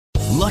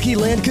Lucky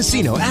Land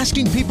Casino,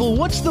 asking people,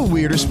 what's the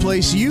weirdest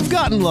place you've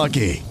gotten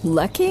lucky?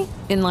 Lucky?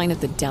 In line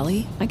at the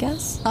deli, I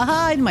guess?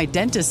 Aha, in my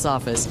dentist's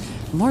office.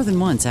 More than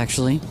once,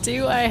 actually.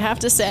 Do I have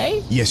to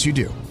say? Yes, you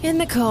do. In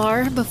the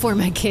car before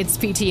my kids'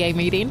 PTA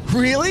meeting.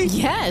 Really?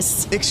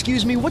 Yes.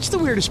 Excuse me, what's the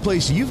weirdest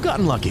place you've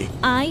gotten lucky?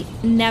 I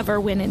never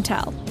win and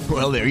tell.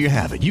 Well, there you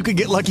have it. You can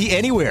get lucky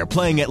anywhere,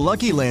 playing at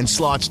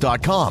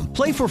LuckyLandSlots.com.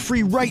 Play for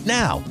free right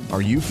now.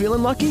 Are you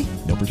feeling lucky?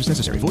 No purchase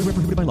necessary. Void where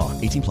prohibited by law.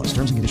 18 plus.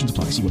 Terms and conditions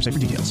apply. See website for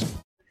details.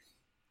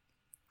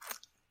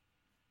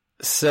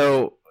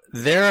 So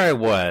there I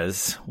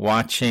was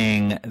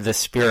watching The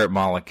Spirit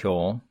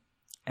Molecule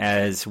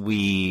as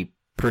we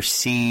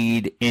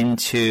proceed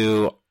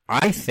into,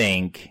 I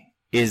think,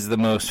 is the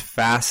most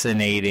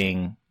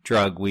fascinating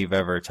drug we've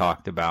ever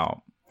talked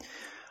about.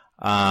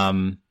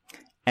 And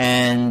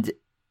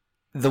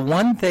the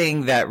one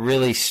thing that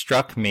really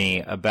struck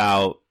me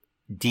about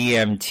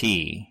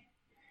DMT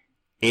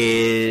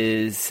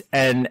is,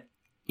 and,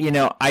 you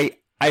know, I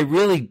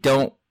really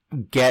don't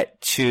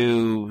get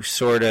to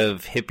sort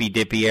of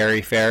hippy-dippy,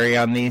 airy-fairy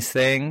on these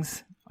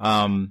things.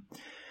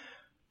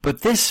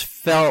 But this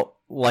felt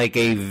like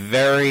a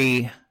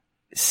very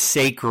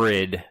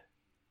sacred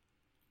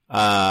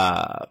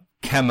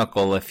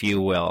chemical, if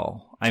you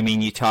will. I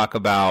mean, you talk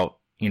about,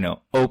 you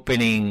know,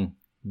 opening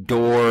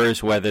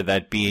doors, whether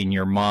that be in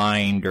your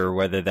mind or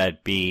whether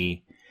that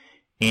be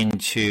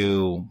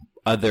into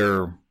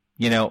other,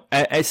 you know,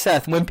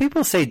 Seth, when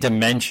people say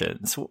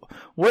dimensions,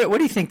 what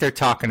do you think they're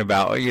talking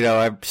about? You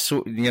know,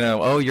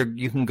 oh,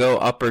 you can go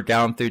up or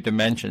down through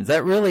dimensions.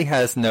 That really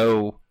has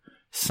no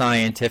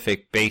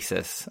scientific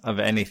basis of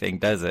anything,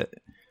 does it?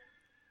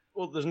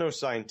 Well, there's no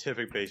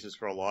scientific basis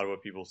for a lot of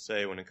what people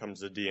say when it comes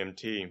to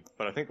DMT,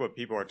 but I think what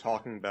people are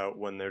talking about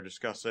when they're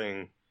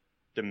discussing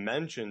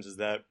dimensions is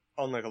that,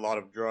 unlike a lot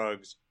of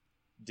drugs,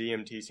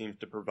 DMT seems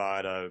to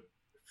provide a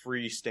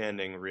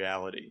freestanding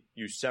reality.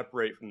 You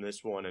separate from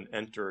this one and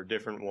enter a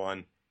different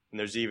one, and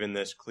there's even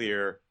this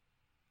clear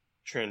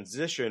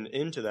transition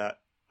into that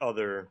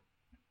other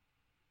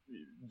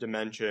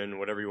dimension,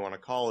 whatever you want to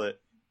call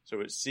it, so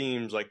it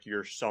seems like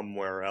you're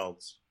somewhere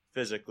else,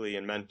 physically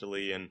and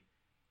mentally, and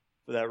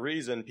for that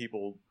reason,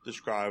 people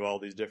describe all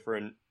these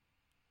different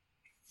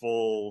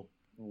full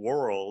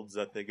worlds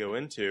that they go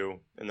into,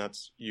 and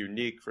that's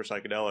unique for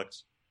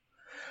psychedelics.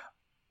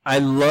 I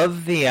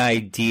love the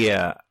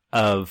idea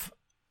of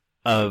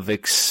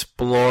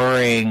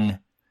exploring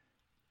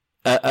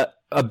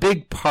a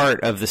big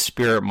part of the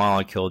Spirit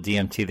Molecule,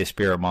 DMT, the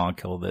Spirit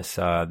Molecule, this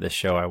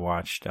show I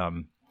watched.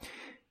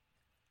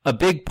 A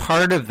big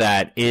part of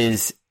that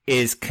is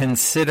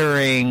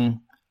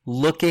considering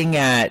looking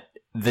at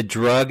the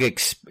drug,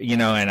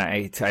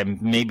 and I'm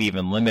maybe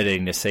even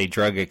limiting to say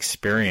drug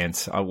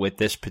experience with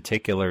this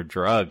particular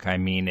drug. I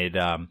mean, it,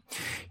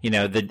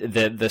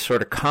 the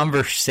sort of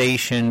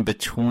conversation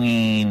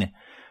between,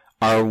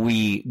 are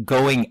we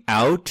going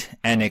out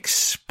and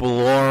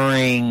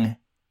exploring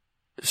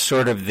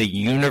sort of the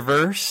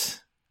universe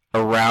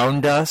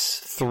around us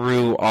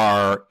through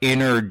our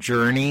inner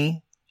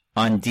journey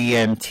on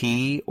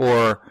DMT,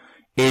 or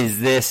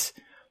is this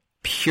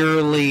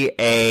purely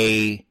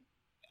a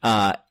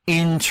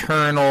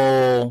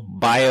internal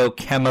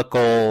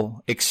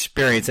biochemical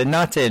experience? And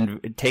not to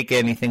take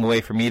anything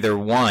away from either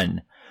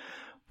one,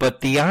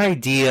 but the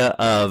idea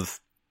of,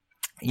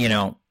 you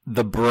know,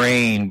 the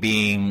brain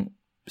being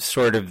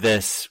sort of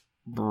this,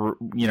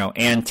 you know,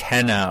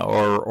 antenna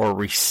or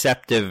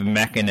receptive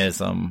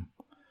mechanism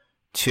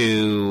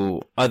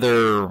to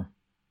other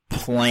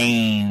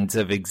planes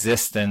of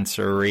existence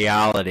or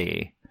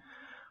reality.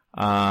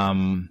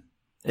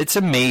 It's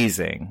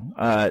amazing.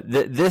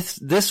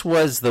 This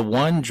was the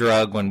one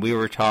drug when we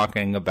were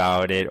talking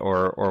about it,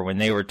 or when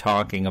they were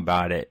talking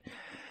about it,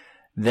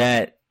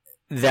 that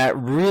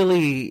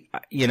really,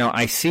 you know,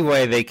 I see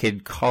why they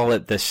could call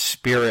it the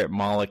Spirit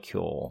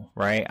Molecule,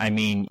 right? I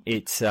mean,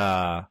 it's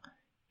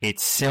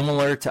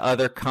similar to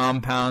other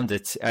compounds.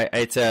 It's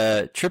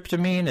a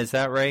tryptamine, is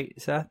that right,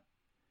 Seth?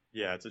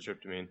 Yeah, it's a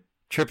tryptamine.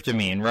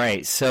 Tryptamine,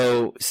 right.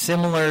 So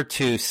similar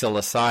to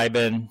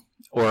psilocybin,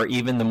 or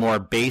even the more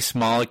base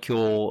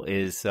molecule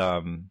is,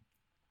 similar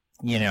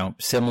to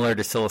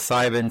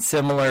psilocybin,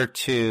 similar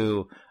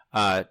to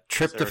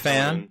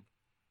tryptophan,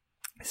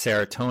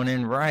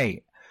 serotonin,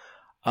 right.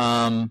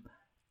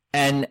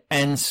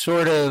 And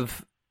sort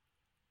of,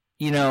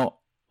 you know,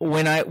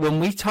 when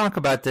we talk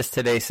about this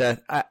today,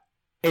 Seth,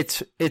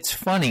 it's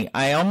funny.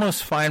 I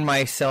almost find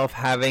myself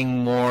having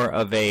more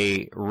of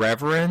a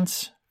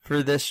reverence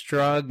for this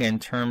drug in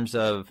terms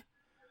of,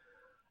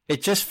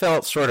 it just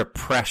felt sort of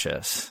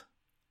precious.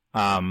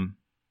 I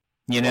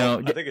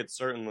think it's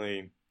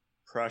certainly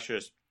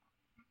precious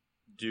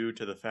due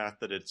to the fact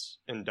that it's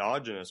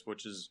endogenous,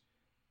 which is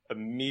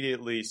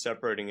immediately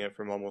separating it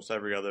from almost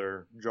every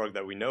other drug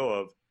that we know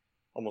of.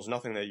 Almost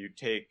nothing that you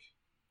take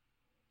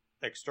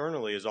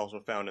externally is also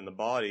found in the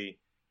body,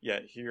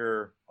 yet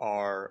here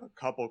are a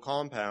couple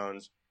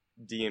compounds,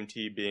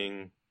 DMT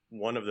being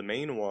one of the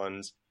main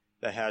ones,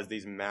 that has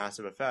these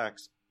massive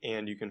effects,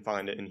 and you can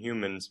find it in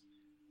humans.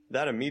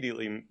 That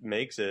immediately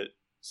makes it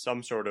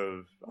some sort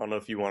of, I don't know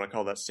if you want to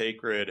call that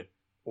sacred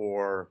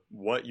or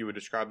what you would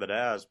describe that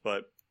as,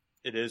 but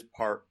it is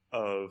part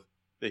of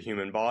the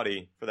human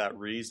body. For that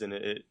reason,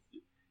 it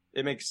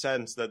makes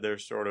sense that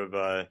there's sort of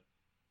a,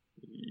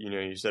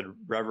 you said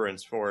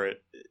reverence for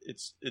it.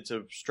 It's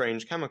a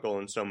strange chemical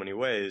in so many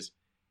ways,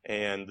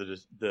 and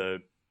the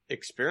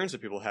experience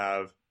that people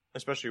have,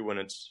 especially when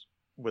it's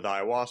with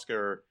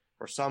ayahuasca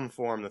or some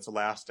form that's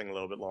lasting a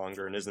little bit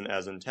longer and isn't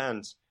as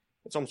intense,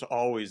 it's almost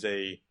always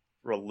a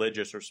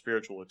religious or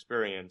spiritual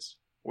experience,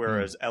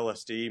 whereas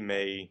LSD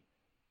may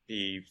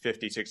be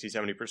 50, 60,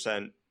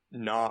 70%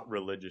 not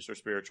religious or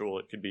spiritual.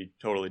 It could be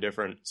totally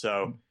different.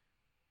 So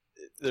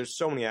there's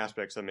so many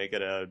aspects that make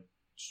it a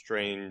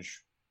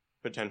strange,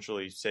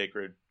 potentially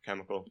sacred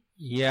chemical.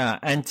 Yeah,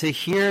 and to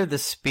hear the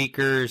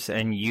speakers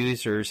and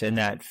users in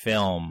that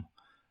film,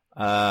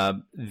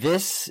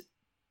 this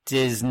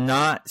does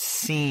not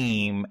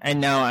seem, and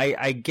now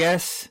I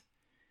guess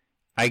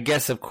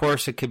of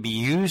course it could be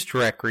used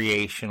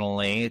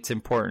recreationally. It's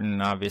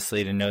important,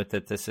 obviously, to note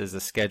that this is a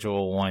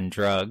Schedule I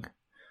drug.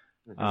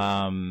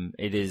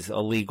 It is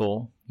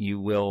illegal. You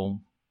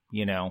will,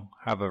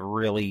 have a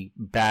really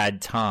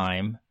bad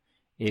time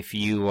if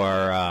you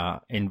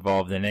are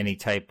involved in any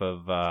type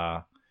of,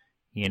 a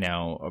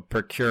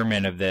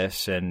procurement of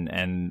this,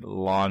 and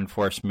law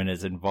enforcement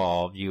is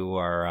involved.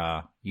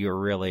 You're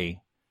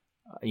really,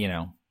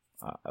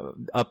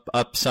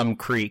 up some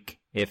creek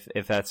if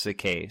that's the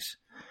case.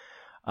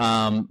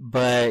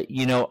 But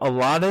a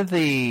lot of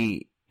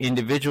the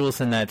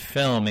individuals in that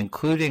film,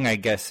 including, I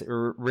guess,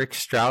 Rick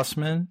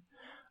Strassman,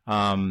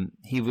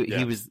 he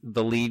was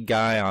the lead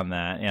guy on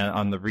that, and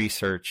on the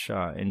research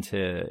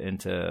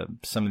into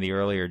some of the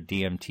earlier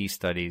DMT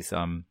studies.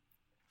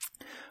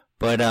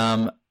 But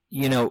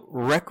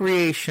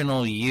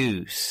recreational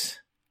use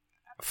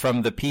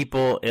from the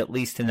people, at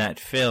least in that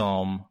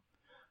film,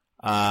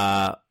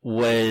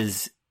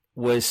 was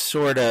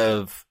sort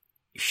of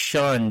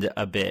shunned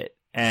a bit,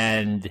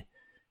 and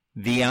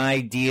the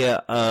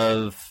idea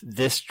of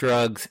this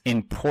drug's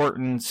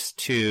importance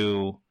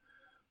to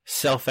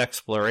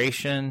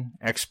self-exploration,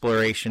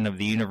 exploration of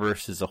the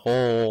universe as a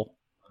whole.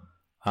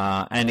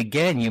 And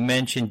again, you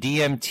mentioned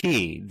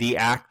DMT, the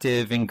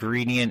active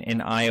ingredient in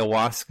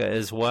ayahuasca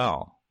as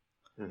well.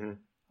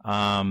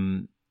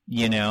 And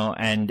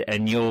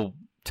you'll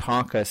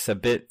talk us a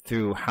bit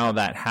through how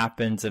that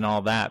happens and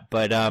all that.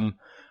 But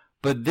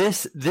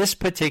this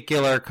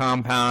particular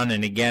compound,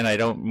 and again, I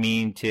don't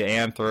mean to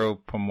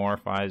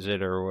anthropomorphize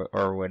it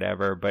or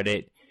whatever, but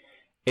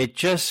it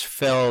just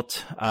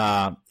felt,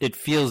 it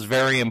feels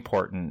very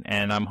important.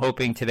 And I'm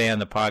hoping today on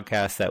the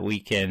podcast that we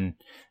can,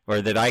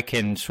 or that I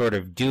can sort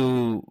of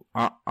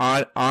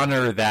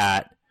honor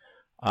that,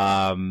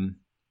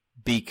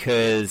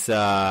 because,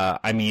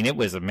 it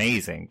was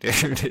amazing,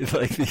 dude.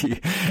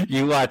 Like,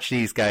 you watch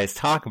these guys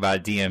talk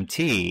about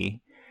DMT,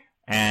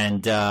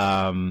 and,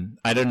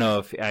 I don't know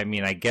if,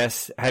 I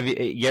guess, have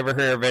you ever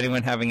heard of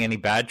anyone having any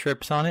bad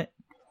trips on it?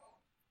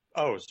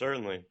 Oh,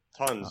 certainly.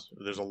 Tons.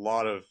 There's a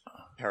lot of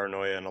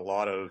paranoia and a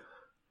lot of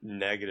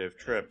negative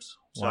trips.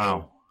 So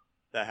wow.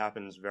 That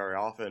happens very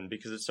often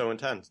because it's so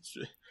intense.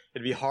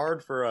 It'd be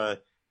hard for a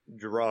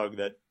drug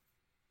that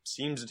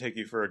seems to take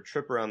you for a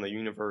trip around the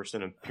universe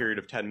in a period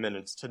of 10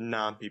 minutes to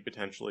not be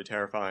potentially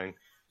terrifying.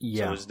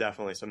 Yeah. So there's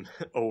definitely some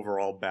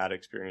overall bad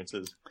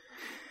experiences.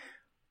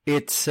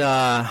 It's,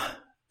 so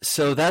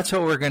that's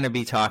what we're going to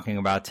be talking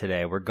about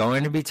today. We're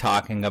going to be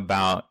talking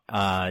about,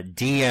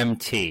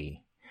 DMT.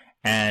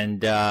 And,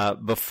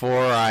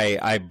 before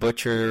I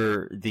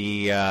butcher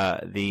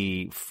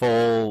the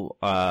full,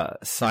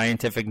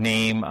 scientific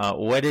name,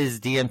 what does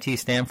DMT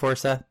stand for,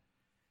 Seth?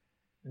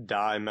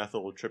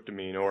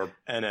 Dimethyltryptamine, or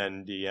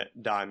NND,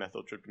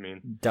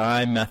 dimethyltryptamine.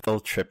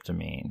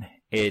 Dimethyltryptamine.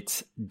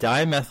 It's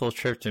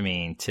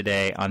dimethyltryptamine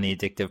today on the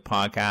Addictive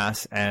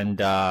Podcast, and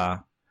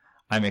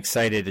I'm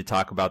excited to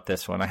talk about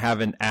this one. I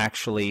haven't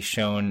actually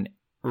shown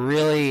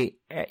really,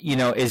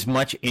 as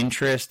much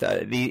interest.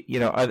 Certainly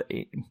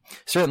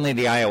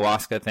the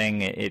ayahuasca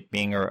thing, it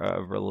being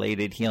a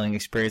related healing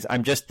experience.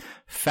 I'm just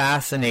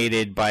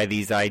fascinated by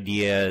these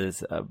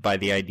ideas, by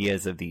the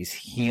ideas of these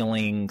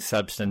healing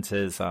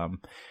substances, and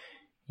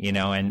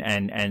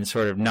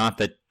sort of not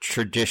the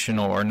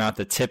traditional or not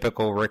the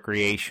typical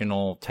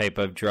recreational type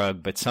of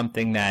drug, but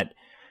something that,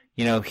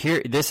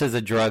 here, this is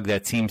a drug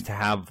that seems to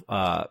have,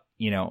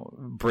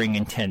 bring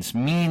intense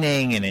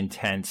meaning and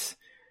intense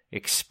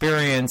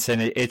experience,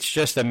 and it's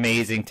just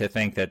amazing to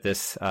think that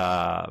this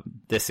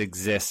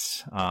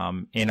exists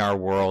in our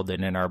world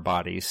and in our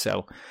bodies.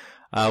 So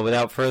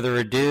without further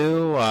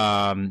ado,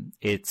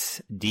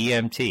 it's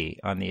DMT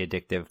on the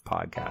Addictive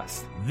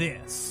Podcast.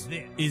 This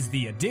is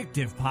the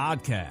Addictive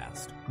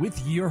Podcast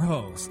with your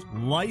host,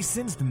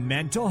 licensed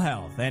mental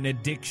health and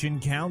addiction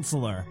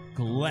counselor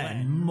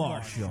Glenn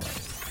Marshall.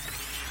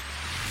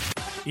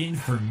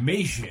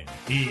 Information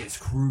is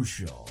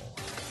crucial.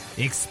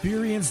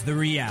 Experience the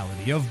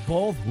reality of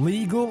both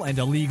legal and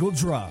illegal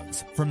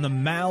drugs from the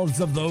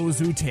mouths of those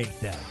who take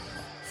them.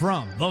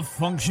 From the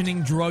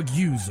functioning drug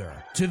user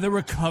to the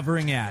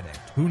recovering addict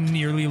who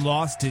nearly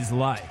lost his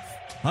life,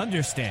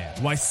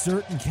 understand why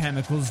certain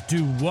chemicals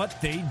do what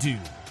they do,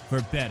 for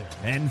better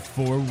and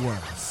for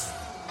worse.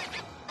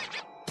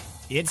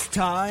 It's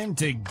time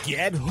to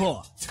get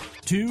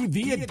hooked to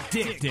the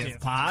Addictive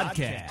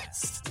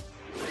Podcast.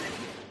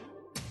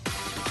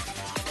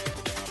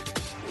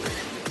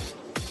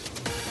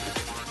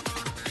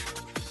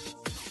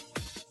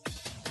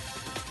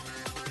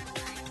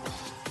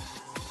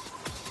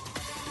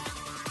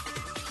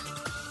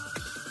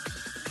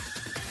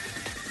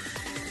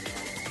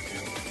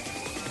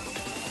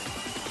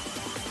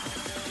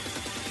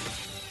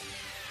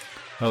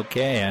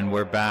 Okay, and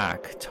we're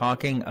back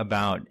talking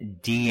about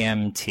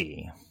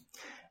DMT.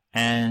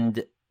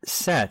 And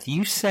Seth,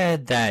 you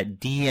said that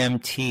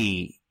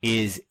DMT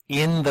is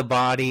in the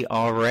body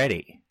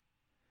already.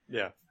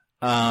 Yeah.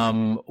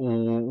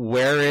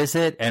 Where is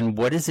it and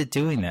what is it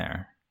doing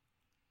there?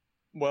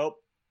 Well,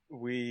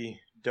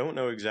 we don't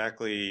know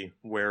exactly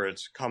where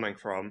it's coming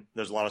from.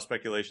 There's a lot of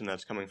speculation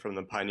that's coming from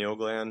the pineal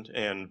gland.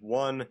 And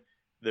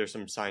there's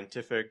some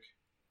scientific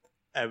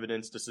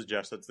evidence to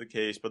suggest that's the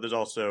case, but there's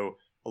also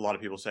a lot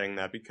of people saying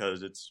that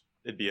because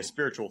it'd be a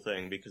spiritual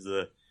thing, because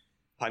the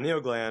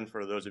pineal gland,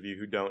 for those of you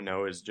who don't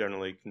know, is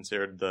generally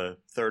considered the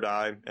third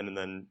eye, and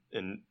then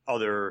in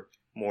other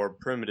more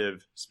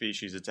primitive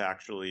species, it's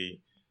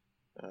actually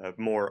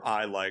more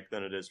eye-like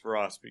than it is for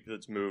us because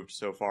it's moved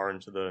so far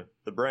into the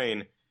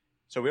brain.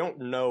 So we don't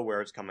know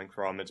where it's coming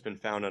from. It's been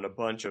found in a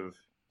bunch of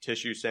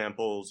tissue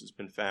samples. It's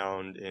been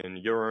found in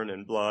urine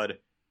and blood.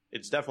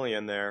 It's definitely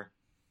in there.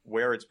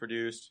 Where it's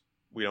produced,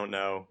 we don't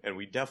know, and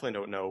we definitely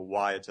don't know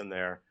why it's in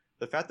there.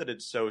 The fact that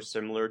it's so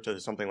similar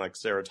to something like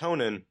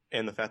serotonin,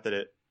 and the fact that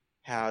it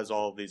has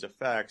all of these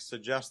effects,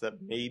 suggests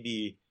that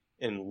maybe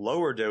in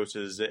lower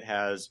doses it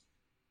has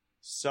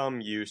some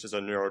use as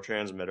a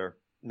neurotransmitter.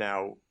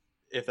 Now,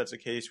 if that's the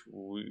case,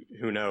 who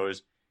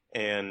knows?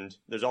 And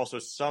there's also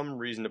some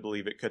reason to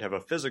believe it could have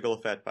a physical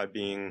effect by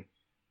being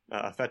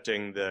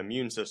affecting the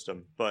immune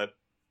system, but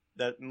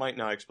that might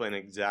not explain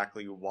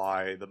exactly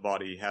why the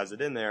body has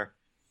it in there.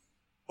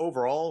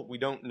 Overall, we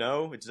don't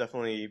know. It's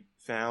definitely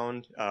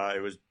found.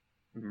 It was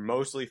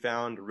mostly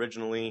found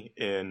originally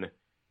in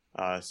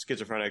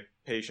schizophrenic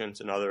patients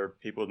and other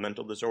people with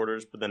mental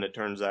disorders, but then it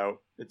turns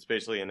out it's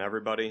basically in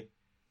everybody.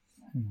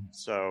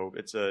 So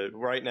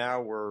right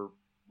now we're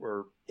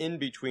in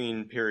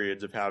between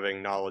periods of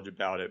having knowledge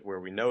about it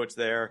where we know it's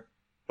there,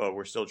 but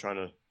we're still trying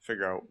to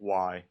figure out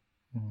why.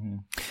 Mm-hmm.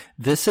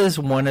 This is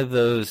one of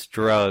those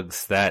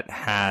drugs that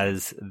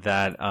has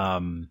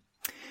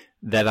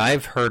that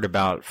I've heard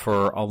about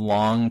for a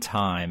long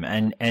time,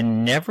 and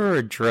never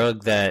a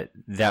drug that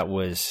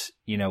was,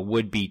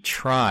 would be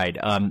tried.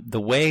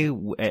 The way,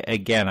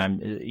 again,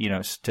 I'm,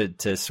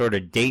 to sort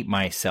of date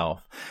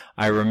myself,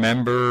 I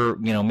remember,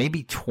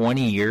 maybe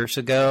 20 years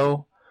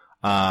ago,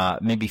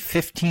 maybe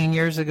 15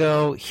 years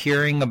ago,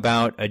 hearing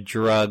about a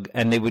drug,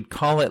 and they would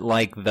call it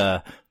like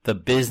the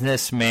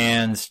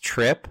businessman's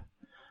trip.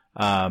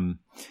 The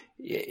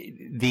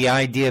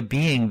idea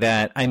being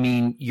that,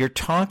 you're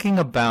talking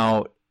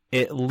about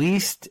at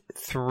least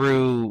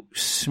through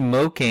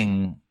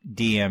smoking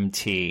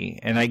DMT,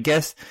 and I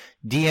guess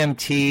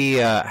DMT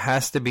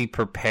has to be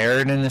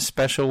prepared in a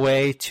special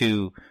way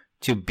to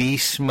be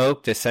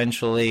smoked,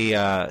 essentially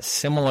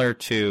similar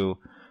to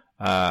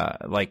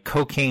like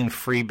cocaine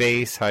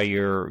freebase, how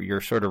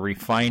you're sort of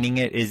refining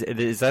it.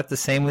 Is that the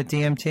same with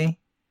DMT?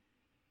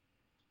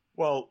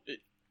 Well,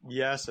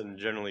 yes, and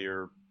generally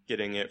you're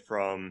getting it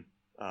from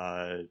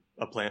a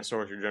plant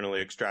source. You're generally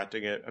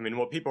extracting it.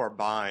 What people are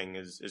buying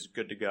is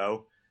good to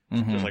go,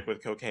 just like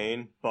with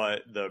cocaine,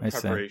 but the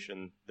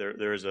preparation,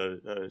 there is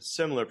a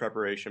similar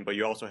preparation, but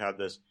you also have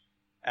this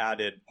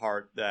added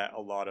part that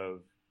a lot of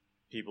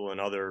people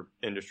in other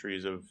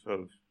industries of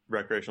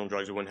recreational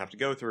drugs wouldn't have to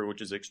go through,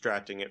 which is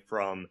extracting it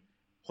from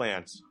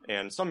plants.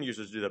 And some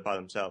users do that by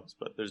themselves,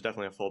 but there's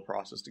definitely a full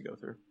process to go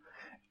through.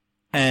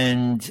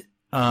 And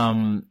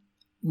I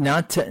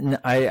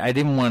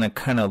didn't want to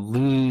kind of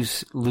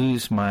lose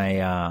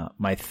my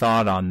my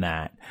thought on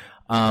that.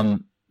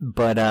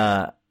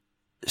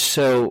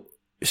 So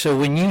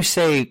when you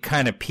say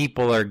kind of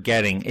people are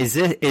getting, is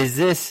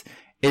this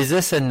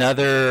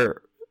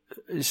another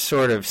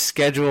sort of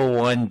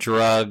Schedule I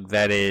drug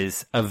that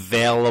is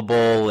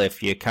available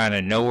if you kind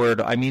of know where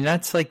to?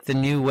 That's like the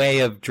new way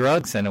of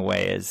drugs in a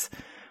way. Is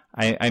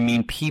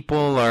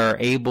people are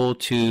able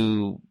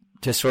to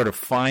sort of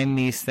find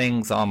these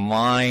things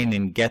online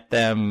and get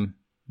them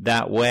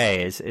that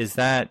way. Is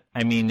that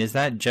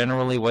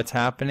generally what's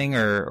happening,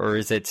 or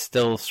is it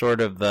still sort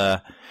of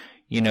the,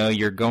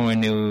 you're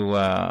going to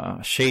a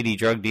shady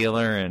drug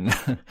dealer and,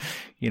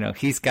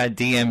 he's got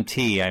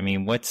DMT.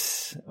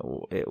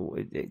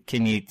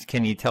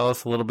 Can you tell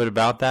us a little bit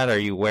about that? Are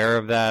you aware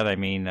of that?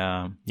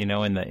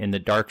 In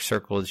the dark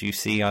circles you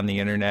see on the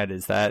internet,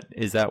 is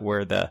that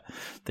where the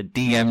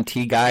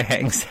DMT guy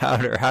hangs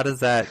out, or how does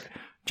that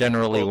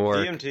generally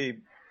work?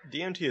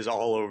 DMT is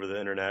all over the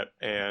internet,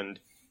 and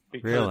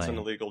because it's an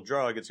illegal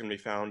drug, it's going to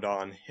be found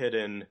on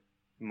hidden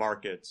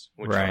markets,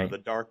 which Right. are the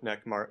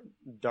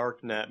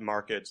darknet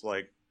markets,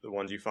 like the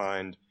ones you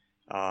find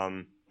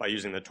by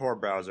using the Tor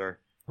browser.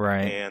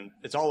 Right. And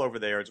it's all over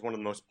there. It's one of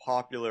the most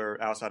popular,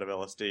 outside of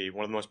LSD,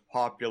 one of the most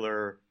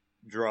popular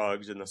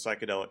drugs in the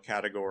psychedelic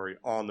category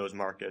on those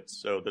markets.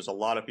 So there's a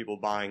lot of people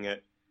buying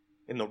it.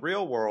 In the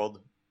real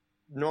world,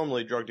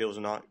 normally drug deals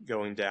are not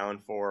going down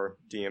for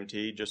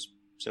DMT, just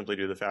simply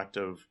due to the fact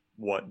of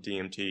what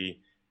DMT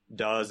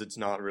does. It's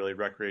not really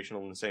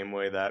recreational in the same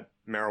way that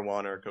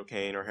marijuana or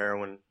cocaine or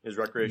heroin is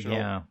recreational.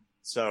 Yeah.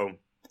 So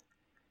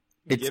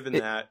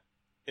that,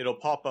 it'll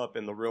pop up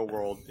in the real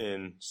world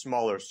in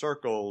smaller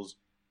circles,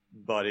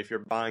 but if you're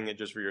buying it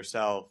just for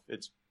yourself,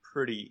 it's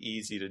pretty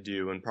easy to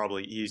do, and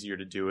probably easier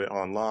to do it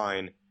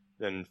online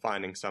than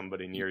finding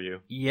somebody near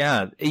you.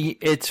 Yeah,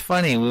 it's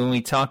funny when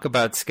we talk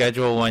about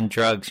Schedule 1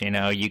 drugs,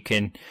 you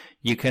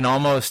can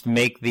almost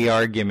make the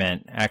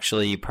argument.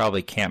 Actually, you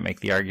probably can't make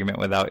the argument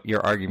without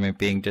your argument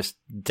being just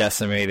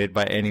decimated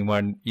by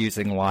anyone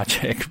using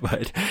logic,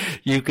 but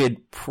you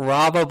could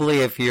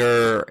probably, if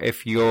you're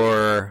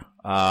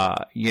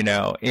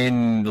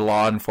in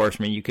law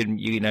enforcement, you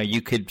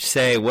could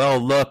say, well,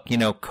 look,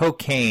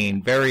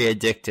 cocaine, very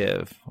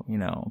addictive,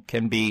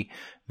 can be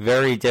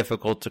very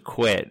difficult to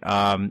quit.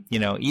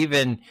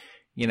 Even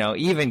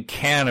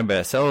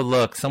cannabis. Oh,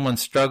 look, someone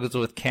struggles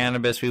with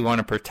cannabis. We want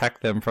to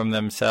protect them from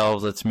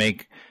themselves. Let's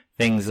make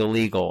things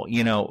illegal.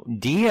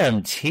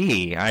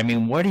 DMT. I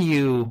mean, what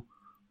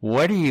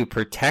are you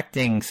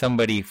protecting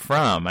somebody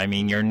from? I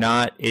mean,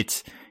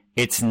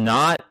 it's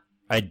not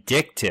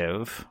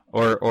addictive,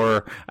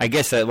 or I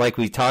guess that, like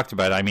we talked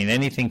about, I mean,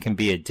 anything can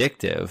be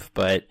addictive,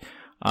 but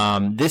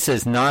this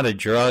is not a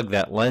drug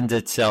that lends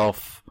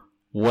itself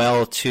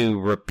well to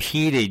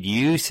repeated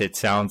use, it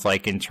sounds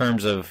like, in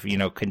terms of,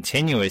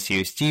 continuous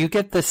use. Do you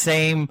get the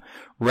same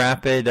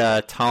rapid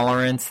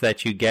tolerance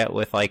that you get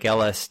with like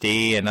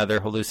LSD and other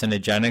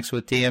hallucinogenics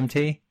with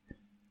DMT?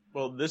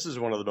 Well, this is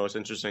one of the most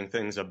interesting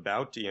things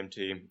about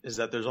DMT, is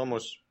that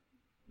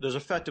there's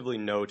effectively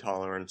no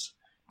tolerance.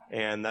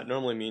 And that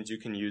normally means you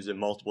can use it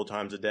multiple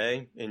times a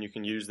day, and you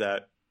can use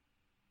that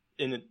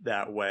in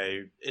that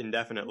way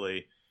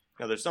indefinitely.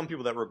 Now, there's some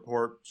people that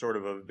report sort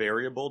of a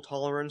variable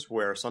tolerance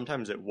where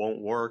sometimes it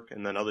won't work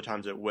and then other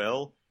times it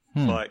will.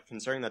 But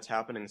considering that's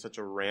happening in such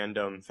a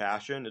random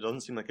fashion, it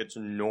doesn't seem like it's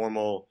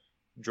normal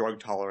drug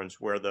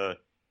tolerance where the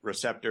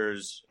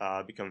receptors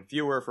become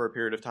fewer for a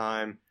period of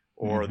time,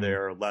 or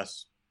they're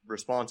less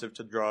responsive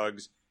to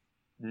drugs.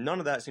 None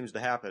of that seems to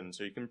happen.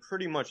 So you can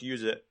pretty much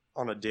use it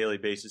on a daily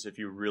basis if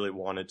you really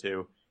wanted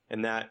to.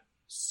 And that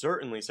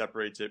certainly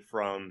separates it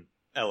from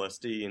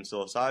LSD and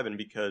psilocybin,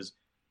 because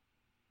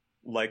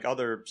like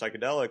other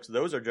psychedelics,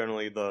 those are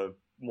generally the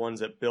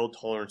ones that build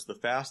tolerance the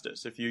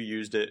fastest. If you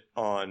used it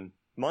on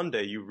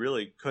Monday, you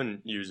really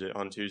couldn't use it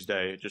on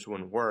Tuesday. It just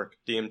wouldn't work.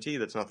 DMT,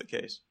 that's not the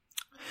case.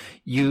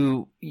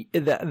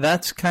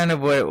 That's kind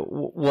of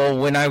well,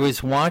 when I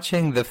was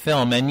watching the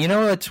film, and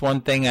it's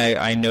one thing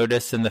I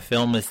noticed in the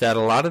film is that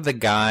a lot of the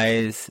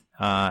guys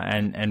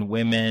and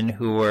women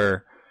who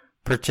were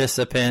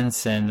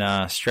participants in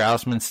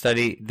Strausman's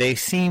study, they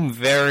seem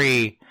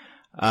very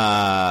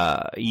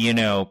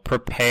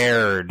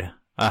prepared.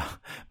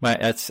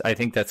 I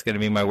think that's going to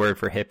be my word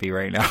for hippie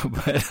right now,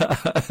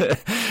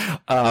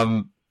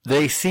 but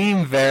they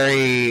seem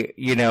very,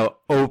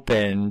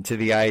 open to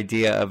the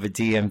idea of a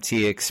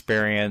DMT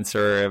experience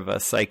or of a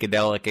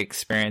psychedelic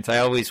experience. I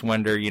always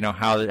wonder,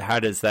 how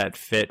does that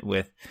fit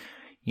with,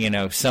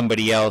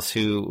 somebody else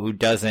who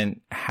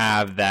doesn't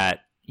have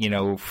that,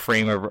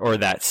 frame of, or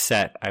that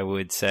set, I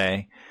would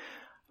say.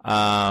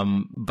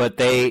 But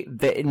they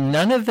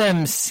none of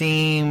them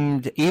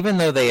seemed, even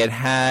though they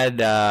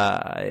had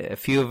a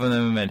few of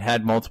them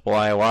had multiple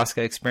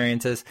ayahuasca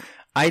experiences,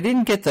 I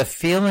didn't get the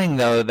feeling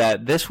though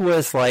that this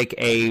was like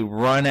a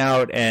run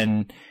out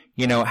and,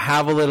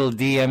 have a little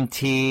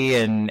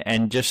DMT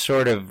and just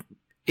sort of,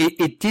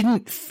 it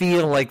didn't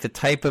feel like the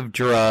type of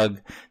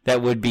drug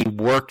that would be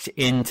worked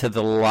into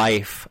the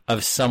life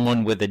of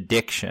someone with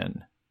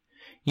addiction.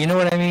 You know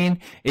what I mean?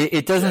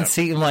 It doesn't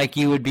seem like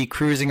you would be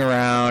cruising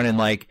around and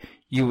like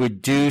you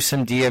would do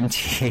some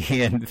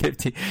DMT and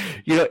 50.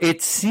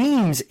 It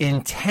seems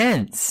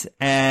intense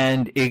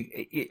and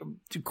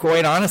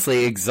quite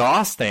honestly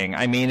exhausting.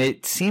 I mean,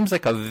 it seems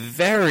like a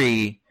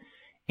very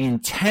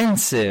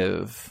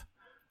intensive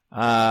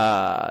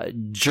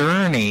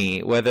journey,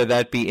 whether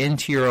that be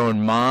into your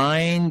own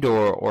mind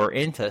or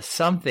into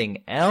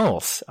something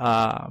else.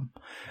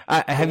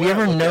 Have you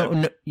ever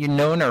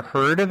known or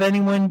heard of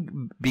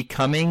anyone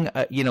becoming,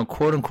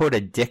 quote unquote,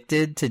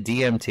 addicted to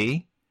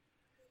DMT?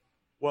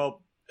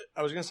 Well,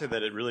 I was going to say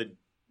that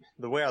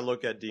the way I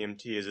look at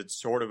DMT is it's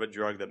sort of a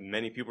drug that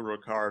many people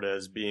regard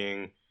as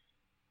being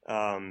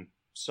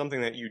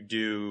something that you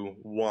do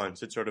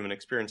once. It's sort of an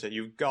experience that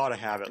you've got to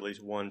have at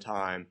least one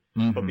time.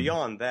 Mm-hmm. But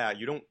beyond that,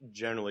 you don't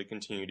generally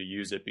continue to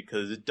use it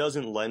because it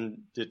doesn't lend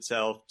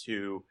itself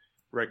to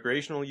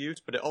recreational use,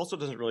 but it also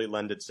doesn't really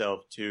lend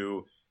itself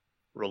to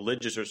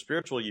religious or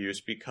spiritual use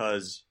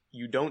because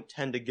you don't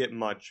tend to get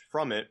much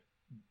from it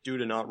due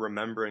to not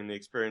remembering the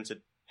experience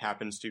it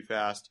happens too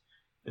fast.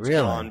 It's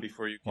Really? gone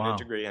before you can Wow.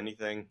 integrate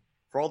anything.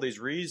 For all these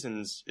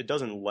reasons, it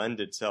doesn't lend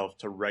itself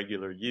to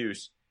regular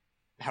use.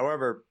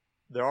 However,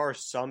 there are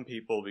some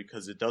people,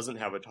 because it doesn't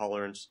have a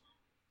tolerance,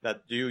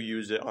 that do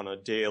use it on a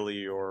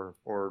daily or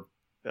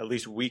at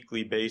least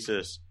weekly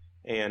basis.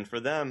 And for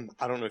them,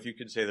 I don't know if you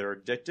could say they're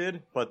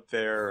addicted, but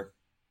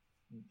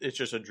it's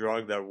just a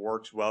drug that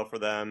works well for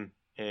them,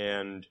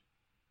 and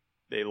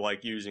they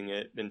like using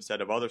it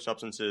instead of other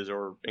substances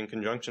or in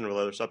conjunction with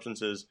other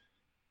substances.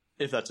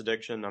 If that's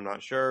addiction, I'm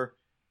not sure.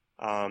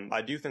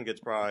 I do think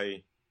it's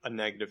probably a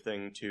negative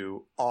thing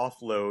to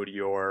offload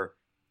your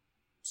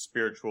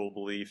spiritual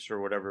beliefs or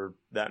whatever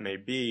that may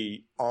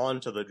be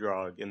onto the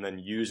drug and then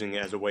using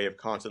it as a way of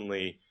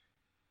constantly,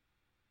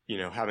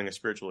 having a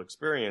spiritual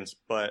experience.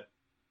 But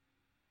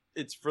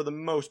it's for the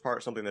most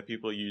part something that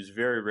people use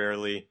very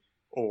rarely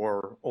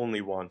or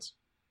only once.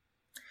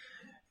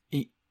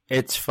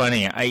 It's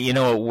funny.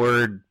 A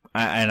word,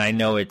 and I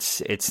know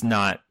it's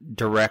not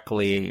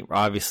directly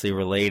obviously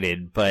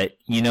related, but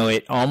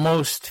it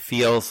almost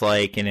feels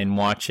like, and in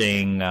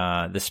watching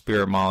the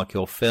Spirit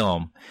Molecule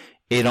film,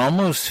 it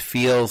almost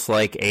feels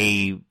like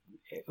I'm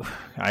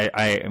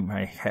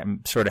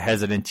sort of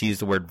hesitant to use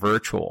the word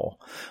virtual,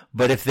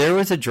 but if there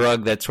was a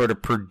drug that sort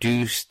of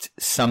produced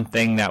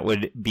something that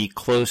would be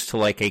close to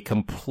like a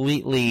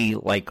completely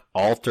like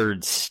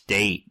altered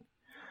state,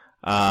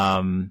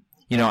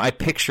 I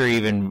picture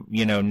even,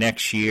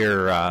 next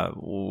year,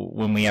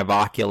 when we have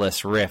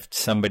Oculus Rift,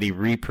 somebody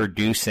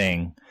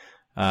reproducing,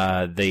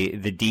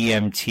 the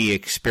DMT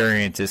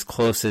experience as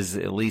close as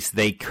at least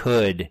they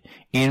could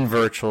in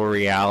virtual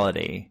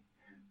reality,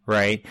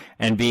 right?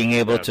 And being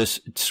able to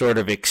sort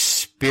of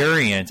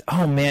experience,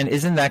 oh man,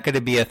 isn't that going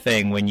to be a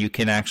thing when you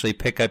can actually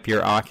pick up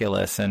your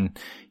Oculus and,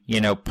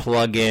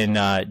 plug in,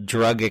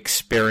 drug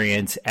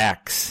experience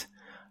X.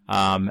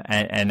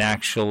 And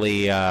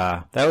actually,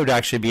 that would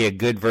actually be a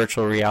good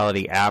virtual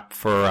reality app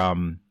for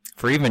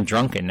even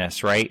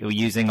drunkenness, right?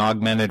 Using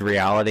augmented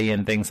reality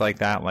and things like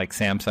that, like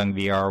Samsung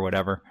VR or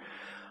whatever.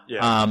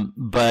 Yeah.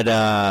 But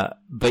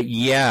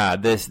yeah,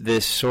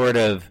 this sort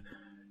of,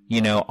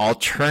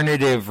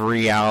 alternative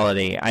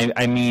reality.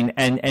 I mean,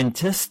 and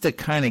just to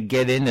kind of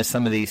get into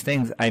some of these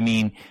things, I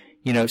mean,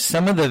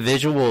 some of the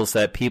visuals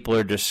that people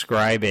are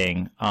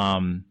describing,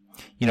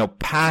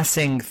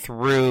 passing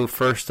through,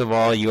 first of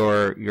all,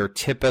 your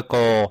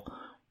typical,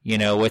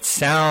 what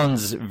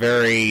sounds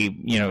very,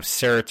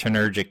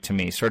 serotonergic to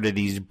me, sort of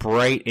these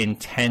bright,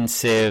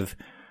 intensive,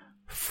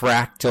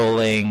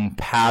 fractaling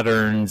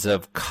patterns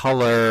of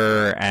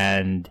color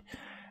and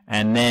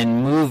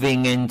then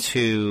moving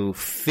into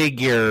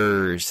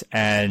figures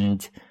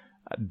and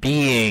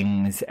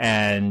beings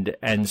and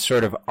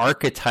sort of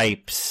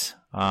archetypes.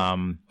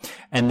 And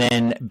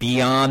then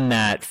beyond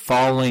that,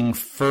 falling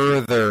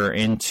further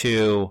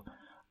into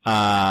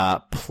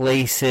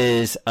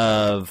places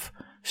of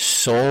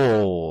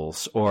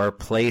souls or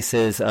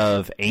places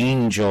of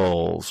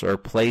angels or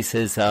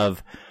places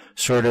of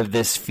sort of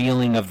this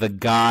feeling of the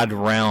God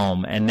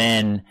realm. And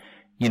then,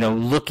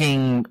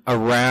 looking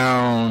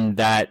around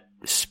that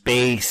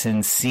space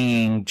and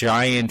seeing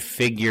giant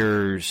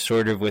figures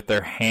sort of with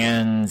their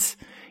hands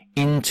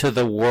into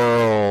the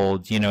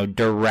world,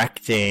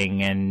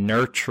 directing and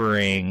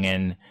nurturing.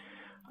 And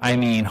I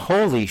mean,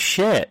 holy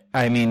shit.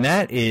 I mean,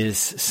 that is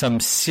some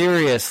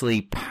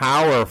seriously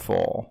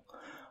powerful,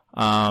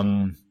 I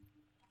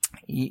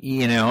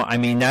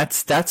mean,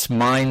 that's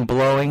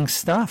mind-blowing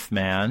stuff,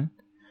 man.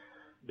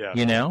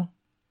 Yeah.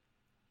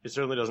 It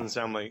certainly doesn't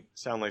sound like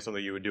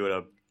something you would do at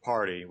a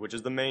party, which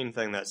is the main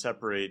thing that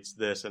separates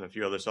this and a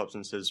few other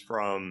substances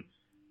from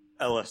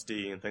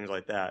LSD and things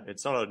like that.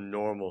 It's not a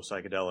normal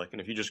psychedelic, and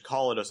if you just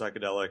call it a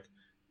psychedelic,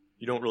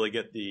 you don't really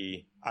get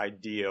the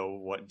idea of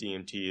what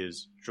DMT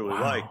is truly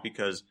like,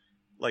 because,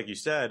 like you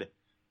said,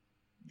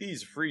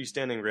 these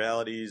freestanding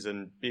realities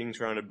and being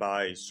surrounded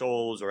by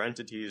souls or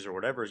entities or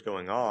whatever is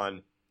going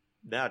on,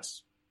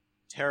 that's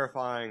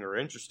terrifying or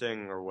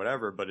interesting or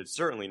whatever, but it's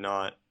certainly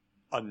not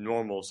a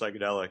normal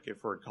psychedelic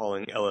if we're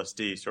calling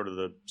LSD sort of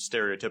the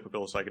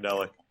stereotypical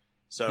psychedelic.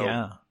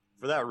 So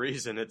for that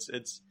reason, it's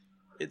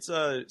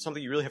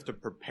something you really have to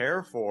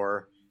prepare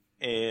for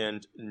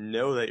and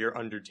know that you're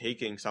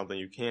undertaking something.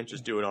 You can't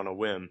just do it on a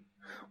whim.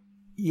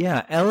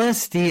 Yeah,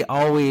 LSD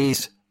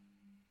always,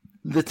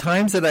 the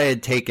times that I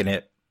had taken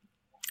it,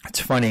 it's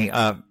funny,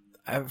 I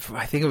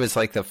think it was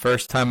like the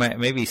first time,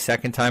 maybe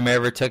second time I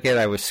ever took it,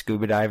 I was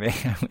scuba diving.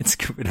 I went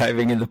scuba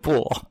diving in the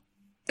pool.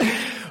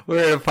 We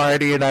were at a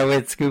party and I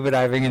went scuba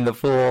diving in the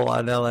pool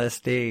on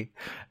LSD.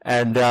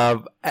 And,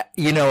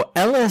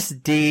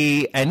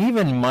 LSD and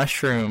even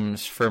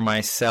mushrooms for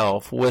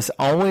myself was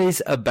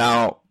always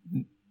about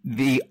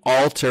the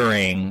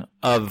altering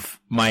of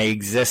my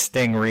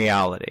existing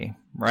reality,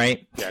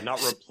 right? Yeah,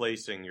 not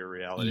replacing your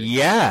reality.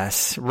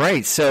 Yes,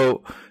 right.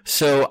 So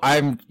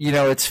I'm,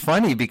 it's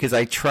funny because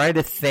I try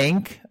to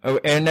think,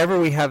 whenever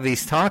we have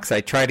these talks,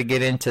 I try to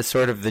get into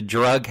sort of the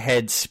drug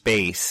head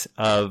space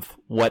of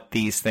what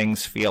these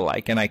things feel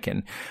like. And I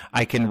can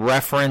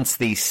reference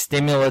the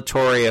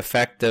stimulatory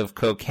effect of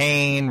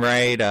cocaine,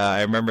 right?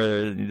 I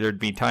remember there'd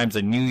be times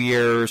of New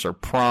Year's or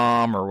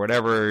prom or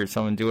whatever,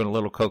 someone doing a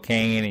little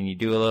cocaine and you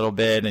do a little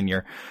bit and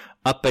you're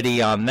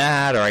uppity on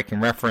that, or I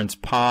can reference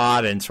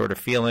pot and sort of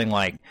feeling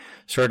like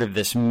sort of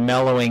this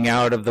mellowing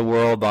out of the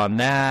world on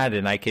that,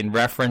 and I can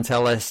reference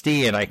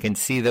LSD and I can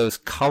see those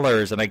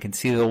colors and I can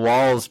see the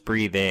walls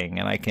breathing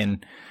and I can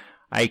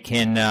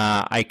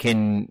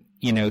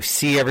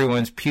see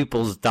everyone's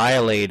pupils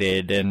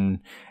dilated and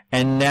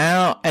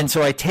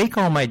so I take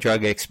all my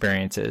drug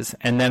experiences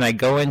and then I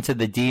go into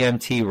the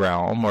DMT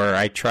realm where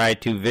I try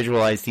to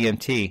visualize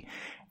DMT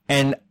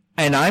and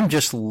I'm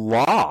just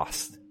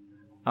lost.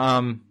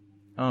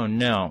 Oh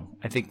no,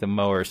 I think the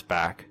mower's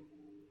back.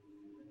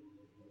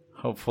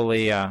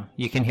 Hopefully,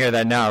 you can hear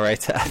that now, right,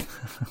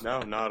 Seth?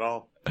 No, not at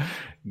all.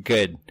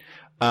 Good.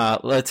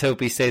 Let's hope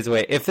he stays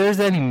away. If there's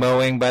any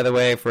mowing, by the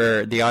way,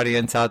 for the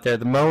audience out there,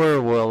 the mower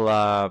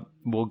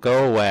will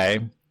go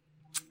away.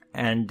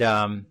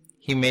 And,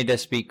 he may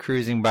just be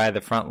cruising by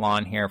the front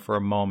lawn here for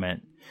a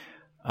moment.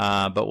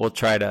 But we'll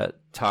try to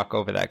talk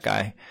over that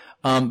guy.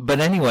 But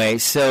anyway,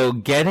 so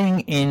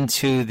getting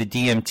into the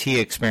DMT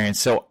experience.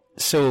 So,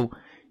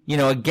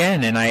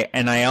 again,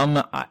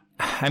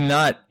 I'm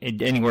not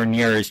anywhere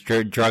near as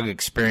drug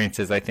experience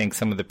as I think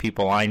some of the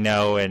people I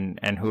know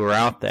and who are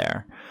out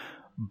there.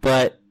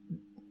 But,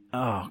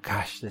 oh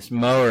gosh, this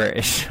mower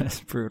is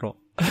just brutal.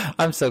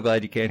 I'm so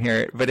glad you can't hear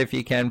it, but if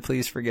you can,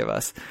 please forgive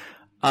us.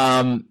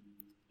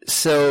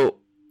 So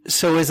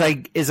as I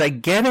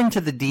get into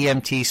the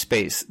DMT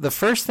space, the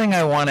first thing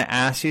I want to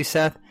ask you,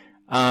 Seth,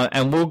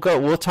 and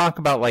we'll talk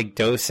about like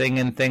dosing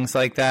and things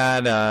like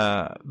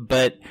that,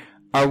 but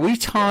are we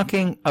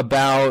talking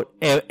about,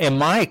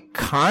 am I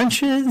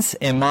conscious?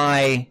 Am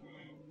I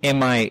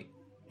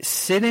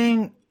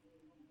sitting?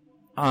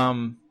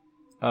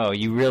 Oh,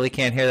 you really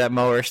can't hear that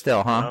mower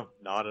still, huh? No,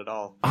 not at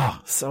all.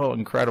 Oh, so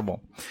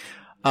incredible.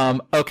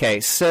 Okay.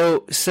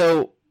 So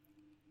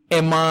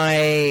am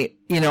I,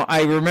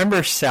 I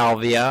remember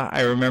salvia.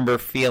 I remember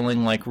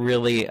feeling like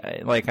really,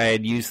 like I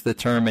had used the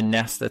term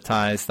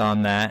anesthetized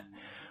on that.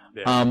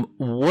 Yeah.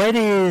 What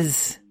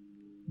is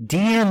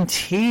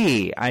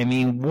DMT? I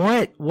mean,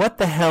 what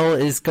the hell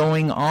is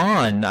going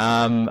on?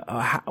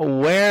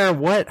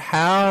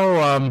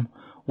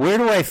 Where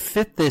do I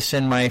fit this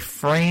in my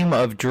frame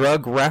of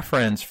drug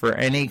reference for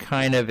any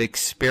kind of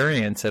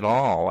experience at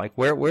all? Like,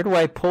 where do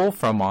I pull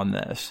from on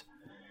this?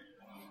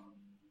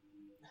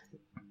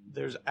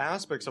 There's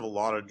aspects of a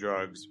lot of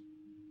drugs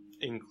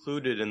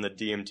included in the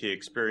DMT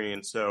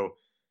experience. So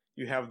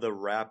you have the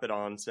rapid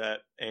onset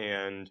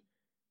and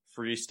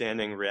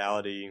freestanding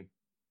reality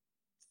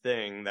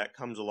thing that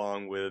comes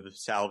along with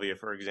salvia,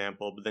 for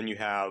example, but then you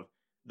have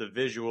the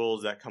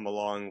visuals that come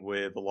along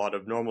with a lot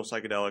of normal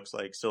psychedelics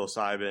like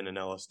psilocybin and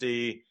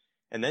LSD,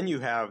 and then you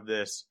have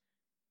this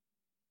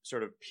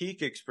sort of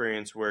peak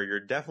experience where you're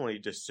definitely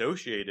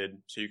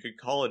dissociated, so you could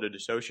call it a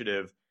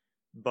dissociative,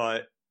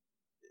 but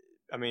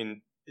I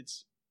mean,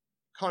 it's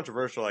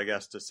controversial, I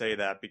guess, to say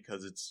that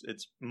because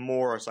it's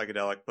more a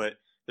psychedelic, but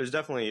there's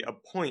definitely a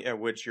point at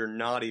which you're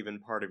not even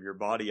part of your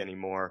body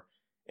anymore.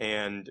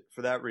 And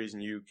for that reason,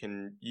 you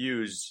can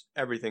use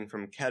everything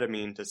from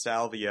ketamine to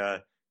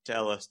salvia to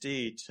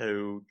LSD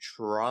to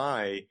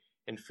try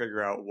and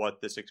figure out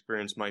what this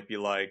experience might be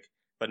like,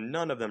 but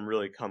none of them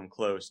really come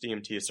close.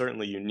 DMT is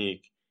certainly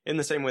unique in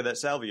the same way that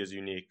salvia is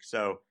unique.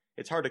 So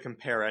it's hard to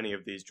compare any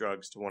of these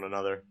drugs to one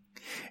another.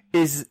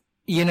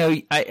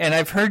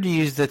 I've heard you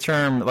use the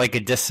term like a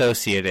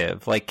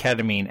dissociative, like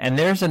ketamine, and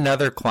there's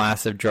another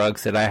class of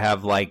drugs that I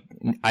have, like,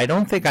 I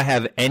don't think I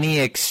have any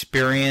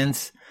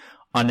experience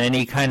on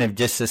any kind of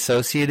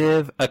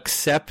dissociative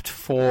except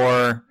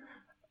for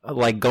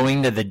like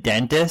going to the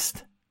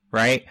dentist,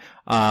 right?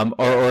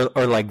 Or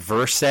like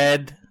Versed.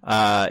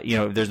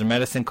 There's a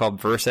medicine called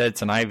Versed.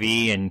 It's an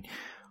IV, and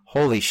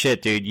holy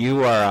shit, dude, you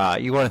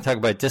want to talk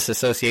about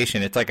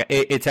disassociation. It's like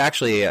it's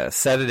actually a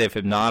sedative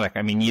hypnotic.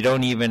 I mean, you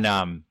don't even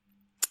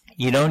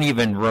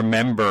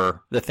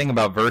remember the thing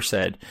about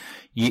Versed.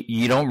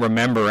 You don't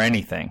remember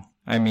anything.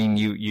 I mean,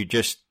 you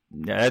just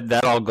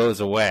that all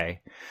goes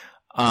away.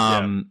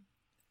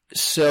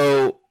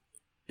 So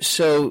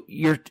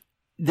you're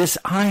this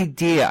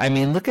idea. I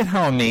mean, look at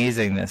how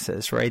amazing this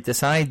is, right?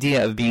 This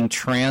idea of being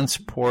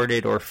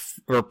transported or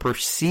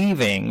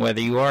perceiving, whether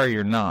you are or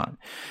you're not.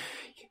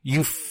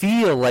 You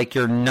feel like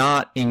you're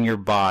not in your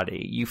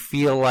body. You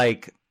feel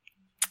like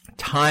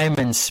time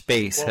and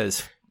space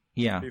has.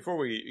 Yeah. Before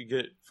we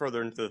get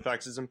further into the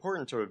facts, it's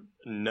important to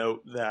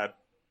note that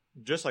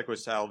just like with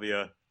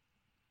salvia,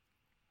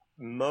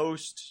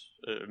 most,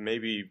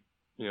 maybe,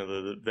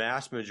 the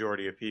vast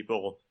majority of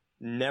people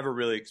never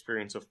really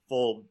experience a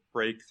full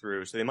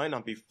breakthrough. So they might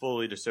not be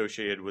fully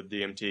dissociated with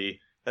DMT.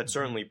 That's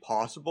certainly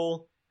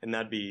possible. and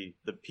that'd be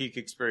the peak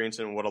experience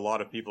and what a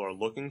lot of people are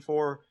looking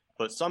for.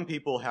 But some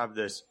people have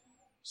this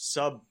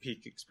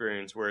sub-peak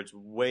experience where it's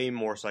way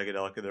more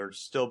psychedelic and they're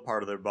still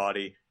part of their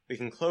body. They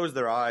can close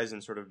their eyes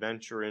and sort of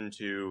venture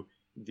into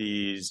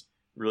these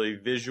really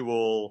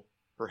visual,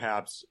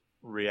 perhaps,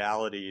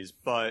 realities,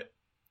 but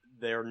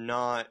they're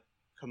not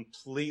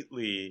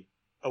completely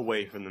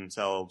away from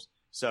themselves.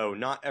 So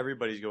not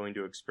everybody's going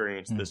to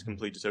experience this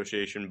complete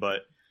dissociation,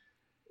 but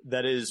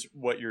that is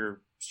what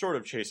you're sort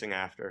of chasing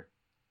after.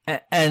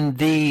 And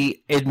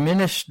the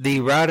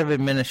route of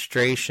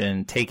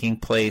administration taking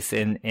place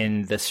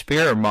in the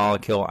spirit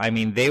molecule, I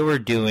mean, they were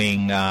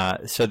doing,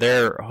 so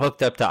they're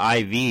hooked up to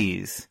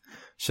IVs,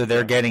 so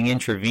they're getting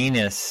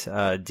intravenous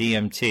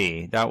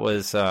DMT. That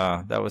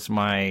was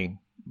my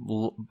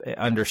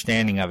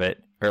understanding of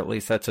it, or at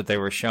least that's what they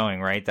were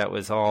showing, right? That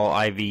was all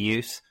IV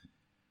use?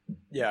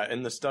 Yeah,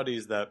 in the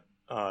studies that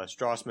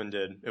Strassman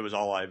did, it was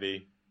all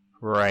IV.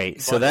 Right,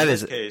 but so that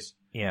is... case,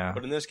 yeah.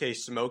 But in this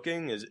case,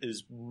 smoking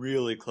is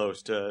really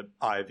close to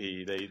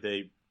IV.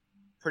 They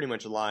pretty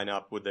much line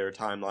up with their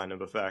timeline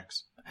of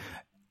effects.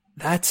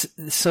 That's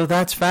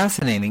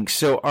fascinating.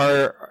 So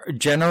are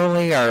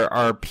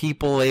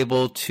people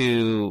able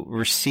to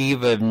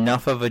receive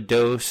enough of a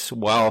dose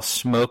while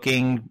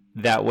smoking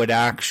that would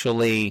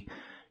actually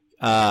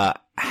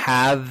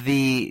have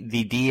the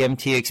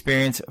DMT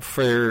experience?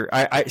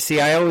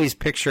 I always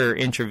picture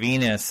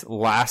intravenous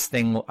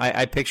lasting.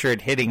 I picture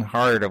it hitting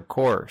hard, of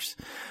course.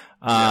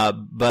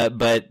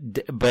 But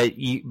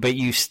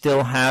you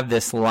still have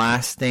this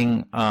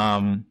lasting,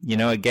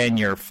 again,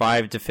 you're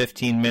 5 to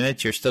 15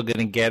 minutes. You're still going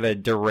to get a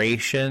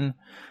duration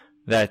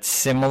that's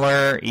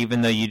similar,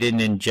 even though you didn't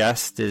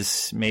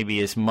ingest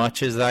maybe as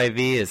much as IV.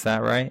 Is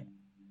that right?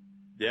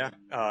 Yeah.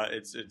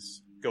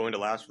 It's going to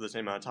last for the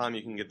same amount of time.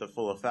 You can get the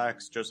full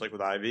effects, just like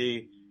with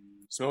IV.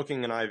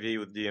 Smoking and IV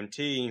with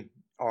DMT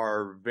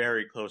are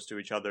very close to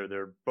each other.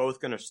 They're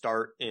both going to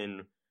start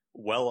in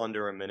well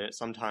under a minute,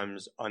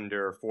 sometimes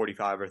under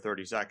 45 or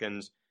 30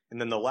 seconds, and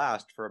then they'll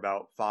last for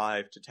about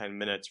 5 to 10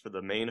 minutes for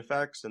the main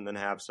effects, and then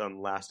have some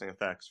lasting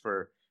effects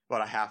for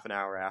about a half an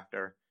hour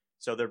after.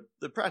 So they're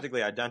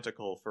practically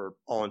identical for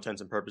all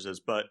intents and purposes,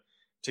 but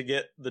to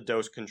get the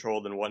dose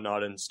controlled and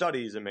whatnot in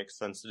studies, it makes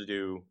sense to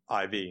do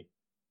IV.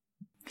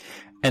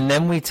 And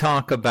then we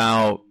talk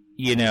about,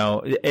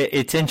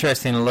 it's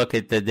interesting to look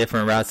at the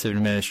different routes of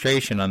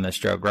administration on this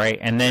drug, right?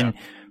 And then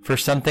for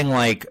something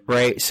like,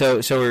 right, so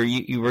we're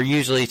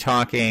usually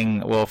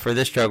talking, well, for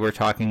this drug, we're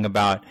talking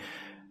about,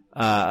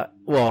 a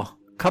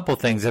couple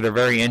things that are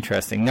very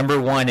interesting.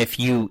 Number one, if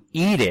you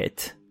eat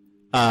it,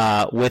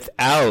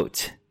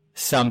 without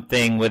it's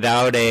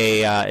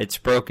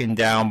broken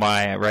down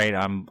by, right,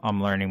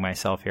 I'm learning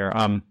myself here,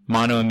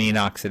 monoamine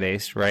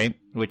oxidase, right,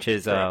 which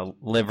is a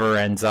liver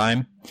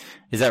enzyme.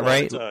 Is that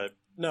right?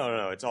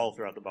 No, it's all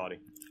throughout the body.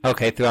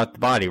 Okay, throughout the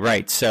body,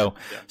 right. So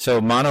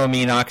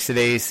monoamine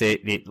oxidase,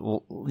 it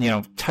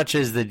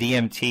touches the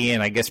DMT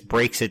and I guess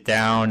breaks it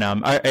down. Do you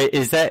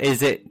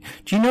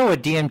know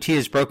what DMT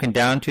is broken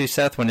down to,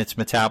 Seth, when it's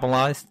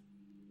metabolized?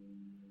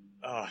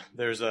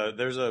 There's a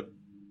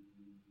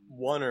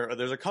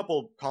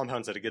couple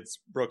compounds that it gets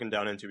broken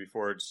down into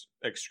before it's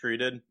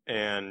excreted,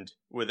 and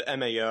with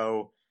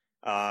MAO,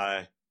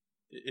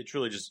 it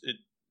truly just,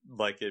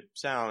 like it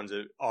sounds,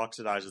 it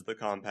oxidizes the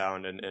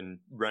compound and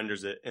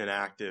renders it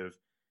inactive.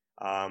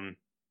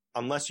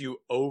 Unless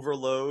you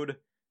overload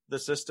the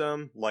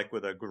system, like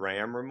with a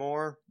gram or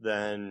more,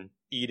 then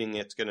eating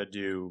it's going to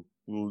do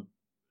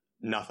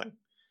nothing.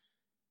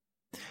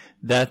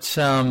 That's,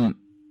 and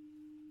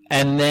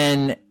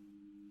then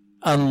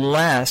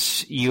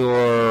unless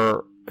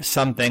you're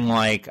something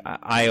like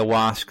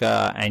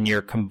ayahuasca and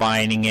you're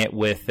combining it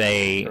with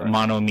a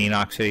monoamine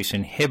oxidase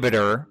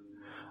inhibitor,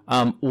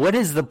 what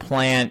is the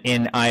plant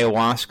in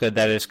ayahuasca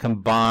that is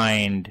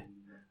combined?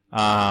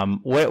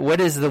 What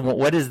is the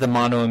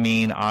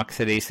monoamine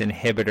oxidase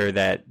inhibitor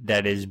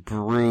that is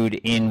brewed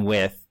in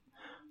with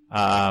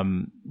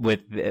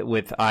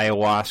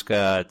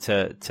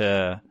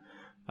ayahuasca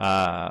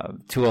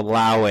to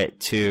allow it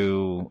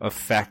to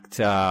affect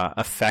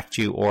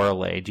you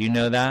orally? Do you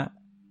know that?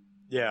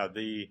 Yeah,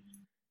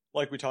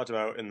 like we talked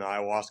about in the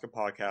ayahuasca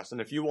podcast, and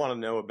if you want to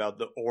know about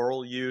the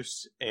oral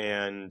use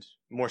and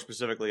more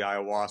specifically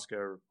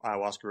ayahuasca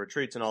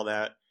retreats and all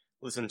that,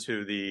 listen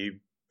to the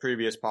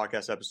previous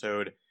podcast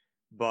episode.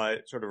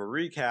 But sort of a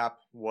recap,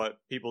 what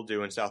people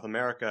do in South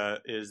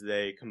America is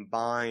they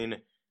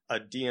combine a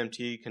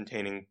DMT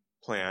containing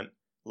plant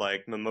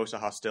like Mimosa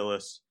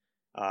hostilis,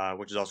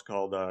 which is also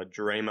called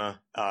Jurema,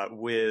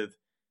 with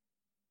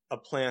a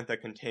plant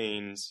that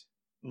contains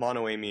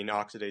monoamine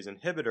oxidase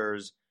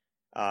inhibitors,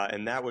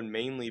 and that would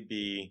mainly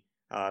be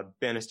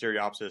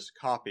Banisteriopsis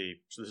caapi.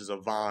 So this is a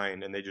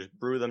vine, and they just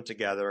brew them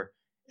together,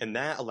 and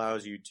that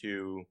allows you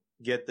to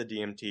get the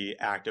DMT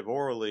active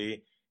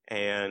orally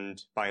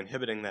and by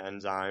inhibiting the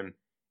enzyme,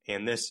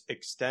 and this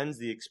extends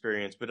the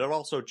experience, but it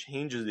also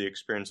changes the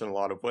experience in a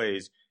lot of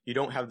ways. You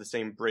don't have the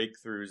same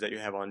breakthroughs that you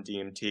have on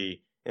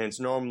DMT, and it's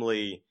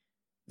normally,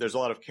 there's a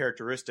lot of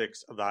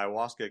characteristics of the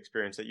ayahuasca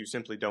experience that you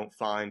simply don't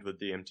find with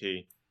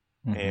DMT.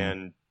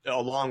 and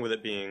along with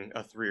it being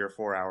a 3 or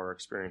 4 hour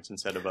experience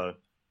instead of a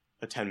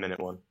 10-minute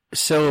one.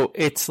 So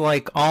it's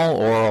like all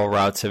oral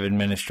routes of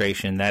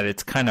administration, that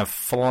it's kind of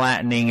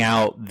flattening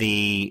out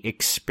the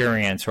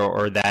experience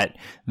or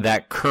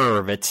that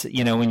curve. It's,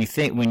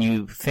 when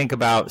you think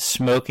about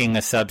smoking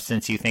a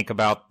substance, you think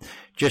about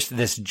just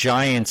this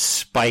giant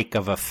spike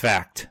of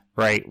effect,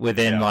 right?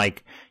 Within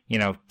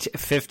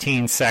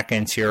 15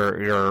 seconds,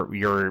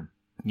 you're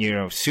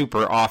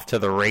super off to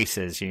the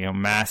races,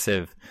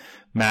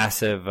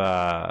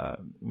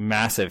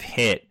 massive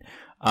hit.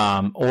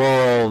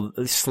 Oral,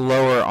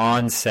 slower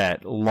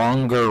onset,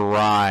 longer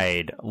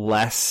ride,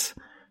 less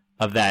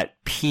of that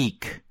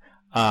peak.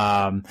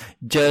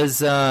 Does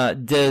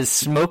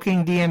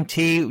smoking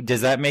DMT,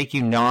 does that make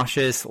you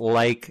nauseous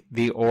like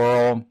the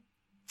oral?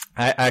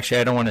 I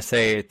don't want to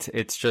say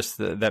it's just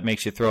that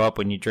makes you throw up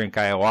when you drink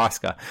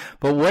ayahuasca.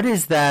 But what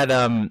is that?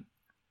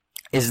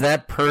 Is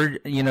that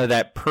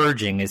that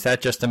purging? Is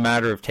that just a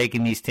matter of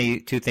taking these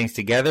two things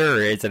together, or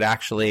is it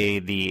actually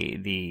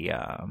the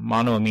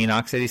monoamine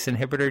oxidase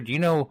inhibitor? Do you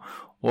know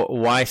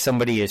why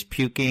somebody is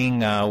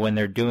puking when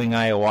they're doing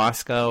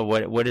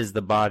ayahuasca? What is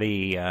the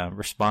body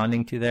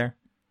responding to there?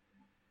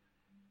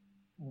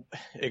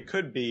 It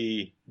could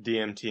be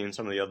DMT and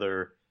some of the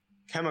other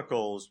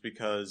chemicals,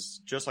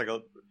 because just like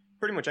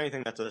pretty much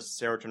anything that's a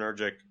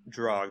serotonergic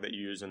drug that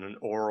you use in an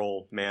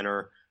oral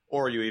manner,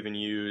 or you even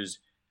use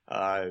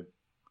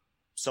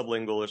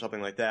sublingual or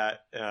something like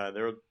that,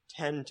 there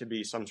tend to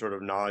be some sort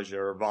of nausea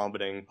or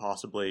vomiting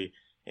possibly,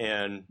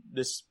 and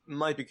this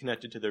might be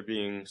connected to there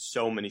being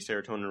so many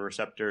serotonin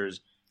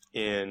receptors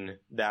in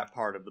that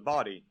part of the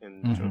body,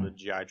 in sort of the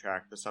GI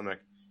tract, the stomach,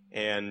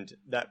 and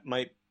that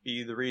might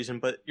be the reason.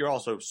 But you're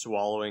also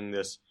swallowing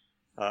this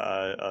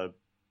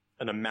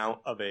an amount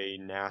of a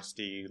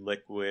nasty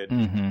liquid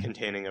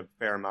containing a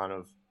fair amount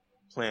of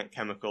plant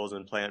chemicals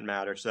and plant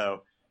matter,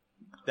 so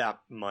that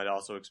might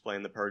also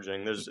explain the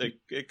purging.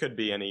 It could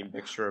be any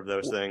mixture of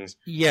those things.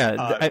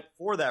 Yeah.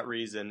 For that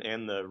reason,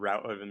 and the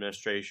route of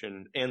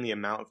administration and the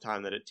amount of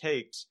time that it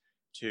takes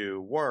to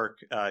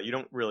work, you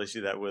don't really see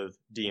that with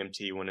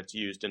DMT when it's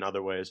used in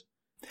other ways.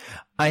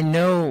 I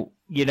know,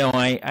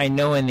 I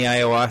know in the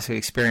ayahuasca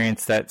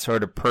experience that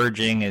sort of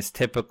purging is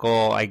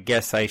typical. I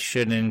guess I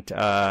shouldn't,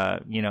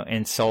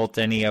 insult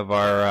any of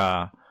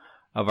our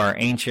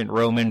ancient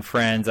Roman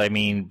friends. I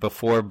mean,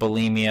 before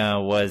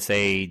bulimia was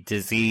a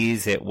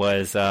disease, it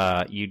was,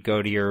 you'd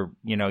go to your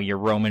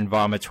Roman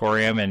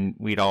vomitorium and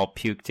we'd all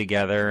puke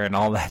together and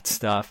all that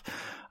stuff.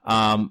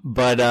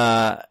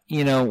 But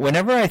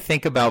whenever I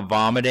think about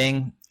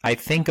vomiting, I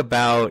think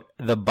about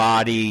the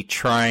body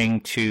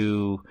trying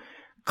to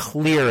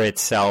clear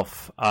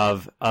itself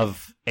of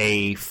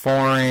a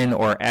foreign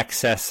or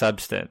excess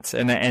substance.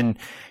 And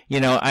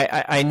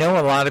I know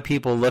a lot of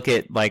people look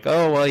at like,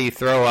 oh, well, you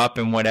throw up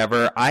and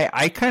whatever.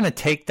 I kind of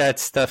take that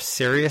stuff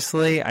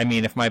seriously. I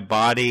mean, if my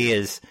body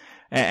is,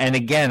 and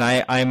again,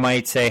 I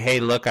might say, hey,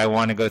 look, I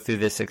want to go through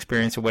this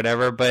experience or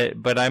whatever,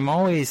 but I'm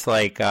always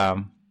like,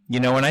 when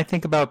I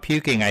think about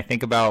puking, I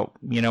think about,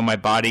 my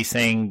body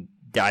saying,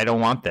 I don't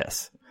want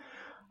this.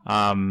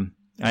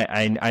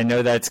 I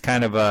know that's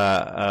kind of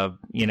a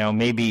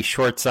maybe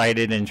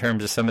short-sighted in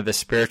terms of some of the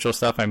spiritual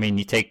stuff. I mean,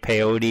 you take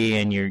peyote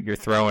and you're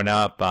throwing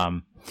up,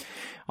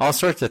 all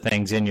sorts of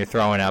things and you're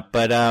throwing up.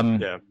 But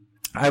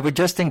I would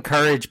just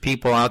encourage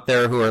people out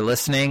there who are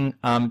listening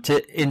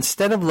to,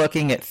 instead of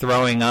looking at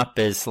throwing up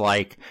as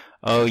like,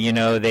 oh,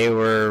 they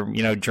were,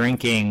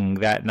 drinking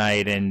that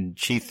night and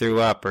she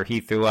threw up or he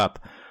threw up.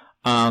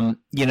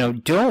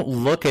 Don't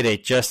look at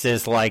it just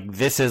as like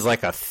this is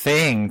like a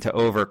thing to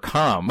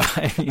overcome.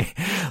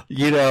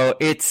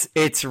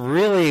 It's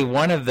really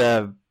one of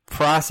the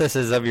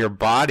processes of your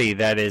body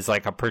that is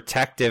like a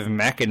protective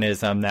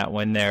mechanism, that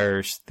when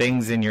there's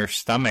things in your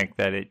stomach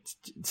that it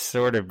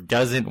sort of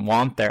doesn't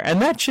want there. And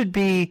that should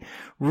be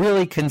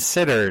really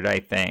considered, I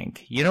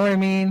think. You know what I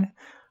mean?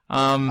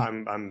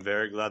 I'm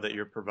very glad that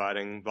you're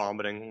providing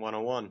vomiting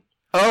 101.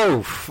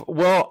 Oh,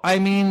 well, I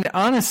mean,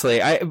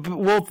 honestly, I'm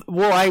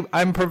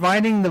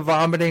providing the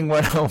vomiting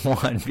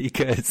 101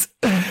 because,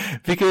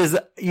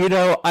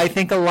 I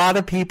think a lot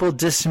of people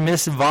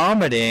dismiss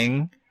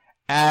vomiting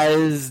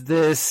as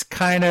this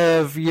kind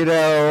of,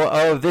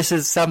 oh, this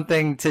is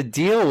something to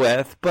deal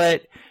with,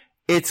 but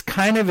it's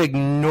kind of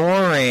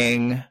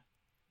ignoring,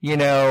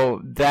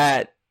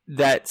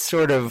 that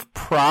sort of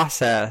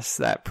process,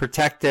 that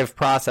protective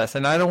process.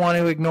 And I don't want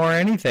to ignore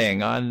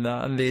anything on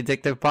the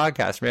Addictive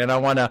Podcast, man. I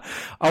want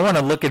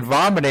to look at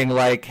vomiting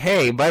like,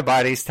 hey, my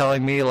body's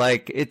telling me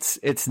like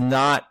it's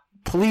not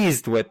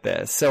pleased with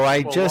this. So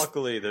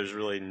luckily there's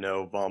really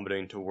no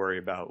vomiting to worry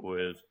about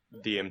with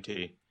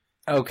DMT.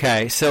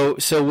 Okay. So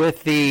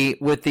with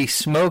the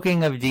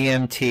smoking of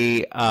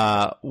DMT,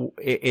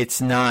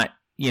 it's not,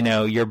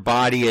 your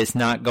body is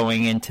not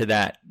going into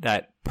that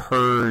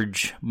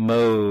purge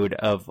mode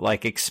of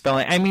like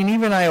expelling. I mean,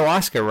 even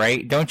ayahuasca,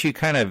 right? Don't you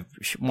kind of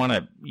want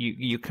to,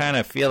 you kind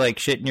of feel like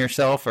shitting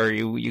yourself, or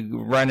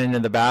you run into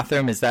the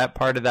bathroom? Is that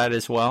part of that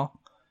as well?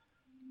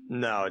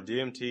 No,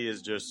 DMT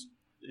is just,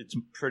 it's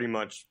pretty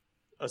much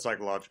a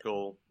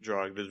psychological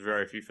drug. There's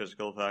very few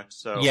physical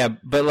effects. So yeah,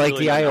 but like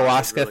really the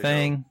ayahuasca really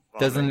thing,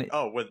 doesn't it?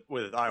 Oh, with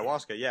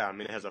ayahuasca, yeah. I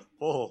mean, it has a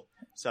full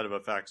set of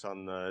effects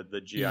on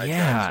the GI Yeah.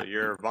 tract. So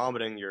you're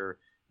vomiting, you're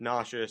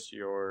nauseous,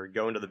 you're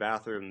going to the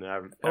bathroom.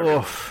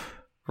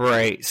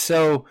 Right.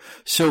 So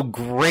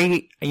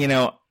great. You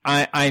know,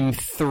 I'm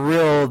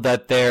thrilled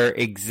that there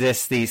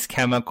exist these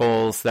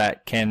chemicals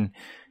that can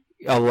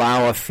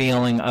allow a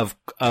feeling of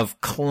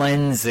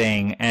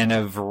cleansing and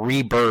of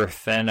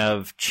rebirth and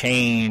of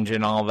change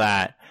and all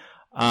that.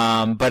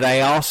 But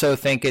I also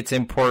think it's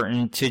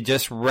important to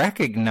just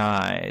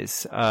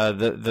recognize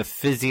the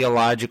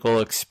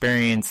physiological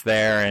experience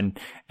there and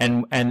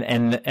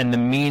the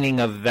meaning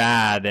of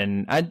that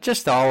and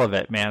just all of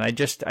it, man. I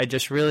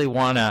just really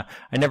I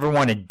never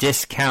want to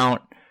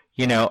discount,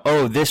 you know,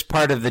 oh, this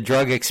part of the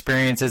drug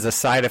experience is a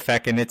side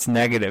effect and it's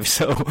negative.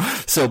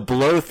 So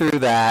blow through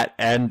that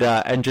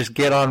and just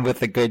get on with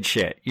the good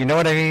shit. You know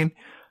what I mean?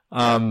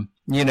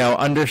 You know,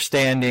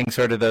 understanding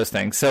sort of those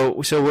things. So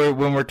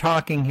when we're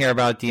talking here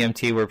about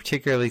DMT, we're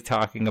particularly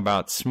talking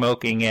about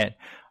smoking it.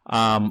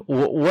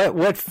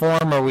 What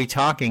form are we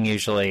talking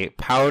usually?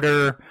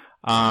 Powder?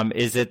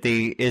 Is it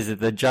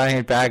the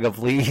giant bag of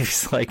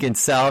leaves like in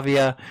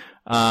salvia?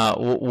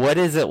 What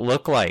does it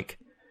look like?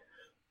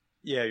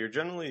 Yeah, you're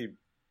generally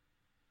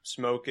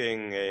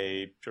smoking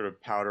a sort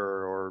of powder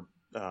or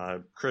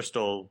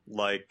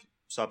crystal-like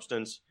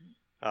substance.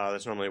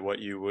 That's normally what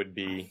you would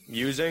be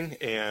using,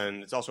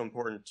 and it's also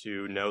important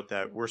to note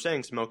that we're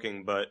saying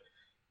smoking, but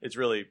it's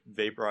really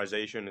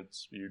vaporization.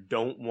 You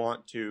don't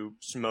want to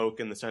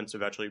smoke in the sense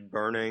of actually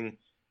burning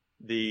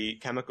the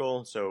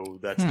chemical, so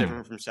that's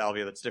different from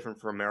salvia, that's different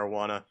from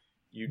marijuana.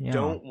 You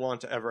don't want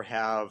to ever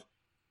have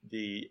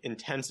the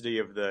intensity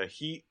of the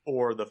heat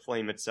or the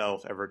flame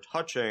itself ever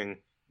touching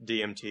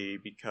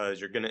DMT, because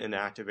you're going to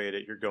inactivate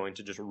it, you're going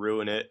to just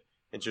ruin it,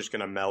 it's just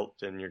going to melt,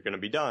 and you're going to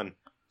be done.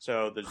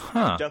 So you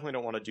definitely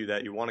don't want to do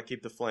that. You want to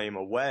keep the flame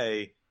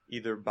away,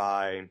 either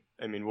by,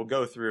 I mean, we'll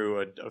go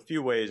through a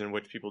few ways in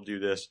which people do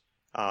this,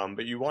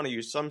 but you want to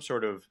use some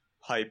sort of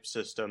pipe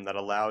system that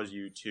allows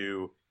you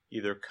to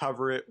either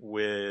cover it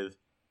with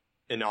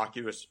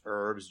innocuous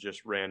herbs,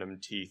 just random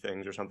tea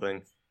things or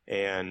something,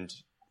 and,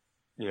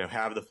 you know,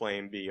 have the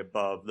flame be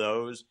above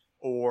those,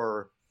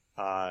 or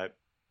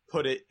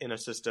put it in a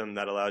system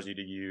that allows you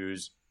to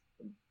use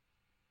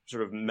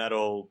sort of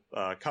metal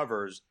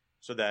covers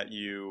so that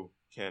you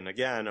can,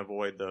 again,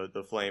 avoid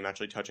the flame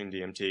actually touching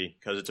DMT,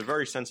 because it's a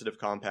very sensitive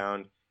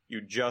compound. You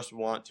just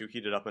want to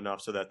heat it up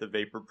enough so that the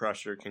vapor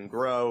pressure can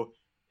grow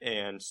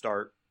and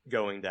start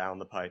going down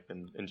the pipe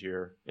and into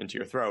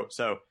your throat.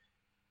 So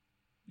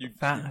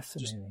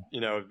fascinating. You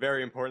know,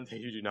 very important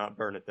that you do not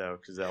burn it, though,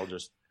 because that'll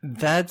just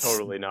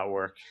totally not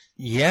work.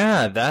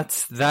 Yeah,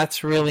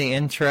 that's really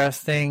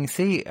interesting.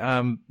 See,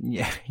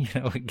 yeah, you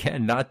know,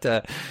 again, not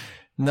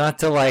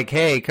to like,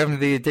 hey, come to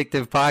the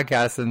Addictive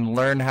Podcast and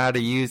learn how to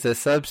use a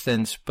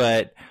substance,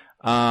 but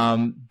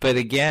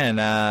again,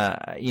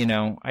 you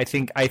know, I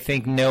think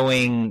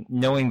knowing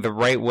the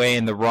right way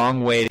and the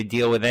wrong way to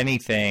deal with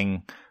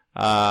anything,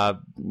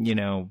 you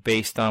know,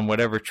 based on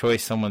whatever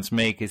choice someone's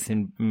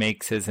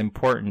makes is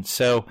important.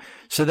 So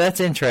that's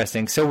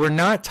interesting. So we're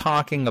not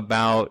talking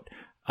about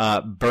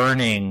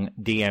burning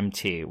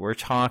DMT. We're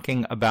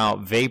talking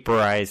about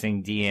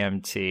vaporizing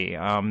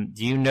DMT.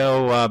 Do you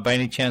know, by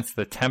any chance,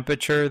 the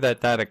temperature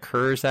that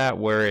occurs at,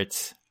 where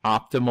it's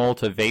optimal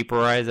to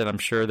vaporize it? I'm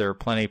sure there are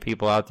plenty of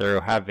people out there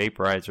who have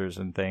vaporizers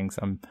and things.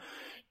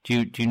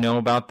 Do you know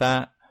about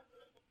that?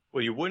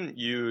 Well, you wouldn't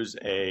use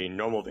a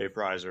normal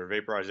vaporizer.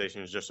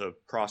 Vaporization is just a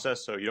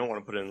process, so you don't want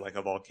to put it in like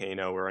a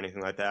volcano or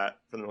anything like that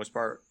for the most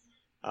part.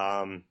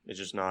 It's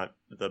just not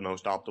the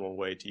most optimal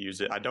way to use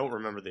it. I don't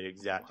remember the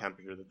exact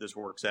temperature that this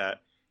works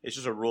at. It's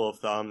just a rule of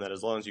thumb that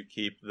as long as you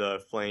keep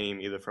the flame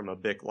either from a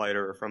Bic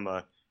lighter or from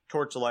a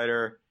torch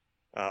lighter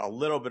a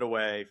little bit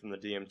away from the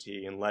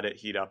DMT and let it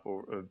heat up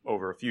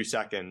over a few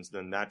seconds,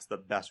 then that's the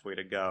best way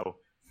to go.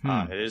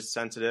 It is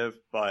sensitive,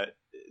 but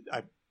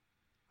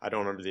I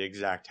don't remember the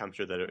exact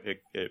temperature that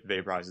it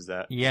vaporizes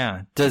at.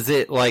 Yeah. Does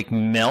it like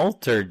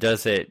melt, or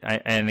does it?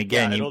 And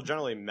again, it'll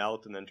generally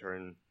melt and then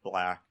turn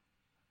black.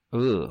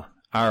 Ooh.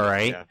 All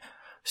right. Yeah.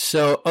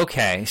 So,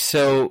 okay.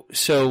 So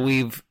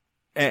we've,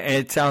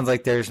 it sounds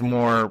like there's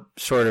more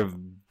sort of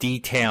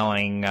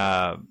detailing,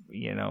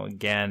 you know,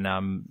 again,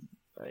 I'm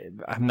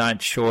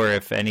not sure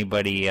if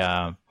anybody, you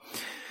know,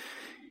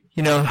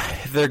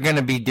 if they're going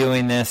to be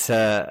doing this,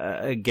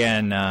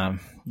 again,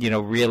 you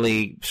know,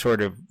 really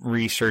sort of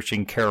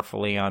researching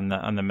carefully on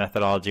the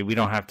methodology. We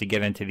don't have to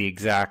get into the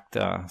exact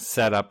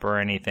setup or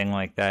anything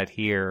like that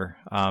here.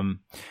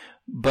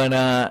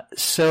 But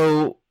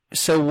so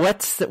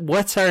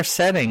what's our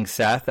setting,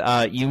 Seth?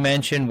 You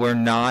mentioned we're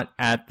not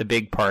at the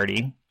big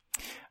party.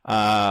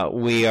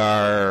 We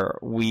are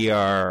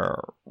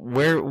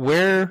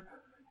where.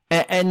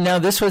 And now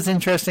this was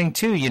interesting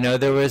too. You know,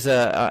 there was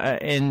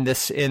in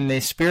the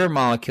Spirit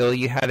Molecule,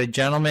 you had a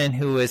gentleman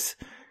who was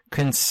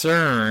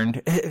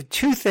concerned.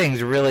 Two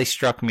things really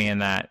struck me in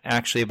that,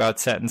 actually, about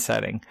set and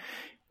setting.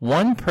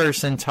 One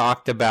person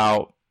talked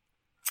about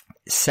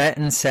set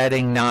and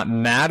setting not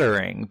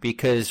mattering,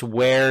 because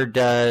where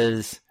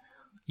does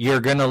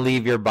you're going to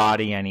leave your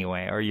body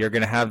anyway, or you're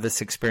going to have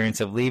this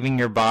experience of leaving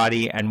your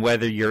body, and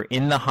whether you're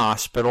in the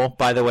hospital.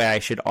 By the way, I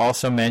should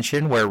also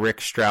mention where Rick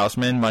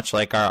Strausman, much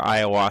like our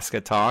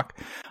ayahuasca talk,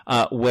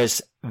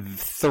 was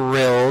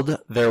thrilled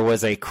there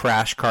was a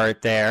crash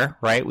cart there,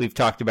 right? We've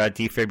talked about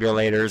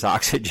defibrillators,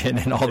 oxygen,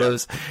 and all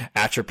those,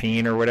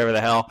 atropine or whatever the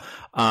hell.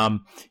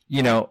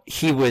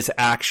 He was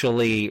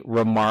actually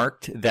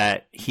remarked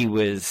that he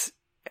was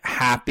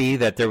happy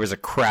that there was a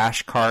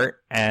crash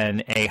cart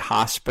and a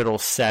hospital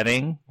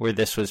setting where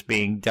this was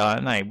being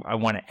done. I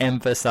want to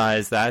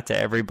emphasize that to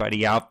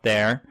everybody out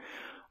there.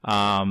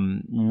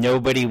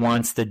 Nobody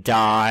wants to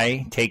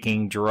die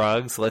taking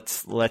drugs.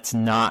 Let's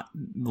not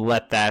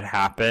let that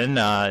happen,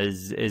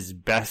 as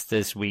best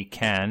as we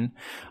can.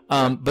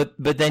 But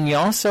then you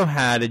also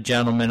had a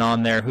gentleman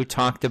on there who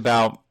talked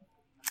about,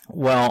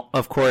 well,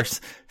 of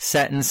course,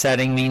 set and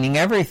setting meaning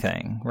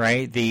everything,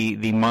 right? The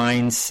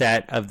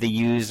mindset of the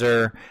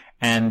user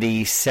and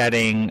the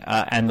setting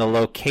and the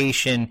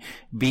location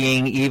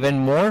being even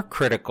more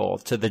critical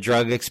to the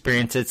drug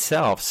experience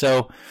itself.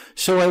 So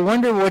I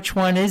wonder, which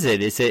one is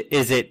it? Is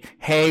it,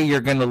 hey,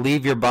 you're going to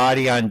leave your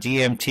body on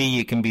DMT,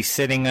 you can be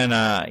sitting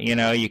on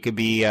you could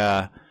be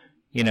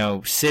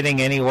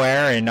sitting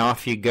anywhere and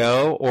off you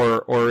go,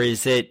 or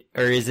is it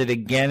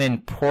again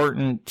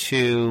important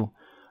to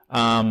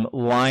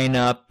line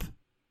up,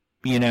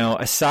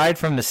 aside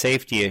from the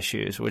safety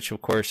issues, which of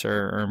course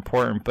are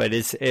important, but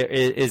is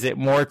it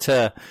more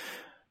to,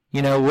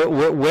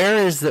 where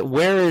is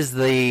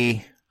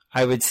the,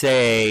 I would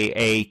say,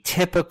 a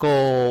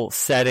typical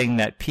setting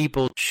that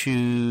people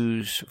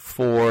choose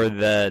for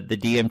the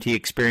DMT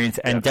experience,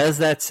 and does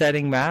that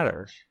setting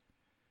matter?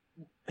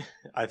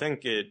 I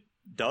think it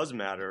does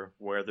matter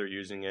where they're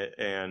using it,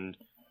 and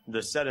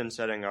the set and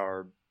setting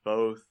are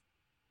both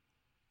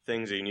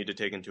things that you need to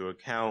take into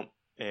account,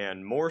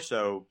 and more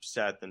so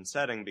set than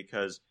setting,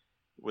 because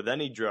with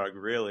any drug,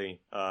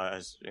 really,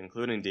 as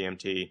including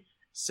DMT,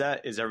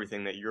 set is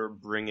everything that you're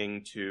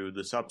bringing to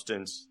the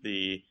substance,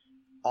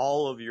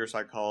 all of your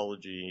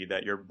psychology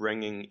that you're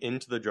bringing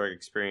into the drug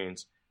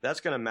experience.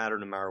 That's going to matter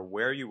no matter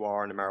where you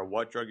are, no matter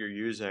what drug you're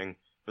using.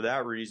 For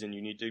that reason,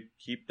 you need to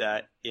keep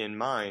that in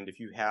mind.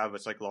 If you have a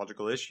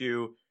psychological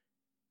issue,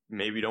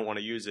 maybe you don't want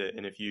to use it,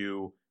 and if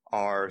you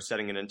are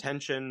setting an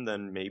intention,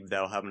 then maybe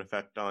that'll have an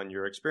effect on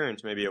your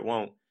experience, maybe it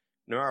won't.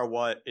 No matter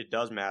what, it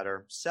does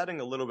matter. Setting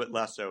a little bit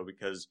less so,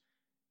 because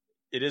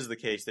it is the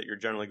case that you're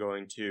generally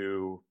going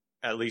to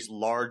at least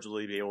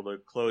largely be able to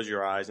close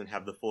your eyes and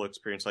have the full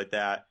experience like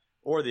that,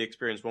 or the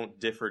experience won't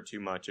differ too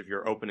much if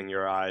you're opening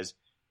your eyes.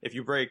 If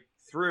you break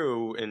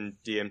through in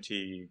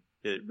DMT,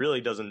 it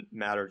really doesn't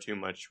matter too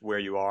much where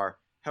you are.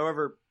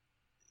 However,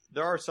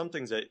 there are some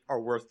things that are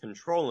worth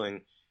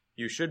controlling.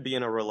 You should be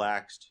in a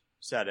relaxed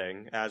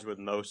setting, as with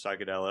most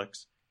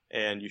psychedelics,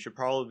 and you should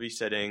probably be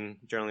sitting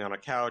generally on a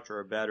couch or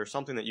a bed or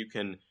something that you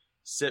can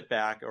sit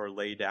back or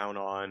lay down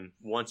on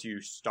once you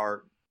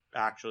start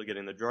actually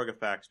getting the drug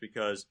effects,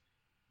 because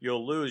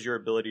you'll lose your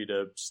ability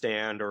to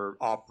stand or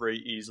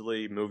operate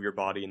easily, move your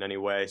body in any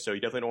way. So you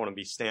definitely don't want to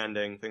be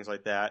standing, things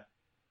like that.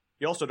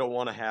 You also don't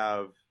want to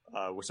have,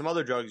 with some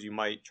other drugs, you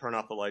might turn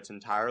off the lights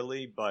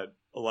entirely, but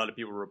a lot of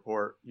people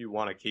report you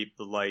want to keep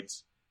the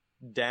lights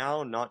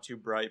down, not too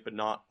bright, but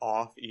not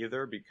off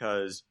either,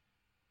 because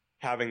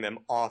having them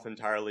off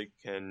entirely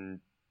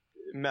can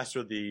mess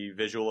with the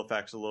visual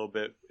effects a little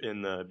bit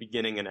in the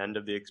beginning and end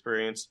of the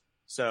experience.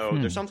 So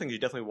there's some things you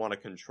definitely want to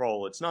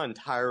control. It's not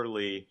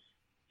entirely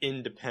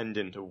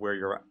independent of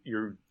where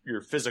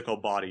your physical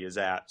body is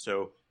at.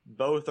 So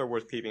both are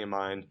worth keeping in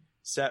mind.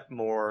 Set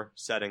more,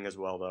 setting as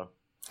well, though.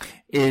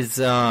 Is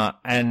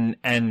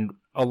and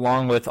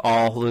along with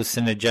all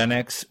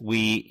hallucinogenics,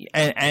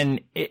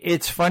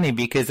 it's funny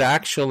because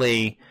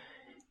actually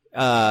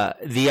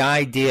the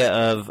idea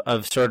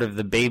of sort of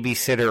the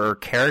babysitter or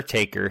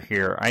caretaker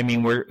here, I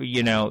mean,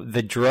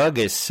 the drug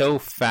is so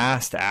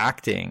fast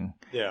acting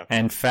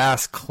and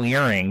fast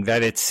clearing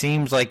that it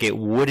seems like it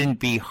wouldn't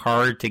be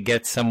hard to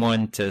get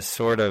someone to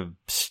sort of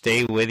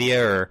stay with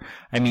you,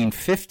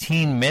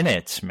 15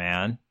 minutes,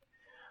 man.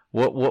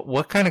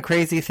 What kind of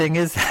crazy thing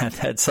is that?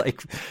 That's like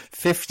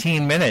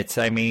 15 minutes.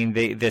 I mean,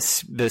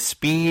 the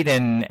speed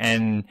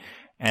and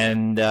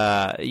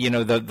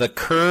the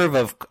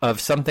curve of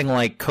something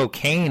like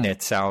cocaine,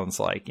 it sounds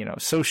like,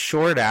 so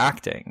short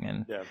acting.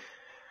 And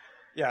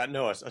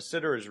a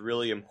sitter is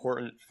really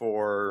important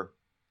for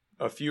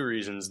a few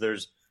reasons.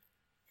 There's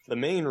the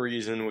main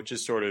reason, which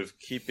is sort of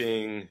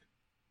keeping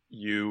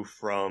you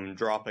from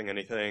dropping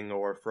anything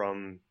or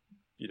from,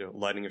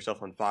 lighting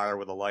yourself on fire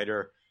with a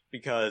lighter,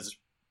 because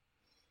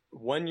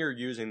when you're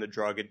using the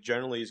drug, it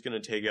generally is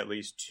going to take at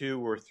least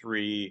 2 or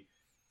 3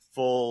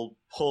 full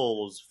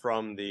pulls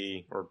from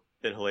or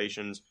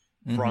inhalations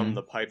from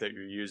the pipe that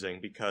you're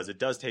using, because it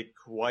does take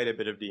quite a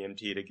bit of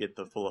DMT to get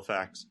the full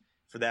effects.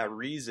 For that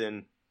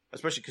reason,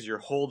 especially because you're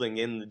holding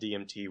in the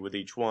DMT with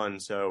each one,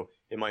 so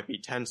it might be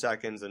 10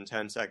 seconds and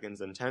 10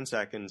 seconds and 10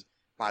 seconds.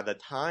 By the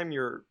time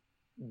you're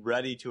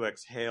ready to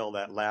exhale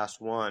that last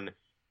one,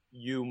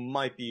 you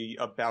might be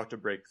about to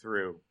break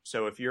through.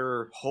 So if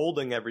you're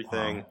holding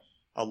everything,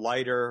 a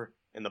lighter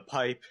and the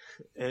pipe,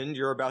 and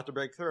you're about to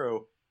break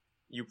through,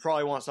 you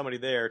probably want somebody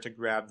there to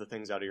grab the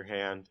things out of your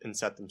hand and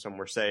set them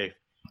somewhere safe,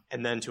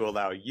 and then to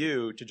allow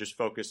you to just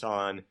focus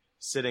on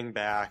sitting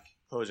back,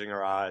 closing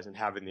your eyes, and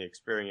having the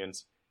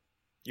experience.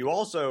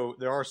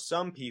 There are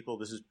some people,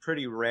 this is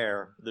pretty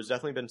rare, there's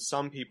definitely been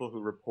some people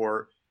who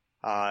report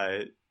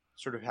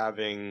sort of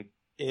having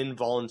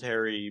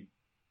involuntary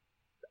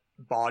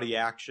body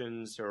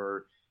actions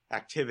or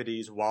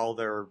activities while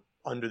they're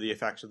under the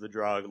effects of the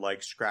drug,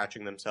 like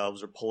scratching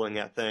themselves or pulling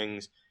at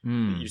things.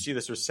 You see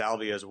this with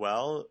salvia as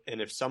well.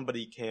 And if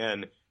somebody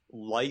can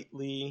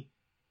lightly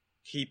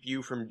keep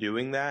you from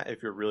doing that,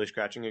 if you're really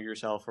scratching at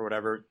yourself or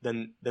whatever,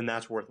 then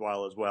that's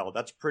worthwhile as well.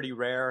 That's pretty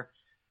rare,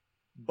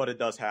 but it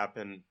does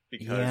happen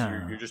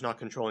because you're just not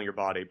controlling your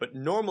body. But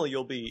normally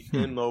you'll be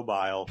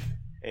immobile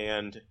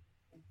and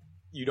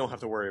you don't have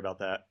to worry about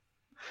that.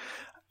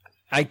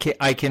 I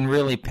can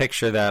really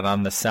picture that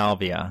on the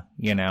salvia,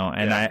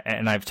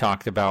 and I've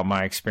talked about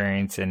my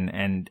experience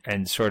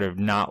and sort of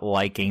not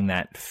liking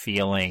that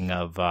feeling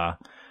of, I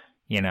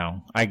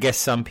guess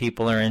some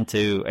people are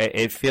into,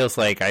 I feel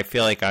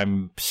like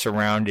I'm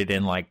surrounded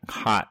in like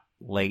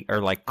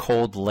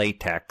cold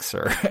latex,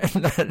 or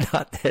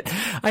not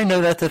that I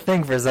know that's a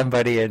thing for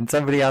somebody, and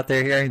somebody out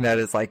there hearing that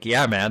is like,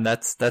 yeah, man,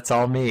 that's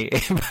all me.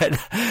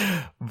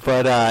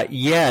 but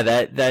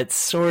that's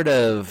sort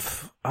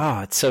of,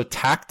 it's so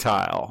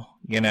tactile,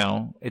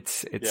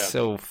 it's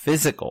so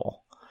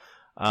physical.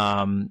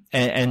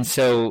 And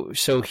so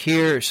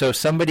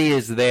somebody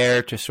is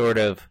there to sort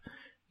of,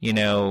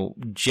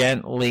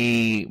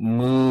 gently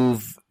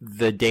move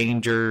the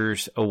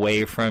dangers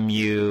away from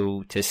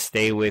you, to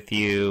stay with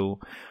you,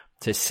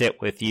 to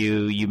sit with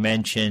you. You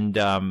mentioned,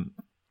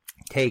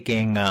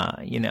 taking,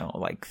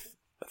 like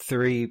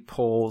 3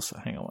 pulls,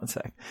 hang on one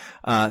sec,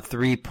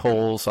 3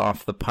 pulls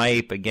off the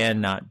pipe,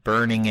 again, not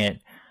burning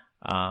it.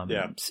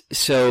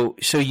 So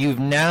you've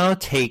now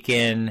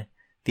taken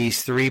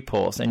these 3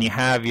 pulls, and you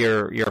have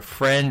your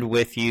friend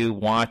with you,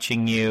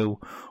 watching you.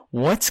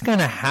 What's going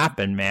to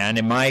happen, man?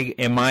 Am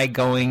I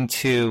going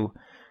to,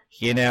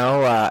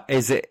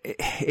 is it,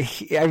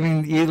 I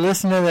mean, you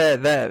listen to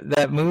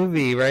that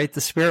movie, right?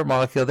 The Spirit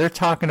Molecule, they're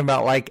talking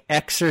about like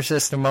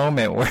Exorcist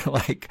moment where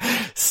like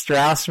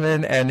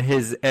Strassman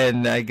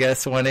and I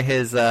guess one of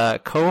his,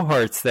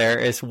 cohorts there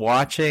is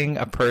watching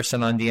a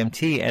person on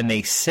DMT, and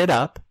they sit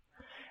up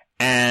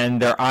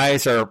and their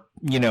eyes are,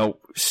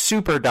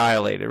 super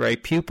dilated,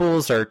 right?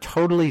 Pupils are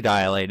totally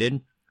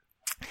dilated.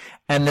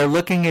 And they're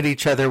looking at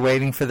each other,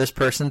 waiting for this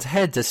person's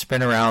head to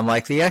spin around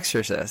like The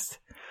Exorcist.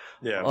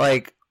 Yeah.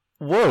 Like,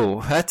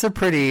 whoa, that's a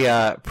pretty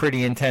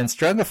intense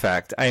drug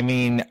effect. I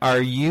mean,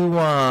 are you,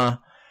 I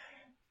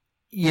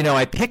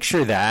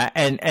picture that,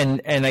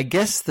 and I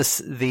guess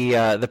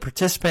the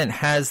participant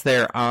has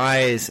their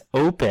eyes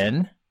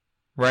open,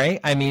 right?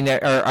 I mean,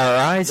 are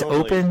eyes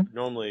open?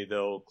 Normally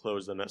they'll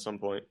close them at some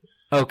point.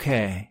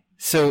 Okay.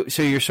 So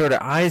you're sort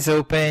of eyes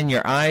open,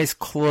 your eyes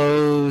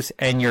closed,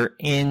 and you're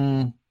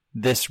in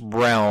this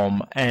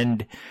realm.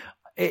 And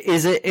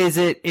is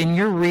it in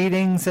your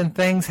readings and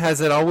things,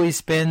 has it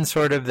always been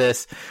sort of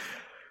this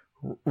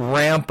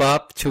ramp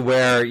up to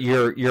where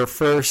your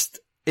first,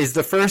 is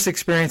the first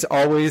experience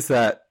always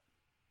that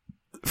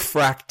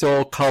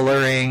fractal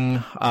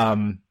coloring,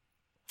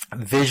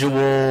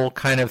 visual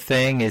kind of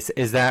thing?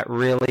 Is that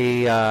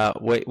really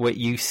what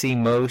you see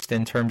most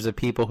in terms of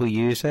people who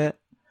use it?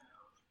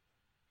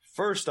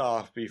 First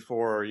off,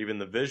 before even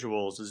the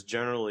visuals, is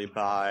generally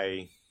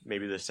by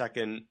maybe the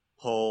second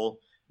pull,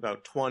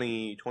 about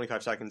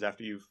 20-25 seconds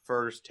after you've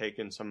first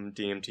taken some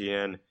DMT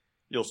in,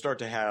 you'll start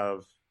to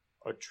have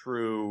a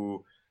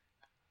true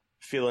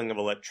feeling of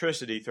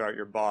electricity throughout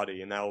your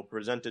body, and that will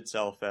present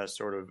itself as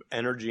sort of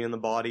energy in the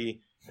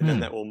body, and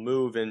then that will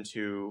move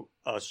into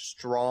a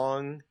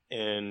strong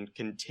and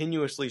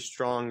continuously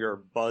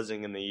stronger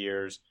buzzing in the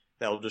ears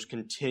that will just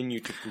continue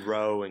to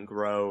grow and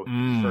grow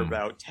for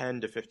about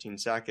 10 to 15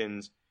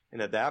 seconds. And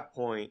at that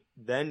point,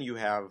 then you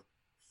have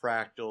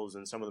fractals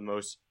and some of the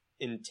most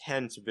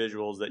intense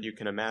visuals that you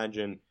can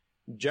imagine,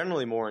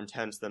 generally more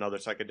intense than other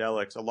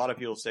psychedelics. A lot of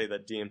people say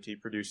that DMT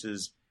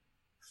produces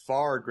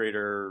far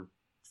greater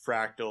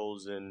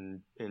fractals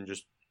and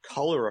just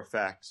color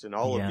effects and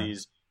all of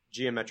these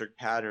geometric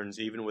patterns,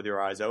 even with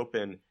your eyes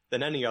open,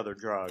 than any other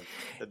drug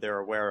that they're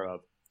aware of.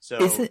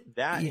 So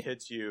that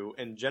hits you,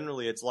 and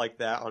generally it's like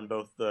that on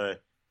both the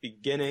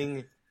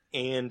beginning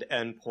and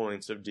end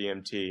points of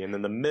DMT. And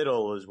then the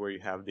middle is where you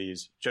have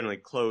these generally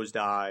closed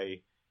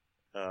eye,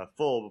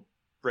 full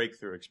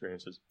breakthrough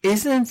experiences.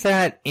 Isn't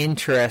that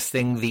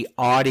interesting, the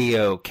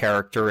audio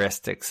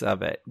characteristics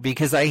of it?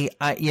 Because I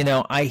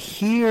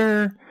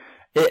hear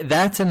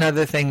that's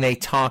another thing they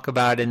talk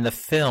about in the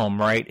film,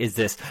 right? Is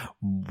this,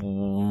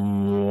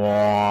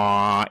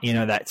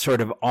 that sort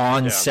of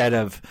onset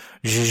of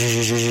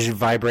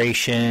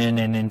vibration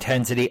and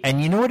intensity. And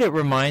you know what it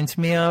reminds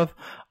me of?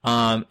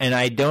 And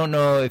I don't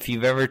know if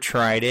you've ever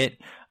tried it.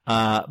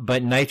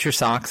 But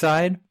nitrous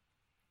oxide,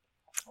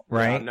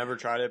 right? Yeah, I've never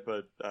tried it,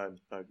 but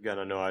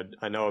again,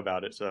 I know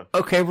about it. So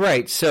okay,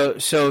 right.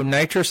 So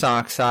nitrous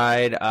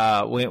oxide.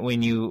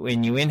 When you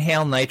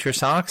inhale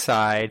nitrous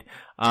oxide,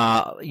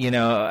 again,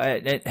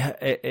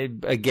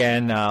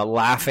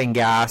 laughing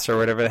gas or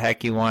whatever the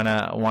heck you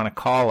wanna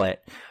call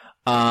it.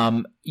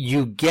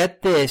 You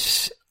get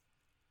this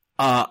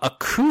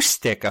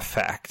acoustic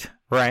effect,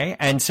 right?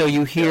 And so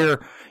you hear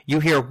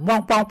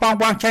wong, wong, wong,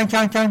 wong, chang,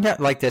 chang, chang, chang,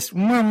 like this,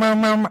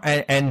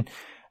 and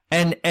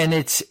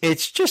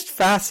it's just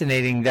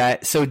fascinating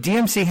that so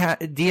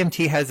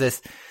DMT has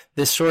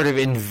this sort of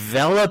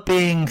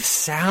enveloping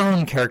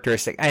sound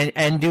characteristic,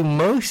 and do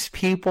most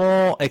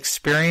people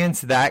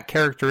experience that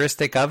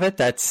characteristic of it,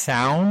 that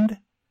sound?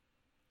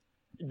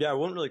 Yeah, I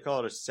wouldn't really call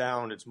it a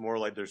sound. It's more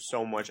like there's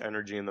so much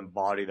energy in the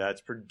body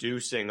that's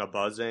producing a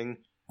buzzing,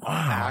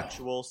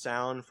 actual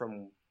sound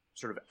from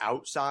sort of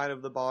outside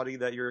of the body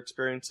that you're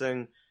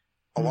experiencing.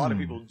 A lot of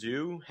people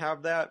do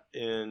have that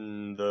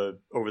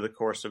over the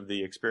course of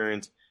the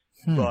experience,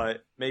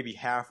 but maybe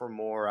half or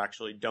more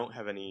actually don't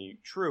have any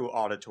true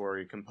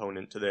auditory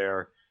component to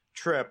their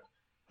trip.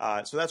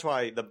 So that's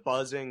why the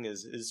buzzing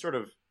is sort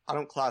of, I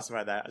don't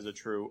classify that as a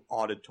true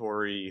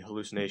auditory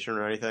hallucination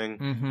or anything.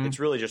 Mm-hmm. It's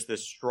really just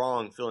this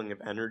strong feeling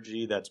of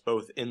energy that's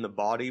both in the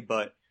body,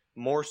 but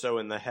more so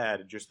in the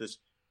head, just this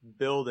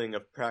building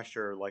of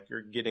pressure, like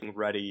you're getting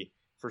ready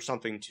for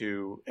something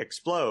to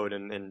explode.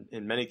 And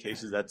in many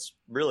cases, that's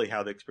really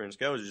how the experience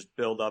goes. Just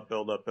build up,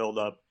 build up, build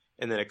up,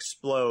 and then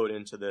explode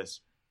into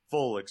this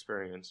full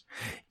experience.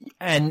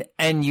 And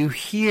you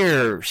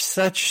hear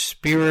such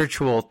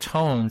spiritual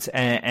tones,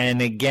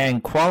 and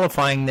again,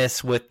 qualifying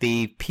this with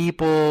the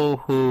people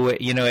who,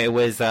 it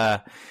was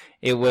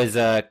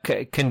a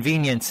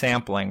convenient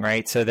sampling,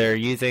 right? So they're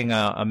using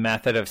a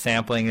method of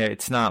sampling.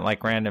 It's not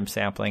like random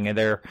sampling. And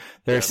they're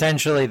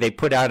essentially, they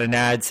put out an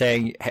ad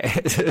saying,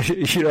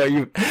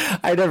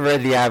 I never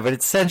read the ad, but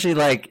it's essentially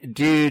like,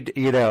 dude,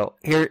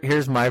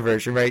 here's my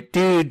version, right?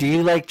 Dude, do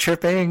you like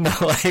tripping?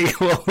 Like,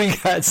 well, we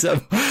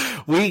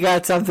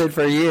got something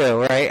for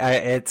you, right?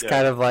 It's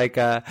kind of like,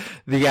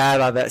 the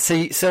ad on that.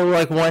 So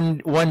like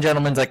one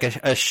gentleman's like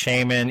a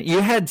shaman. You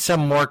had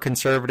some more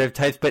conservative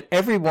types, but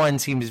everyone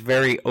seems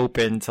very open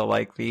to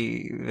like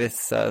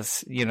this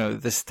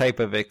type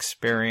of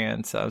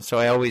experience. So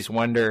I always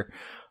wonder,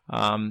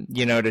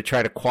 to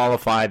try to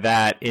qualify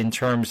that in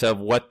terms of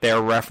what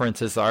their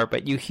references are.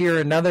 But you hear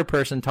another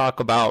person talk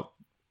about,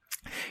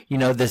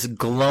 this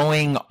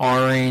glowing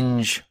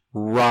orange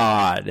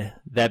rod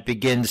that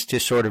begins to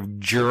sort of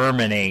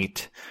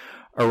germinate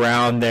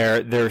around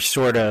their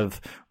sort of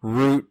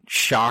root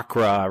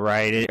chakra,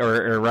 right?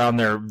 Or around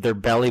their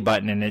belly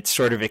button, and it's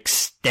sort of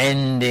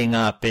extending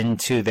up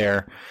into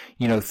their,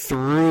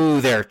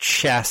 through their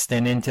chest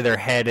and into their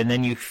head. And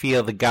then you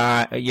feel the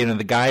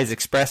guy's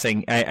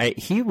expressing,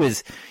 he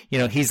was,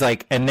 he's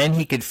like, and then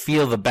he could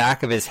feel the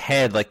back of his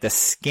head, like the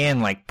skin,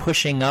 like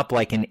pushing up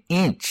like an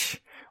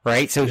inch,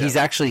 right? So he's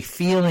actually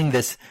feeling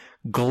this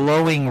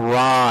glowing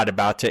rod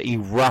about to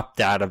erupt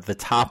out of the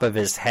top of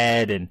his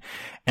head, and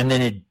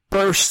then it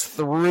bursts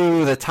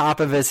through the top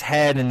of his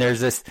head, and there's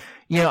this,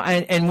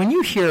 and when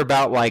you hear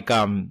about like,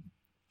 even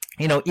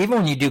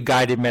when you do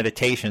guided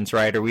meditations,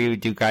 right, or we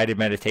would do guided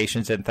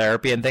meditations in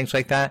therapy and things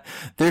like that,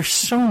 there's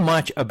so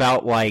much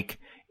about like,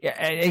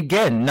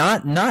 again,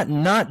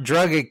 not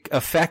drug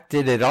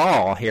affected at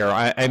all here.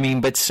 I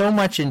mean, but so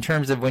much in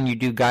terms of when you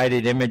do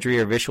guided imagery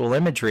or visual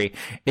imagery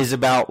is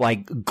about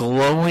like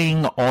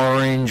glowing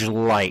orange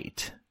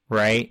light,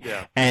 right?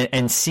 Yeah.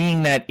 And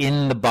seeing that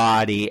in the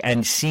body,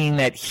 and seeing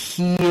that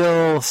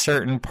heal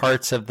certain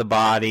parts of the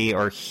body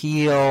or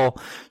heal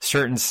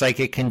certain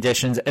psychic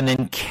conditions, and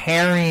then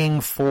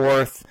carrying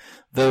forth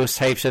those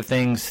types of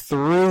things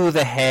through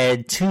the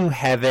head to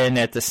heaven,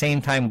 at the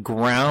same time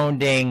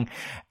grounding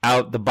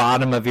out the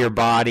bottom of your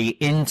body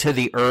into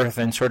the earth,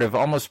 and sort of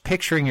almost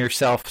picturing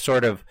yourself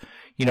sort of,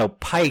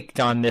 piked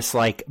on this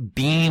like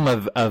beam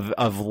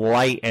of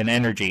light and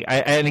energy.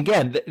 And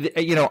again,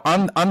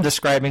 I'm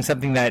describing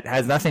something that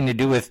has nothing to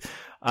do with,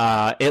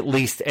 at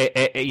least,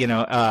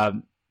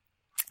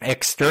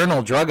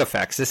 external drug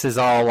effects. This is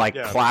all like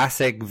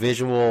classic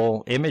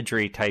visual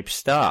imagery type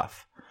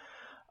stuff.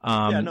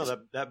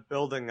 That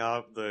building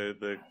up,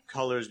 the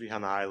colors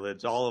behind the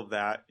eyelids, all of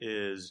that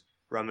is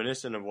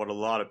reminiscent of what a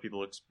lot of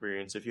people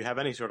experience. If you have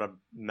any sort of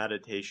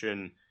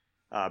meditation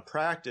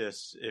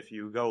practice, if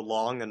you go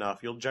long enough,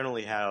 you'll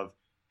generally have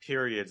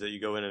periods that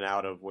you go in and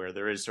out of where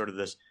there is sort of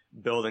this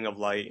building of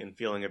light and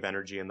feeling of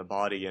energy in the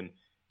body. And,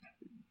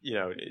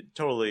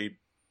 totally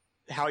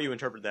how you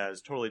interpret that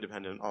is totally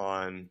dependent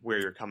on where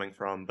you're coming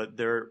from. But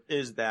there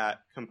is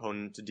that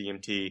component to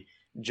DMT,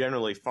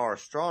 generally far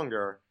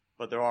stronger,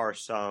 but there are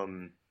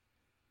some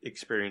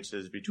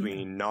experiences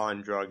between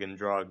non-drug and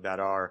drug that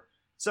are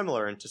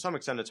similar. And to some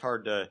extent, it's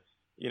hard to,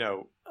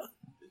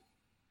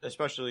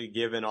 especially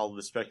given all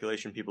the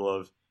speculation people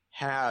have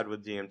had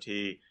with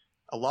DMT,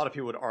 a lot of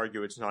people would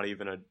argue it's not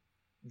even a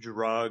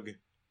drug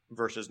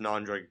versus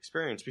non-drug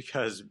experience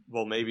because,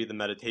 well, maybe the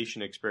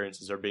meditation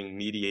experiences are being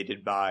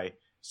mediated by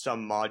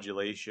some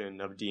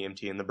modulation of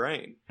DMT in the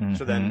brain. Mm-hmm.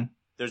 So then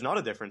there's not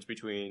a difference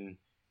between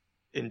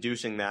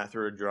inducing that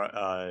through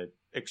a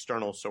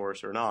external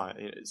source or not.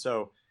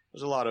 So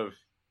there's a lot of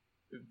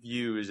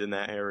views in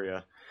that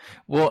area.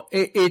 Well,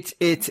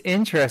 it's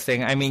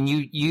interesting. I mean,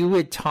 you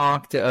had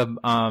talked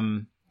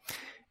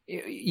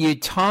you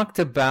talked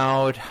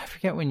about, I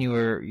forget when you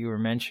were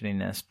mentioning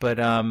this, but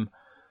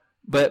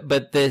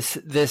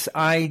this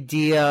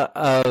idea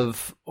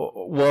of,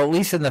 well, at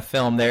least in the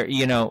film there,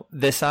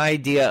 this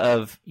idea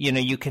of,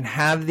 you can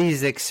have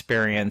these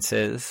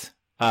experiences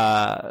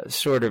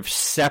sort of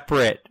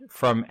separate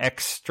from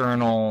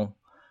external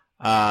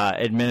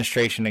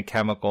administration of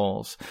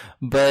chemicals,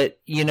 but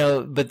then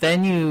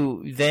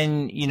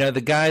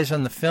the guys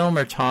on the film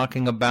are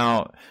talking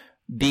about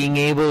being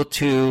able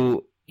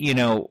to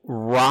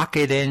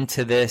rocket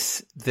into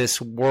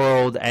this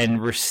world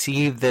and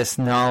receive this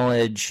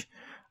knowledge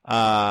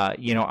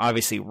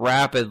obviously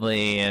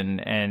rapidly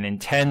and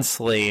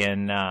intensely,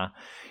 and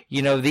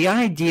the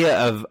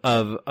idea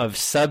of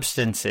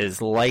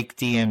substances like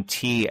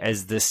DMT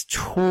as this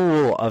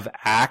tool of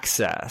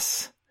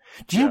access.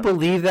 Do you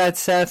believe that,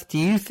 Seth? Do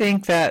you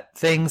think that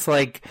things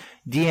like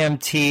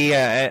DMT,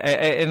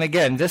 and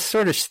again, just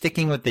sort of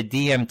sticking with the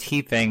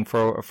DMT thing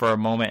for a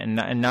moment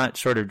and not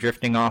sort of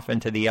drifting off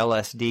into the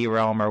LSD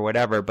realm or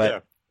whatever,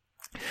 but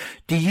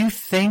do you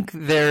think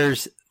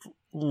there's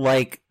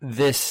like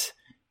this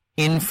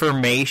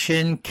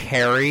information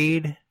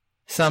carried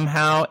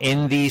somehow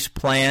in these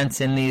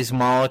plants, in these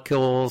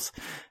molecules?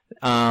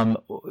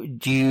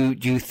 Do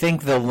you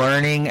think the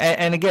learning,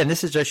 and again,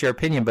 this is just your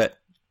opinion, but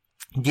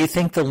do you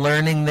think the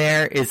learning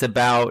there is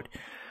about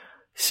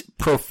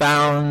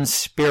profound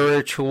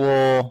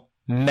spiritual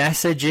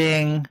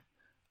messaging,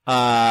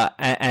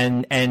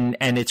 and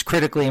it's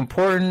critically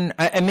important,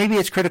 and maybe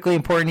it's critically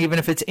important even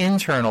if it's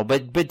internal,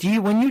 but do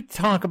you, when you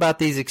talk about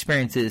these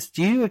experiences,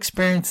 do you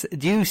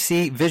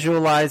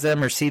visualize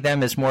them or see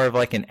them as more of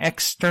like an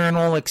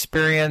external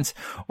experience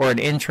or an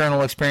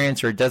internal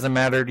experience, or it doesn't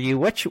matter to you?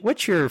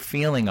 What's your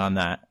feeling on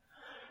that?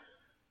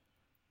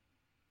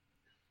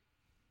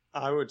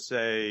 I would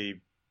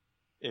say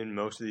in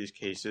most of these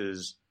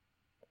cases,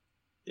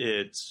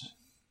 if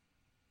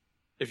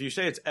you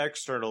say it's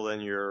external,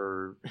 then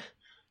you're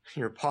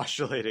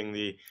postulating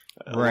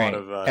a lot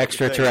of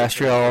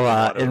extraterrestrial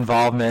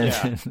involvement.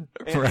 Yeah.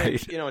 And,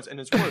 right.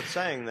 And it's worth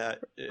saying that,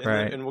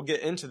 right. And we'll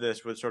get into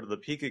this with sort of the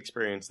peak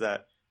experience,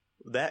 that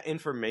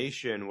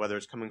information, whether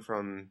it's coming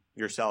from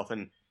yourself,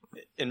 and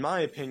in my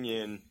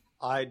opinion,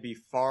 I'd be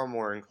far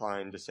more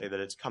inclined to say that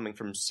it's coming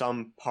from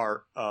some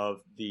part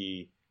of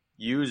the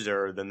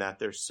user than that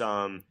there's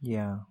some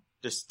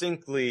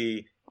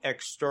distinctly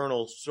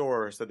external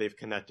source that they've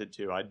connected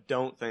to. I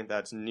don't think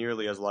that's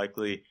nearly as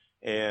likely,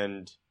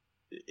 and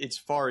it's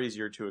far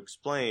easier to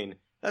explain.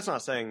 That's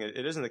not saying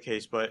it isn't the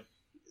case, but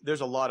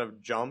there's a lot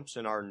of jumps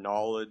in our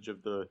knowledge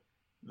of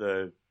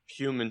the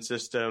human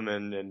system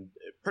and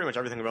pretty much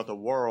everything about the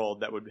world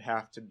that would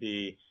have to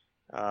be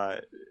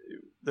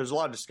there's a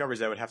lot of discoveries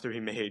that would have to be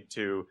made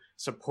to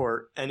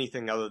support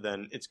anything other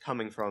than it's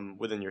coming from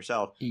within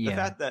yourself. The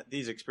fact that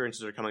these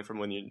experiences are coming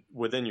from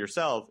within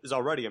yourself is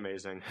already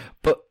amazing.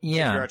 But if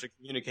you're actually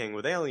communicating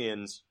with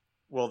aliens,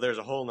 well, there's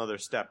a whole nother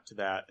step to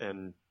that,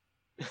 and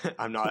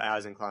I'm not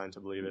as inclined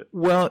to believe it.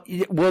 Well,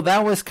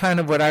 that was kind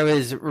of what I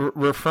was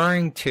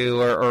referring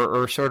to,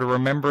 or sort of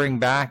remembering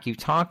back you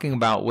talking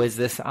about, was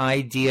this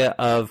idea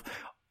of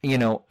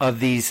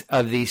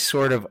these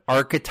sort of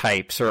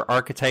archetypes or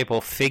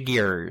archetypal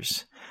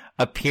figures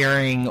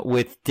appearing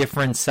with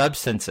different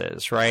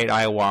substances, right?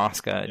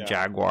 Ayahuasca,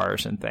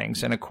 jaguars and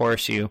things. And of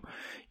course you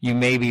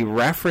may be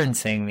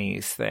referencing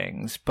these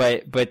things,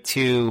 but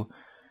to,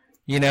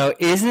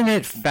 isn't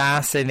it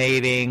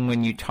fascinating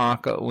when you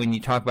talk about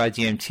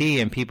DMT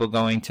and people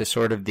going to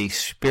sort of the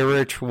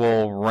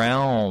spiritual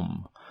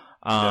realm?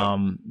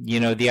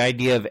 The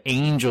idea of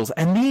angels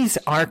and these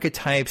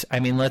archetypes. I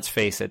mean, let's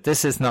face it,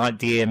 this is not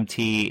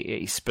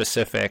DMT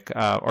specific,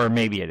 or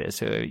maybe it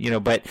is,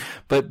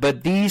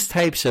 but these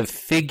types of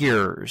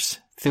figures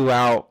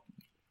throughout,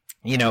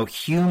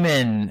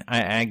 human,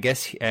 I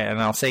guess,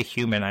 and I'll say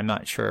human, I'm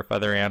not sure if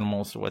other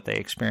animals, what they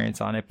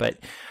experience on it, but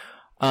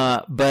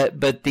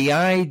the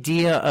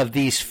idea of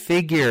these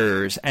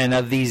figures and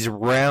of these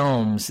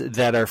realms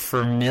that are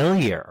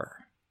familiar.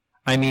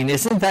 I mean,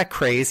 isn't that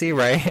crazy,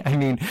 right? I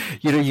mean,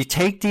 you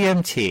take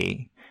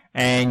DMT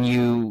and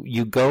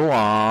you go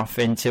off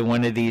into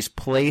one of these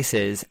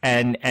places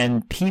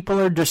and people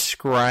are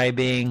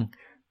describing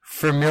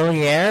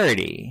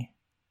familiarity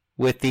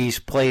with these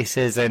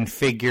places and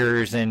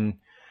figures, and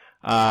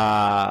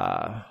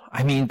I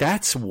mean,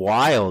 that's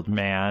wild,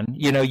 man.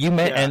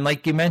 And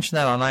like you mentioned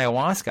that on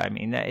ayahuasca. I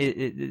mean,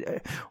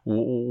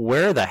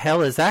 where the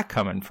hell is that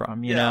coming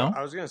from, you know?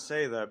 I was going to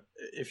say that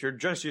if you're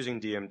just using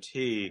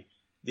DMT,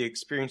 the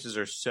experiences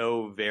are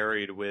so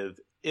varied with,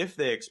 if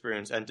they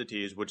experience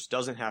entities, which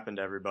doesn't happen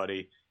to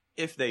everybody,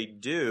 if they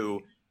do,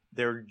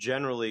 they're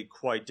generally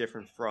quite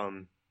different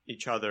from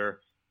each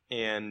other.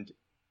 And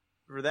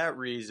for that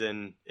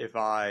reason, if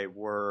I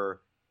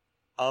were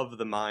of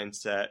the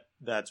mindset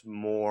that's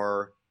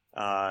more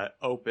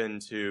open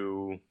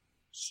to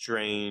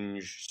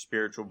strange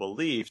spiritual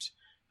beliefs,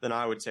 then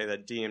I would say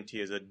that DMT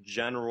is a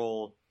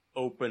general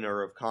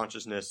opener of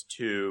consciousness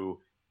to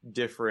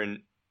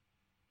different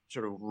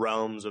sort of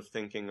realms of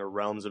thinking or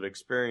realms of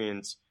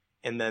experience,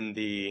 and then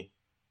the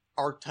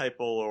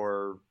archetypal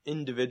or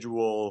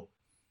individual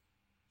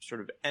sort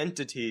of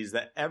entities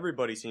that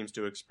everybody seems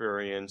to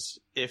experience,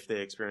 if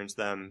they experience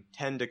them,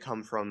 tend to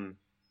come from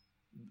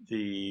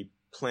the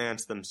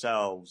plants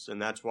themselves.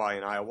 And that's why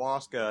in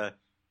ayahuasca,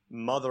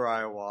 Mother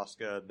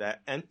Ayahuasca,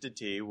 that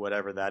entity,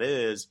 whatever that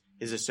is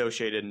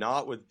associated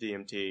not with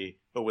DMT,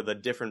 but with a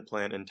different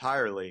plant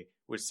entirely.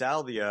 With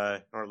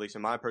salvia, or at least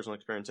in my personal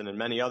experience and in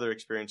many other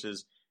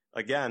experiences,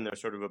 again, there's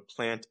sort of a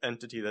plant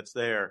entity that's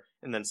there.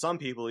 And then some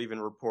people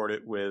even report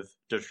it with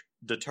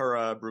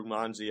Datura,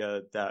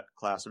 Brugmansia, that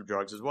class of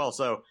drugs as well.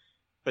 So,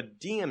 but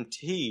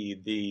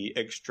DMT, the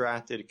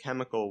extracted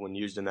chemical when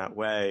used in that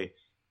way,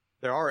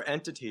 there are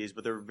entities,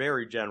 but they're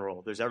very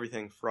general. There's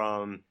everything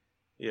from,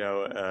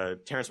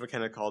 Terence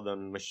McKenna called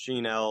them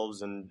machine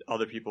elves, and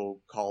other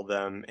people call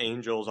them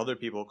angels. Other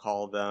people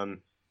call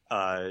them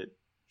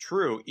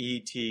true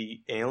ET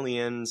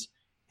aliens.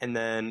 And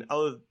then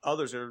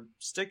others are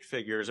stick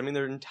figures. I mean,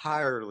 they're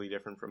entirely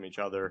different from each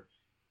other.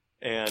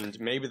 And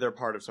maybe they're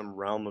part of some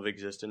realm of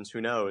existence, who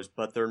knows?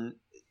 But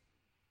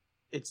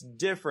it's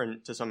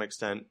different to some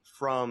extent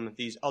from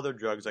these other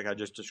drugs like I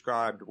just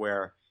described,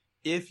 where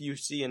if you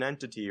see an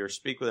entity or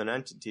speak with an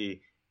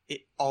entity,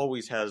 it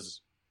always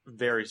has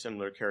very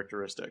similar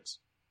characteristics.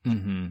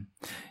 Mm-hmm.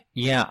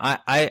 Yeah,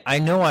 I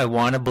know I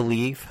want to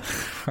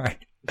believe, right?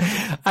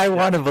 I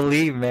want to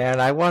believe, man.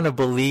 I want to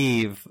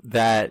believe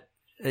that,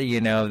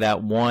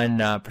 that one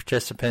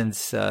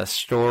participant's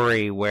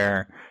story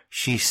where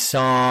she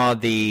saw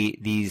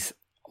these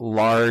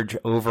large,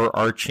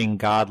 overarching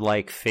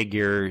godlike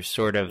figures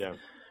sort of,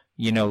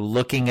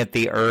 looking at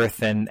the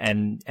earth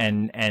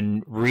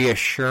and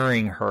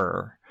reassuring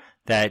her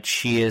that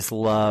she is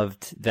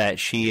loved, that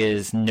she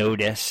is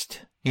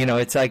noticed.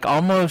 It's like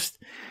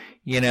almost,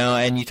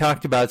 and you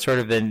talked about sort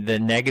of the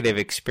negative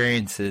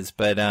experiences,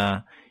 but,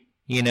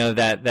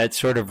 that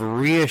sort of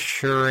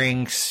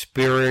reassuring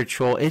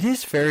spiritual, it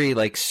is very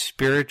like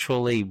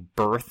spiritually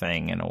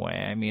birthing in a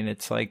way. I mean,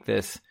 it's like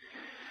this,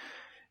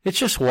 it's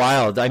just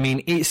wild. I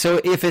mean, so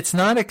if it's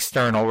not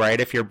external,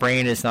 right? If your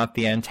brain is not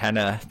the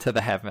antenna to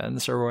the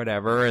heavens or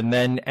whatever, and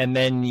then,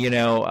 then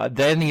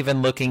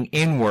even looking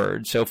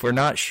inward. So if we're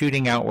not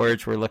shooting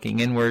outwards, we're looking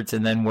inwards,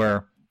 and then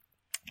we're,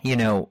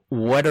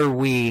 what are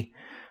we,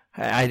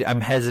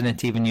 I'm hesitant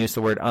to even use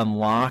the word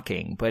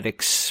unlocking, but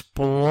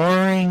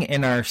exploring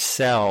in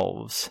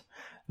ourselves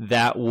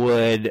that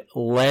would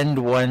lend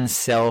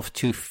oneself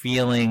to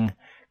feeling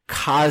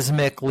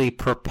cosmically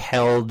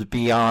propelled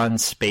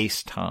beyond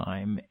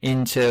space-time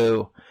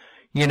into,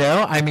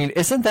 I mean,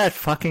 isn't that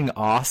fucking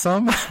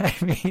awesome? I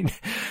mean,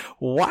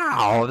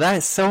 wow,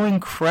 that's so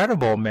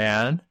incredible,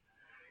 man.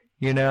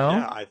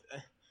 Yeah,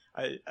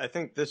 I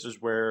think this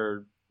is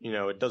where,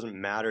 it doesn't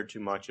matter too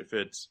much if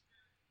it's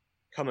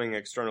coming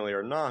externally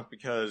or not,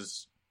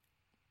 because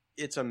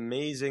it's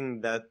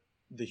amazing that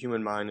the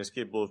human mind is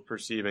capable of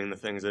perceiving the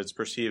things that it's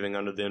perceiving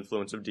under the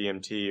influence of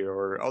DMT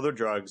or other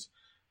drugs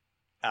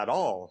at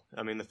all.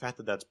 I mean, the fact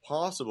that that's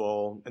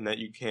possible and that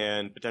you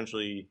can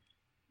potentially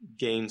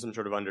gain some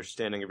sort of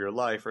understanding of your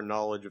life or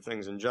knowledge of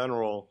things in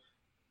general,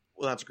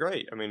 well, that's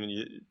great. I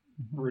mean,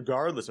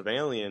 regardless of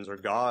aliens or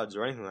gods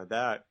or anything like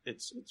that,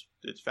 it's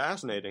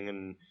fascinating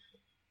and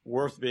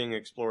worth being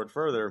explored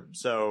further.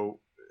 So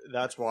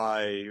that's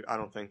why I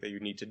don't think that you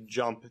need to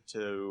jump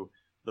to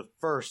the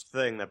first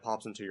thing that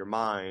pops into your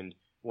mind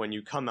when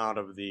you come out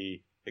of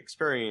the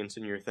experience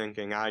and you're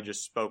thinking, I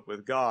just spoke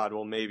with God.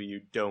 Well, maybe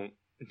you don't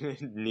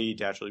need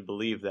to actually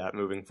believe that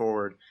moving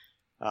forward.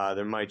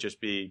 There might just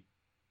be,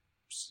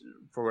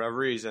 for whatever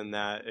reason,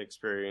 that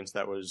experience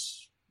that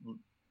was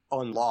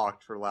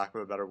unlocked, for lack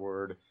of a better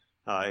word,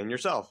 in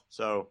yourself.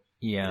 So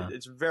yeah,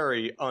 it's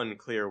very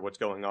unclear what's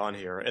going on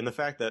here. And the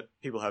fact that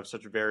people have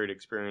such varied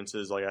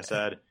experiences, like I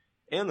said,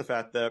 and the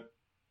fact that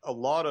a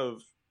lot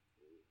of,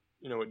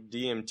 what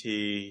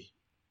DMT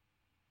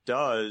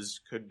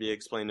does could be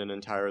explained in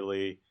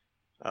entirely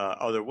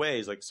other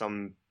ways. Like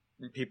some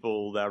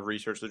people that have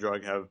researched the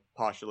drug have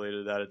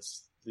postulated that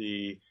it's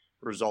the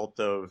result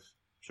of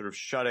sort of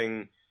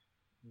shutting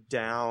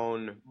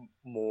down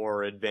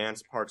more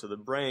advanced parts of the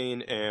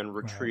brain and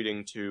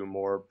retreating to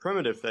more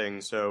primitive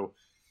things. So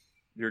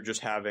you're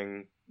just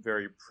having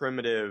very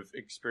primitive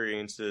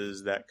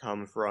experiences that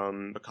come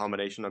from a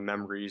combination of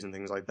memories and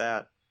things like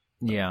that.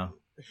 Yeah.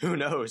 Who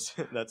knows?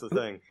 That's the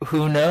thing.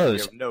 Who knows?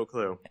 We have no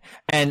clue.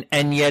 And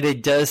yet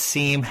it does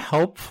seem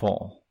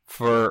helpful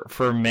for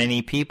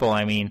many people.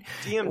 I mean,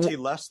 DMT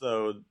less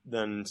though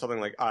than something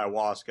like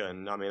ayahuasca,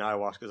 and I mean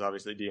ayahuasca is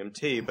obviously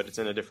DMT, but it's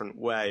in a different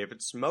way. If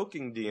it's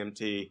smoking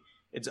DMT,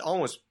 it's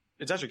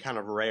actually kind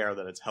of rare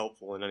that it's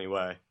helpful in any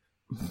way.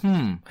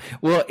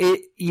 Well,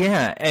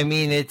 I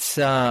mean, it's,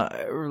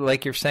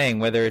 like you're saying,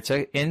 whether it's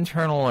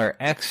internal or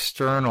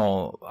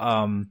external.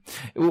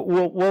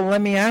 Well,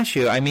 let me ask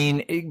you, I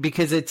mean,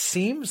 because it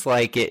seems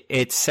like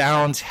it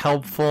sounds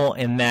helpful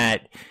in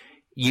that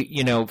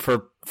you know,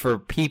 for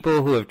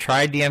people who have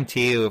tried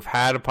DMT, who have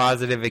had a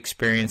positive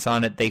experience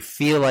on it, they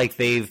feel like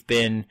they've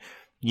been,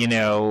 you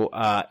know,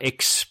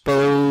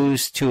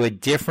 exposed to a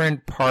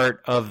different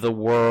part of the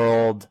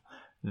world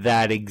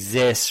that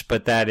exists,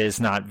 but that is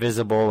not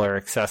visible or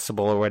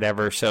accessible or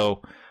whatever.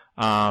 So,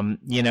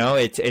 you know,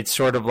 it's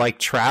sort of like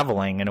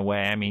traveling in a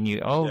way. I mean,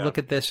 look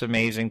at this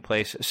amazing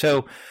place.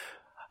 So,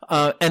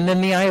 and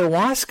then the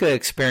ayahuasca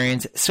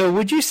experience. So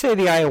would you say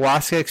the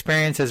ayahuasca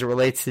experience as it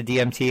relates to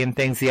DMT and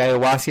things, the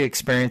ayahuasca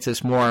experience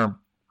is more,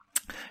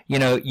 you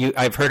know,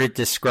 I've heard it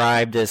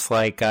described as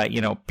like,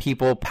 you know,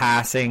 people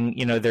passing,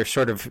 you know, they're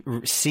sort of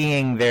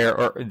seeing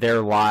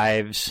their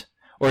lives,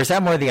 or is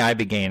that more the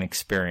Ibogaine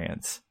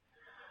experience?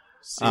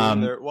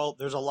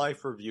 There's a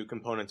life review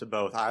component to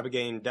both.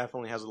 Ibogaine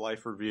definitely has a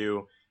life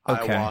review.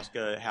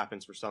 Ayahuasca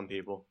happens for some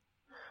people.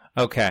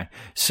 Okay.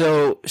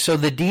 So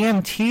the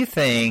DMT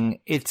thing,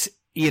 it's,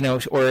 you know,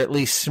 or at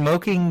least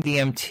smoking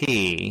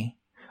DMT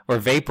or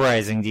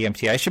vaporizing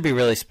DMT. I should be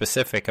really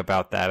specific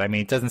about that. I mean,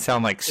 it doesn't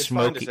sound like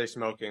smoking. It's fine to say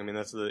smoking. I mean,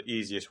 that's the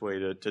easiest way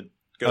to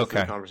go through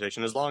the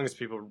conversation. As long as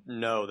people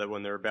know that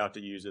when they're about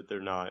to use it,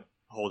 they're not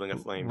holding a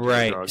flame.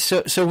 Right.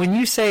 So when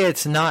you say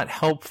it's not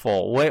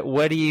helpful,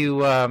 what do you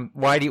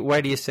why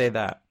do you say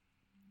that?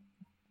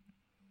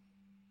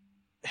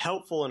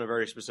 Helpful in a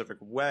very specific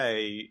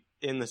way,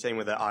 in the same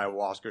way that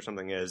ayahuasca or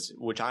something is,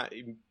 which I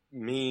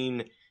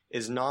mean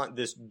is not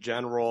this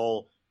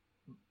general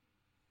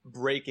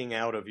breaking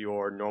out of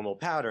your normal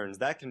patterns.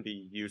 That can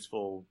be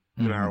useful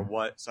no matter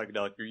what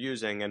psychedelic you're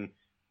using, and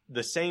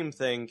the same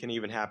thing can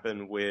even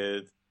happen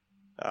with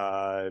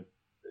the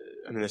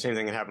same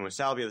thing can happen with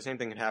salvia. The same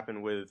thing can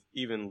happen with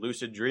even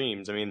lucid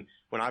dreams. I mean,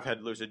 when I've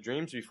had lucid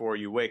dreams before,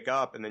 you wake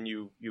up and then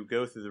you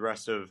go through the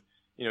rest of,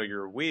 you know,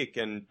 your week,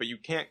 but you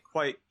can't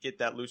quite get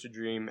that lucid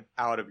dream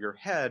out of your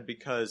head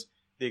because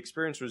the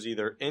experience was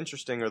either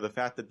interesting or the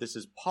fact that this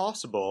is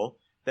possible,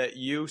 that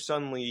you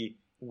suddenly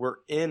were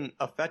in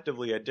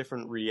effectively a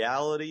different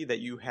reality that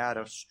you had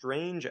a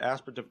strange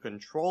aspect of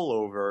control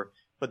over,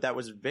 but that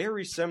was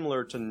very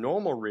similar to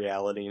normal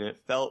reality, and it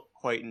felt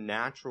quite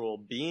natural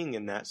being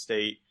in that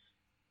state.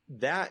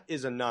 That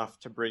is enough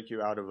to break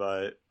you out of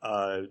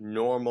a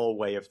normal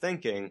way of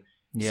thinking.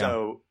 Yeah.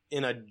 So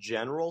in a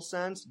general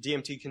sense,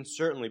 DMT can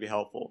certainly be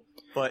helpful.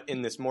 But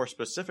in this more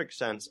specific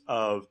sense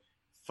of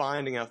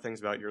finding out things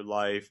about your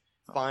life,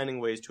 finding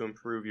ways to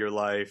improve your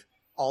life,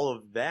 all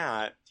of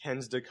that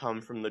tends to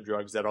come from the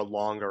drugs that are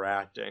longer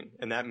acting.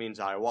 And that means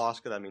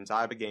ayahuasca, that means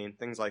Ibogaine,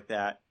 things like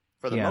that.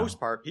 For the most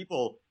part,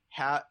 people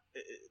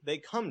they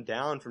come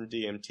down from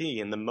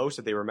DMT, and the most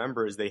that they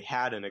remember is they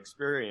had an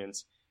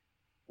experience.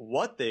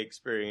 What they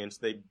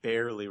experienced, they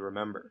barely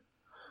remember.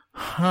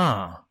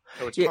 Huh.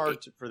 So it's hard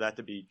for that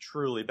to be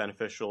truly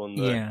beneficial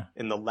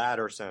in the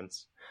latter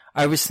sense.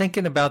 I was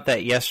thinking about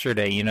that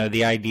yesterday, you know,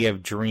 the idea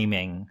of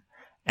dreaming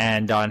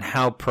and on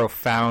how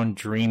profound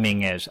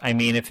dreaming is. I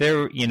mean, if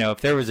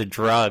there was a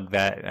drug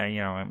that, you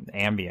know,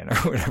 Ambien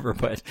or whatever,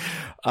 but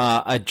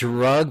a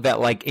drug that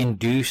like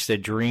induced a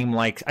dream,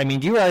 like, I mean,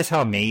 do you realize how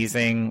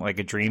amazing like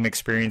a dream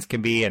experience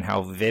can be and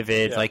how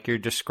vivid, like you're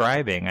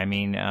describing? I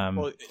mean,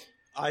 well,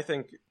 I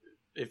think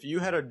if you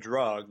had a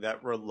drug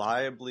that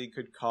reliably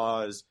could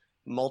cause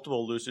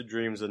multiple lucid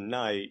dreams a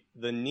night,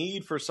 the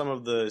need for some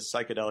of the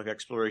psychedelic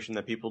exploration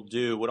that people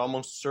do would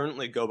almost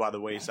certainly go by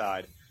the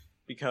wayside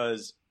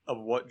because of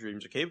what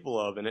dreams are capable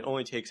of. And it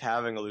only takes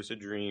having a lucid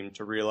dream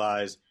to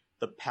realize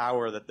the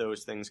power that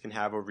those things can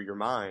have over your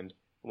mind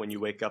when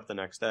you wake up the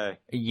next day.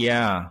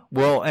 Yeah.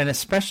 Well, and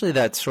especially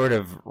that sort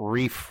of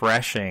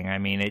refreshing. I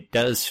mean, it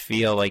does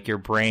feel like your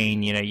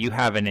brain, you know, you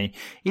have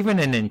even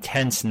an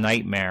intense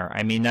nightmare.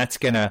 I mean, that's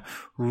going to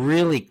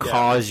really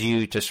cause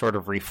you to sort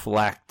of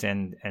reflect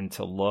and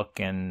to look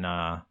and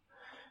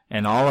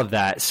all of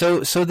that.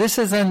 So this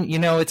is, you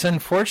know, it's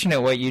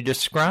unfortunate what you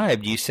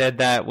described. You said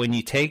that when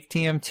you take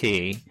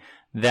DMT,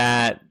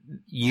 that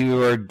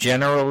you are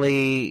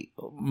generally,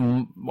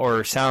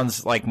 or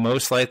sounds like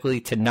most likely,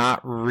 to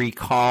not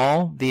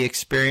recall the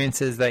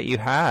experiences that you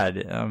had.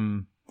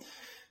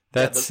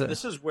 This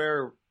is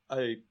where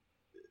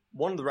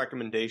one of the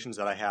recommendations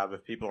that I have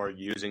if people are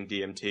using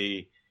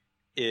DMT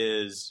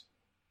is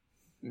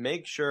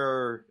make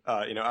sure,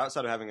 you know,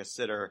 outside of having a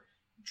sitter,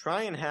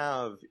 try and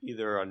have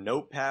either a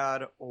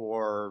notepad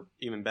or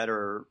even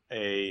better,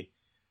 a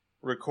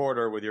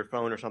recorder with your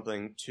phone or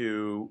something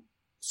to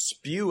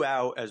spew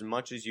out as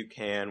much as you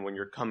can when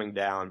you're coming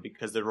down,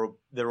 because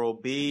there will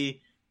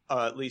be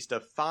at least a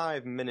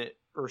 5-minute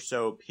or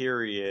so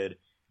period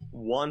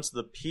once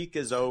the peak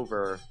is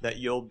over that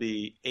you'll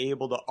be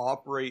able to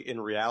operate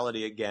in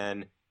reality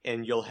again,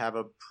 and you'll have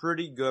a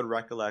pretty good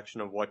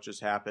recollection of what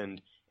just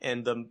happened.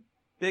 And the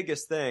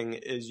biggest thing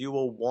is you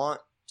will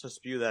want to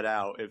spew that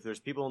out. If there's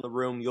people in the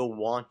room, you'll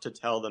want to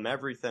tell them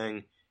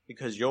everything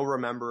because you'll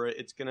remember it.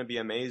 It's going to be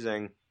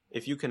amazing.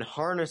 if you can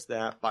harness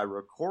that by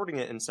recording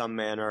it in some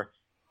manner,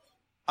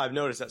 I've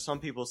noticed that some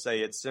people say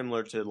it's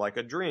similar to like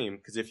a dream,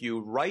 because if you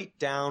write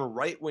down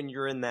right when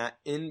you're in that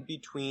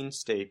in-between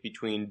state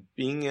between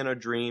being in a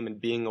dream and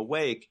being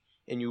awake,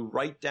 and you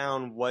write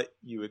down what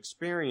you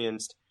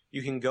experienced,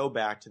 you can go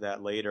back to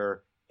that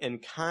later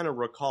and kind of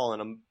recall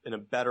in a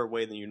better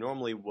way than you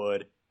normally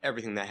would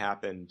everything that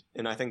happened.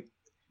 And I think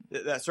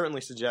that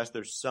certainly suggests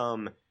there's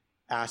some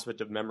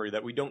aspect of memory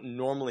that we don't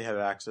normally have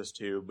access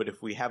to, but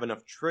if we have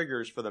enough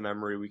triggers for the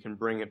memory, we can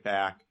bring it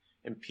back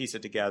and piece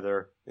it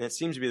together. And it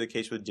seems to be the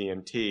case with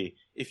DMT.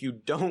 If you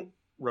don't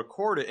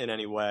record it in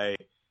any way,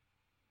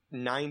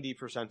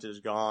 90%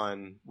 is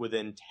gone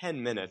within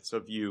 10 minutes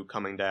of you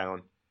coming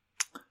down.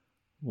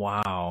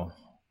 Wow.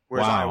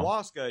 Whereas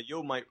ayahuasca,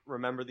 you might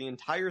remember the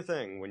entire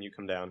thing when you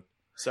come down.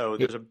 So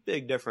there's a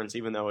big difference,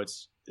 even though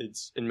it's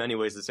in many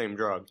ways the same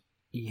drug.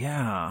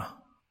 Yeah.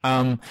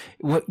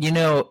 You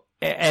know,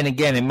 and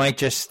again, it might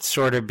just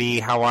sort of be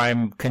how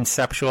I'm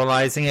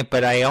conceptualizing it,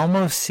 but I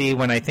almost see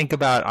when I think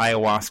about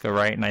ayahuasca,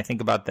 right, and I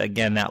think about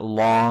that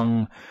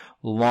long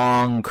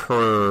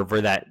curve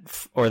or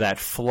that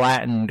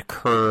flattened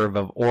curve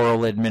of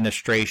oral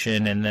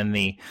administration, and then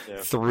the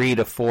 3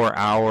 to 4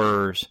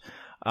 hours.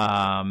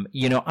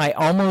 You know, I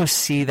almost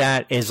see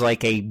that as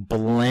like a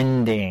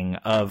blending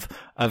of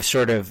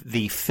sort of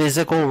the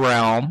physical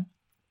realm,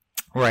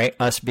 right?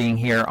 Us being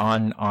here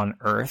on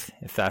Earth,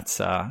 if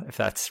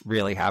that's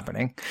really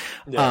happening.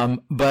 Yeah.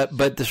 But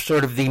the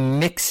sort of the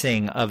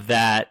mixing of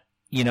that,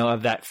 you know,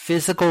 of that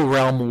physical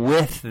realm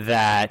with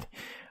that,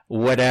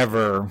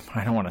 whatever,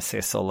 I don't want to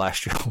say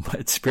celestial,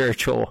 but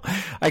spiritual.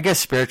 I guess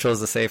spiritual is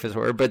the safest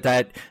word, but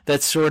that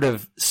sort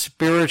of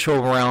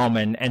spiritual realm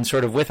and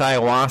sort of with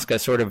ayahuasca,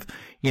 sort of,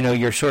 you know,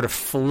 you're sort of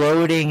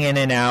floating in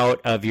and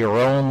out of your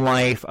own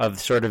life, of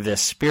sort of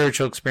this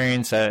spiritual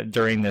experience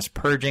during this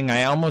purging.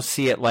 I almost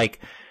see it like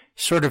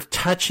sort of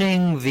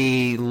touching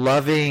the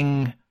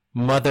loving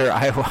mother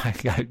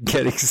ayahuasca. I'm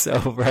getting so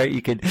right.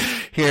 You could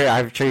hear,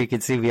 I'm sure you can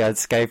see me on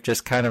Skype,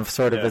 just kind of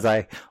sort of as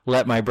I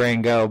let my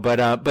brain go.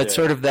 But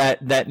sort of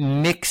that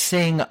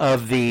mixing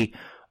of the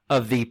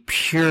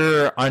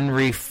pure,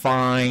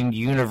 unrefined,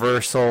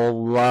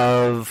 universal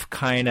love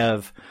kind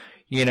of,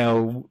 you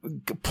know,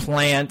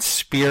 plant,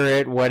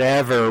 spirit,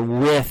 whatever,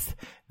 with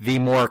the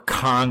more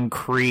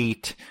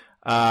concrete,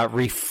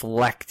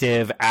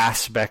 reflective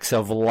aspects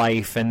of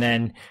life, and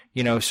then,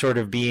 you know, sort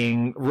of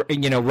being,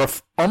 you know,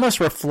 almost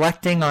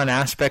reflecting on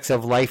aspects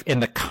of life in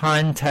the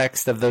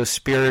context of those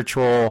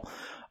spiritual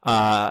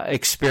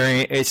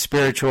experiences,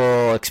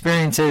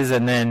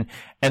 and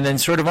then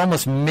sort of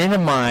almost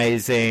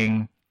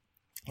minimizing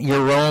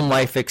your own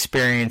life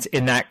experience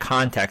in that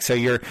context. So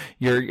you're,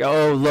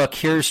 oh, look,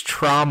 here's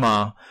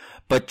trauma,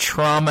 but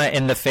trauma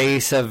in the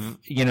face of,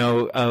 you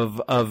know,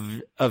 of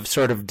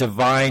sort of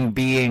divine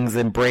beings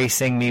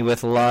embracing me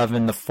with love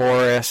in the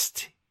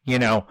forest, you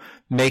know,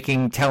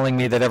 telling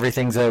me that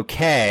everything's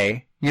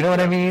okay. You know what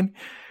I mean?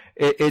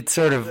 It's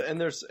sort of, and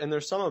there's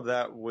some of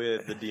that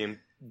with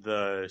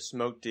the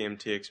smoked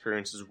DMT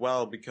experience as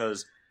well,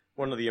 because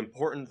one of the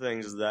important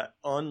things is that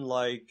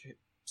unlike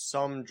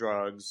some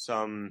drugs,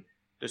 some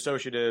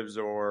dissociatives,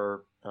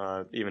 or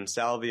even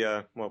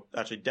salvia, well,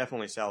 actually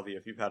definitely salvia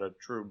if you've had a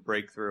true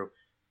breakthrough,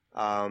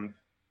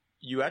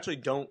 you actually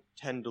don't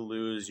tend to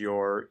lose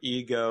your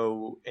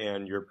ego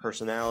and your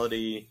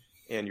personality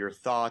and your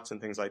thoughts and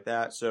things like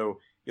that. So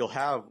you'll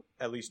have,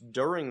 at least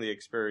during the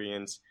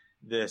experience,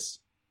 a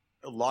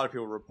lot of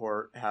people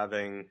report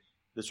having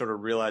this sort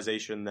of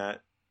realization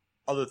that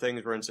other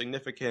things were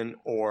insignificant,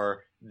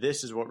 or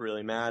this is what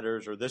really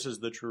matters, or this is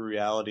the true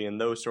reality, and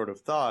those sort of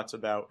thoughts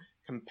about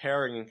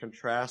comparing and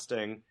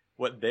contrasting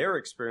what they're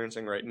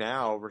experiencing right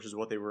now versus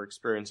what they were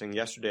experiencing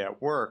yesterday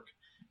at work.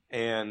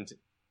 And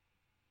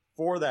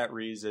for that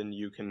reason,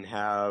 you can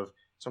have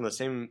some of the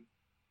same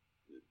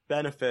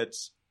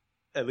benefits,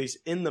 at least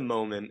in the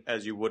moment,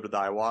 as you would with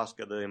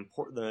ayahuasca.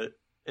 The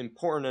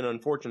important and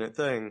unfortunate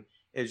thing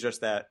is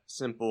just that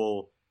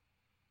simple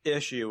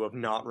issue of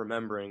not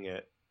remembering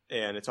it.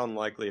 And it's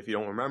unlikely, if you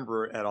don't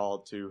remember it at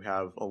all, to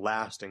have a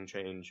lasting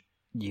change.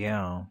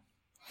 Yeah.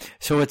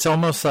 So it's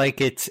almost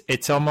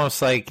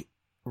like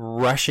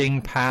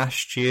rushing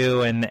past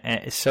you and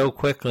so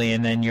quickly,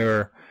 and then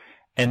your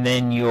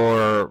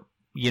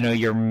you know,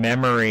 your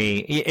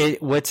memory.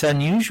 What's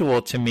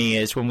unusual to me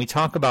is when we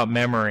talk about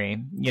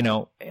memory, you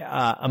know,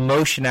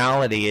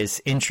 emotionality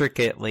is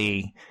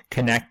intricately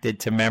connected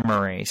to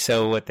memory.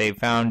 So what they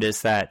found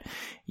is that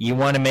you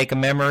want to make a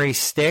memory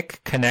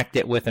stick, connect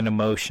it with an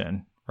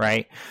emotion.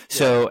 Right.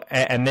 So,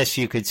 and this,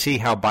 you could see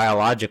how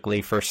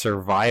biologically for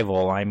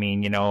survival, I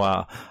mean, you know,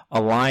 a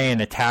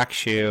lion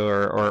attacks you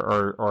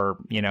or,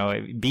 you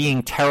know,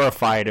 being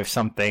terrified of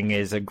something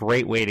is a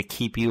great way to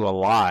keep you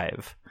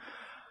alive.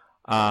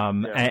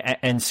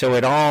 And so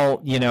it all,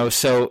 you know,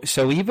 so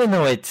even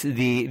though it's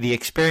the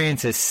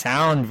experiences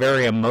sound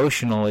very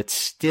emotional, it's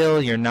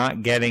still, you're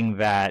not getting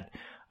that,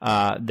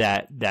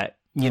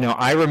 you know,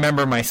 I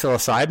remember my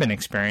psilocybin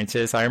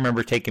experiences. I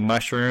remember taking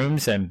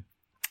mushrooms, and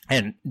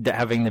and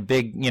having the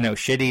big,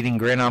 shit-eating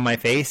grin on my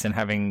face and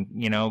having,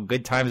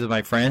 good times with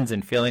my friends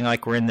and feeling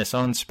like we're in this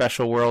own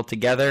special world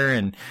together.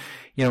 And,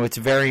 it's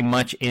very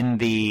much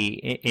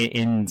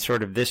in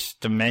sort of this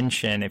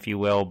dimension, if you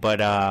will. But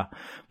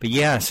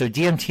yeah, so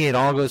DMT, it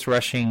all goes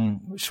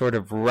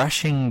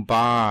rushing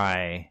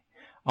by,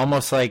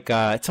 almost like,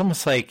 it's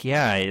almost like,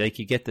 yeah, like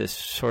you get this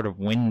sort of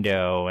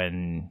window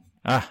and,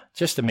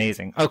 just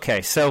amazing.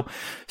 Okay. So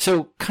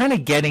kind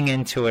of getting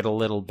into it a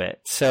little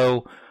bit.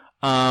 So,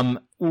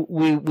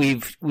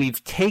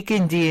 we've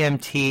taken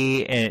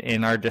DMT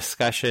in our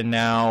discussion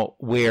now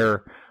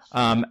where,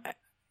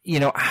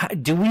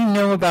 do we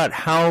know about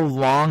how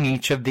long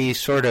each of these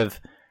sort of,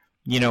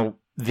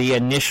 the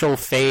initial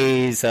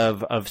phase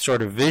of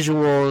sort of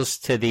visuals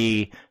to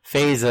the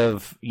phase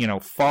of,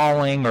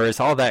 falling, or is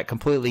all that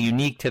completely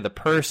unique to the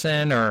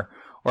person, or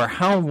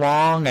how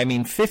long? I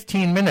mean,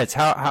 15 minutes,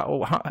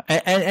 how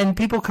and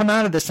people come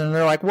out of this and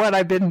they're like, what?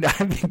 I've been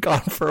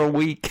gone for a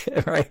week,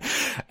 right?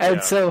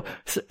 And so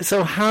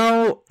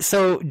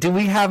do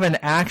we have an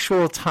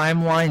actual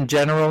timeline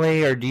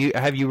generally, or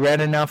have you read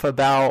enough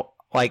about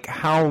like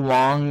how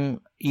long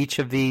each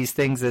of these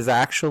things is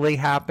actually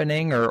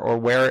happening, or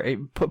where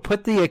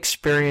put the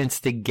experience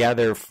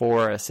together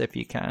for us if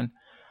you can?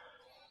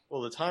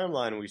 Well, the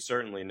timeline we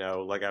certainly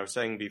know. Like I was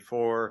saying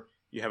before,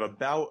 you have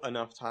about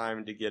enough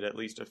time to get at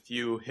least a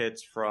few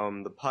hits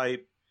from the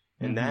pipe,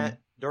 and that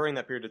during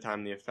that period of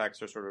time, the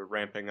effects are sort of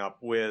ramping up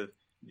with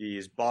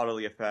these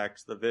bodily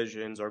effects, the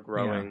visions are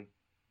growing,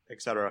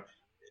 etc.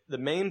 The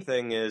main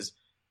thing is,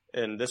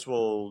 and this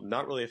will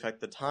not really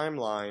affect the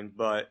timeline,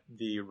 but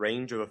the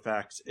range of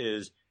effects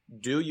is,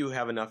 do you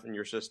have enough in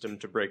your system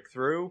to break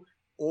through,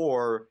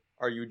 or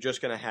are you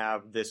just going to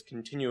have this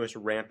continuous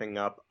ramping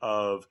up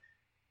of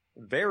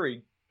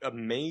very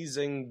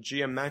amazing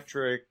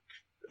geometric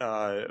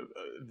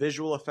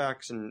visual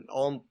effects and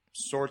all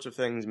sorts of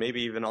things,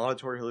 maybe even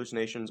auditory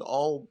hallucinations,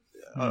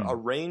 a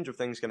range of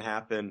things can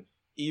happen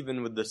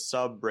even with the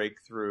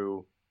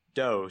sub-breakthrough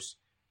dose,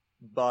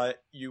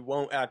 but you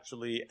won't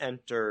actually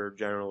enter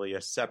generally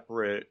a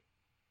separate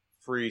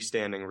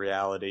freestanding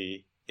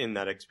reality in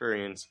that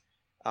experience.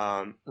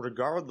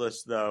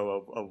 Regardless,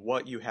 though, of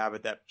what you have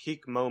at that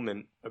peak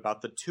moment,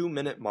 about the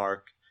 2-minute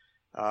mark,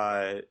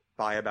 by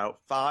about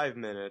 5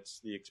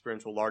 minutes, the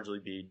experience will largely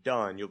be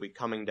done. You'll be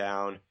coming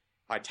down.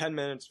 By 10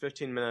 minutes,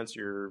 15 minutes,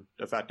 you're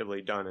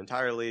effectively done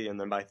entirely. And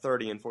then by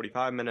 30 and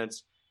 45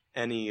 minutes,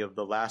 any of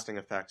the lasting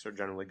effects are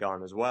generally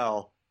gone as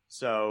well.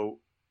 So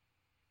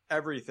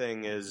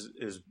everything is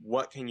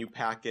what can you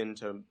pack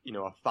into,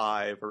 a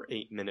 5 or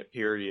 8 minute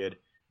period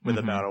with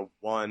about a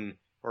 1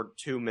 or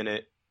 2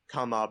 minute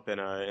come up and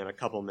a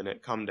couple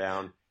minute come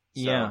down.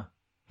 So, yeah.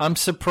 I'm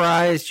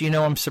surprised,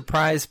 I'm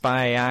surprised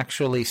by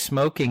actually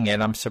smoking it.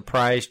 I'm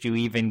surprised you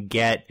even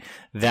get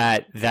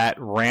that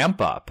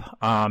ramp up.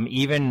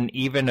 Even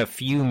a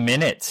few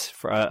minutes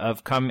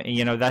of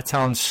that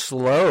sounds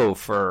slow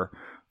for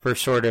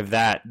sort of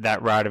that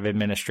route of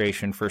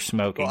administration for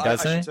smoking,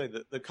 doesn't it? I should say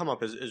that the come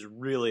up is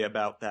really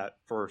about that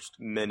first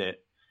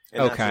minute.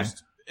 And okay.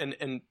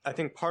 And I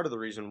think part of the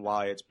reason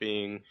why it's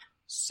being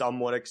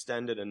somewhat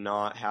extended and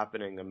not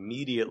happening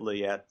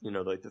immediately at,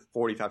 like the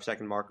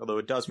 45-second mark, although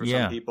it does for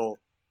some people,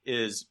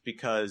 is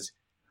because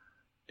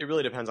it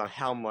really depends on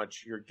how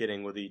much you're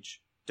getting with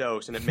each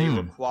dose. And it may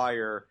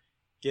require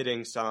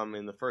getting some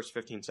in the first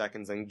 15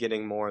 seconds and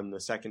getting more in the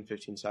second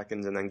 15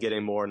 seconds and then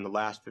getting more in the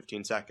last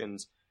 15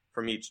 seconds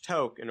from each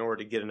toke in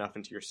order to get enough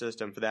into your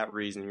system. For that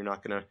reason, you're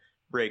not going to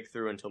break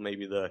through until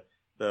maybe the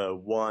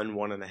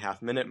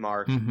 1.5 minute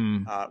mark.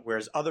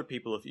 Whereas other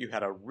people, if you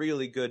had a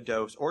really good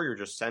dose or you're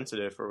just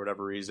sensitive for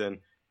whatever reason,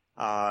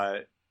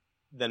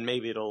 then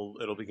maybe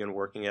it'll begin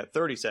working at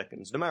 30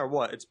 seconds. No matter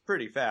what, it's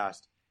pretty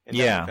fast. And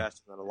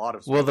faster than a lot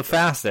of smoke. Well, the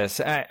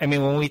fastest. I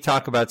mean, when we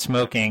talk about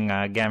smoking,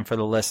 again, for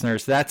the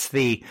listeners, that's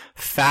the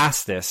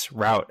fastest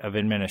route of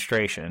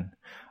administration.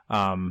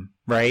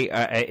 Right?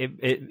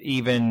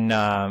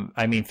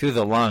 Through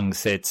the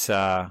lungs, it's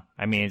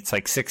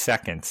like 6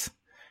 seconds.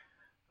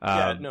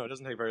 No, it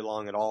doesn't take very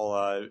long at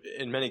all.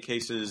 In many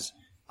cases,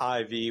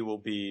 IV will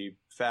be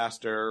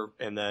faster,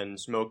 and then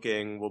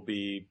smoking will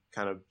be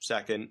kind of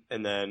second,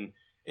 and then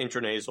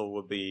intranasal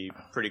will be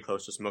pretty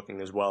close to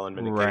smoking as well in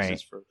many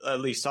cases for at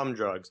least some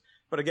drugs.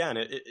 But again,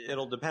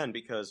 it'll depend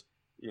because,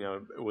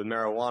 with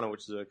marijuana,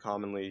 which is a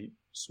commonly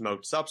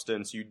smoked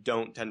substance, you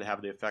don't tend to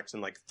have the effects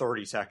in like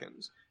 30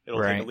 seconons. It'll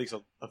take at least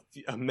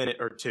a minute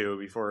or two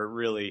before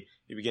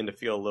you begin to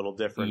feel a little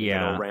different.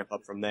 Yeah. It'll ramp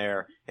up from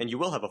there. And you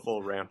will have a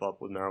full ramp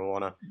up with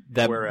marijuana.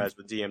 Whereas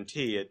with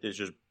DMT, it is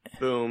just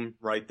boom,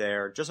 right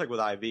there. Just like with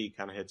IV,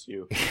 kind of hits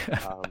you.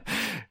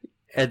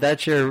 And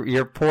that's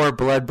your poor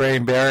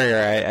blood-brain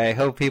barrier. I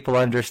hope people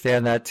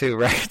understand that too,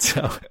 right?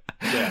 So,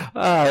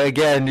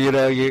 again, you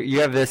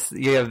have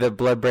the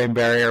blood-brain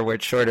barrier,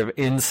 which sort of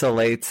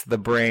insulates the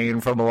brain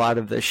from a lot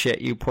of the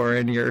shit you pour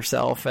into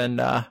yourself. And,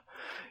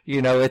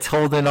 it's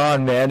holding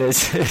on, man.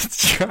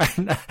 It's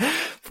trying to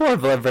Poor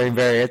blood-brain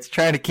barrier. It's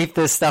trying to keep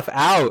this stuff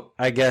out,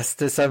 I guess,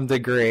 to some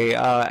degree.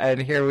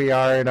 And here we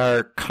are in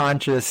our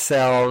conscious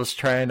selves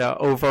trying to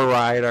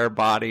override our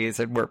bodies,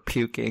 and we're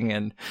puking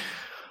and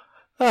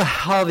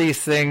all these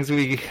things.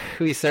 We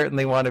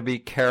certainly want to be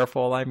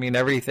careful. I mean,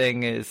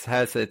 everything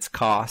has its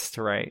cost,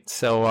 right?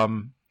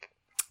 So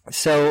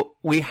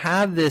we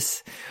have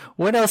this.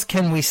 What else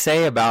can we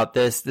say about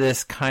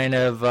this kind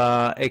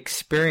of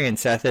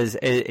experience, Seth, is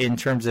in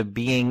terms of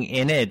being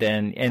in it?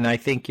 And I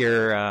think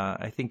your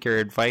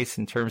advice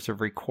in terms of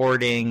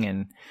recording,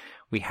 and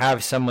we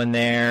have someone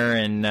there.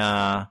 And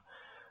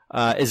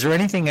is there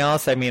anything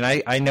else? I mean,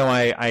 I know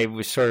I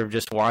was sort of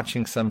just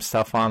watching some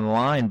stuff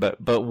online,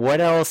 but what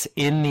else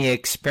in the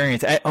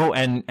experience?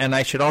 And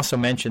I should also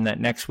mention that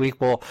next week,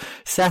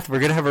 Seth, we're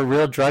gonna have a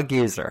real drug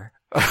user.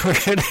 We're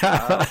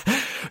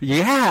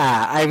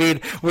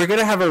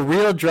gonna have a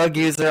real drug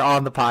user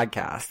on the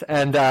podcast,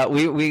 and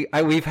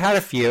we've had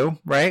a few,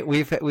 right?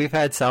 We've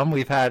had some.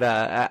 We've had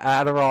a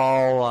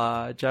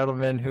Adderall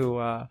gentleman who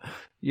had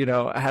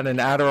an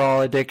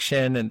Adderall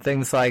addiction and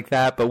things like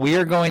that. But we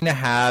are going to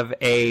have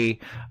a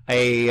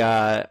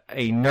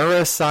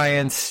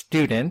neuroscience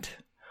student,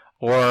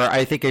 or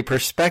I think a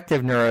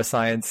prospective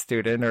neuroscience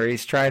student, or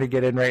he's trying to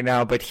get in right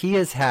now. But he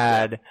has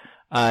had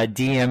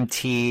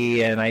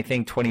DMT and I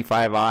think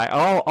 25I,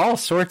 all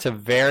sorts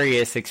of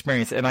various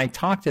experience. And I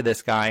talked to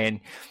this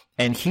guy,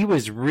 and he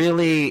was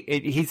really,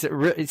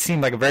 it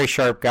seemed like a very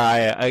sharp guy.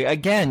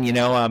 Again,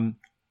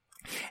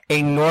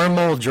 a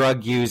normal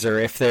drug user,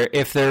 if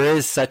there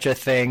is such a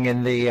thing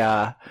in the,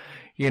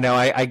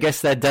 I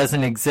guess that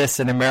doesn't exist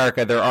in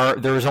America.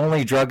 There's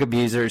only drug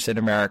abusers in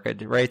America,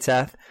 right,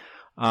 Seth?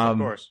 Of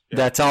course, yeah.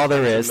 That's all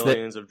there is.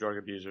 Millions of drug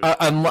abusers,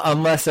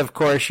 unless of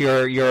course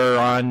you're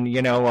on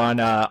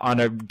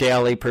a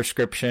daily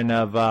prescription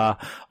of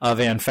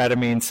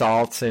amphetamine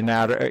salts and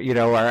or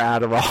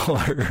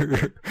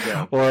Adderall,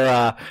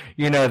 or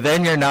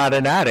then you're not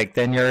an addict,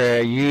 then you're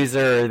a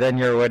user, then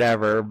you're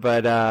whatever.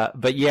 But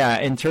yeah,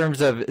 in terms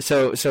of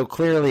so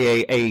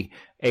clearly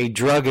a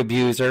drug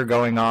abuser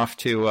going off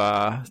to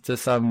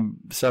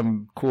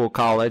some cool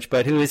college,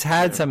 but who has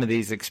had some of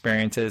these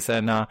experiences.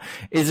 And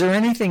is there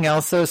anything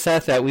else though,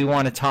 Seth, that we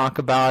want to talk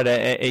about?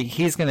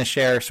 He's going to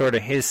share sort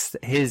of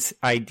his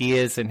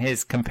ideas and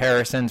his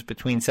comparisons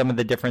between some of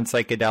the different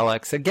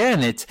psychedelics.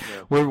 Again,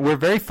 we're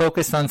very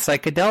focused on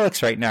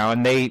psychedelics right now,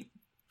 and they,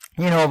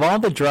 of all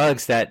the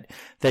drugs that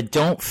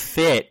don't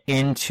fit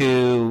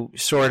into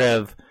sort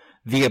of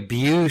the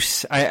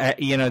abuse,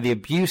 the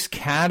abuse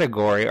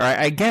category, or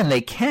again,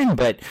 they can,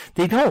 but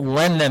they don't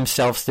lend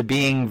themselves to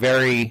being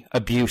very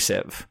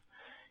abusive.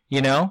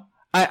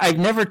 I've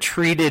never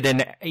treated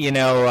in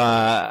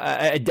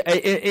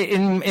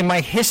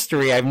my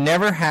history, I've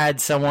never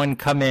had someone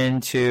come in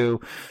to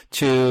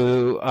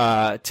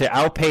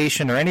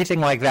outpatient or anything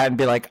like that and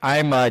be like,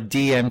 I'm a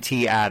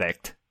DMT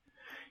addict.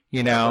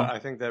 I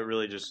think that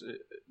really just,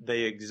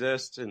 they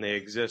exist, and they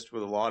exist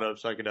with a lot of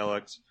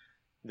psychedelics.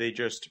 They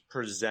just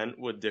present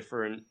with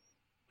different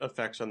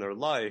effects on their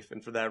life,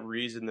 and for that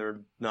reason,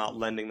 they're not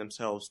lending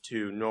themselves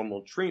to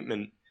normal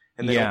treatment,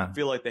 and they don't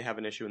feel like they have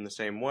an issue in the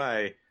same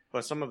way.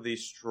 But some of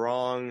these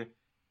strong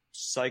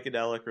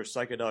psychedelic or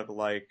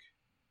psychedelic-like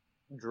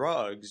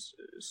drugs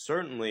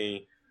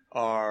certainly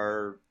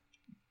are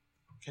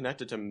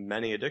connected to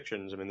many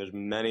addictions. I mean, there's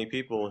many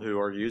people who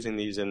are using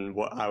these in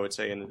what I would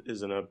say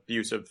is an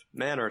abusive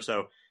manner,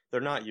 so they're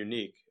not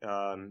unique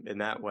in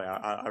that way.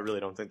 I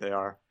really don't think they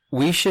are.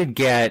 We should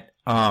get,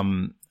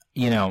 one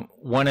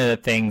of the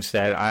things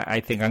that I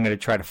think I'm going to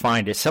try to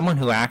find is someone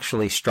who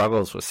actually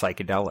struggles with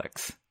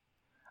psychedelics.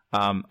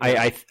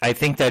 I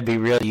think that'd be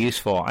really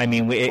useful. I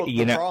mean,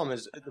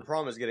 the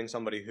problem is getting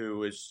somebody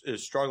who is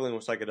struggling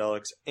with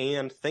psychedelics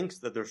and thinks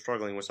that they're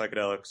struggling with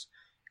psychedelics,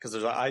 because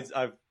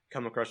I've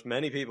come across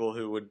many people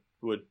who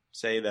would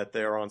say that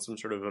they're on some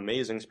sort of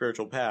amazing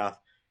spiritual path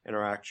and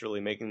are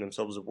actually making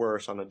themselves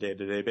worse on a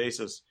day-to-day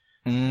basis.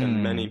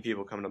 And many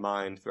people come to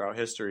mind throughout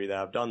history that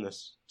have done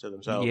this to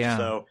themselves. Yeah.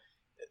 So,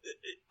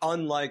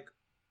 unlike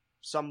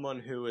someone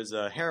who is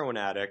a heroin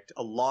addict,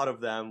 a lot of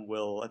them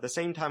will, at the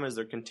same time as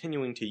they're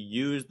continuing to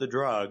use the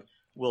drug,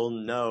 will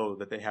know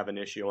that they have an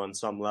issue on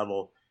some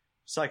level.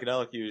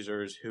 Psychedelic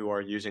users who are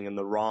using in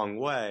the wrong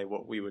way,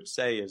 what we would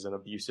say is an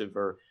abusive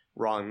or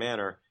wrong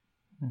manner,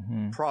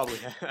 probably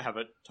have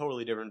a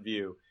totally different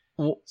view.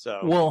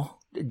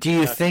 Do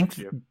you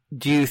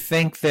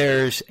think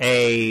there's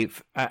I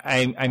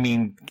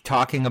mean,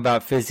 talking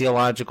about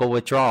physiological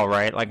withdrawal,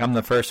 right? Like, I'm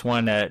the first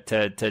one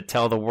to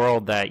tell the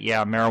world that,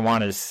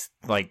 marijuana is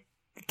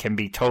can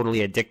be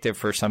totally addictive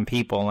for some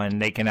people, and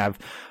they can have,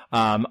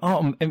 I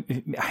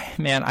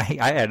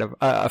had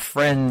a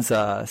friend's,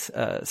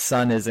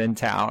 son is in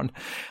town,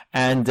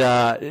 and,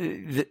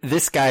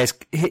 this guy's,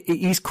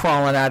 he's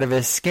crawling out of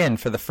his skin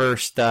for the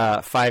first,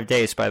 5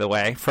 days, by the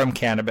way, from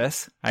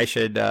cannabis. I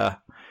should,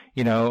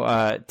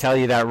 tell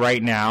you that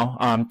right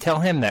now. Tell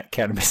him that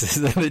cannabis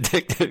isn't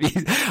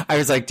addictive. I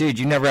was like, dude,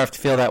 you never have to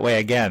feel that way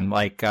again.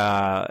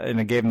 And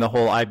I gave him the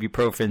whole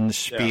ibuprofen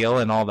spiel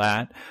and all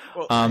that.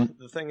 Well,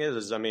 the thing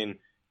is, I mean,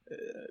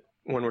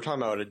 when we're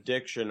talking about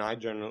addiction, I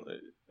generally,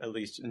 at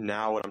least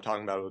now when I'm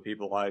talking about it with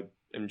people, I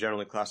am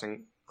generally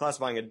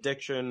classifying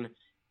addiction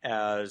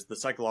as the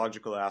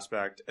psychological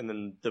aspect, and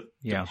then the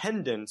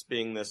dependence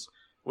being this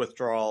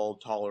withdrawal,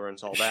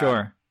 tolerance, all that.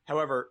 Sure.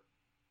 However,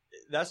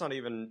 that's not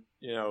even,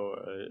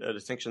 a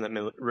distinction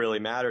that really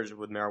matters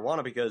with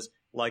marijuana, because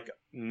like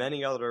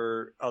many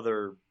other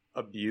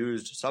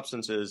abused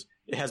substances,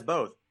 it has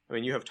both. I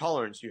mean, you have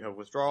tolerance, you have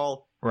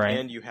withdrawal, right,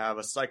 and you have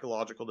a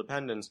psychological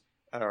dependence,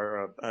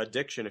 or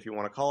addiction, if you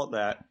want to call it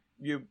that.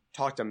 You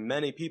talk to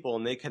many people,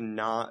 and they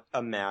cannot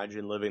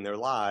imagine living their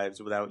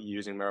lives without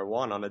using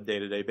marijuana on a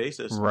day-to-day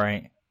basis.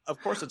 Right. Of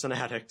course it's an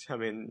addict. I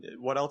mean,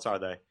 what else are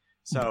they?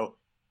 So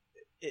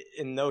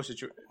in those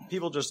situations,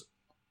 people just,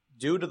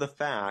 due to the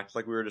fact,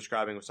 like we were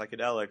describing with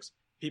psychedelics,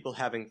 people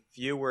having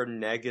fewer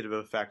negative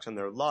effects on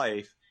their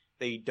life,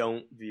 they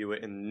don't view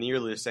it in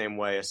nearly the same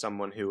way as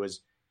someone who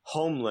is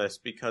homeless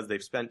because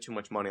they've spent too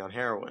much money on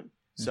heroin.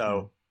 Mm-hmm.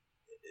 So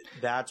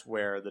that's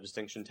where the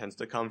distinction tends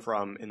to come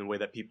from in the way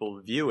that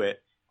people view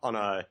it. On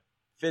a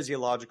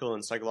physiological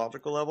and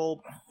psychological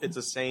level, it's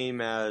the same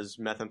as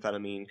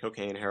methamphetamine,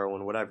 cocaine,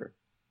 heroin, whatever.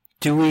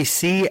 Do we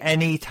see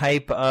any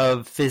type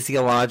of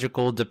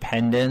physiological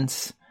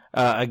dependence?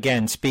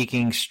 Again,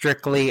 speaking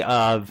strictly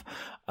of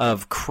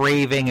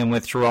craving and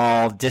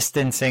withdrawal,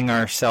 distancing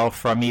ourselves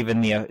from even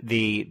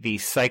the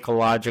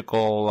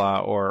psychological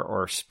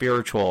or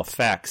spiritual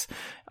effects.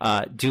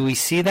 Do we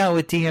see that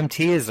with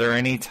DMT? Is there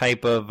any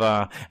type of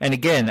and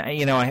again,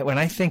 when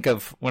I think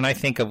of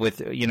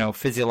with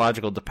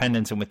physiological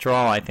dependence and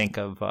withdrawal, I think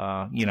of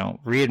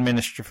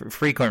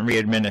frequent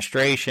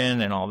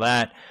readministration and all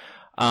that.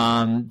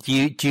 Do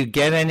you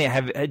get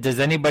any? Does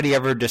anybody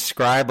ever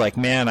describe like,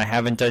 man, I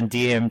haven't done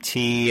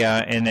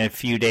DMT in a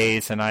few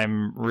days, and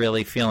I'm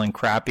really feeling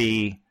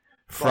crappy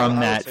from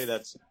that?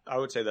 I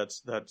would say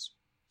that's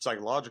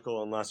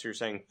psychological, unless you're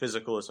saying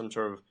physical is some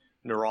sort of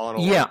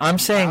neuronal. Yeah, I'm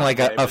saying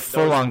pathway, like a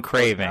full-on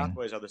craving. Those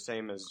pathways are the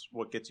same as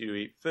what gets you to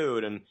eat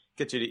food and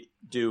gets you to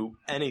do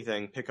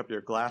anything. Pick up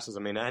your glasses. I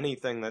mean,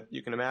 anything that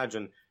you can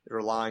imagine,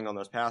 relying on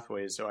those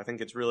pathways. So I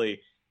think it's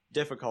really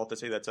difficult to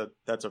say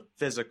that's a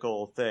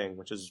physical thing,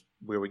 which is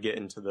where we get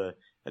into the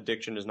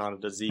addiction is not a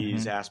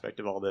disease aspect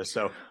of all this.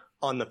 So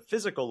on the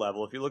physical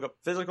level, if you look up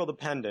physical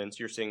dependence,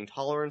 you're seeing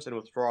tolerance and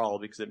withdrawal,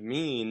 because it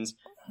means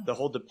the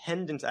whole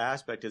dependence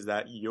aspect is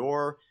that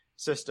your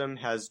system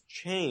has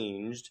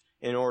changed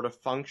in order to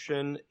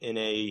function in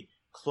a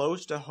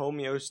close to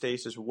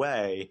homeostasis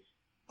way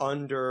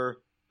under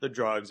the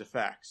drug's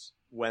effects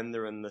when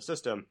they're in the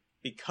system.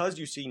 Because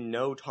you see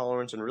no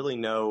tolerance and really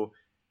no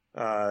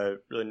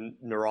really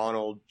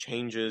neuronal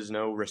changes,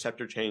 no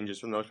receptor changes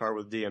for the most part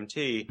with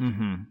DMT,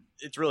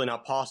 it's really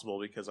not possible,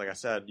 because like I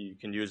said, you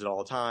can use it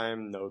all the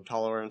time, no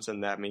tolerance,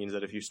 and that means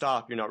that if you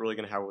stop, you're not really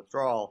going to have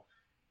withdrawal.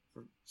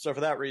 So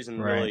for that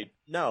reason, really,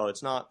 no,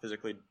 it's not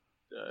physically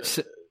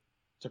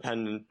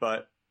dependent,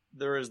 but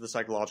there is the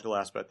psychological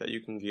aspect that you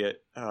can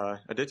get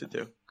addicted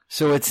to.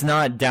 So it's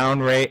not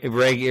down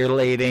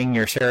regulating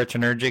your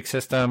serotonergic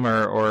system,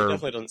 or... It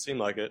definitely doesn't seem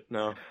like it,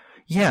 no.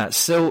 Yeah,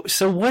 so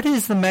what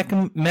is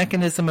the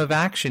mechanism of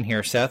action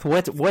here, Seth?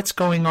 What's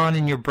going on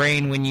in your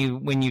brain when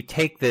you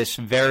take this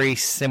very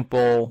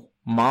simple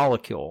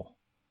molecule?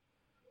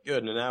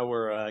 Good, and now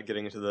we're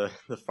getting into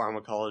the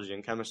pharmacology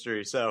and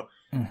chemistry. So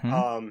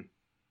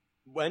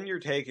when you're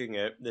taking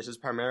it, this is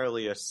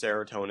primarily a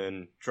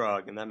serotonin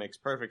drug, and that makes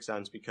perfect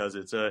sense because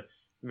it's a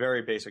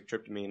very basic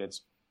tryptamine.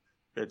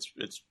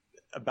 It's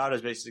about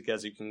as basic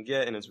as you can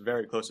get, and it's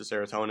very close to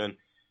serotonin.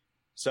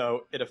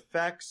 So it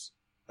affects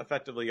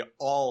effectively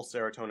all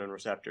serotonin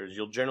receptors.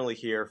 You'll generally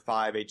hear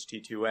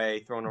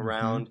 5-HT2A thrown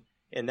around,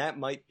 and that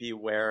might be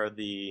where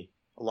a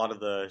lot of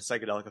the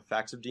psychedelic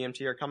effects of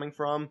DMT are coming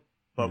from.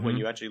 But when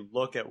you actually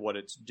look at what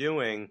it's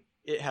doing,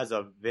 it has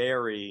a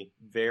very,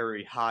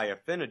 very high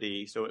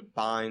affinity, so it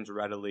binds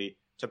readily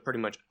to pretty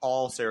much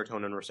all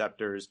serotonin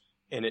receptors,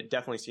 and it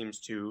definitely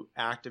seems to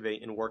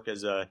activate and work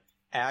as a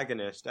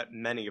agonist at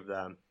many of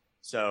them.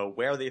 So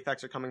where the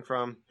effects are coming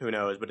from, who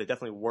knows, but it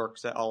definitely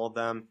works at all of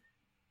them.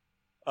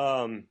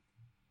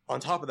 On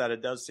top of that,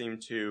 it does seem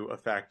to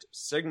affect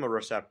sigma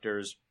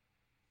receptors,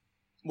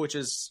 which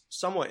is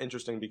somewhat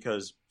interesting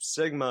because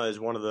sigma is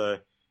one of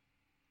the,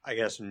 I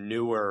guess,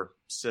 newer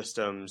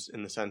systems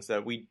in the sense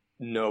that we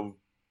know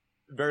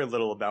very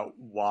little about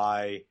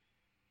why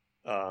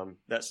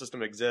that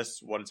system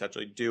exists, what it's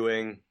actually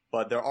doing,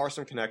 but there are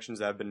some connections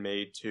that have been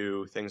made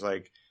to things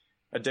like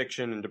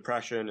addiction and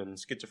depression and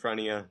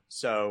schizophrenia.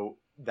 So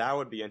that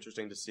would be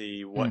interesting to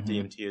see what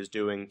DMT is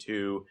doing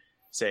to,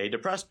 say,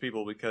 depressed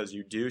people, because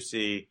you do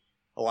see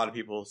a lot of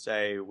people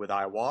say with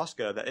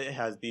ayahuasca that it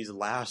has these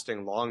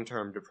lasting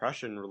long-term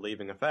depression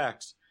relieving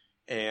effects,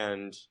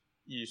 and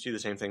you see the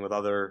same thing with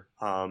other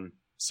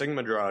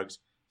sigma drugs.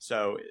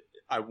 So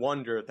I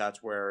wonder if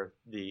that's where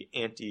the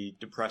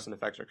antidepressant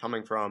effects are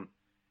coming from.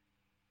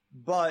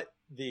 But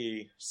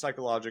the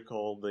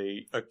psychological,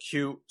 the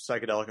acute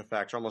psychedelic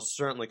effects are almost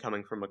certainly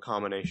coming from a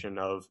combination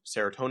of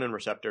serotonin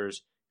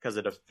receptors, because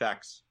it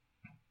affects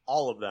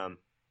all of them.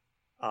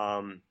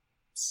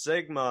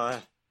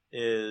 Sigma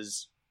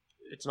is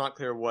it's not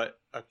clear what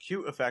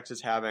acute effects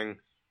it's having.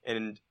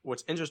 And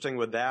what's interesting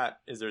with that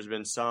is there's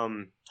been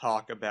some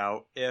talk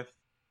about if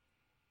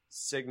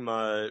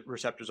sigma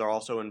receptors are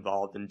also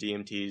involved in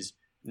DMT's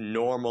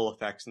normal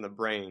effects in the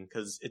brain,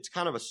 because it's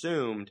kind of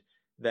assumed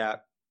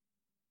that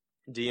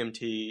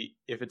DMT,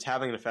 if it's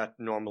having an effect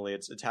normally,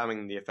 it's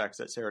having the effects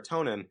that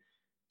serotonin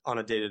on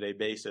a day-to-day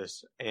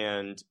basis.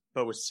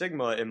 But with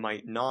sigma, it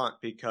might not,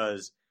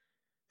 because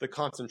the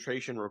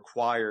concentration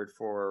required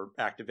for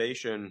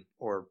activation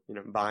or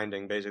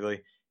binding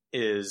basically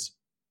is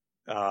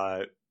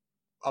a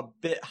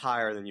bit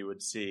higher than you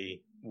would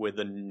see with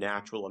the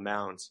natural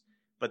amounts.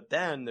 But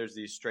then there's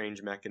these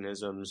strange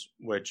mechanisms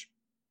which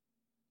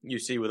you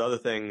see with other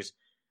things,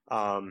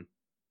 some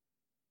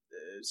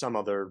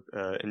other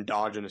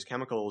endogenous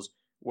chemicals,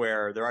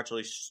 where they're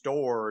actually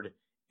stored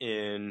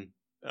in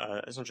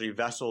essentially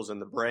vessels in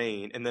the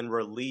brain and then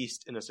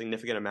released in a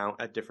significant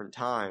amount at different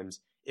times.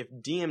 If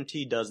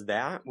DMT does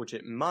that, which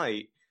it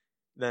might,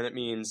 then it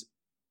means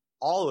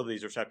all of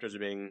these receptors are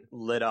being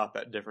lit up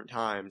at different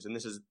times. And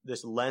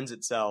this lends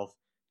itself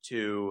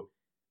to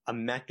a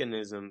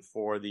mechanism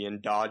for the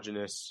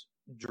endogenous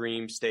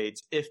dream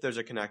states, if there's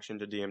a connection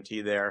to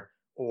DMT there,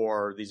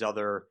 or these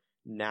other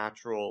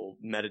natural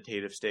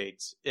meditative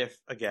states, if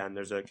again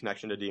there's a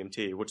connection to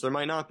DMT, which there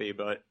might not be,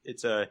 but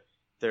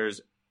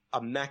there's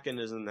a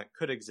mechanism that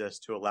could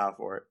exist to allow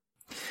for it.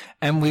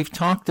 And we've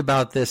talked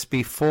about this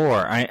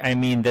before. I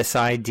mean, this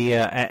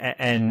idea,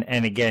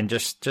 and again,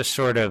 just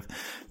sort of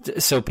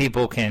so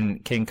people can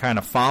kind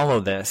of follow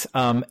this.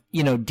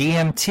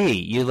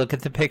 DMT, you look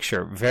at the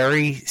picture,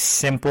 very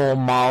simple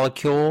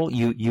molecule.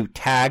 You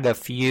tag a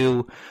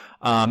few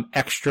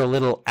extra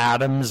little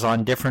atoms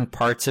on different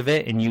parts of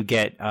it, and you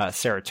get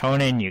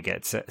serotonin, you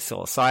get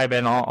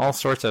psilocybin, all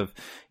sorts of,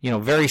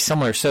 very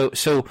similar. So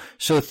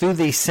through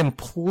the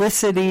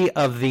simplicity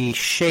of the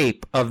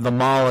shape of the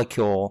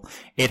molecule,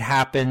 it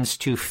happens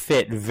to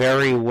fit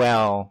very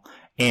well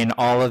in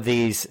all of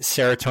these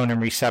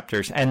serotonin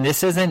receptors. And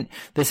this isn't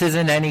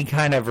any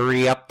kind of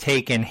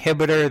reuptake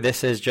inhibitor.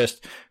 This is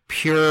just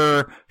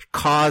pure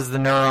cause the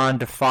neuron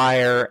to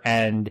fire,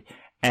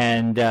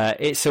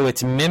 so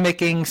it's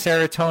mimicking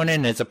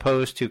serotonin as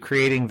opposed to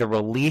creating the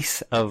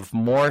release of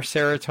more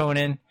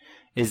serotonin.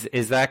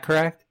 Is that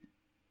correct?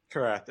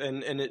 Correct.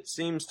 And it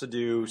seems to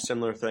do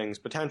similar things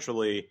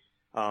potentially,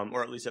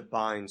 or at least it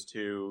binds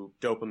to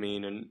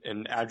dopamine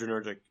and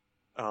adrenergic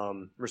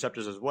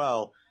receptors as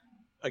well.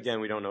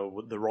 Again, we don't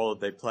know the role that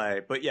they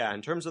play. But yeah,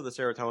 in terms of the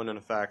serotonin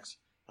effects,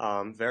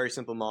 very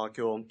simple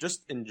molecule.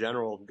 Just in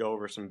general, go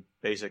over some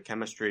basic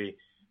chemistry.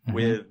 Mm-hmm.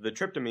 With the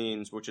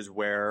tryptamines, which is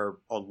where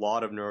a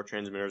lot of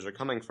neurotransmitters are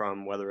coming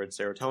from, whether it's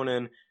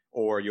serotonin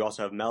or you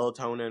also have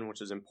melatonin,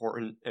 which is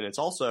important. And it's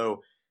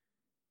also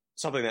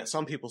something that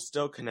some people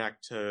still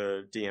connect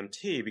to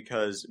DMT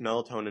because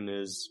melatonin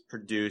is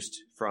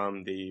produced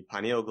from the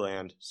pineal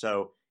gland.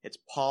 So it's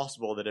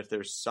possible that if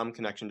there's some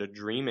connection to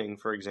dreaming,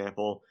 for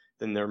example,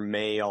 then there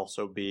may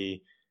also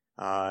be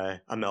a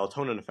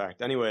melatonin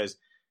effect. Anyways,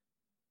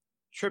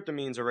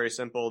 tryptamines are very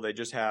simple. They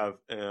just have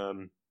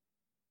an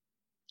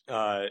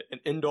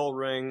indole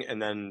ring,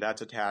 and then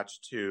that's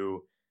attached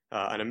to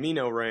an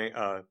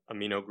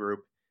amino group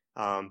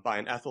by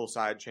an ethyl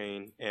side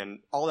chain. And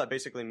all that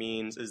basically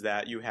means is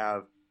that you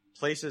have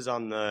places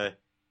on the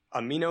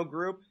amino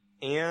group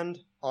and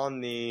on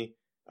the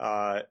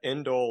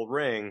indole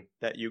ring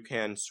that you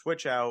can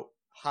switch out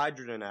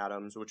hydrogen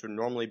atoms, which would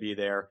normally be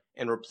there,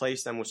 and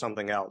replace them with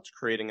something else,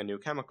 creating a new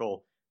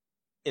chemical.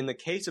 In the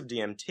case of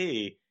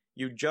DMT,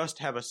 you just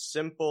have a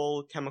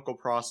simple chemical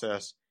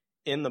process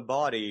in the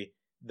body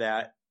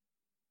that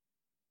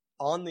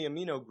on the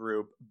amino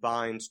group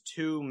binds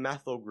two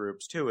methyl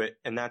groups to it,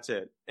 and that's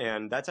it.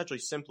 And that's actually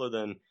simpler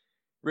than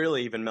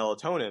really even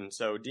melatonin.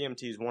 So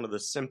DMT is one of the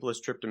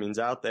simplest tryptamines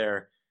out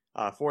there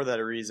for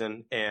that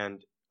reason.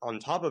 And on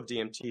top of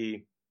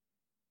DMT,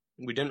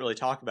 we didn't really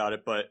talk about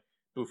it, but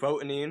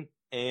bufotenine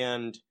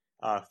and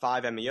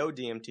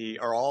 5-MeO-DMT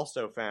are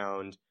also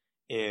found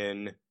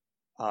in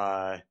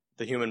the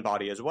human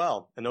body as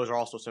well. And those are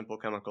also simple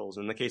chemicals.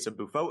 In the case of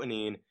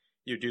bufotenine,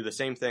 you do the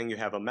same thing. You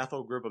have a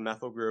methyl group,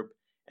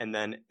 and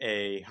then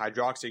a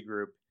hydroxy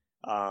group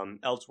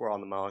elsewhere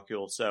on the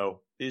molecule.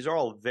 So these are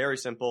all very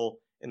simple,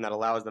 and that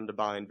allows them to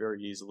bind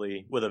very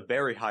easily with a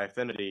very high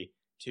affinity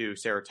to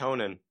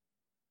serotonin.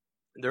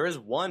 There is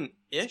one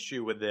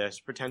issue with this,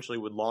 potentially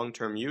with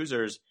long-term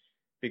users,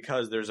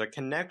 because there's a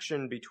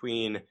connection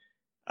between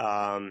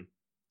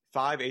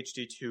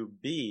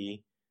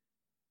 5-HT2B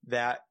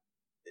that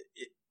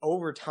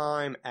over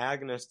time,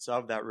 agonists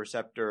of that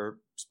receptor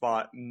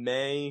spot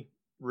may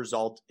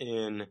result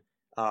in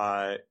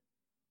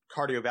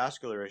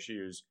cardiovascular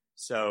issues.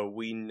 So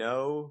we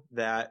know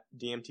that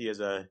DMT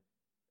is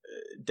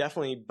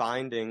definitely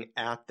binding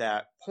at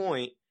that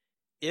point.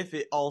 If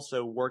it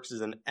also works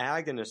as an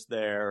agonist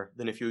there,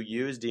 then if you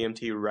use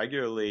DMT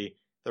regularly,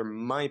 there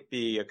might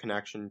be a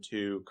connection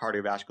to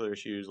cardiovascular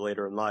issues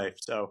later in life.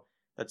 So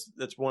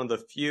that's one of the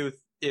few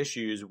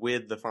issues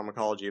with the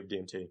pharmacology of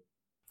DMT.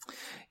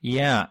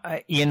 Yeah,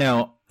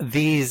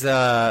 these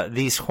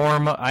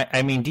hormone.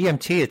 I mean,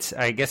 DMT.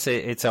 I guess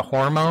it's a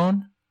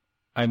hormone.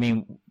 I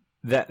mean,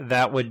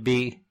 that would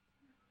be.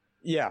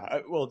 Yeah.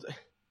 Well,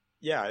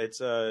 yeah.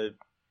 It's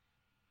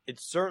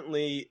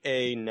certainly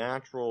a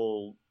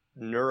natural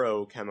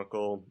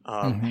neurochemical.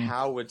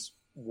 How it's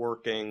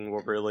working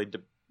will really,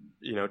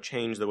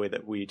 change the way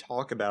that we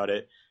talk about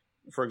it.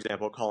 For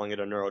example, calling it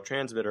a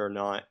neurotransmitter or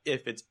not,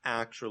 if it's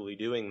actually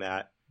doing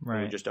that,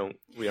 right?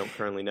 We don't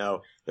currently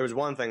know. There was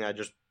one thing I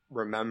just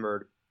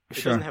remembered. It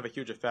Sure. doesn't have a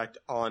huge effect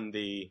on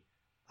the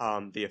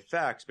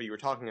effects, but you were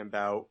talking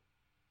about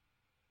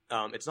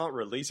it's not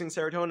releasing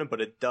serotonin,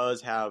 but it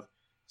does have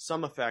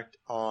some effect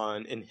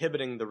on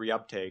inhibiting the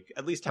reuptake,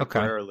 at least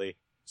temporarily. Okay.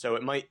 So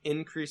it might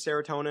increase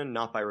serotonin,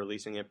 not by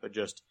releasing it, but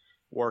just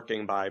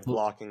working by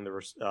blocking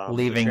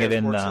leaving it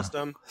in the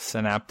system.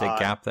 Synaptic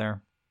gap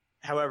there.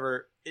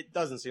 However, it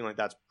doesn't seem like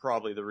that's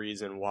probably the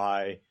reason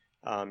why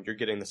you're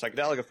getting the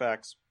psychedelic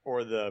effects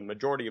or the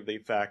majority of the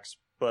effects.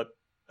 But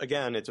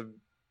again, it's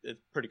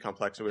pretty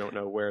complex, so we don't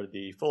know where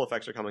the full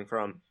effects are coming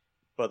from.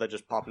 But that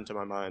just popped into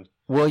my mind.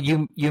 Well,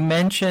 you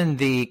mentioned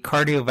the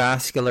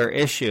cardiovascular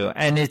issue,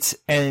 and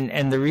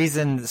and the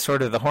reason,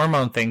 sort of the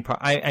hormone thing.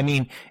 I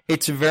mean,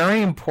 it's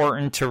very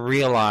important to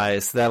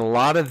realize that a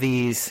lot of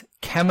these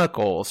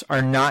chemicals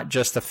are not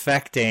just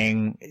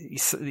affecting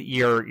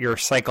your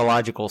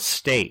psychological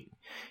state.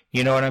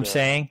 You know what I'm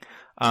saying?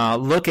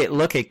 Look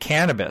at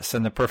cannabis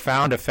and the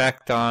profound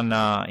effect on,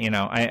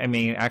 I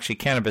mean, actually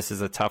cannabis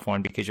is a tough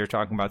one because you're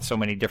talking about so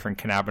many different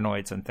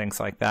cannabinoids and things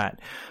like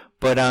that.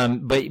 But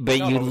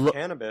you look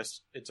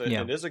cannabis. It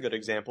is a good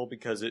example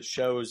because it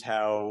shows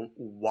how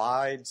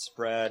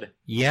widespread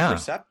Yeah.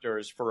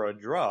 receptors for a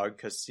drug,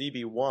 because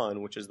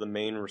CB1, which is the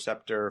main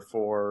receptor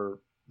for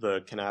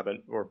the cannabis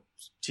or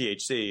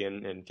THC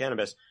in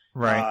cannabis,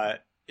 Right.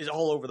 is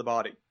all over the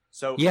body.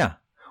 So Yeah.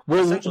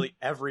 Well, essentially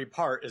every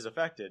part is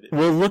affected.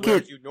 Well, look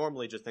whereas at- you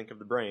normally just think of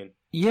the brain.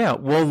 Yeah,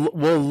 well,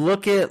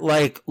 look at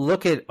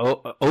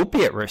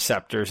opiate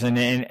receptors and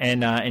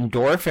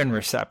endorphin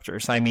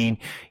receptors. I mean,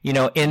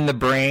 in the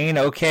brain,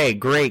 okay,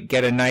 great,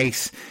 get a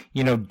nice,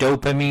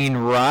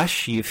 dopamine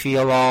rush. You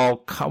feel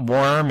all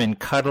warm and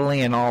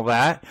cuddly and all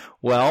that.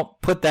 Well,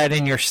 put that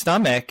in your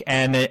stomach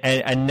and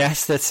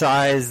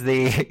anesthetize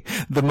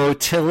the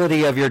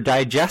motility of your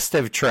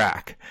digestive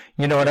tract.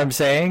 You know what I'm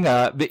saying?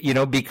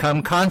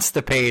 Become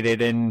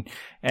constipated and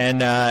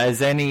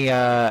as any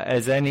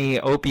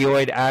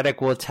opioid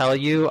addict will tell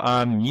you,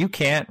 you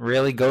can't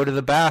really go to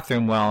the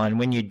bathroom well, and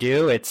when you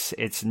do,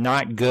 it's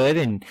not good,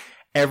 and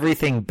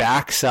everything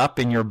backs up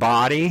in your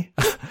body,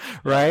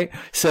 right?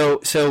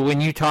 So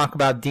when you talk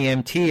about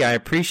DMT, I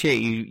appreciate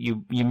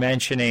you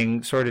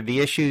mentioning sort of the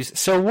issues.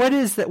 So what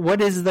is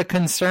the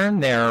concern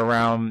there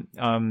around,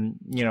 and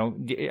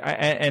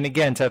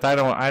again, Seth,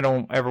 I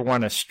don't ever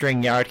want to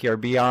string you out here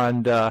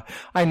beyond,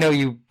 I know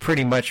you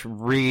pretty much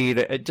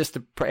read just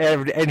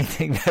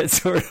anything that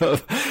sort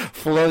of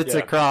floats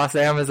across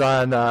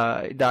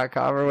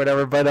Amazon.com or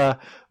whatever,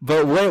 but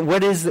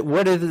what is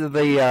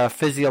the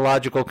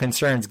physiological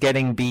concerns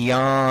getting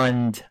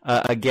beyond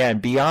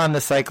beyond the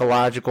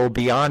psychological,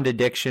 beyond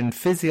addiction,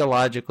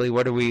 physiologically?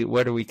 What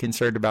are we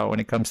concerned about when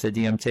it comes to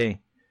DMT?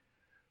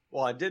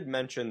 Well, I did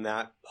mention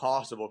that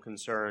possible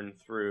concern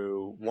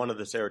through one of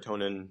the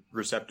serotonin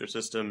receptor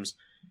systems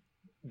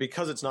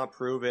because it's not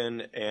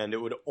proven, and it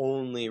would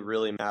only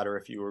really matter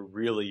if you were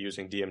really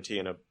using DMT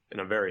in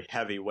a very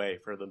heavy way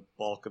for the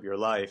bulk of your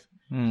life.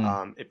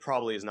 It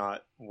probably is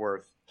not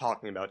worth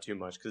talking about too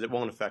much because it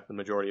won't affect the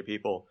majority of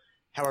people.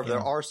 However, there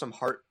are some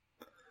heart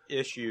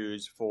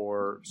issues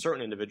for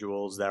certain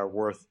individuals that are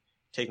worth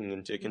taking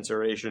into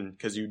consideration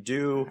because you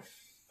do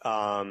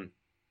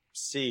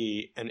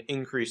see an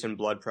increase in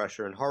blood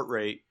pressure and heart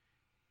rate,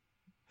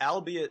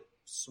 albeit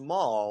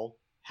small.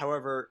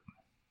 However,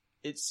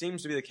 it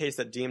seems to be the case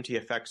that DMT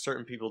affects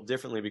certain people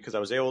differently because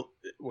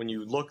when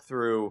you look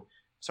through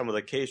some of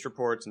the case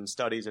reports and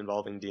studies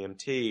involving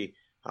DMT,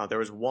 there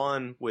was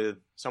one with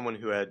someone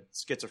who had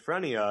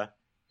schizophrenia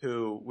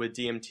who, with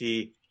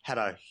DMT, had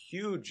a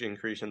huge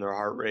increase in their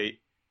heart rate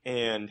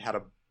and had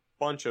a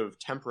bunch of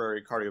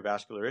temporary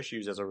cardiovascular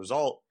issues as a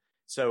result.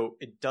 So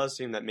it does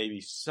seem that maybe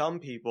some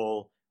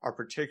people are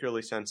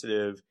particularly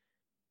sensitive.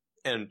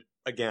 And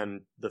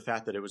again, the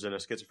fact that it was in a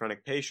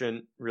schizophrenic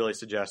patient really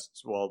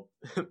suggests, well,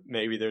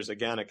 maybe there's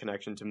again a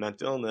connection to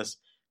mental illness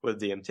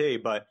with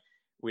DMT, but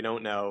we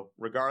don't know.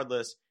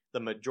 Regardless, the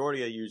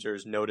majority of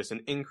users notice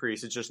an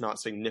increase. It's just not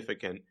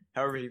significant.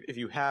 However, if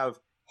you have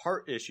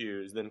heart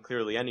issues, then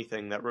clearly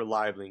anything that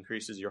reliably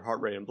increases your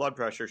heart rate and blood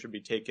pressure should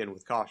be taken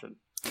with caution.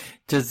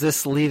 Does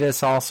this lead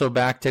us also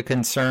back to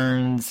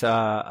concerns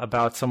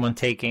about someone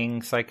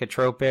taking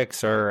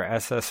psychotropics or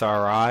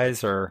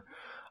SSRIs, or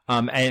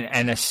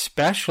and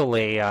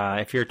especially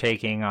if you're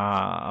taking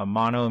a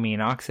monoamine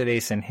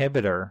oxidase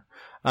inhibitor?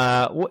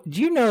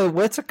 Do you know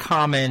what's a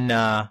common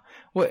monoamine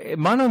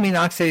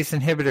oxidase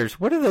inhibitors?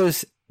 What are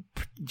those?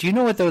 Do you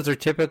know what those are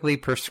typically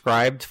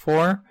prescribed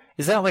for?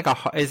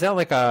 Is that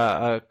like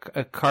a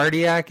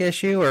cardiac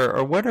issue,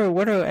 or what are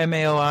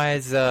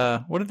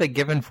MAOIs? What are they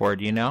given for?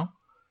 Do you know?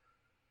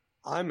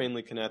 I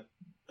mainly connect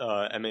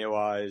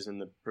MAOIs in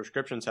the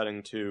prescription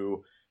setting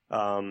to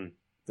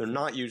they're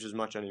not used as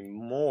much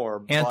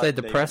anymore.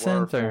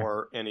 Antidepressant, but they were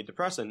for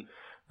antidepressant,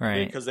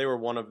 right? Because they were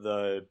one of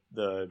the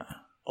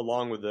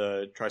along with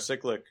the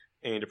tricyclic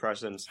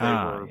antidepressants. They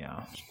were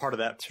part of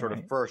that sort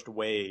of first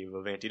wave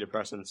of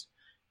antidepressants.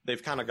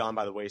 They've kind of gone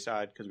by the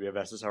wayside because we have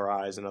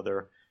SSRIs and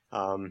other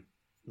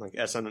like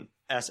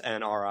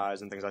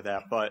SNRIs and things like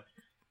that. But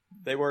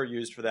they were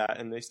used for that,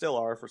 and they still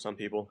are for some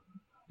people.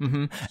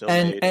 Mm-hmm.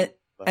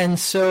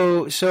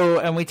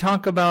 And we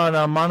talk about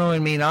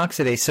monoamine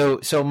oxidase.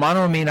 So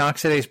monoamine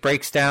oxidase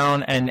breaks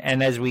down,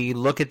 and as we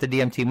look at the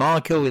DMT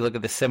molecule, we look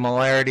at the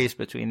similarities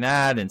between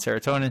that and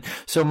serotonin.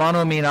 So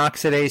monoamine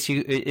oxidase,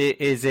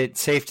 is it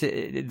safe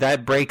to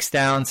that breaks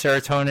down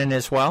serotonin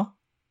as well?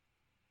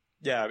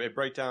 Yeah, it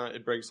breaks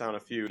down a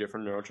few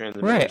different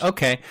neurotransmitters. Right.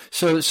 Okay.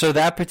 So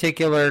that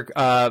particular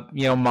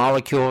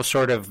molecule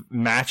sort of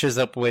matches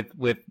up with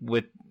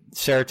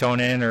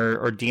serotonin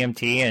or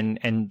DMT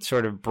and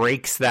sort of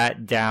breaks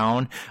that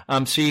down.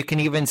 So you can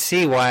even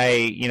see why,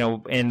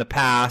 in the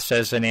past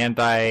as an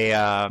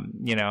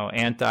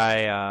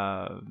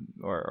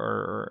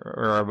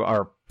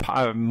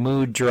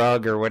mood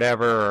drug or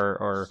whatever,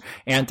 or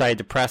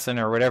antidepressant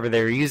or whatever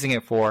they're using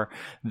it for,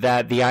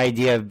 that the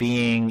idea of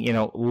being,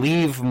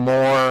 leave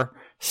more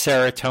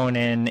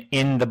serotonin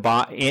in the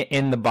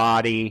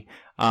body,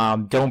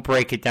 don't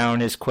break it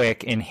down as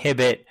quick,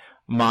 inhibit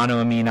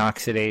monoamine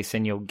oxidase,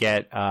 and you'll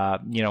get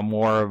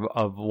more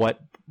of what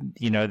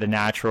the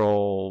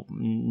natural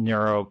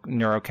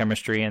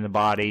neurochemistry in the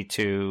body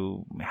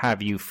to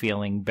have you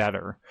feeling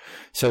better.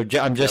 So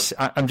I'm just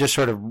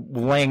sort of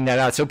laying that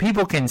out so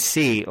people can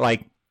see,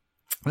 like,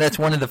 that's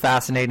one of the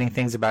fascinating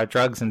things about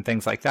drugs and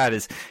things like that,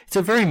 is it's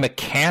a very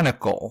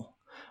mechanical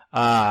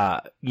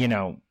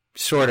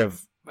sort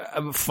of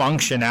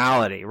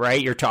functionality,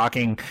 right? You're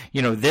talking,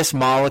 this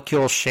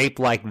molecule shaped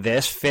like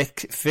this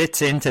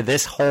fits into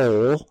this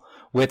hole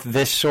with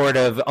this sort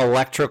of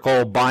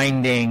electrical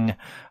binding,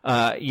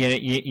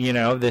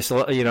 this,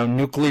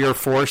 nuclear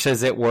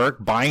forces at work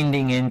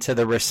binding into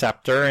the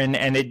receptor, and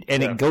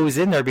it goes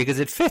in there because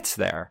it fits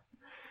there.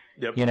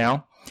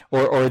 Yep.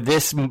 Or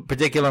this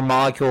particular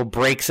molecule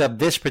breaks up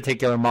this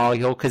particular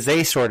molecule because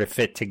they sort of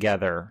fit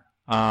together.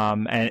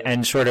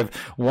 And sort of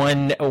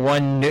one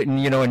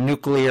a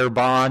nuclear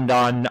bond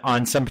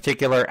on some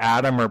particular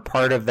atom or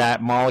part of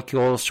that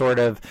molecule sort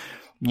of,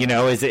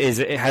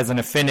 it has an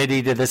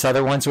affinity to this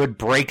other one, so it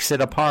breaks it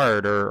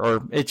apart,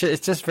 or it's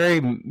just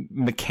very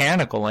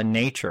mechanical in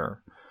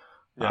nature.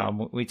 Yeah.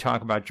 We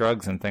talk about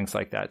drugs and things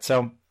like that.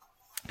 So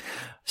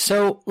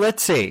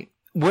let's see,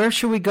 where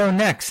should we go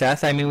next,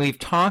 Seth? I mean, we've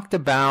talked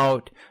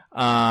about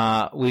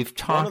one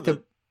of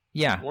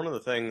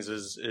the things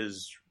is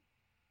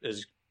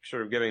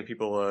sort of giving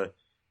people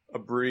a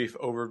brief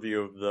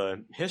overview of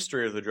the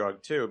history of the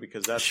drug too,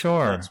 because that's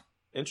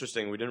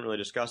interesting. We didn't really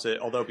discuss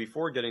it, although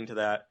before getting to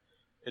that,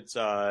 it's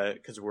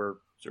because we're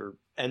sort of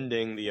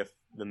ending the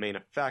main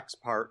effects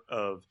part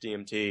of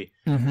DMT.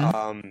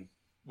 Mm-hmm.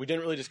 We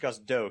didn't really discuss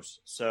dose,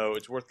 so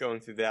it's worth going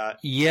through that.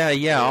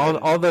 Yeah,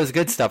 all those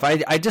good stuff.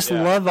 I just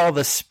love all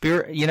the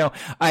spirit.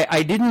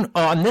 I didn't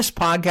on this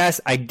podcast.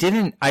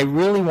 I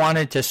really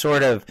wanted to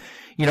sort of.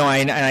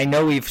 I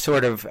know we've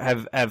sort of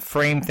have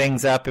framed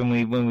things up,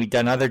 and when we've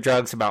done other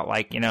drugs about,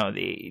 like,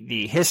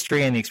 the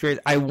history and the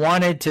experience. I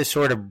wanted to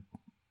sort of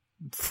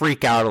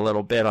freak out a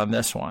little bit on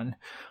this one.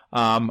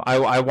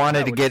 I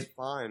wanted to get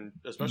fine,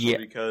 especially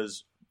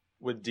because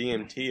with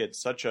DMT, it's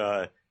such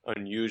a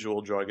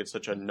unusual drug. It's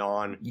such a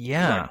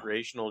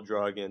non-recreational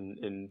drug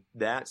in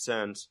that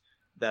sense,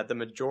 that the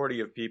majority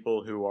of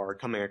people who are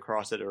coming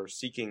across it or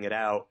seeking it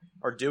out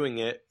are doing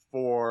it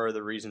for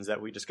the reasons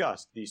that we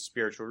discussed, these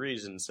spiritual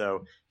reasons.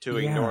 So to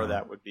ignore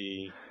that would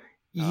be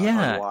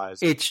unwise.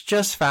 It's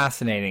just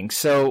fascinating.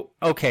 So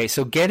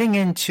getting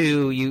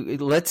into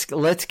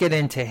let's get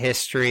into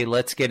history.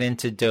 Let's get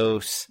into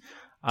dose.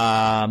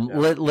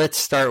 Let's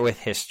start with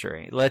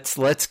history.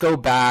 Let's go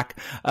back.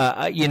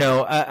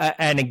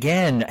 And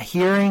again,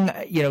 hearing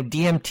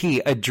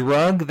DMT, a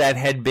drug that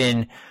had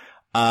been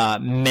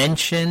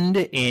mentioned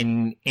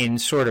in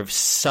sort of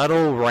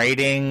subtle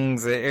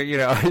writings,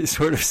 it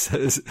sort of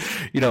says,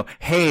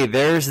 hey,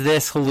 there's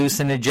this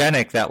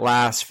hallucinogenic that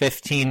lasts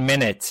 15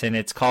 minutes and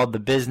it's called the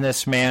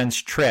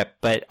businessman's trip.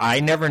 But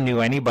I never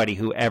knew anybody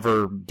who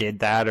ever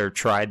did that or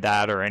tried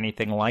that or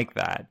anything like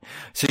that.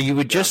 So you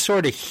would just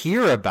sort of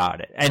hear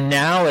about it. And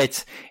now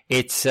it's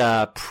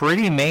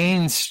pretty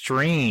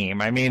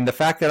mainstream. I mean, the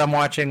fact that I'm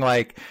watching,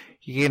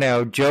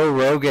 Joe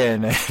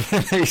Rogan,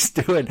 he's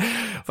doing,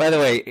 by the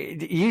way,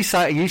 you've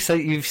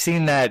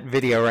seen that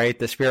video, right?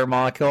 The Spirit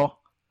Molecule?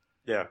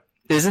 Yeah.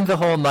 Isn't the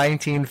whole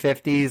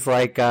 1950s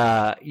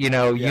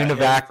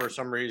UNIVAC for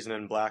some reason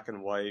in black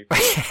and white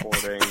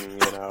recording,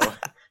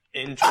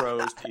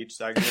 intros to each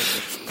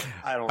segment?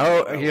 I don't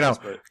know.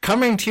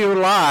 Coming to you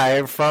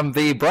live from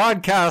the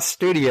broadcast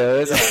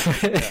studios.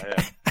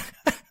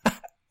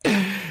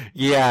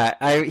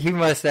 Yeah, he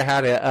must have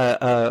had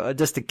a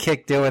just a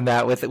kick doing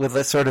that with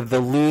a sort of the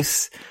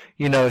loose,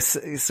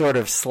 sort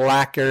of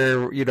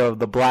slacker,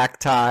 the black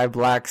tie,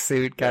 black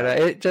suit kind of.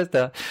 It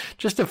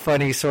just a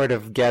funny sort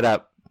of get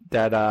up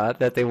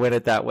that they went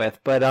at that with.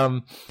 But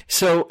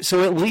so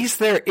at least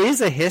there is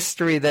a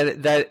history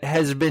that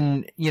has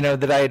been,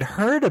 that I had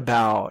heard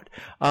about,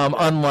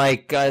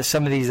 unlike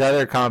some of these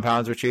other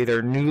compounds which are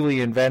either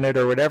newly invented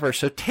or whatever.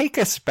 So take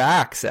us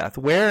back, Seth,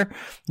 where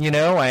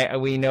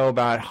we know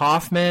about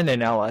Hoffman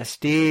and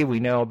LSD, we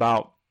know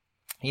about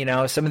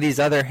some of these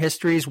other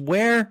histories.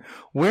 Where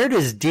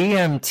does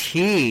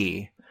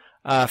DMT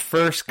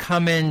first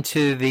come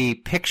into the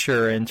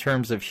picture in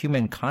terms of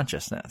human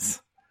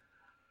consciousness?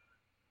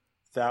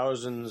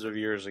 Thousands of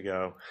years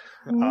ago.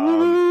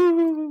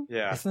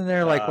 Yeah. Isn't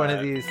there like one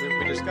of these?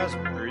 We discussed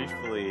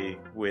briefly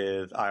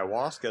with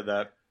ayahuasca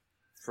that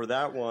for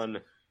that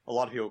one, a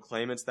lot of people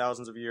claim it's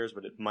thousands of years,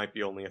 but it might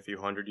be only a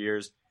few hundred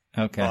years.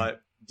 Okay.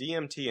 But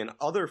DMT in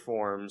other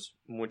forms,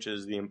 which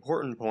is the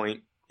important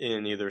point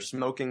in either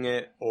smoking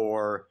it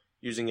or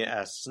using it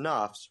as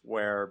snuffs,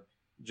 where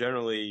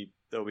generally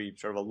there'll be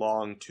sort of a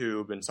long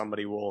tube and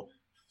somebody will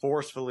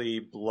forcefully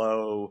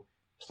blow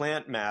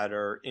plant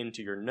matter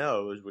into your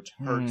nose, which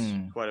hurts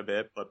quite a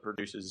bit but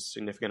produces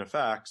significant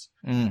effects.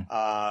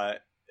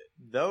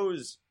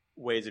 Those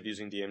ways of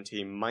using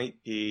DMT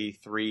might be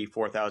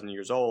 3,000-4,000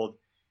 years old,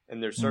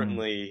 and there's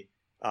certainly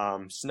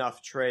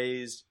snuff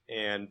trays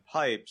and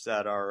pipes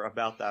that are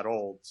about that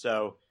old.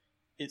 So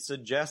it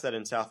suggests that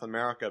in South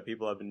America,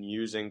 people have been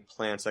using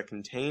plants that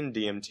contain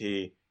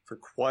DMT for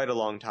quite a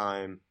long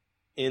time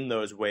in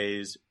those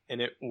ways, and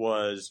it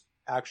was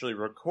actually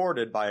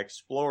recorded by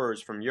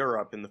explorers from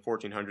Europe in the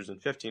 1400s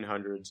and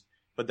 1500s,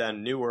 but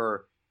then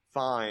newer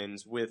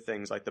finds with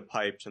things like the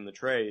pipes and the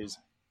trays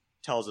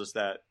tells us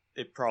that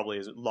it probably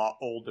is a lot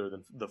older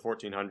than the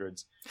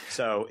 1400s.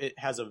 So it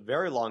has a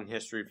very long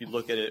history if you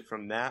look at it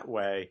from that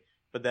way,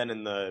 but then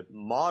in the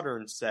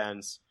modern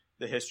sense,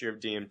 the history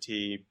of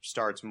DMT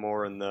starts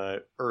more in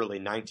the early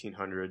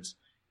 1900s,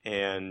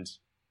 and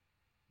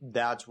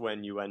that's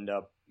when you end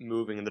up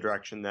moving in the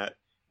direction that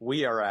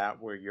we are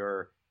at, where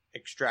you're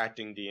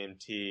extracting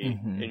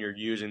DMT and you're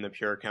using the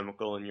pure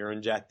chemical and you're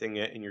injecting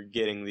it and you're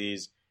getting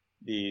these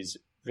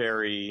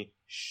very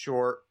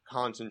short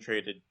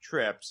concentrated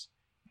trips.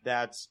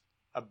 That's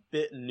a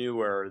bit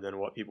newer than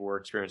what people were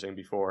experiencing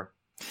before.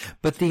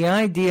 But the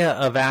idea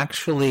of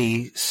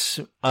actually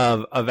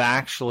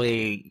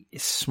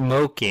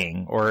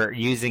smoking or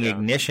using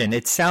ignition,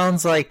 it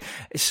sounds like.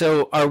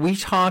 So, are we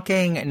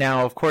talking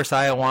now? Of course,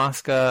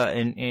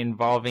 ayahuasca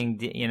involving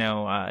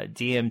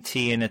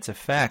DMT and its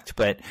effect,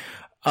 but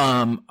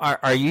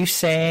are you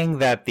saying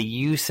that the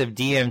use of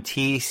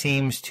DMT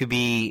seems to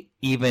be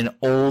even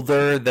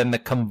older than the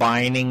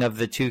combining of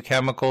the two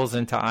chemicals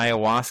into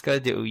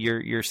ayahuasca?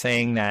 You're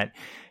saying that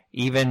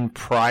even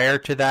prior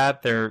to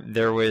that,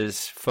 there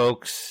was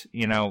folks,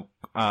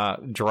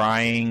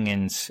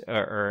 drying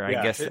I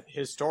guess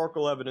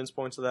historical evidence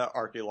points to that,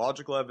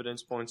 archaeological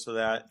evidence points to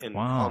that, and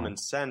common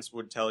sense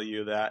would tell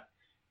you that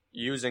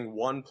using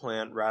one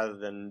plant rather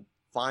than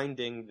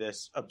finding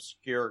this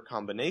obscure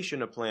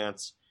combination of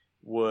plants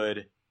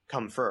would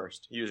come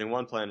first. Using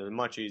one plant is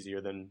much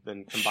easier than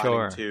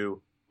combining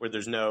two, where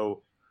there's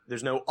no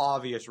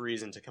obvious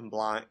reason to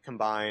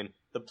combine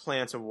the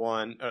plants of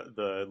one,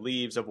 the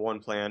leaves of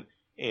one plant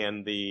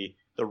and the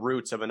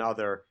roots of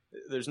another.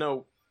 There's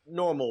no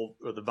normal,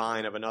 or the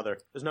vine of another.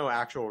 There's no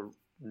actual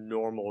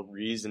normal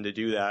reason to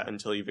do that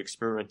until you've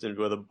experimented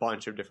with a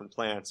bunch of different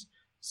plants.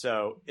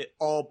 So it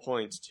all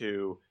points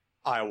to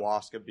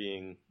ayahuasca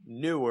being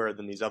newer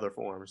than these other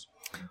forms.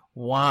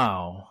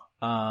 Wow.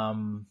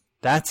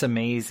 That's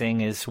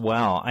amazing as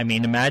well. I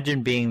mean,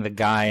 imagine being the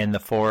guy in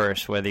the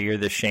forest, whether you're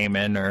the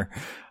shaman or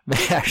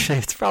actually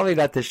it's probably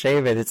not the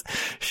shaman. It's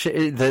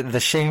the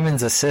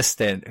shaman's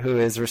assistant who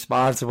is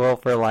responsible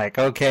for like,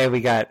 okay, we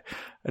got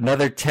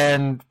another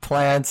 10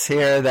 plants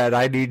here that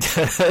I need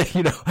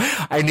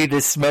to, I need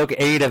to smoke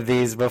 8 of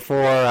these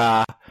before,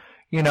 I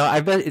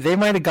bet they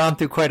might have gone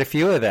through quite a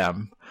few of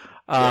them.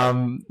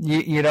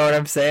 You know what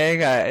I'm saying?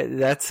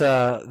 That's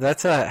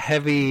a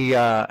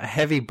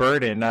heavy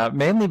burden,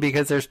 mainly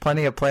because there's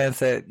plenty of plants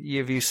that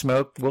if you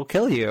smoke will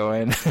kill you.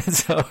 And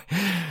so,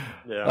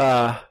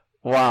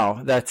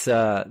 wow,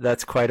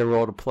 that's quite a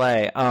role to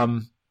play.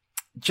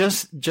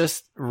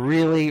 Just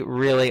really,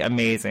 really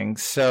amazing.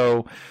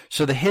 So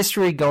the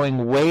history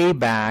going way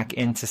back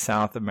into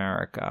South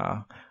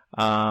America,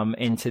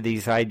 into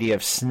these idea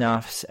of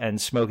snuffs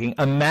and smoking.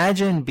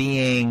 Imagine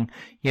being,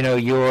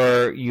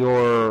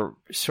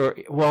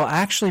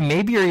 actually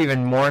maybe you're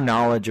even more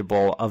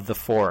knowledgeable of the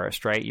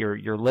forest, right?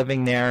 You're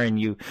living there and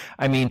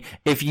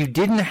if you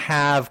didn't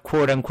have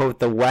quote unquote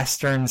the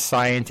Western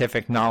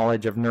scientific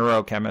knowledge of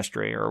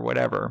neurochemistry or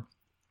whatever,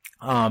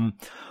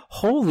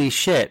 holy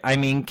shit. I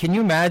mean, can you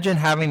imagine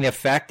having the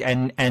effect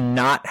and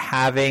not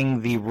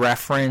having the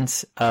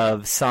reference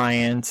of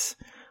science?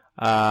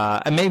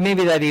 And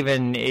maybe that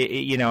even,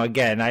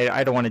 again,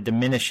 I don't want to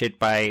diminish it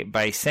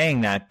by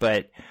saying that,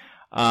 but,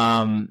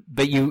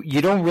 But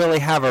you don't really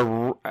have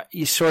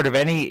sort of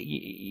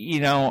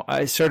any,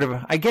 sort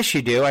of, I guess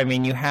you do. I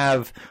mean, you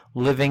have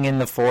living in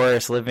the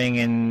forest, living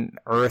in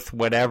earth,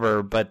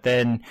 whatever, but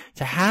then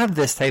to have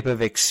this type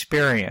of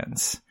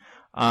experience,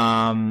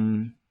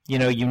 the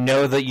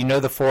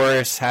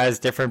forest has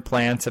different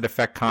plants that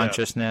affect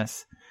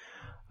consciousness.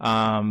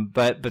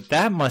 But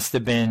that must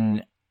have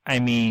been, I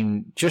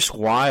mean, just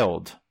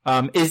wild.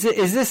 Is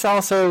this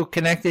also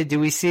connected? Do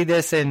we see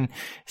this in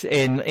sort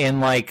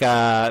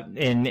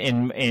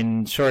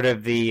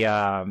of the,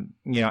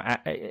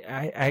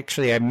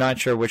 actually, I'm not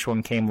sure which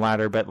one came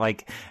latter, but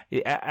like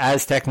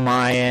Aztec,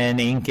 Mayan,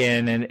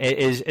 Incan, and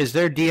is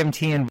there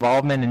DMT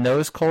involvement in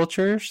those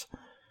cultures?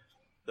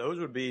 Those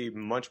would be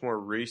much more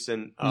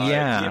recent.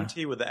 Yeah.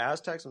 DMT with the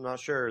Aztecs, I'm not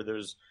sure.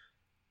 There's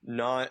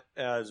not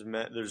as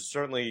many. There's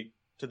certainly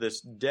to this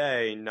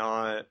day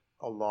not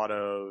a lot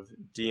of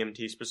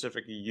DMT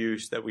specific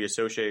use that we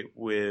associate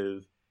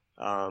with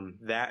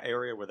that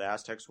area where the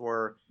Aztecs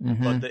were.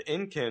 Mm-hmm. But the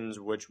Incans,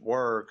 which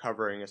were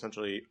covering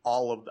essentially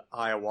all of the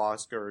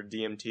ayahuasca or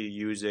DMT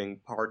using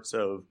parts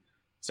of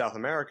South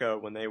America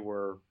when they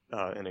were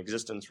in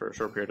existence for a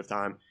short period of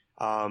time,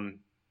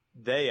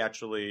 they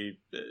actually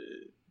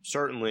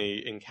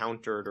certainly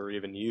encountered or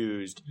even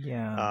used,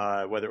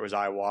 whether it was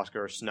ayahuasca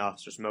or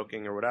snuffs or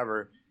smoking or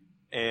whatever.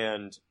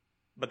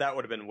 But that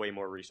would have been way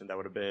more recent. That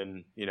would have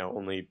been,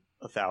 only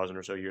 1,000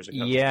 or so years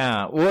ago.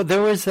 Yeah. Well,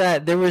 there was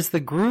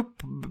the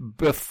group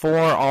before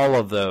all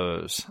of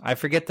those. I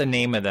forget the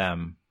name of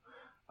them.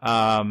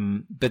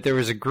 But there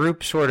was a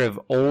group sort of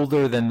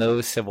older than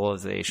those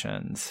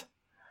civilizations.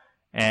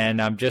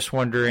 And I'm just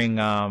wondering,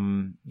 I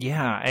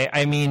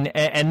mean,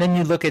 and then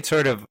you look at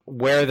sort of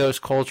where those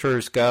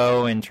cultures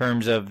go in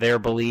terms of their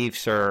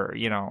beliefs or,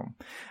 I'm,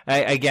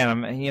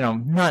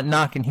 not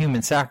knocking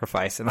human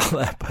sacrifice and all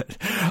that, but,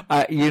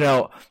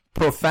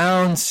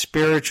 profound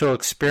spiritual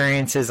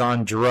experiences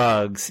on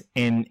drugs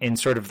in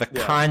sort of the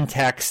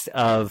context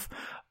of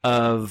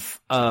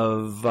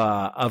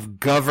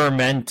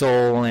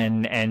governmental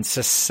and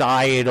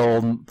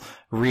societal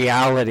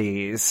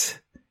realities.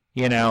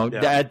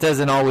 That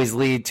doesn't always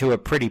lead to a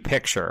pretty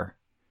picture.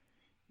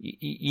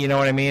 You know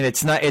what I mean?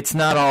 It's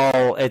not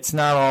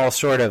all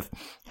sort of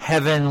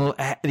heaven,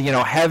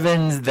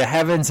 the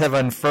heavens have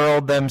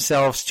unfurled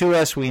themselves to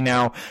us. We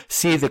now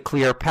see the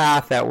clear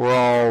path that we're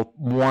all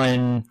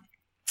one,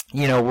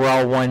 we're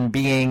all one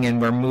being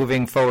and we're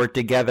moving forward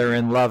together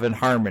in love and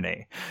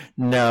harmony.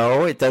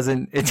 No, it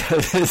doesn't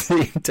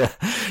seem to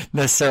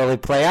necessarily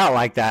play out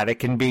like that. It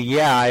can be,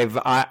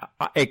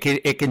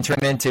 it can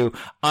turn into,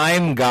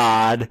 I'm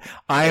God,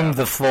 I'm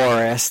the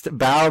forest,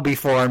 bow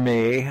before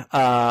me.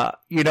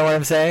 You know what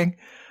I'm saying?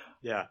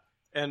 Yeah.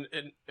 And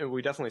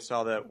we definitely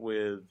saw that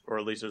with, or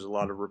at least there's a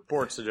lot of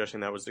reports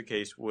suggesting that was the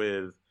case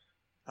with,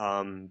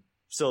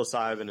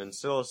 psilocybin and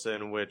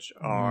psilocin, which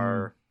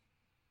are,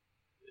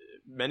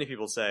 many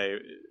people say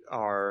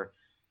are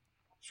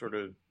sort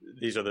of,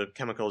 these are the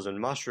chemicals in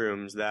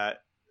mushrooms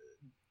that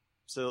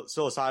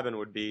psilocybin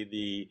would be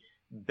the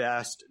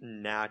best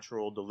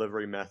natural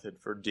delivery method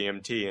for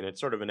DMT. And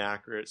it's sort of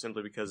inaccurate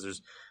simply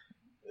because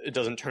it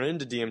doesn't turn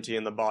into DMT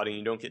in the body and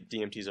you don't get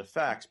DMT's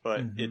effects,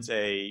 but it's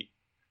a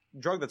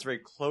drug that's very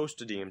close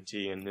to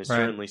DMT and is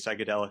certainly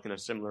psychedelic in a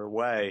similar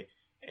way.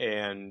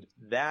 And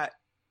that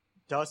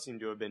does seem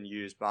to have been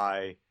used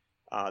by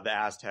the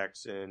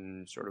Aztecs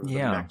in sort of the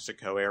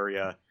Mexico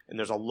area, and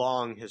there's a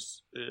long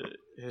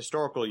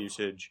historical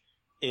usage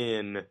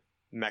in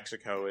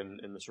Mexico and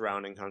in the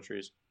surrounding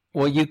countries.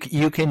 Well, you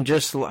can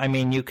just, I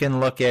mean, you can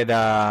look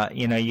at,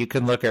 you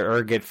can look at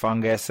ergot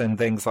fungus and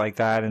things like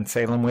that in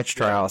Salem witch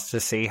trials to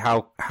see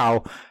how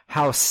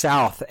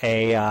south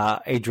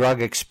a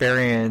drug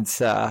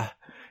experience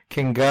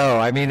can go.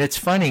 I mean, it's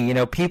funny,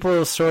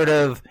 people sort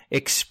of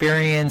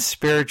experience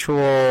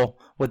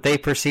what they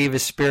perceive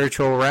as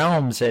spiritual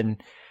realms,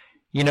 and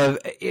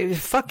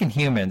fucking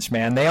humans,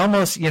 man, they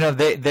almost,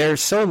 they're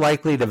so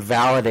likely to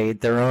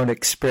validate their own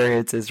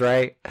experiences,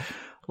 right?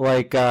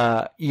 Like,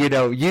 you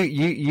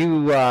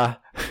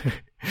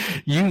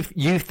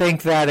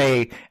think that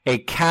a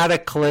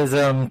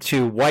cataclysm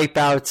to wipe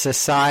out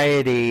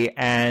society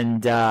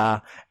and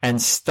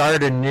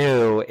start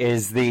anew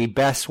is the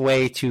best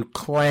way to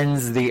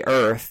cleanse the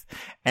earth.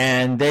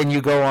 And then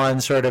you go on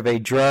sort of a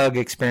drug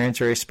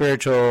experience or a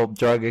spiritual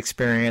drug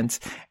experience.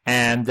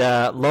 And,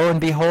 lo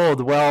and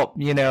behold, well,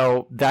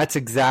 that's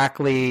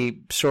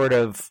exactly sort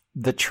of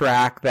the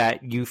track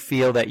that you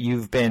feel that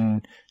you've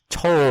been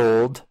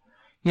told.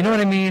 You know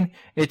what I mean?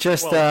 It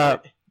just,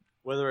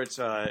 whether it's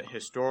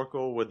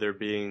historical, with there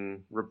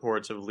being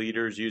reports of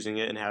leaders using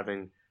it and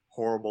having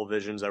horrible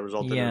visions that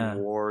resulted in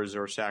wars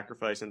or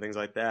sacrifice and things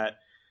like that.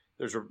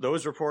 There's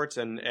those reports,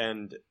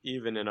 and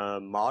even in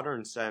a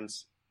modern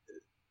sense,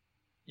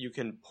 you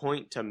can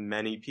point to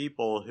many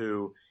people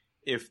who,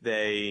 if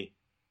they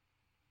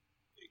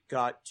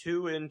got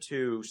too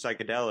into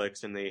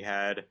psychedelics and they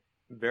had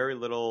very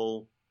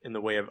little in the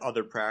way of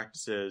other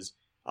practices,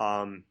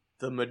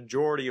 the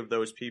majority of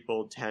those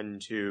people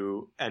tend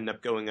to end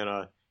up going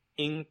on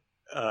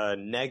a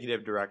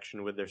negative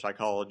direction with their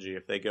psychology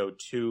if they go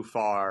too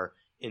far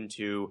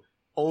into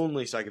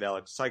only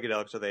psychedelics.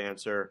 Psychedelics are the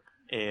answer,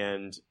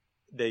 and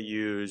they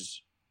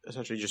use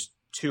essentially just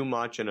too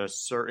much in a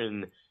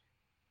certain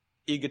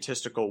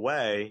egotistical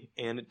way,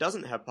 and it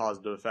doesn't have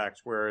positive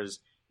effects. Whereas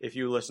if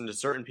you listen to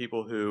certain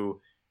people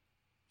who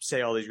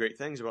say all these great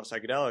things about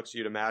psychedelics,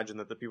 you'd imagine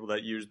that the people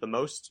that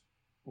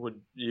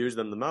would use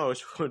them the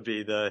most would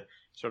be the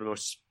sort of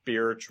most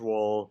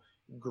spiritual,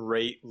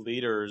 great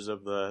leaders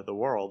of the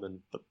world, and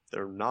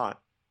they're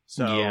not.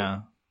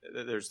 So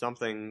there's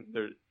something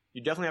there.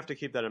 You definitely have to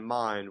keep that in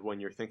mind when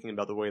you're thinking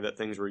about the way that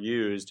things were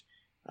used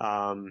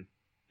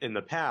in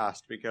the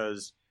past,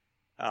 because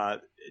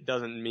it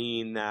doesn't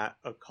mean that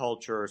a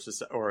culture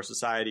or a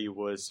society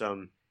was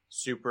some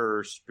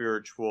super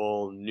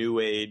spiritual, new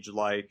age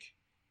like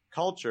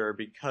culture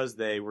because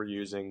they were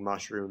using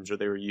mushrooms or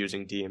they were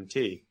using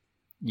DMT.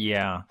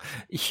 Yeah.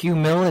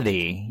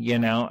 Humility,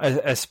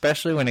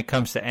 especially when it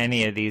comes to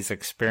any of these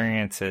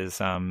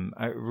experiences,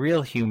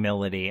 real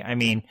humility. I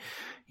mean,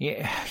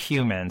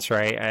 humans,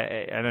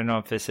 right? I don't know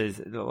if this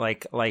is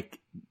like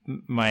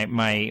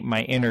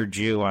my inner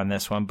Jew on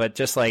this one, but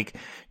just like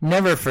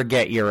never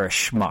forget you're a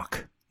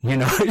schmuck. You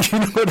know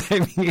what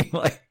I mean?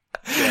 Like,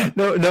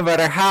 no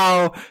matter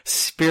how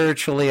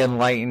spiritually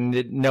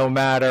enlightened, no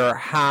matter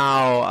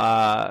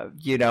how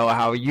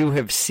how you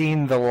have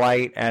seen the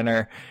light and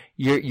are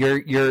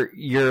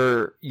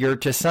you're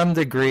to some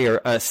degree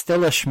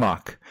still a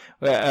schmuck,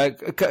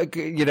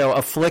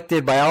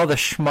 afflicted by all the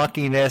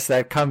schmuckiness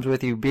that comes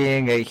with you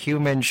being a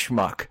human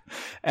schmuck,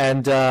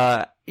 and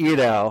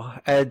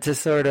and to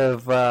sort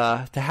of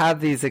to have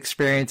these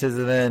experiences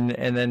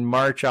and then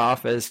march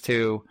off as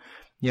to,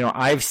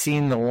 I've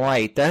seen the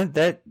light. That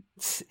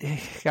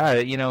God,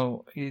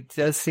 it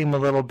does seem a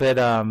little bit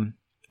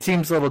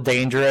seems a little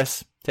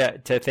dangerous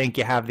to think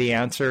you have the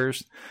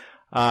answers.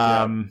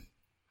 So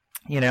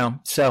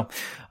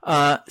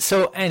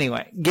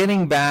anyway,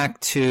 getting back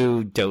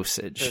to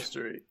dosage.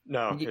 History.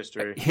 More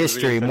history.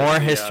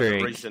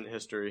 The recent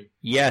history.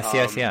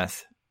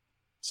 Yes.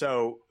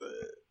 So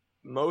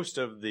most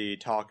of the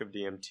talk of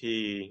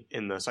DMT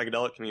in the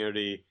psychedelic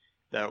community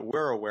that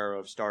we're aware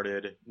of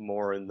started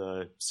more in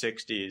the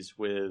 60s,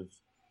 with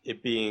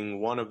it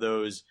being one of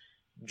those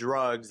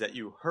drugs that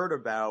you heard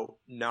about,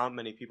 not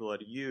many people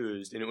had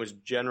used, and it was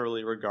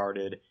generally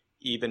regarded,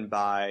 even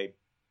by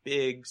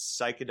big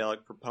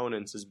psychedelic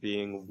proponents, as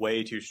being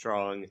way too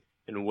strong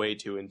and way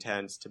too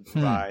intense to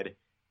provide,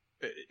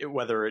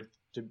 whether it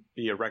to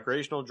be a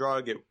recreational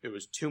drug, it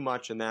was too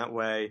much in that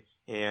way,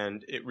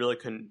 and it really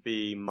couldn't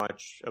be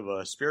much of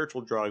a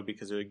spiritual drug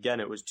because, again,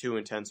 it was too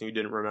intense and you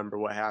didn't remember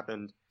what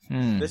happened.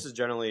 This is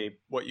generally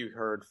what you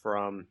heard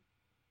from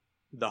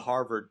the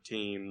Harvard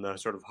team, the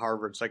sort of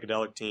Harvard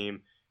psychedelic team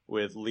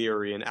with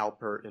Leary and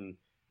Alpert and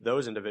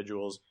those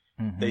individuals.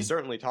 They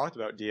certainly talked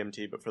about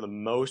DMT, but for the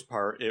most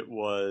part, it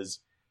was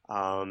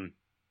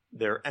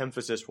their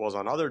emphasis was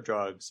on other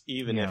drugs,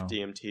 even if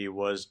DMT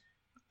was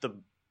the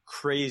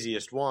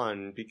craziest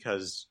one,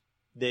 because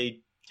they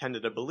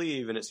tended to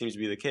believe, and it seems to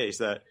be the case,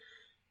 that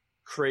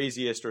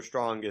craziest or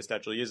strongest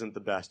actually isn't the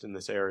best in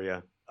this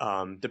area,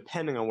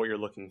 depending on what you're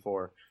looking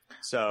for.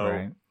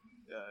 So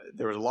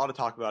there was a lot of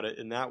talk about it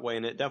in that way,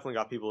 and it definitely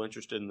got people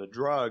interested in the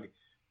drug.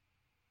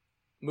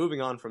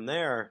 Moving on from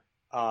there,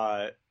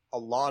 a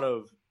lot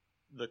of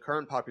the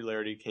current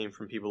popularity came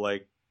from people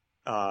like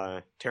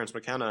Terence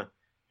McKenna,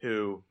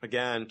 who,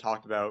 again,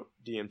 talked about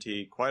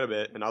DMT quite a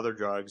bit and other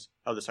drugs,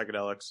 other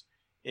psychedelics,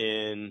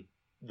 in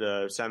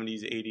the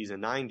 70s, 80s,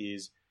 and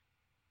 90s.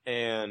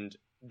 And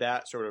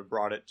that sort of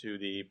brought it to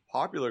the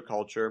popular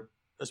culture,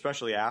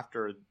 especially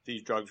after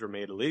these drugs were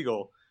made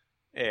illegal,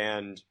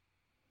 and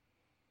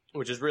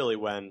which is really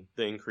when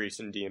the increase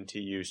in DMT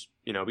use,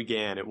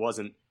 began. It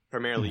wasn't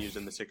primarily used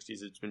in the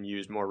 60s. It's been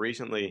used more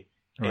recently.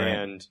 Right.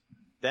 And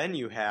then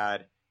you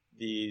had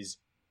these,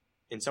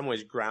 in some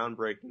ways,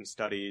 groundbreaking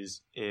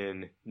studies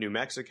in New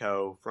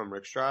Mexico from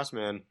Rick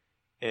Strassman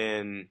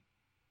in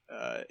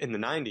the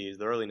 90s,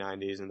 the early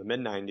 90s and the mid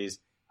 90s,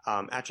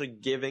 actually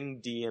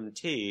giving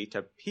DMT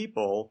to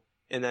people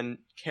and then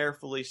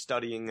carefully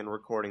studying and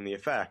recording the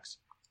effects.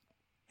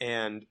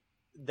 And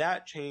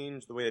that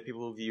changed the way that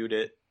people viewed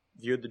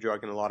the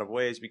drug in a lot of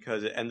ways,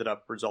 because it ended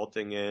up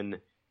resulting in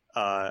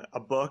a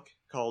book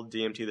called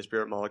DMT, the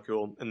Spirit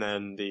Molecule, and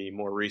then the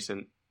more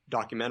recent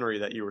documentary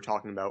that you were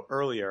talking about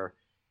earlier.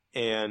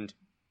 And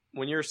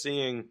when you're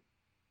seeing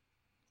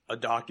a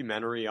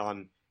documentary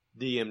on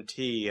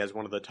DMT as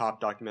one of the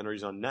top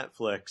documentaries on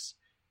Netflix,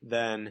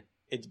 then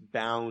it's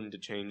bound to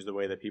change the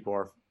way that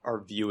people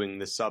are viewing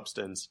this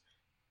substance,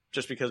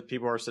 just because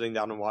people are sitting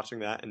down and watching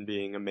that and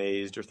being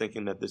amazed or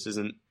thinking that this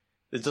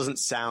doesn't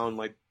sound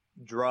like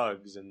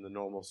drugs in the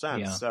normal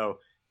sense. Yeah. So,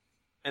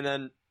 and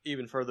then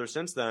even further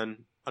since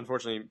then,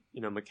 unfortunately,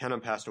 McKenna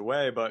passed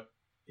away, but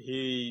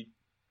he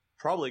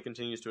probably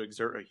continues to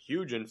exert a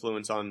huge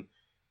influence on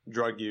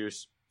drug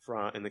use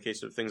in the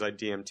case of things like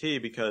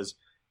DMT, because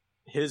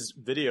his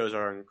videos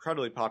are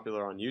incredibly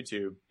popular on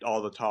YouTube,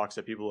 all the talks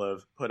that people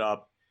have put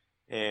up,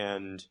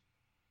 and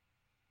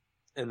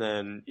And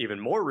then even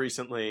more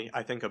recently,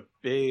 I think a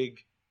big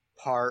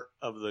part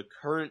of the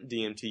current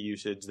DMT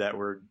usage that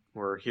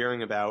we're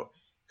hearing about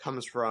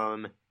comes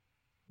from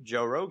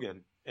Joe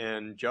Rogan.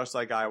 And just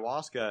like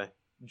ayahuasca,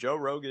 Joe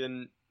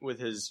Rogan with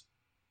his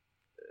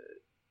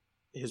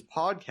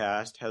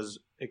podcast has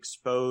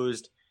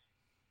exposed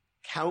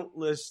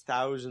countless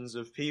thousands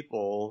of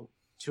people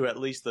to at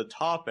least the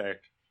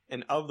topic,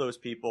 and of those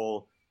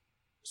people,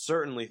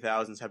 certainly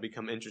thousands have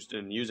become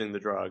interested in using the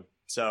drug.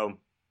 So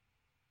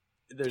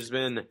there's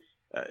been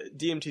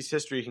DMT's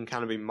history can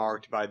kind of be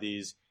marked by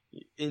these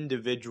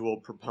individual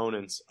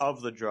proponents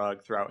of the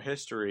drug throughout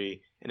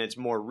history, and it's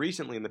more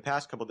recently in the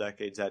past couple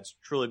decades that's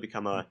truly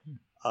become a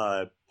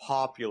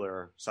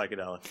popular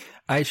psychedelic.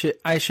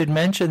 I should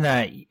mention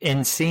that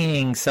in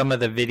seeing some of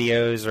the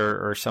videos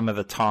or some of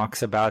the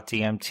talks about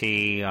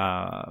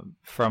DMT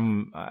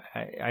from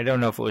I don't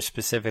know if it was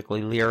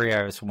specifically Leary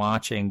I was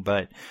watching,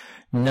 but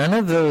none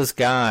of those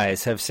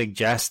guys have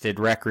suggested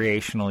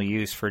recreational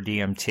use for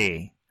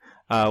DMT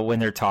when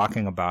they're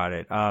talking about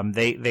it.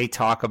 They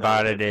talk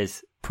about it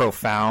as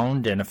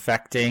profound and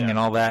affecting and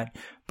all that,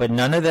 but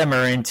none of them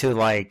are into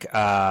like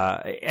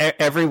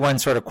everyone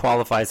sort of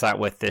qualifies that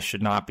with this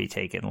should not be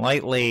taken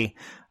lightly,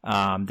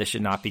 this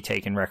should not be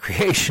taken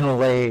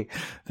recreationally,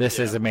 this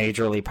is a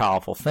majorly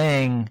powerful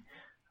thing.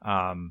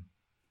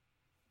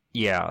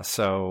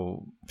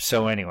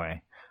 So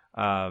anyway,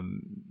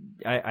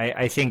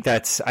 I think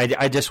that's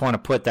I just want to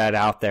put that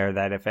out there,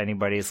 that if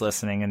anybody's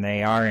listening and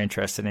they are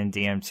interested in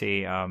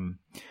DMT,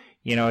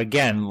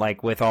 again,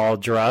 like with all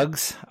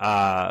drugs,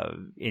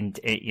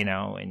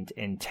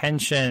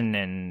 intention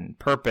and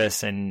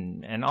purpose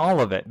and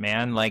all of it,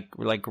 man, like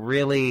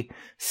really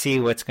see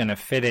what's going to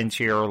fit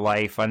into your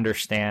life,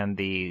 understand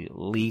the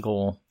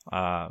legal,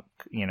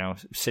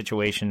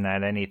 situation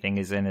that anything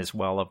is in as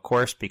well, of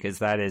course, because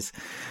that is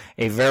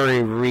a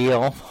very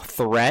real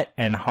threat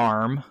and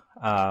harm,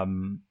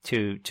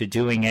 to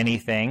doing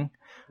anything.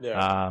 You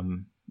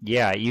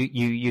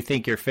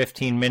think your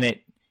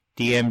 15-minute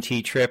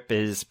DMT trip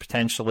is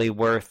potentially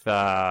worth,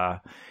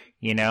 a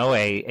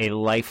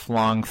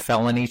lifelong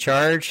felony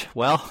charge?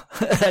 Well,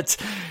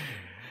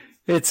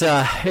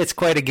 it's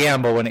quite a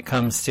gamble when it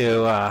comes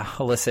to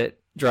illicit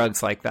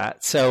drugs like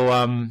that. So,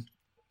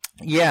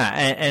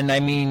 and I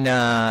mean,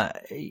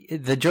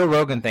 the Joe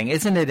Rogan thing,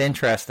 isn't it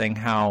interesting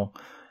how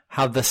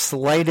the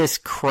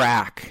slightest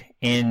crack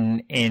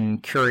in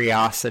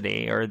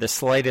curiosity, or the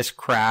slightest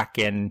crack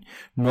in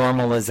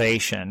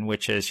normalization,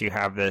 which is you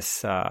have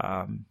this,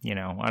 I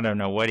don't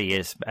know what he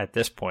is at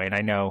this point.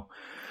 I know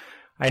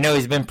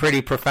he's been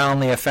pretty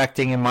profoundly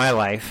affecting in my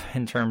life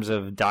in terms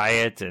of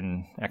diet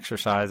and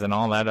exercise and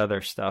all that other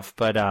stuff.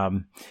 But,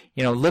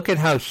 look at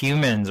how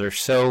humans are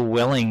so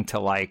willing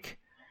to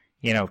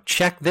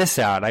check this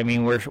out. I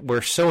mean,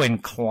 we're so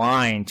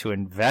inclined to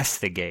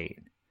investigate,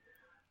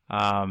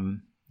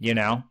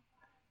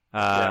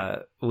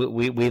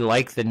 we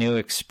like the new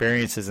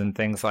experiences and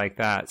things like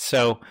that.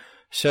 So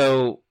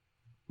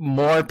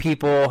more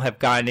people have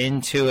gotten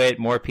into it.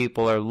 More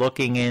people are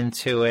looking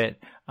into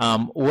it.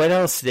 What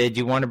else did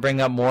you want to bring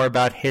up more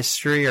about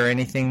history or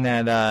anything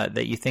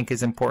that you think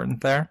is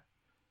important there?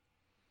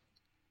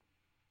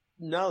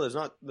 No, there's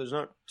not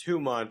too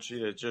much.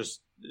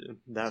 Just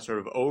that sort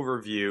of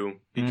overview,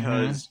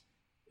 because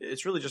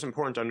it's really just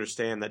important to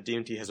understand that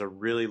DMT has a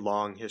really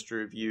long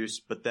history of use,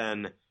 but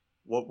then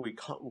what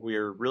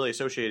we're really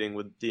associating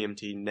with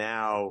DMT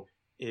now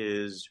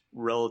is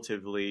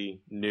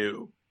relatively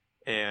new.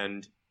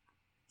 And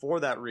for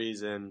that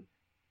reason,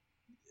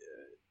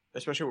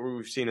 especially what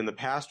we've seen in the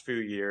past few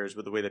years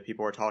with the way that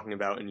people are talking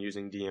about and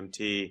using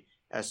DMT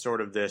as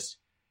sort of this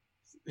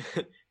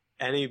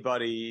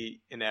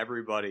anybody and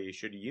everybody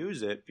should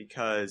use it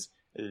because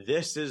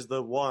this is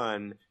the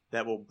one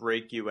that will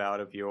break you out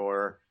of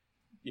your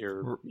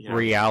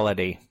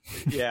reality.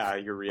 Yeah,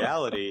 your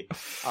reality.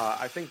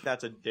 I think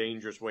that's a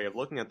dangerous way of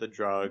looking at the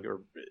drug.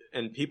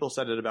 And people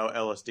said it about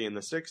LSD in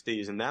the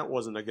 60s, and that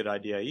wasn't a good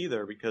idea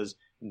either, because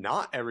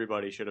not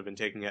everybody should have been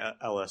taking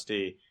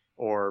LSD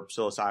or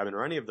psilocybin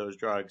or any of those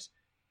drugs.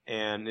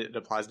 And it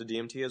applies to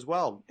DMT as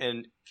well.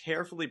 And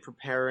carefully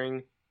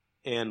preparing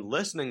and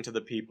listening to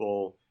the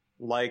people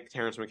like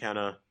Terence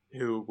McKenna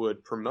who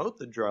would promote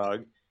the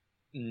drug,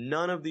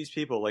 none of these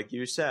people, like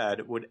you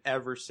said, would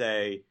ever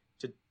say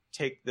to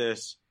take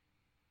this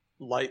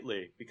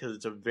lightly, because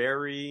it's a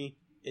very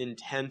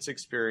intense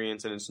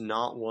experience and it's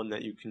not one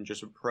that you can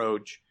just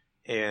approach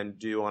and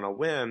do on a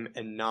whim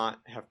and not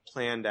have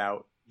planned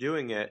out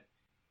doing it.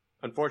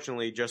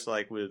 Unfortunately, just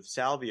like with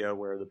salvia,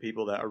 where the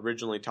people that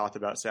originally talked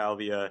about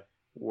salvia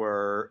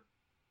were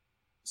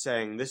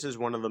saying this is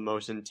one of the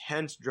most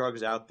intense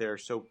drugs out there,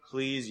 so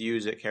please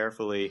use it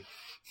carefully.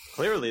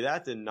 Clearly,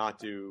 that did not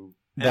do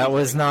anything. That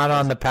was not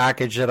on the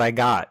package that I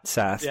got,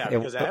 Seth. Yeah,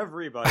 because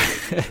everybody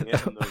was using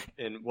it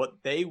in what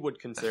they would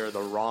consider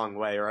the wrong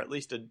way, or at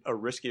least a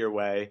riskier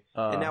way.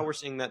 And now we're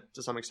seeing that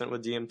to some extent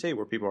with DMT,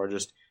 where people are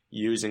just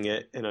using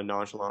it in a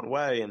nonchalant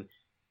way, and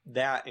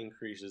that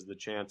increases the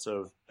chance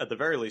of, at the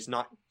very least,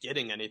 not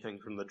getting anything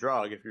from the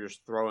drug if you're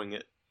just throwing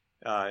it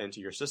into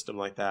your system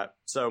like that.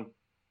 So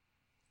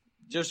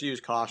just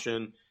use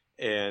caution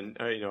and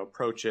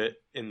approach it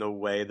in the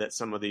way that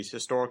some of these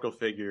historical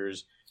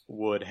figures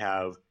would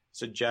have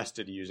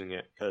suggested using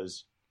it,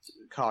 because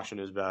caution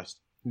is best.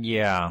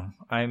 Yeah,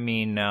 I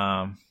mean,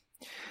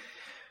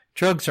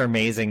 drugs are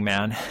amazing,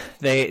 man.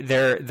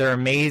 They're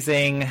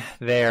amazing.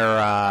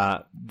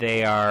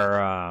 They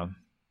are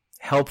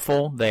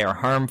helpful. They are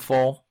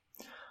harmful.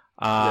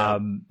 They're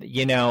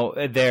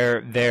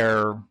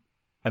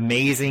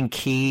amazing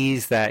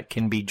keys that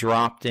can be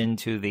dropped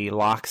into the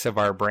locks of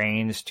our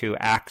brains to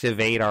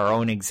activate our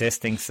own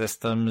existing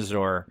systems,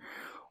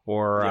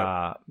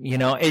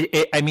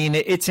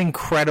 it's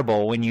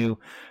incredible when you,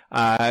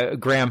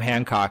 Graham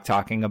Hancock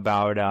talking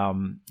about,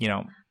 on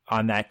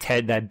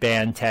that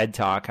band TED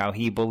Talk, how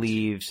he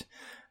believes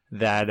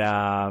that,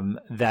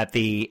 that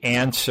the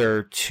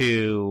answer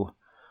to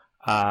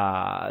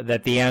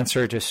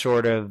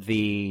sort of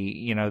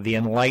the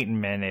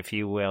enlightenment, if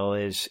you will,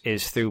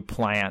 is through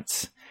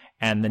plants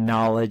and the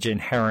knowledge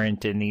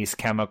inherent in these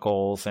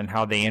chemicals and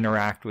how they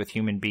interact with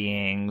human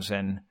beings.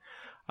 And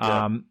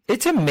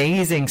it's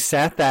amazing,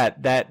 Seth,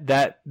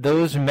 that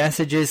those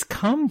messages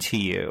come to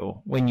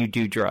you when you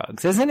do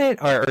drugs, isn't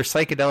it? Or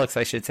psychedelics,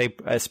 I should say,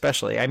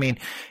 especially. I mean,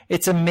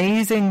 it's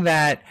amazing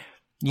that,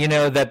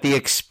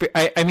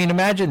 that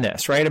imagine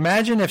this, right?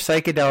 Imagine if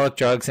psychedelic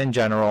drugs in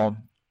general,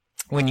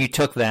 when you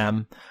took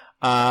them,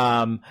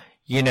 they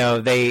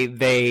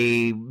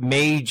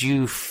made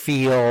you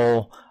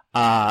feel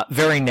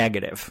very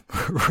negative,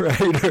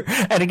 right?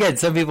 And again,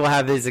 some people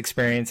have these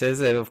experiences,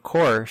 of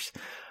course.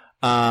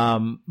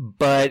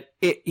 But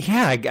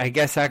I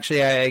guess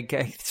actually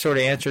I sort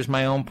of answers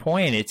my own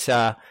point. It's,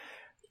 the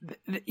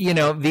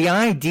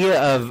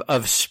idea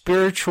of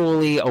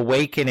spiritually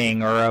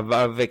awakening or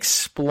of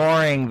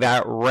exploring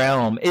that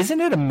realm.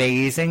 Isn't it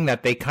amazing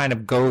that they kind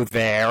of go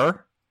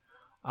there?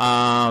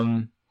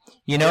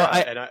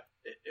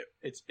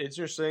 It's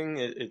interesting.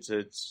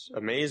 It's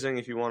amazing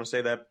if you want to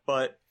say that,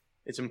 but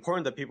it's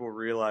important that people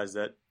realize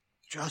that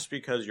just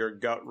because your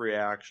gut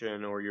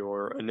reaction or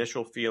your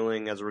initial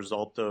feeling as a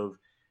result of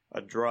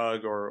a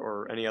drug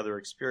or any other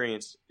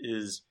experience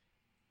is,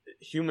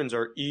 humans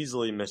are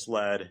easily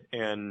misled,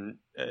 and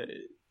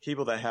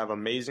people that have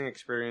amazing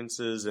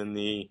experiences in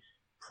the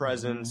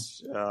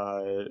presence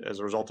as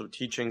a result of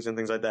teachings and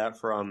things like that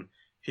from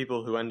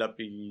people who end up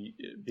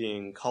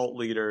being cult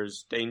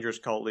leaders, dangerous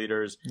cult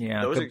leaders.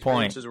 Yeah, those good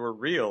experiences point. were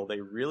real. They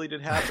really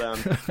did have them,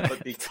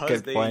 but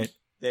because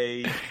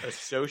they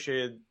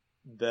associated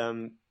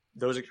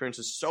those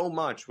experiences so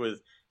much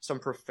with some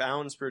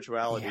profound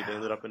spirituality, they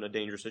ended up in a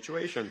dangerous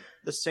situation.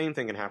 The same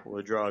thing can happen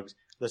with drugs.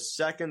 The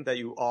second that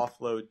you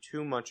offload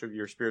too much of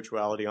your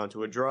spirituality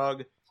onto a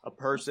drug, a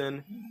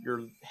person,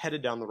 you're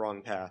headed down the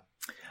wrong path.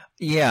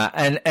 Yeah,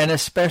 and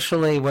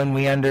especially when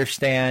we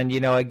understand,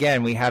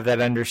 again, we have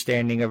that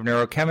understanding of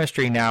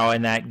neurochemistry now,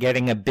 and that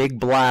getting a big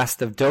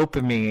blast of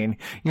dopamine,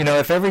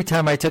 if every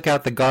time I took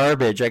out the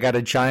garbage, I got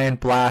a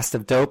giant blast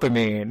of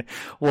dopamine,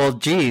 well,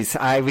 geez,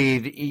 I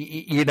mean,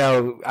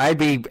 I'd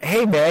be,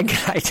 hey man,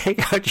 can I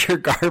take out your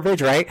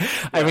garbage, right?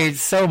 Yeah. I mean,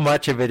 so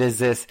much of it is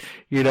this,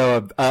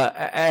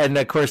 and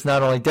of course,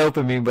 not only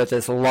dopamine, but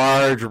this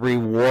large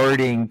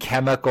rewarding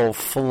chemical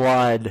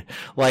flood,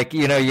 like,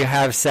 you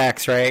have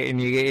sex, right?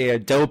 And you get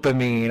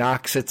dopamine,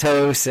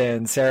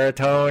 oxytocin,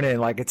 serotonin,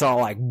 like it's all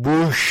like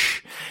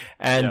whoosh.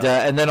 And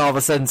then all of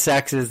a sudden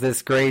sex is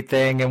this great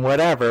thing and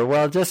whatever.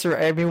 Well,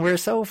 we're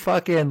so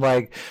fucking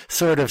like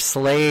sort of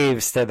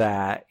slaves to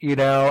that,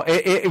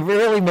 it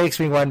really makes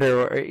me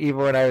wonder, even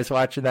when I was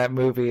watching that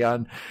movie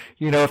on,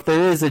 if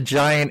there is a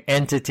giant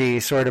entity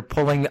sort of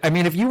pulling,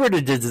 if you were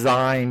to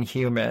design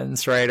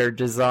humans, right, or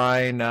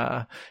design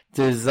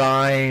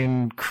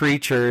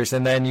creatures,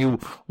 and then you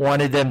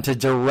wanted them to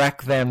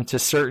direct them to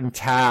certain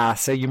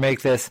tasks. So you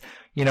make this,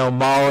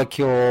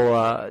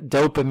 molecule,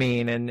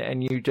 dopamine,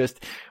 and you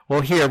just,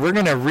 well, here, we're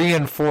going to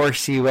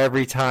reinforce you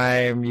every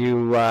time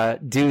you,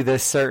 do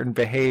this certain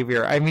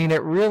behavior. I mean,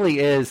 it really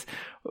is,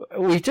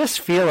 we just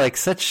feel like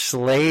such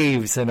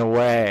slaves in a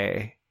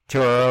way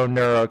to our own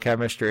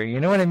neurochemistry.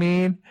 You know what I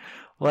mean?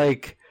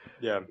 Like,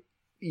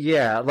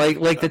 yeah,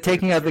 like the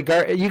taking out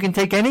the you can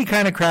take any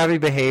kind of crappy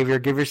behavior,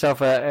 give yourself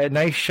a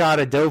nice shot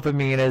of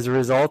dopamine as a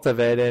result of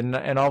it, and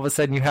all of a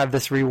sudden you have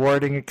this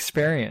rewarding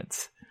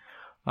experience.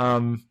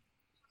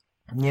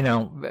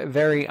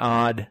 Very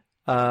odd.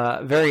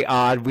 Very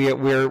odd.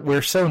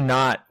 We're so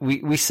not,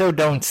 we so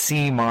don't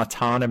seem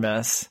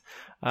autonomous.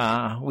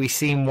 We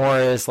seem more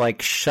as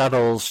like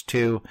shuttles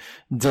to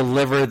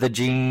deliver the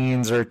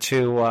genes or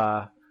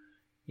to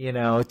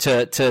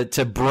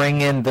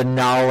bring in the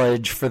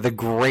knowledge for the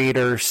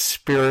greater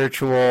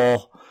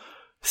spiritual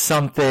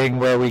something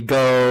where we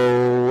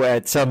go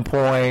at some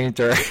point,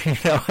 or,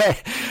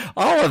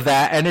 all of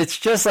that. And it's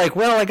just like,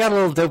 well, I got a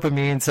little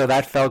dopamine, so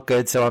that felt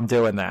good, so I'm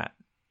doing that.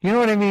 You know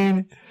what I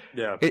mean?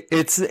 Yeah.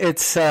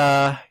 It's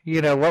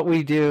what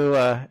we do,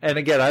 and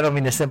again, I don't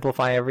mean to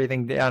simplify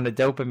everything down to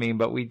dopamine,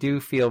 but we do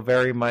feel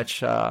very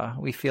much,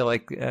 we feel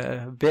like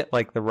a bit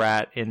like the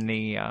rat in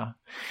the,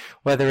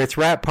 whether it's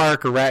Rat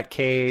Park or Rat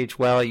Cage,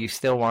 well, you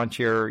still want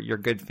your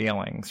good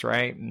feelings,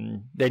 right?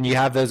 And then you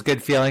have those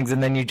good feelings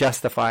and then you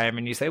justify them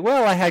and you say,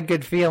 well, I had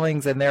good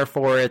feelings and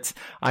therefore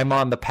I'm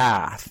on the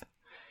path.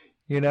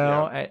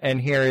 And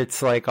here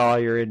it's like all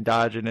your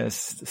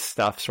endogenous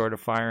stuff sort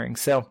of firing.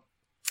 So,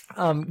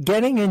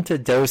 getting into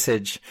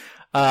dosage,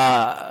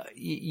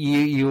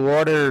 you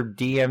order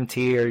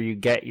DMT or you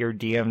get your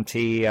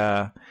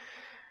DMT,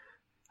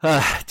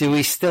 do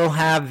we still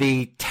have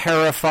the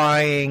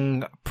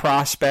terrifying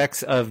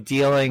prospects of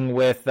dealing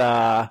with,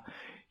 like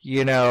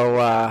in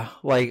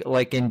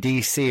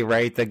DC,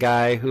 right? The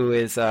guy who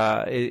is,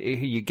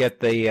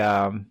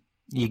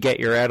 you get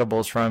your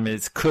edibles from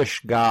is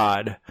Kush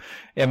God.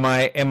 Am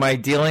I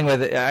dealing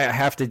with it? I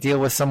have to deal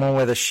with someone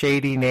with a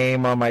shady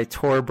name on my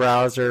Tor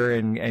browser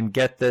and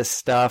get this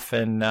stuff.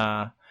 And,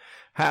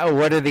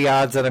 what are the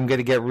odds that I'm going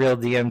to get real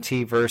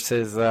DMT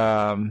versus,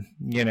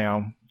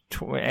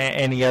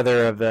 any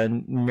other of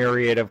the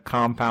myriad of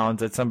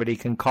compounds that somebody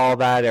can call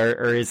that?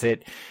 Or is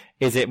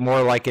it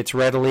more like it's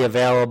readily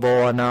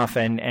available enough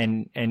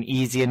and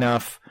easy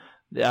enough,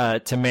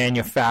 to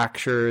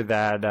manufacture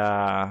that,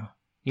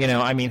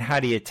 how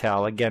do you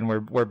tell? Again,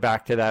 we're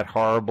back to that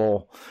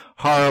horrible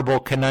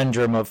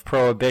conundrum of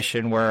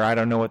prohibition where I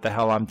don't know what the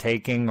hell I'm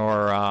taking,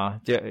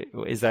 or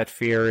is that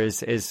fear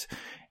is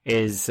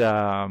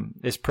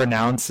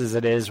pronounced as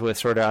it is with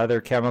sort of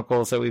other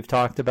chemicals that we've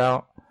talked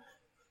about?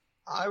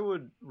 I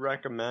would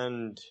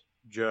recommend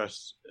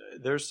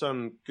there's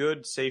some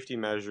good safety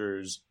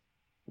measures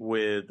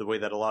with the way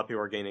that a lot of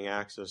people are gaining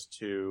access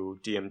to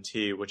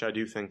DMT, which I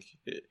do think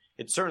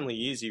it's certainly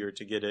easier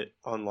to get it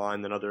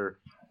online than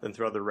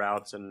through other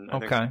routes. And I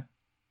think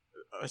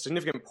a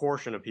significant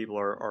portion of people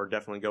are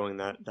definitely going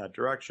that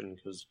direction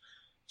because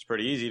it's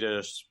pretty easy to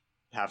just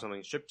have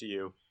something shipped to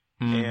you.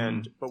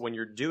 Mm-hmm. But when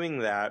you're doing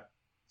that,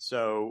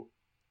 so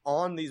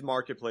on these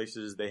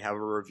marketplaces, they have a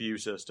review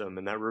system,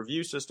 and that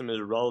review system is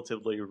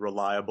relatively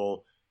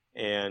reliable,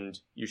 and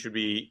you should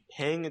be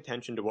paying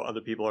attention to what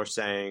other people are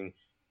saying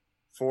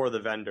for the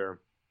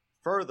vendor.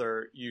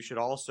 Further, you should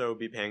also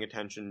be paying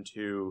attention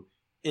to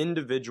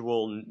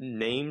individual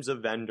names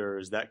of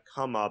vendors that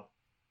come up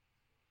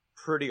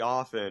pretty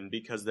often,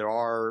 because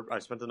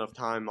I've spent enough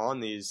time on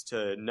these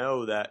to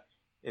know that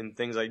in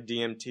things like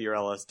DMT or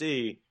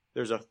LSD,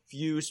 there's a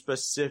few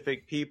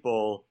specific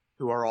people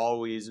who are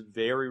always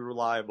very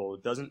reliable.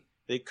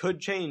 They could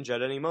change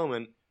at any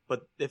moment,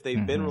 but if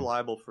they've been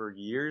reliable for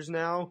years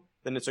now,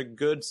 then it's a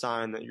good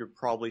sign that you're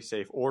probably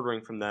safe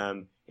ordering from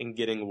them and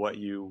getting what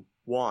you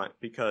want.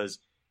 Because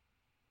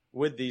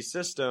with these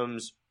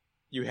systems,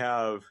 you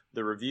have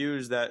the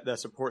reviews that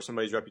support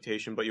somebody's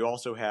reputation, but you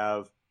also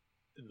have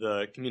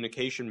the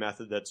communication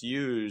method that's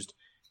used,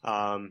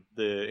 the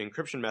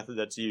encryption method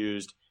that's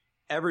used.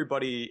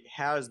 Everybody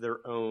has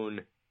their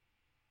own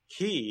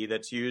key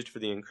that's used for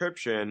the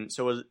encryption,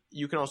 so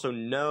you can also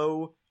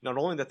know not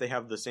only that they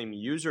have the same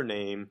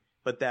username,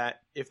 but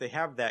that if they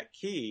have that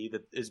key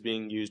that is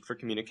being used for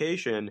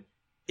communication,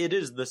 it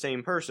is the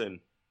same person.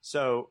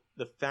 So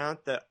the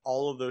fact that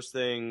all of those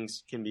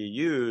things can be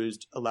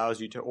used allows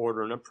you to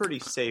order in a pretty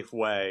safe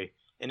way,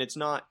 and it's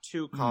not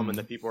too common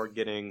that people are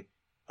getting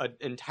an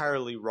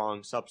entirely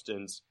wrong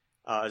substance,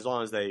 as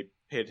long as they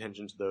pay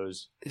attention to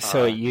those.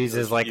 So it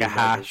uses like a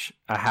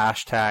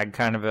hashtag,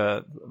 kind of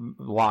a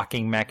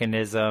locking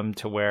mechanism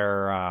to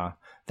where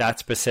that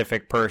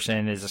specific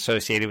person is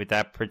associated with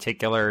that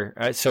particular.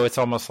 So it's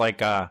almost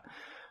like an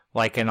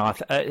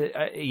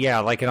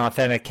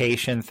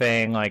authentication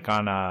thing, like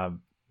on a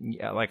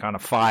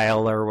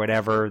file or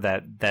whatever,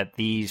 that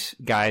these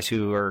guys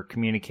who are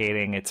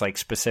communicating, it's like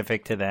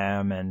specific to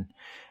them and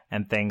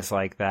things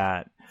like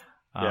that.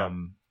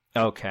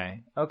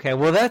 Okay.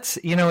 Well, that's,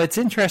 it's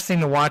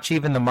interesting to watch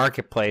even the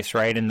marketplace,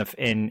 right?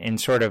 In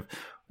sort of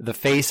the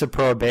face of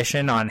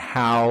prohibition on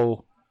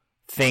how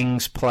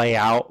things play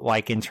out,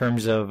 like in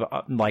terms of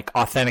like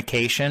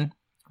authentication,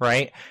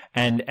 right?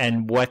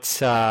 And what's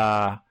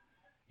sort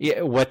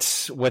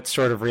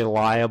of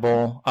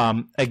reliable.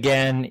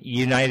 Again,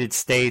 United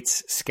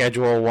States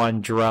Schedule I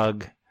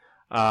drug,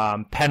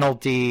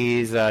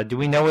 penalties. Do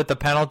we know what the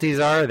penalties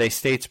are? Are they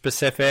state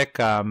specific?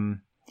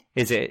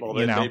 Is it, well,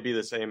 they'd be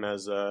the same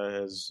as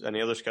any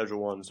other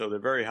Schedule I, so they're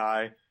very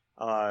high.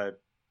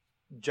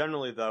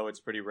 Generally, though, it's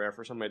pretty rare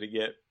for somebody to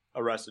get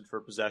arrested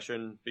for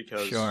possession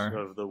because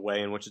of the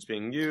way in which it's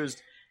being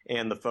used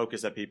and the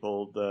focus that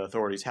the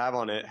authorities have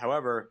on it.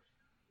 However,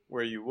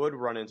 where you would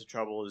run into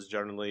trouble is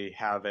generally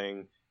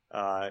having,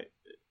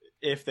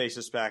 if they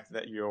suspect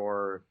that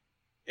you're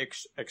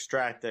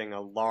extracting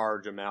a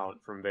large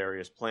amount from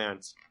various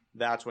plants,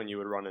 that's when you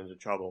would run into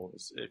trouble.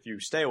 If you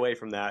stay away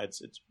from that,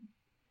 it's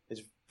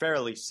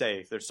fairly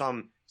safe. There's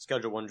some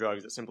Schedule I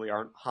drugs that simply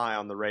aren't high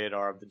on the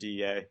radar of the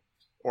DEA,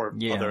 or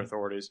other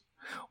authorities.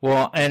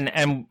 Well, and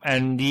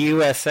the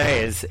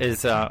USA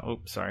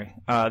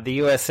the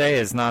USA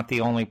is not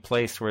the only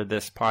place where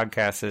this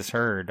podcast is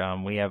heard.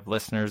 We have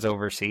listeners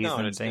overseas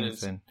and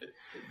things. And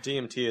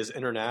DMT is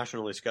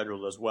internationally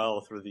scheduled as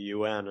well through the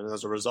UN, and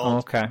as a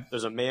result,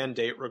 there's a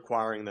mandate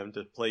requiring them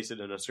to place it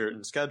in a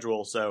certain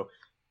schedule. So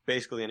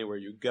basically, anywhere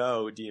you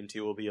go, DMT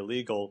will be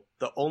illegal.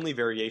 The only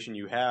variation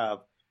you have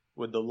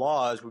with the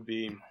laws would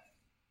be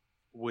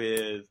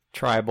with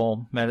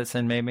tribal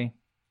medicine, maybe.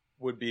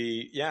 Would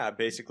be,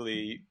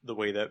 basically the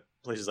way that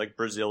places like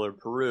Brazil or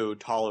Peru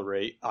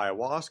tolerate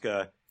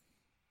ayahuasca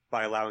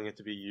by allowing it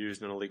to be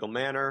used in a legal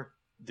manner.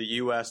 The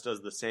U.S.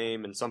 does the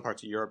same, and some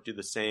parts of Europe do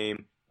the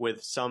same,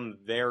 with some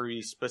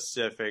very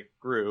specific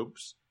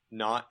groups.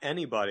 Not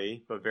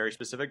anybody, but very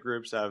specific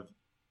groups have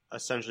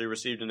essentially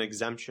received an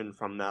exemption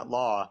from that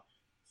law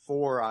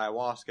for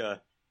ayahuasca.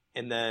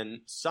 And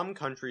then some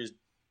countries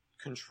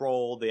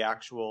control the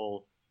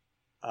actual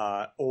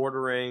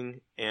ordering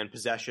and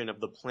possession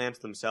of the plants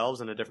themselves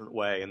in a different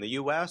way. In the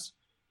U.S.,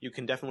 you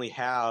can definitely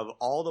have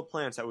all the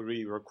plants that would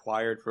be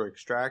required for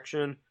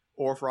extraction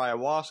or for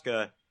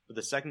ayahuasca, but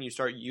the second you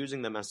start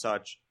using them as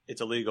such,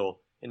 it's illegal.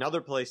 In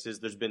other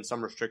places, there's been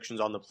some restrictions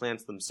on the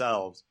plants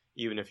themselves,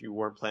 even if you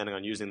weren't planning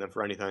on using them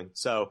for anything.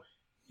 So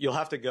you'll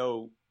have to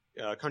go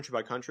country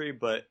by country,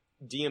 but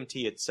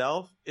DMT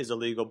itself is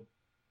illegal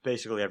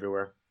basically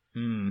everywhere.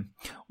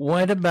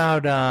 What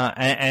about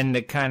and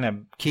to kind of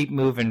keep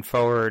moving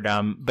forward?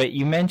 But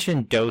you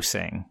mentioned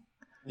dosing.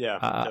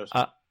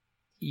 Dosing.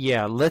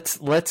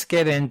 Let's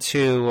get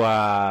into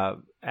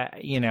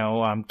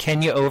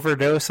can you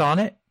overdose on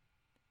it?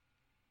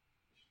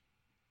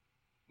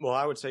 Well,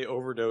 I would say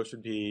overdose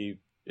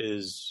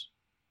is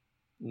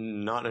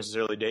not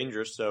necessarily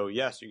dangerous. So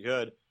yes, you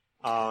could.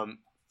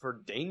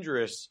 For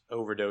dangerous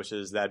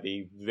overdoses, that'd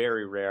be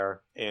very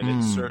rare, and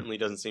it certainly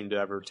doesn't seem to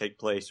ever take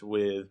place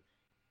with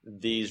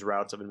these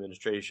routes of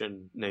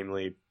administration,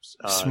 namely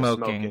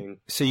smoking.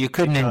 So you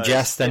couldn't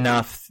ingest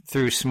enough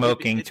through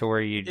smoking to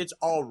where you... It's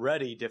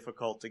already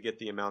difficult to get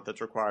the amount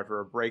that's required for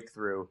a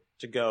breakthrough.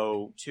 To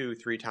go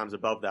 2-3 times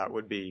above that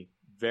would be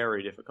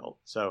very difficult.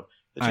 So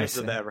the chances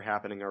of that ever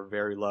happening are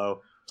very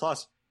low.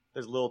 Plus,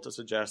 there's little to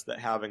suggest that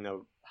having a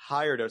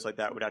higher dose like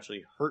that would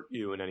actually hurt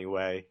you in any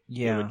way.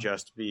 It would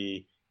just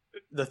be...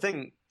 The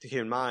thing to keep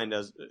in mind,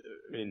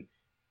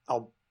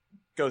 I'll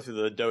go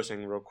through the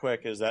dosing real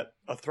quick, is that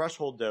a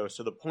threshold dose,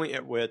 so the point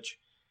at which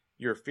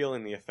you're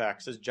feeling the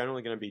effects, is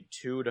generally going to be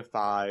 2 to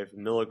 5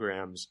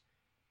 milligrams.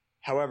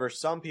 However,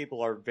 some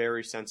people are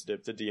very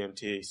sensitive to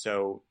DMT,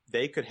 so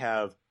they could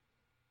have,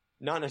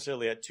 not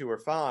necessarily at 2 or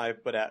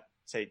 5, but at,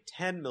 say,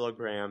 10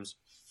 milligrams,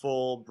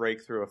 full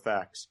breakthrough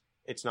effects.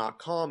 It's not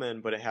common,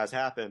 but it has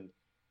happened.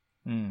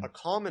 A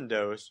common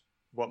dose,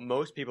 what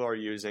most people are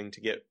using to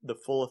get the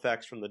full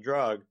effects from the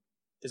drug,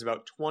 is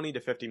about 20 to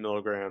 50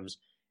 milligrams,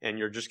 and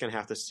you're just going to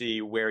have to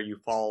see where you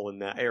fall in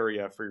that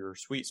area for your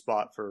sweet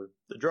spot for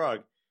the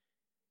drug.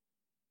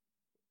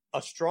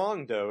 A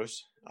strong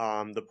dose,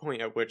 the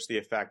point at which the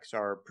effects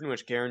are pretty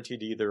much guaranteed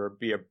to either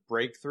be a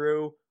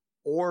breakthrough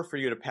or for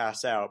you to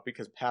pass out,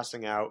 because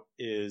passing out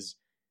is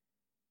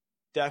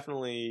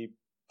definitely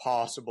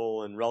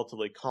possible and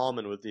relatively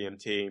common with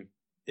DMT,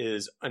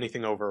 is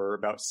anything over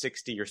about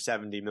 60 or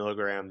 70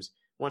 milligrams.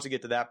 Once you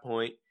get to that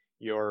point,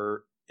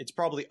 it's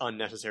probably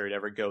unnecessary to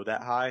ever go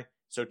that high.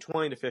 So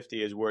 20 to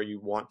 50 is where you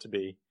want to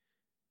be.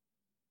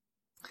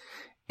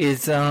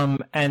 Is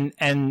when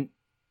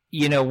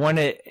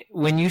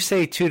you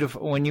say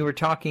when you were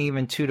talking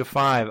even 2 to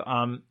 5,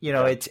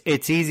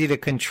 it's easy to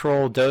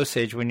control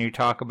dosage when you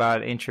talk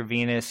about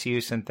intravenous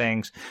use and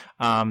things.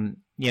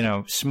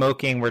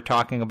 Smoking, we're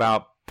talking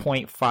about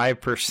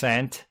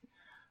 0.5%.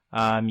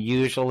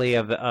 Usually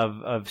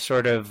of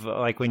sort of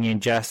like when you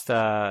ingest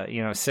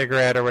a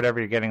cigarette or whatever,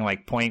 you're getting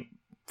like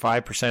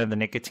 0.5% of the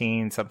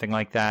nicotine, something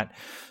like that.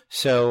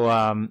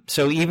 So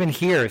even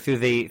here through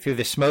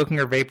the smoking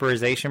or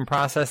vaporization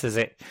process, is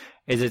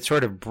it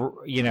sort of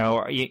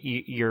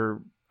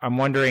I'm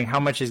wondering how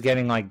much is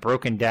getting like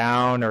broken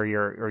down, or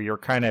you're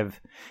kind of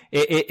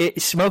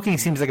smoking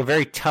seems like a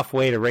very tough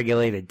way to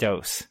regulate a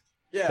dose.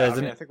 Yeah,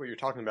 I think what you're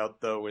talking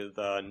about, though, with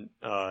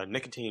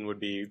nicotine would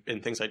be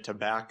in things like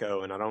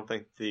tobacco, and I don't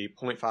think the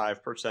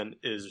 0.5%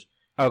 is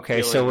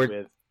okay. So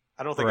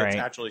I don't think it's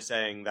actually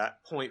saying that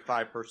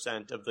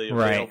 0.5% of the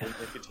available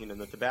nicotine in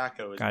the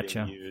tobacco is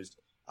being used,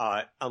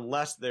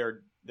 unless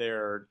they're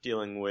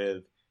dealing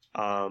with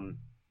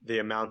the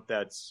amount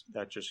that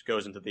just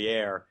goes into the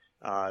air.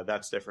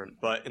 That's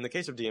different. But in the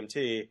case of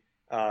DMT,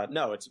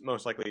 no, it's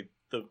most likely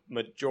the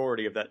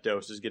majority of that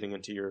dose is getting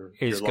into your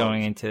lungs.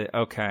 Going into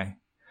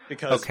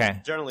Because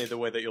generally the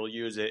way that you'll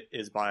use it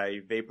is by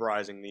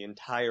vaporizing the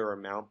entire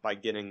amount, by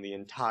getting the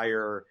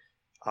entire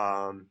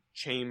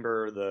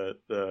chamber,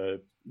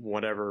 the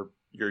whatever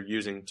you're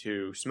using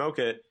to smoke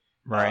it,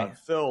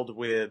 filled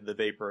with the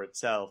vapor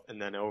itself,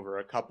 and then over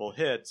a couple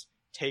hits,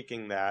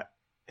 taking that,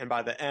 and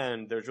by the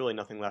end, there's really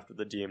nothing left of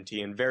the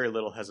DMT, and very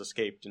little has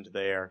escaped into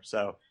the air.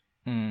 So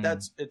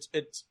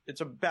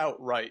it's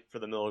about right for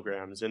the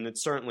milligrams, and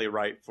it's certainly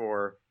right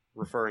for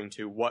referring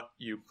to what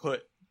you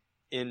put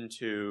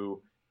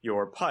into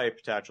your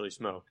pipe to actually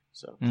smoke.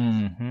 So,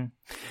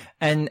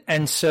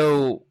 and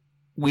so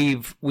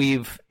we've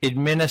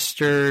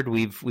administered,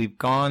 we've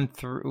gone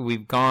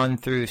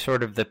through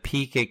sort of the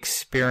peak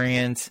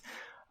experience.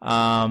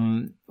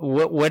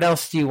 What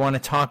else do you want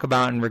to talk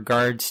about in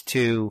regards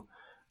to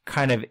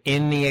kind of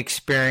in the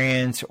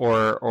experience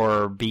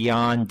or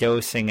beyond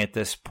dosing at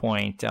this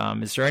point?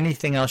 Is there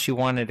anything else you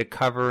wanted to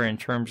cover in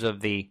terms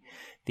of the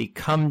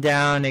come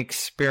down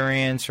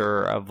experience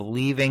or of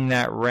leaving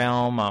that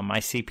realm? I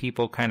see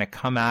people kind of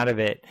come out of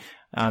it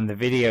on the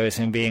videos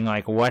and being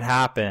like, what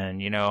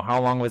happened?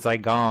 How long was I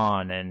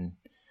gone? And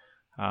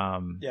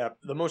yeah,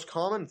 the most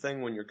common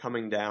thing when you're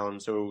coming down,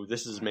 so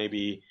this is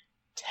maybe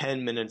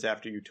 10 minutes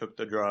after you took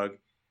the drug,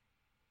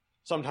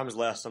 sometimes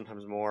less,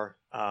 sometimes more.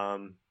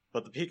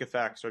 But the peak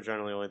effects are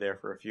generally only there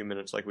for a few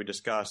minutes, like we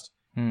discussed.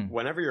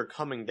 Whenever you're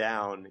coming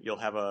down, you'll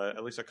have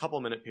at least a couple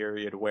minute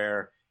period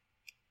where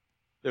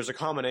there's a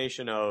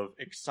combination of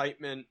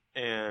excitement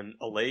and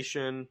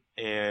elation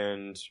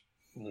and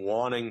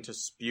wanting to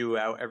spew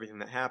out everything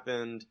that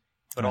happened,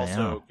 but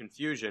also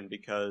confusion,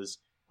 because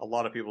a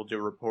lot of people do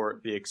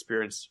report the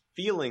experience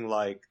feeling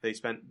like they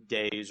spent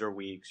days or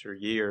weeks or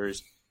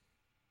years,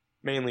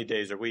 mainly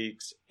days or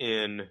weeks,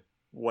 in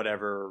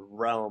whatever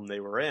realm they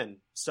were in.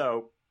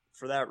 So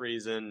for that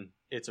reason,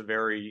 it's a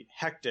very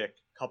hectic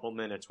couple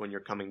minutes when you're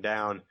coming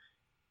down.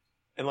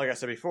 And like I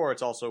said before,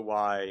 it's also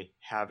why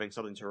having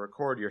something to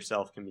record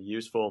yourself can be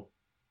useful.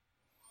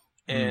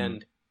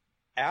 And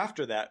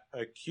after that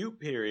acute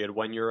period,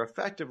 when you're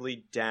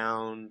effectively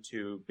down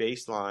to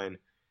baseline,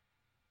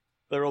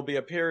 there will be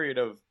a period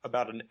of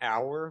about an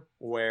hour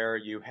where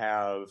you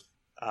have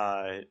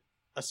a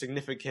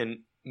significant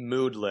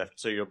mood lift.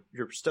 So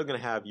you're still going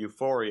to have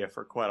euphoria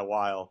for quite a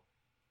while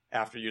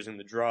after using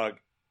the drug.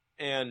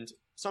 And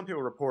some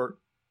people report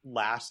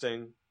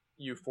lasting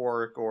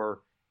euphoric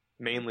or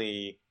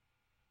mainly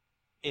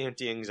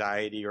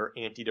anti-anxiety or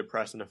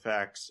antidepressant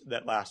effects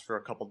that last for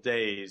a couple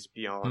days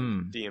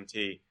beyond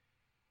DMT.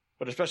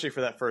 But especially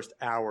for that first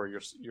hour,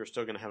 you're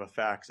still going to have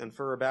effects. And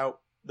for about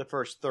the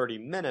first 30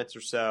 minutes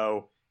or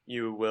so,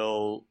 you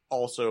will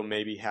also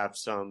maybe have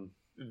some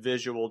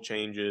visual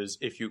changes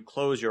if you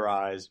close your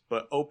eyes,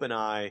 but open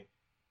eye,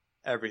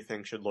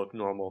 everything should look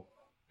normal.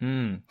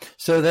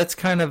 So that's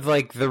kind of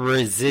like the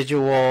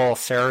residual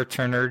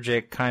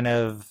serotonergic kind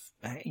of,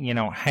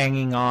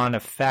 hanging on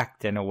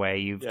effect in a way.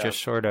 You've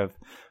just sort of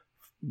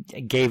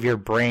gave your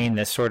brain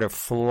this sort of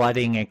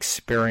flooding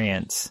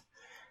experience.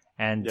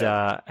 And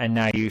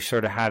now you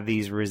sort of have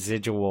these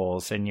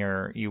residuals and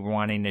you're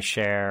wanting to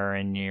share,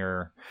 and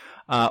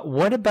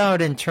what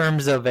about in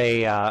terms of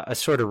a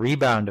sort of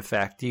rebound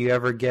effect? Do you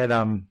ever get,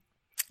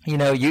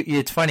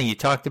 it's funny, you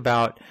talked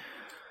about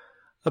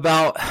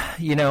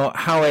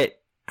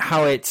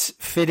how it's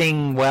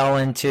fitting well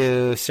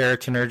into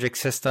serotonergic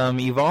system.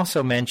 You've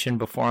also mentioned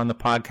before on the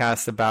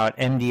podcast about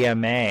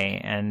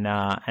MDMA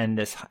and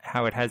this,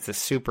 how it has this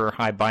super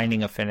high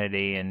binding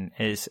affinity and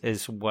is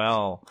as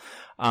well.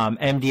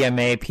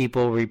 MDMA,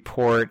 people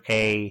report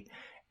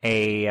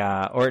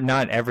or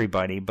not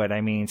everybody, but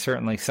I mean,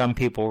 certainly some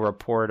people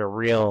report a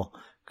real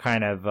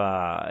kind of,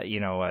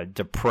 a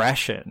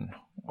depression,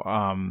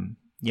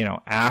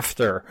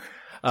 after.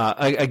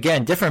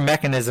 Again, different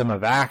mechanism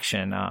of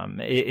action.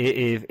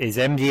 Is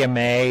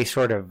MDMA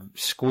sort of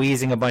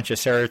squeezing a bunch of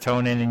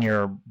serotonin in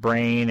your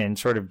brain and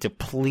sort of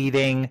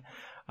depleting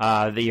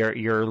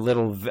your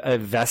little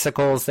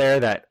vesicles there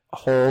that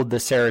hold the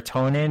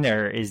serotonin,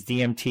 or is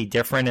DMT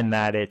different in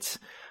that it's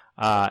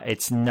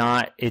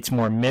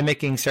more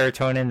mimicking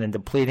serotonin than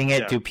depleting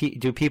it? Yeah.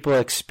 Do people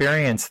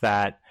experience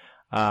that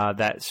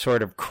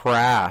sort of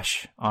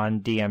crash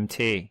on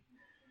DMT?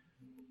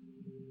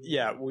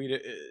 Yeah,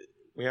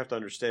 we have to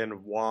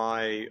understand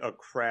why a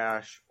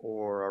crash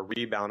or a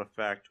rebound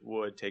effect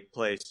would take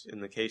place. In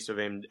the case of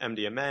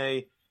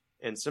MDMA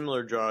and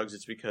similar drugs,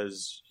 it's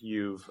because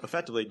you've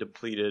effectively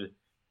depleted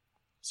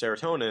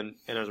serotonin,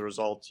 and as a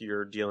result,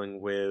 you're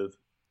dealing with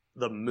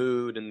the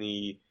mood and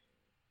the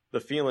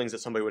feelings that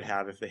somebody would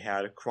have if they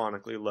had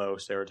chronically low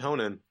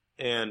serotonin.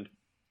 And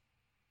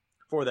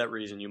for that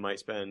reason, you might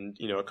spend,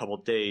 a couple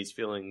of days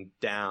feeling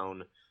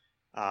down,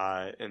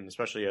 and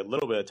especially a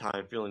little bit of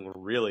time feeling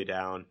really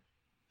down.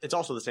 It's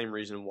also the same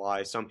reason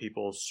why some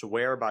people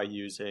swear by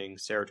using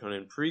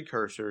serotonin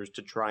precursors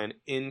to try and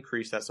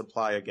increase that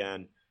supply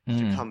again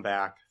to come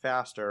back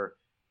faster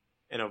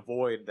and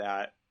avoid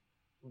that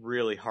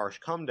really harsh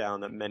come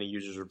down that many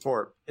users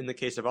report. In the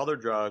case of other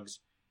drugs,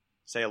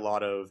 say a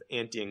lot of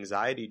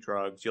anti-anxiety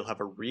drugs, you'll have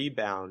a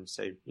rebound,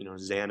 say,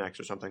 Xanax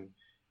or something,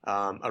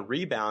 a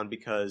rebound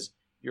because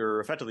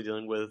you're effectively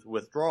dealing with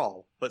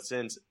withdrawal. But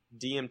since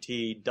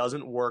DMT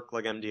doesn't work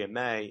like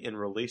MDMA in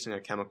releasing a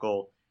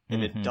chemical,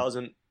 and it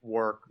doesn't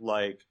work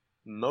like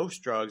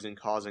most drugs in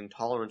causing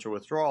tolerance or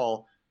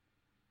withdrawal,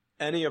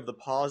 any of the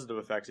positive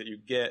effects that you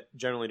get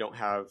generally don't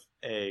have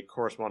a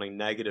corresponding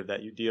negative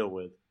that you deal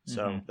with.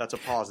 So that's a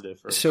positive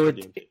for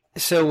DMT.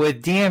 So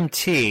with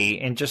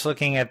DMT, and just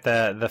looking at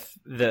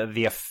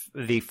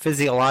the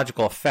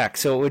physiological effects,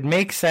 so it would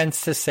make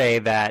sense to say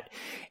that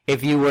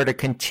if you were to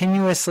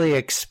continuously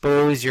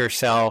expose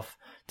yourself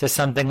to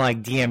something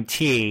like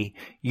DMT,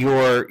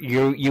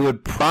 you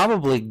would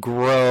probably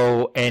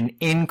grow an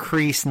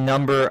increased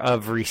number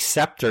of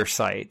receptor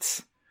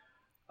sites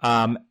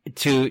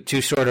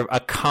to sort of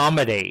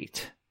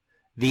accommodate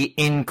the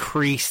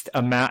increased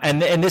amount,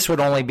 and this would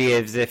only be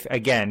as if,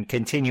 again,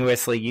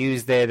 continuously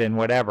used it and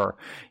whatever.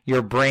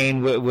 Your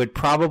brain would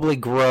probably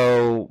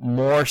grow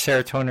more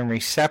serotonin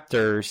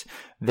receptors.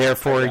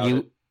 Therefore,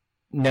 you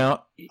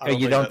don't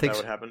think that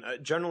would happen.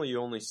 Generally, you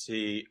only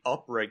see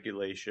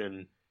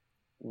upregulation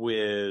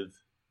with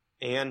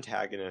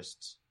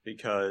antagonists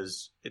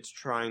because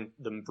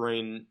the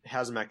brain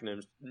has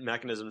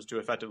mechanisms to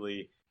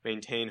effectively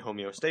maintain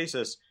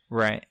homeostasis.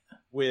 Right.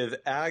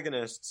 With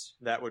agonists,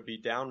 that would be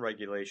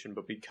downregulation,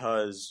 but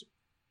because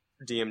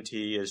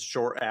DMT is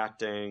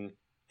short-acting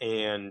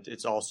and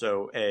it's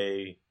also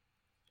a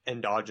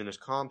endogenous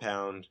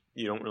compound,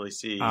 you don't really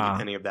see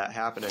any of that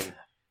happening.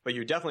 But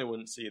you definitely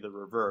wouldn't see the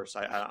reverse.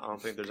 I don't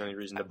think there's any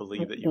reason to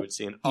believe that you would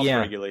see an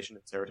upregulation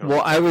of serotonin.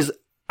 Well,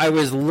 I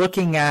was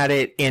looking at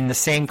it in the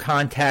same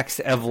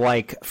context of,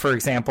 like, for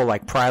example,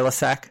 like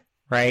Prilosec.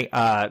 Right,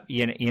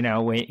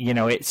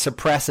 it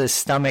suppresses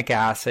stomach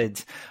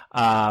acids,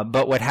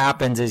 but what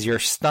happens is your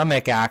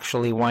stomach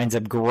actually winds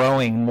up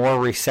growing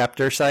more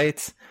receptor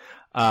sites.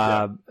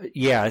 So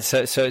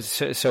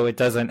it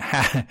doesn't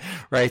have,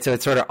 right? So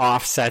it sort of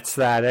offsets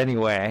that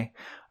anyway.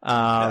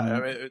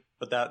 But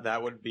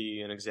that would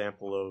be an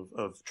example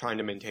of trying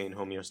to maintain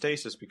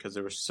homeostasis because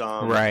there was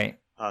some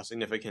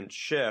significant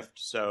shift.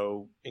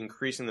 So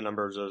increasing the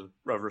numbers of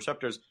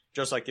receptors,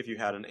 just like if you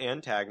had an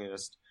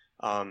antagonist.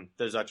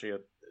 There's actually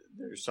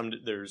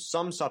there's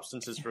some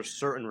substances for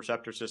certain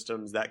receptor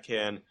systems that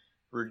can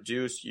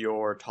reduce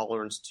your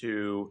tolerance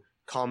to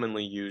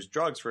commonly used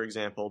drugs, for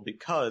example,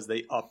 because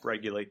they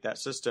upregulate that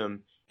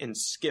system and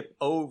skip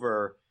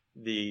over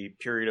the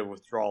period of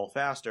withdrawal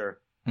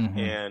faster. Mm-hmm.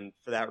 And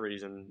for that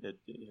reason, it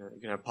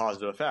can have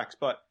positive effects.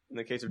 But in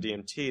the case of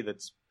DMT,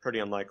 that's pretty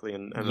unlikely,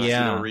 and there's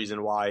no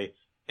reason why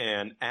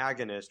an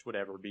agonist would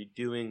ever be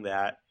doing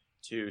that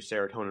to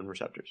serotonin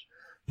receptors.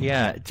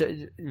 Yeah,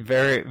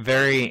 very,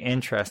 very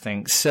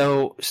interesting.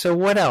 So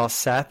what else,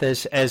 Seth?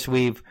 As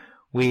we've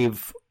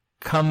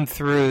come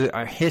through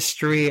our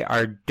history,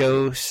 our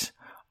dose,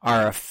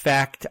 our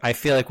effect, I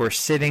feel like we're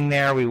sitting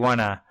there. We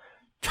want to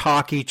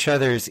talk each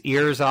other's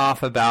ears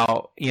off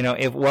about,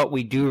 if what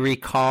we do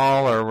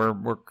recall, or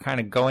we're kind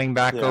of going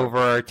back over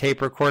our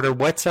tape recorder.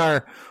 What's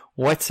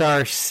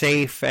our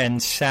safe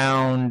and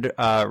sound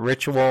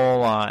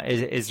ritual?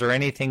 Is there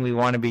anything we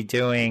want to be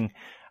doing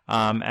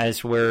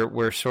as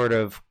we're sort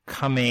of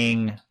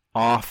coming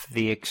off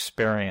the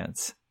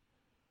experience?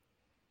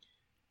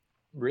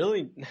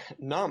 Really,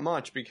 not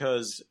much,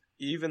 because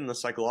even the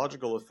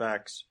psychological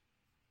effects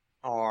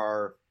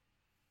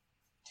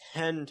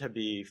tend to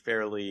be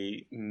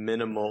fairly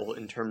minimal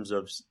in terms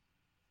of,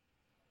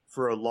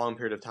 for a long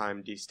period of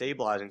time,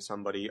 destabilizing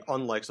somebody,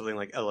 unlike something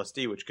like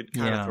LSD, which could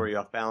kind of throw you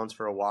off balance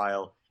for a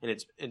while. And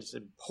it's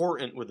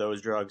important with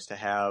those drugs to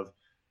have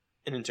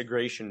an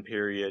integration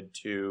period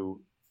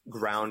to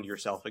ground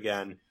yourself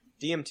again.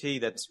 DMT,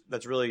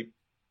 that's really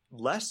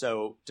less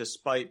so,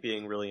 despite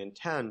being really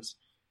intense.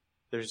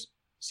 There's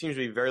seems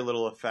to be very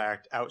little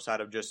effect outside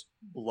of just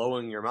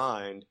blowing your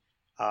mind.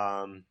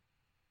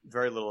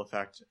 Very little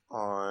effect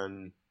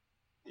on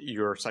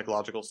your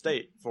psychological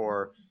state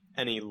for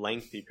any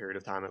lengthy period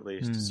of time, at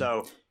least.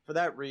 So for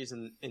that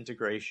reason,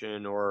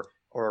 integration or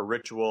a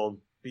ritual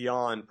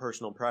beyond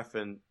personal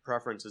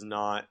preference is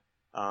not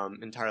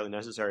entirely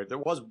necessary.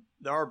 There's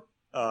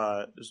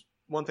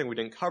one thing we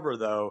didn't cover,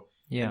 though,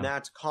 and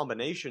that's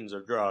combinations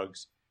of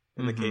drugs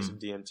in the case of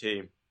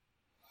DMT.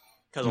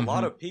 Because a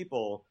lot of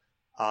people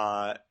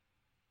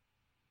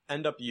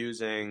end up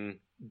using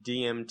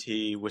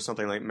DMT with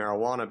something like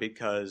marijuana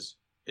because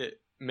it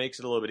makes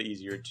it a little bit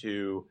easier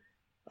to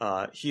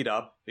heat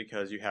up,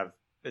 because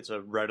it's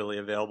a readily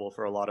available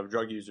for a lot of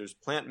drug users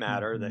plant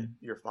matter that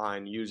you're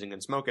fine using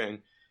and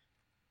smoking.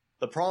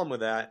 The problem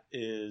with that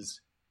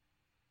is,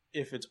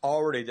 if it's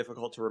already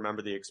difficult to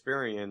remember the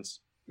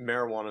experience,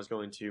 marijuana is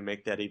going to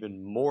make that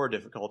even more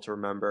difficult to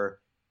remember.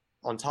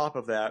 On top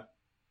of that,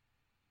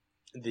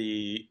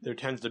 there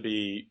tends to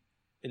be,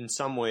 in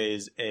some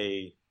ways,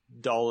 a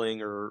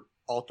dulling or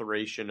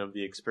alteration of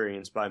the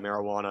experience by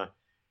marijuana.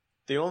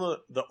 The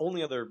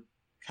only other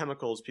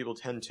chemicals people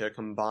tend to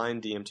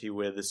combine DMT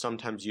with is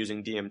sometimes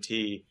using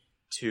DMT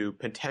to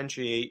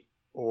potentiate,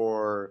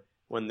 or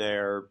when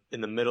they're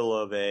in the middle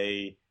of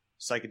a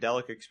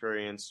psychedelic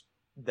experience.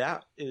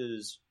 That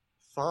is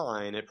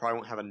fine. It probably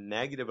won't have a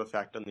negative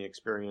effect on the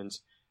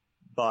experience,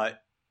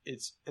 but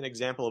it's an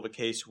example of a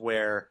case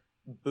where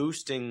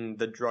boosting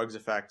the drug's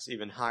effects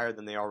even higher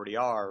than they already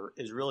are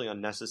is really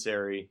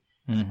unnecessary.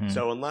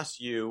 So unless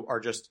you are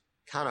just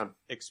kind of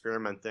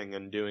experimenting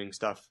and doing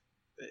stuff,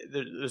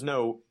 there's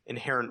no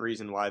inherent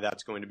reason why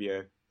that's going to be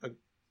a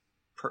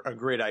a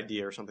great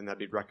idea or something that'd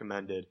be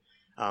recommended.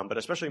 But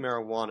especially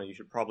marijuana, you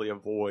should probably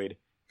avoid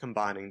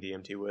combining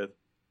DMT with.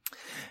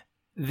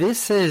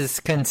 This is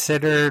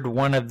considered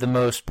one of the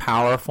most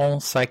powerful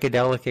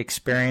psychedelic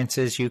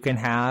experiences you can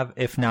have,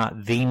 if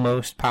not the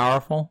most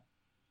powerful.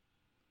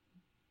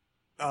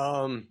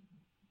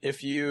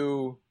 If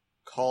you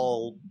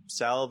call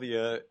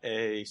salvia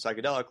a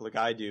psychedelic like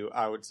I do,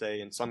 I would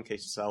say in some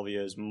cases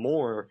salvia is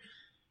more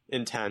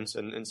intense,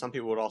 and some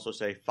people would also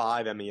say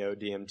 5-MeO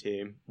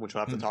DMT, which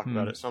we'll have to talk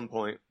about at some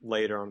point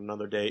later on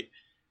another date.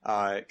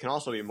 It can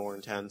also be more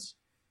intense.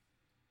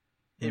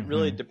 It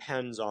really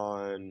depends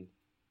on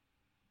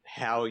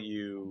how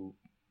you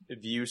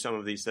view some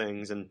of these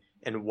things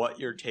and what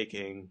you're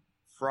taking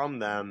from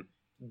them.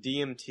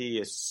 DMT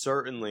is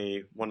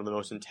certainly one of the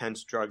most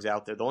intense drugs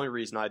out there. The only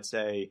reason I'd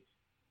say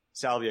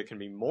salvia can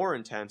be more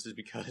intense is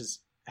because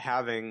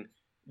having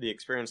the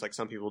experience, like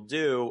some people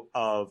do,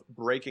 of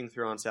breaking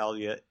through on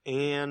salvia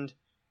and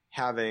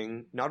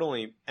having not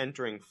only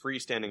entering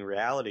freestanding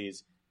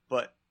realities,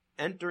 but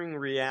entering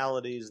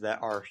realities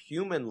that are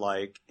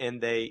human-like,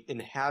 and they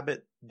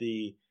inhabit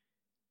the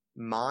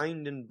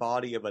mind and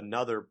body of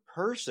another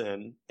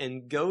person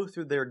and go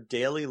through their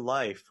daily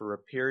life for a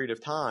period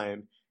of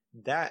time.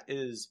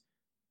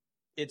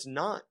 It's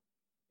not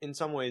in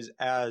some ways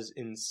as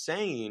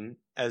insane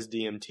as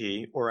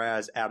DMT or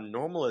as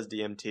abnormal as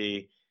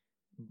DMT,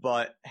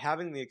 but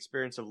having the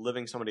experience of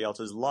living somebody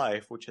else's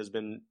life, which has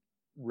been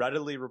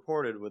readily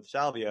reported with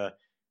salvia,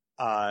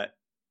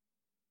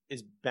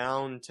 is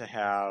bound to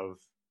have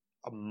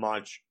a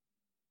much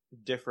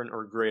different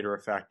or greater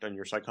effect on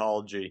your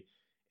psychology.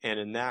 And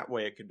in that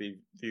way, it could be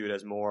viewed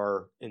as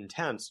more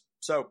intense.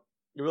 So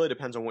it really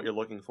depends on what you're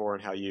looking for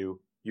and how you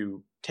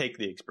take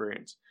the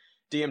experience.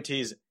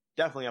 DMT is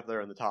definitely up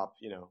there in the top,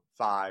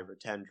 5 or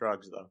 10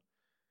 drugs, though.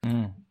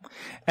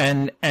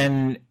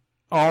 And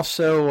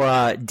also,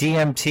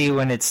 DMT,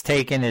 when it's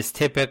taken, is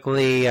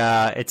typically,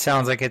 it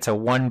sounds like it's a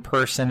one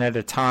person at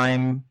a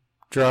time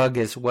drug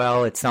as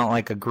well. It's not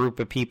like a group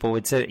of people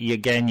would sit.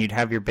 Again, you'd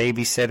have your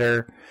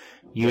babysitter.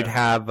 You'd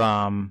have,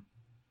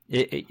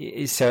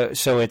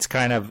 so it's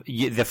kind of,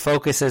 the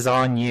focus is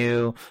on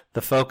you.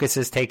 The focus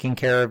is taking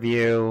care of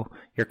you.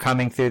 You're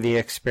coming through the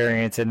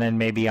experience and then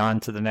maybe on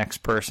to the next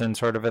person,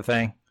 sort of a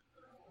thing.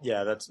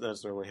 Yeah, that's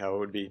normally how it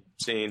would be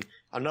seen.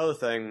 Another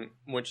thing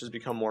which has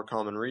become more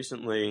common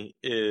recently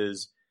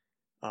is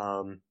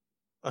a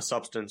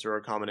substance or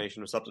a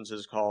combination of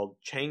substances called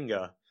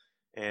Changa.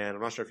 And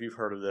I'm not sure if you've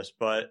heard of this,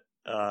 but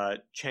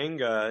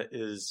Changa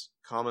is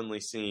commonly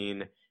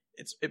seen.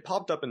 It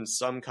popped up in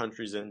some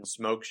countries in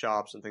smoke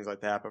shops and things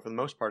like that, but for the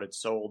most part it's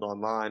sold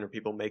online or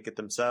people make it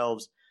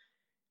themselves.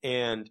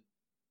 And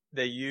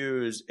they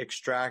use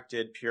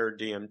extracted pure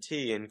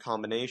DMT in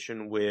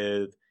combination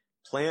with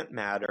plant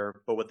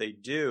matter, but what they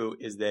do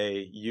is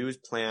they use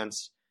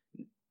plants,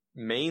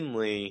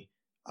 mainly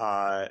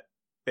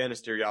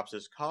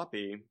Banisteriopsis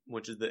caapi,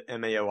 which is the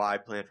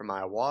MAOI plant from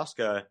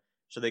ayahuasca.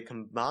 So they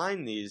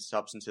combine these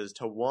substances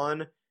to,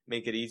 one,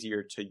 make it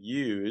easier to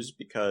use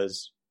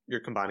because you're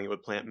combining it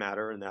with plant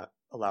matter, and that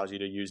allows you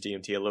to use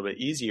DMT a little bit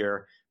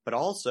easier, but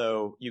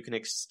also you can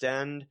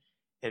extend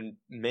and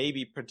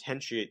maybe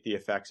potentiate the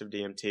effects of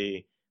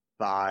DMT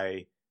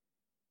by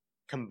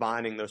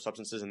combining those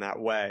substances in that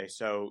way.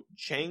 So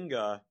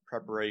Changa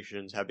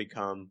preparations have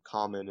become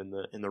common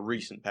in the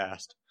recent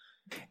past.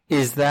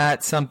 Is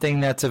that something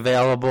that's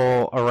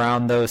available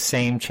around those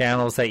same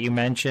channels that you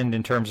mentioned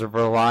in terms of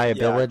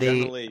reliability? Yeah,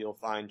 generally you'll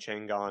find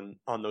Changa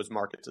on those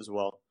markets as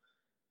well.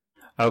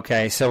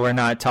 Okay, so we're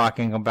not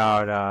talking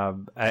about,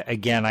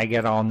 again, I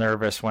get all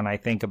nervous when I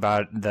think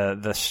about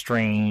the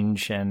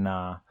strange and,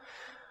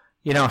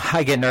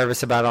 I get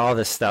nervous about all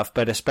this stuff,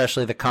 but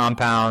especially the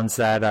compounds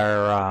that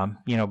are,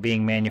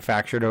 being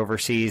manufactured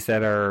overseas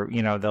that are,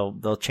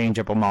 they'll change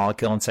up a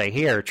molecule and say,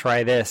 here,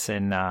 try this.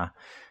 And,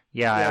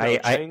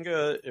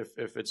 Changa,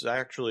 if it's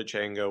actually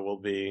Changa, will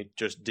be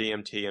just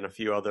DMT and a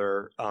few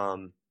other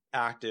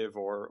active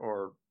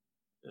or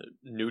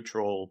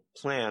neutral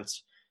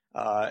plants.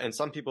 And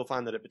some people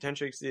find that it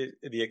potentiates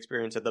the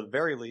experience. At the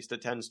very least,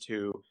 it tends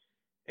to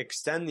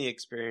extend the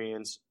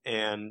experience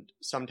and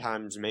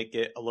sometimes make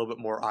it a little bit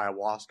more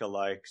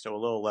ayahuasca-like, so a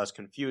little less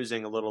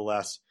confusing, a little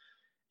less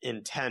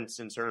intense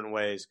in certain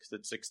ways because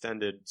it's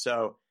extended.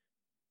 So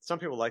some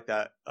people like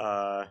that,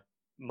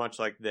 much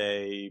like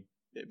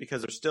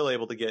because they're still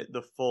able to get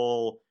the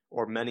full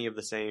or many of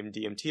the same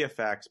DMT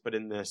effects, but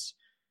in this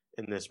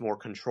more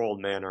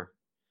controlled manner.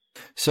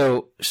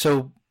 So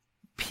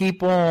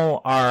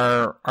people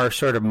are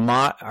sort of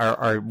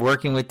are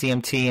working with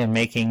DMT and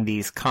making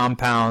these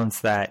compounds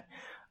that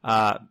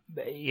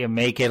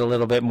make it a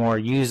little bit more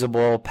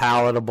usable,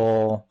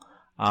 palatable,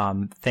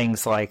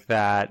 things like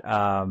that.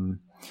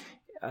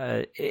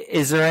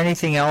 Is there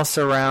anything else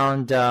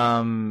around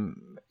that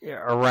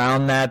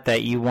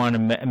you want to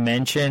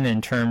mention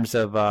in terms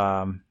of?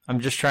 I'm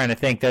just trying to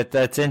think.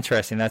 That's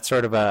interesting. That's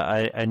sort of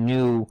a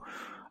new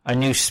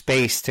new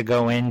space to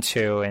go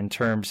into in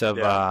terms of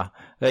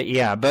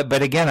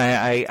but again,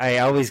 I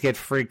always get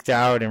freaked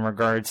out in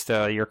regards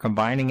to you're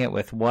combining it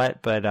with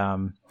what, but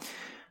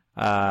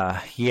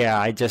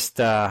I just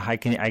I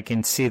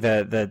can see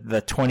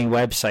the 20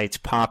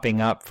 websites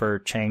popping up for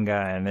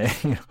Chenga,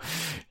 and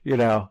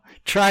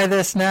try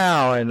this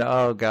now, and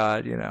oh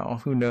god,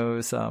 who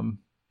knows.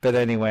 But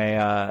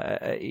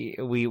anyway,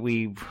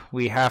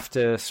 we have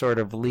to sort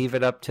of leave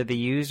it up to the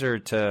user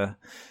to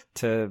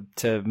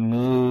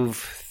move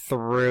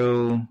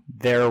through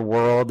their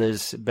world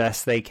as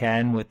best they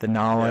can with the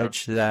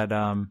knowledge that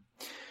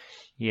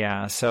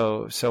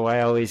so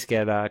I always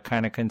get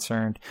kind of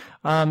concerned.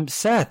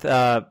 Seth,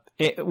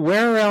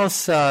 where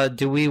else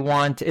do we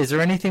want? Is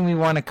there anything we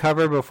want to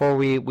cover before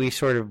we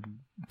sort of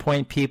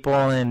point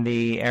people in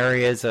the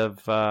areas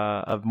of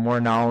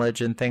more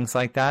knowledge and things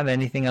like that?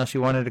 Anything else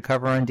you wanted to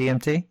cover on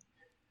DMT?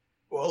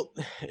 Well,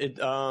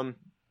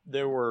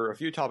 there were a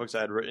few topics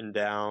I had written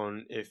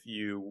down. If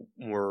you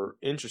were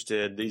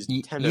interested, these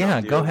tend to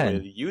not deal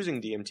with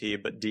using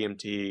DMT, but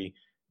DMT,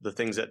 the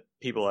things that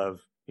people have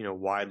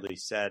widely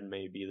said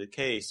may be the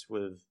case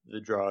with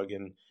the drug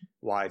and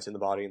why it's in the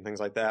body and things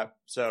like that.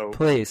 So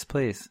please,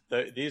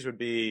 these would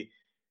be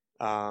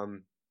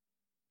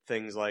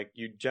things like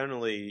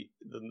the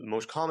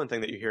most common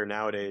thing that you hear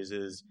nowadays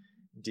is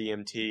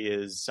DMT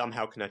is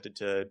somehow connected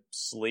to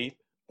sleep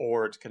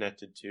or it's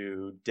connected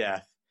to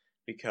death,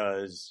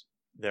 because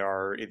there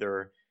are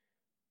either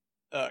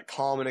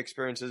common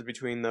experiences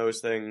between those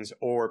things,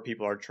 or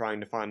people are trying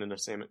to find in a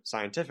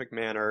scientific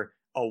manner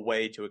a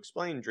way to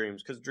explain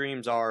dreams, because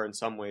dreams are in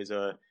some ways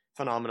a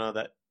phenomena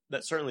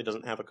that certainly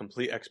doesn't have a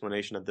complete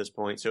explanation at this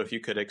point. So if you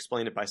could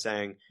explain it by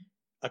saying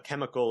a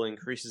chemical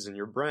increases in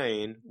your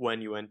brain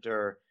when you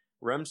enter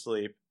REM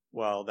sleep,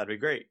 well, that'd be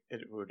great.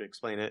 It would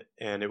explain it,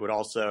 and it would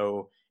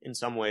also in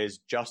some ways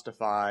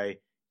justify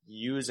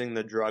using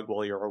the drug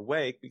while you're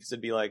awake, because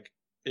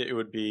it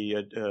would be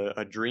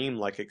a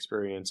dream-like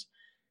experience.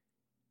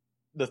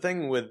 The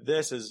thing with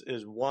this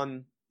is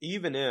one,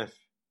 even if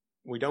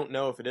we don't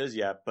know if it is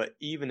yet, but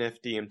even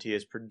if DMT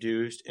is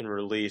produced and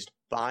released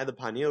by the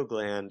pineal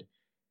gland,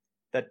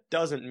 that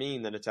doesn't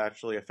mean that it's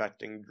actually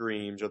affecting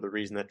dreams or the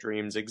reason that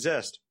dreams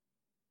exist.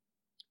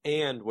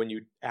 And when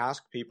you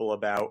ask people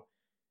about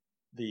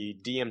the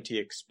DMT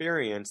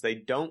experience, they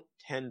don't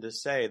tend to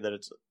say that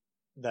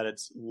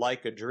it's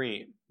like a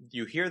dream.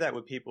 You hear that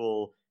with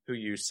people who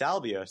use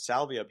salvia.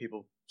 Salvia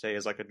people say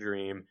is like a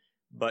dream,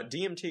 but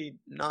DMT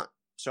not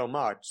so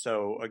much.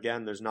 So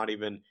again, there's not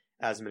even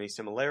as many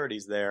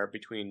similarities there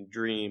between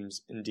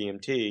dreams and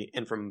DMT.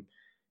 And from,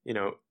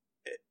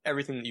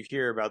 everything that you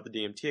hear about the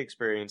DMT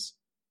experience,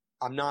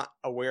 I'm not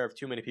aware of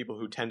too many people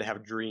who tend to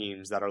have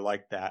dreams that are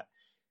like that.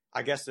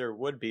 I guess there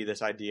would be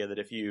this idea that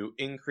if you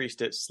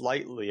increased it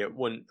slightly, it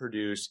wouldn't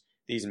produce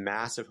these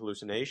massive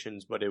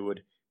hallucinations, but it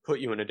would put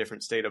you in a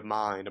different state of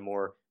mind, a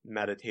more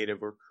meditative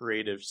or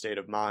creative state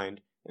of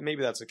mind. And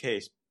maybe that's the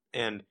case.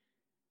 And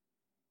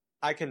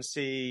I can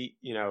see,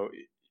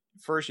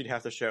 first you'd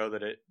have to show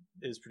that it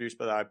is produced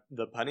by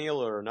the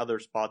pineal or another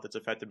spot that's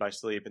affected by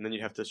sleep, and then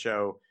you'd have to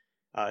show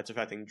it's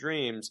affecting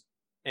dreams.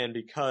 And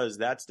because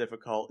that's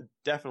difficult, it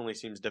definitely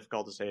seems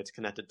difficult to say it's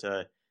connected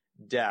to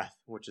death,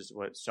 which is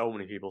what so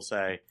many people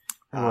say.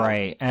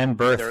 Right, and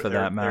birth for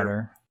that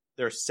matter.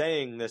 They're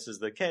saying this is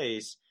the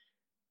case,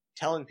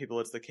 telling people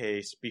it's the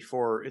case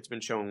before it's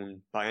been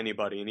shown by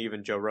anybody, and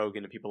even Joe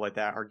Rogan and people like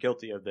that are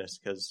guilty of this,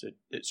 because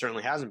it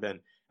certainly hasn't been.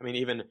 I mean,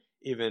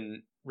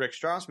 even Rick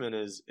Strassman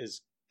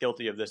is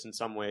guilty of this in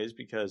some ways,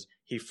 because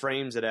he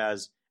frames it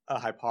as a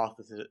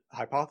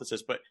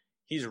hypothesis, but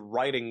he's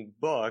writing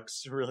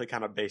books really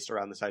kind of based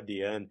around this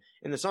idea, and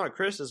it's not a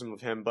criticism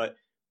of him, but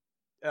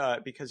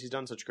because he's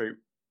done such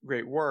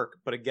great work.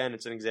 But again,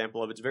 it's an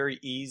example of it's very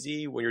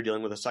easy when you're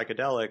dealing with a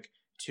psychedelic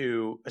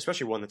to,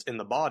 especially one that's in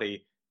the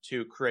body,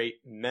 to create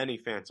many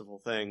fanciful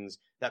things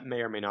that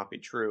may or may not be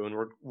true, and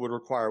would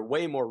require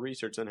way more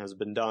research than has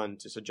been done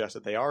to suggest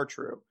that they are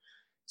true.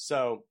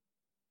 So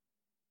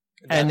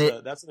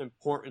that's an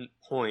important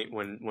point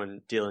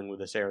when dealing with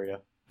this area.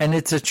 And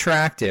it's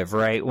attractive,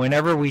 right?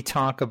 Whenever we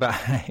talk about,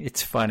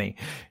 it's funny,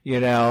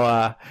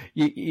 I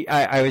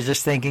was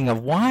just thinking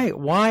of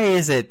why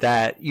is it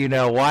that,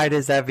 why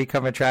does that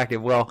become attractive?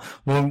 Well,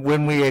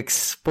 when we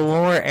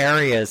explore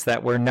areas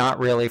that we're not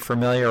really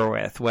familiar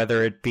with,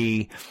 whether it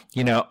be,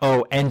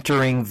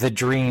 entering the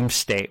dream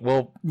state,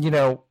 well,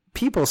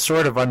 people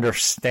sort of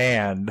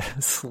understand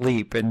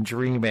sleep and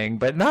dreaming,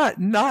 but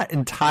not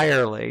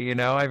entirely,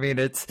 I mean,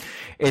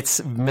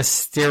 it's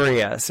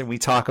mysterious. And we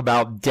talk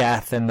about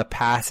death and the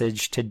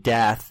passage to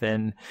death,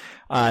 and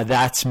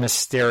that's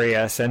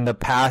mysterious. And the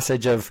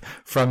passage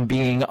from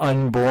being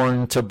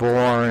unborn to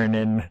born,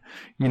 and,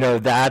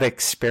 that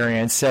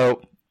experience.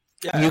 So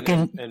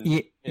intelligent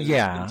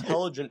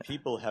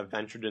people have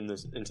ventured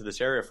into this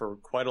area for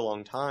quite a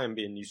long time.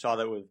 And you saw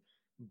that with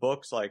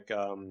books like,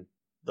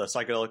 The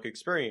Psychedelic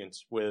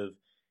Experience, with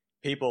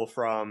people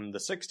from the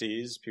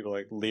 60s, people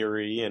like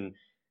Leary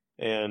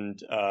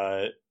and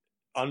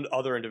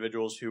other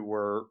individuals who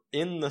were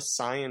in the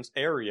science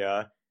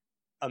area,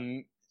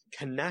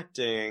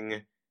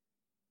 connecting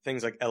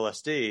things like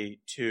LSD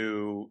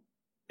to,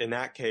 in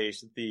that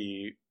case,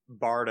 the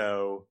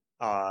Bardo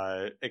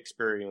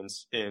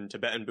experience in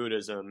Tibetan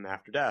Buddhism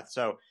after death.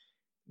 So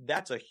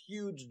that's a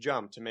huge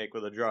jump to make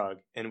with a drug.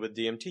 And with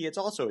DMT, it's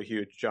also a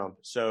huge jump.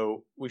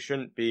 So we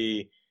shouldn't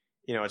be,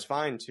 it's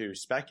fine to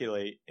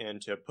speculate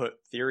and to put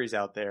theories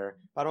out there.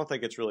 I don't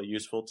think it's really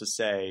useful to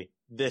say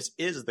this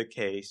is the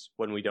case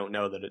when we don't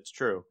know that it's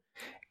true.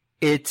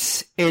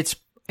 It's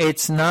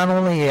not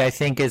only, I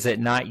think, is it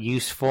not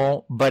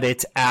useful, but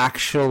it's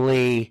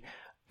actually,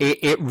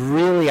 it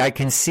really, I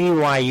can see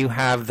why you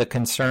have the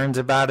concerns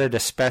about it,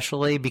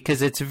 especially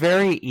because it's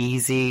very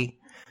easy.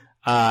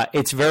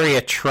 It's very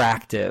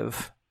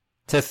attractive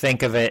to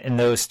think of it in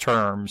those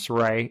terms,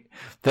 right?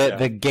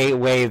 The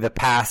gateway, the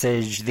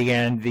passage, the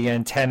end, the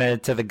antenna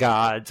to the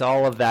gods,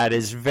 all of that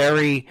is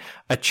very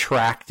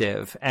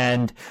attractive.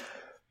 And,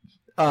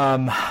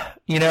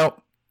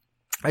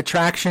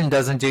 attraction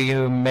doesn't do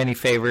you many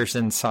favors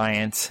in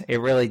science. It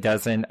really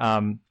doesn't.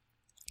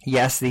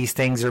 Yes, these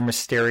things are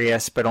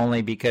mysterious, but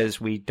only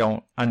because we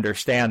don't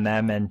understand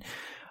them. And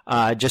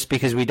just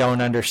because we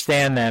don't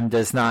understand them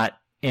does not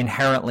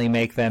inherently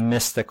make them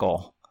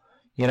mystical.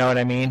 You know what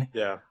I mean?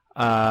 Yeah.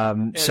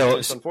 So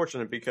it's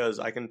unfortunate because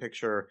I can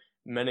picture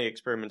many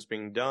experiments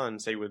being done,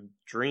 say with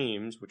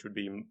dreams, which would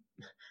be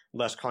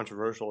less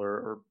controversial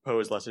or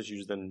pose less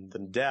issues than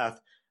death,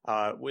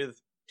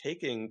 with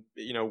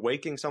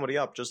waking somebody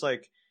up, just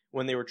like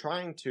when they were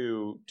trying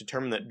to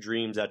determine that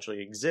dreams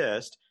actually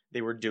exist,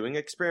 they were doing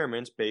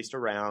experiments based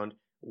around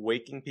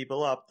waking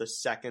people up the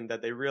second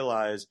that they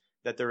realize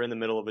that they're in the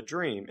middle of a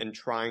dream and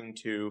trying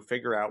to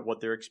figure out what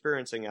they're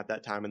experiencing at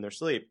that time in their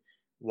sleep.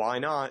 Why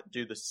not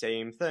do the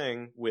same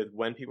thing with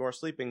when people are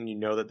sleeping and you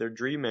know that they're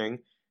dreaming?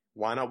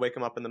 Why not wake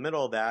them up in the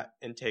middle of that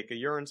and take a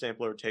urine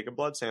sample or take a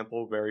blood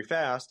sample very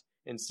fast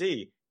and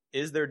see,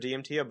 is there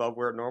DMT above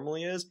where it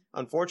normally is?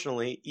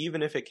 Unfortunately,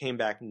 even if it came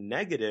back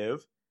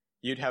negative,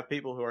 you'd have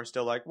people who are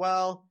still like,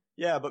 well,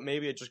 yeah, but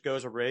maybe it just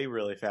goes away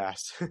really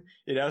fast.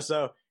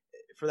 So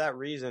for that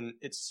reason,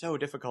 it's so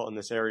difficult in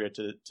this area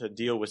to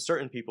deal with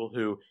certain people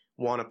who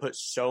want to put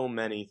so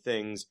many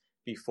things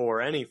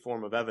before any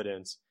form of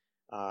evidence,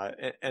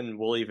 and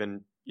will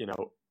even,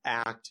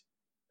 act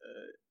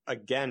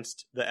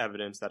against the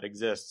evidence that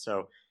exists.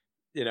 So,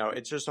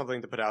 it's just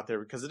something to put out there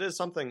because it is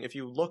something, if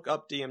you look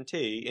up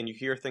DMT and you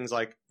hear things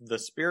like the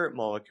spirit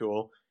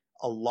molecule,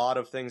 a lot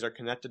of things are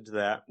connected to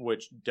that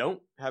which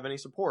don't have any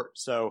support.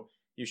 So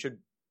you should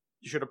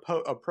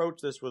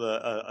approach this with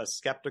a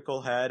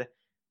skeptical head,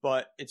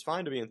 but it's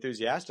fine to be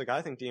enthusiastic.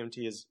 I think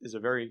DMT is a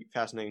very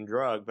fascinating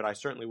drug, but I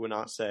certainly would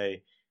not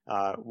say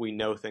we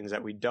know things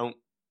that we don't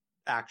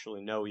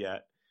actually know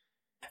yet.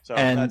 So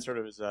that sort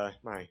of is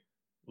my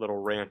little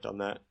rant on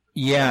that.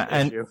 Yeah,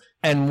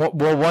 and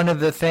one of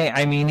the things,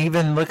 I mean,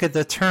 even look at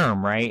the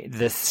term, right?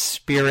 The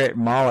spirit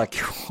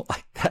molecule,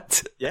 like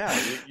that's. Yeah,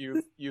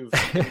 you've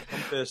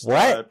encompassed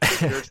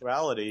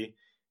spirituality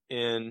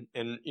in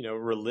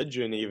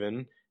religion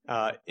even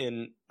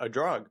in a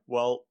drug.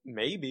 Well,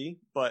 maybe,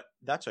 but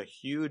that's a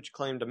huge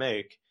claim to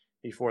make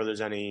before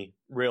there's any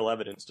real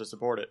evidence to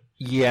support it.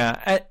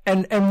 Yeah,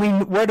 and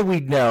what do we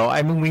know?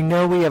 I mean, we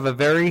know we have a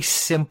very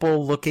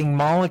simple looking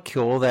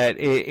molecule that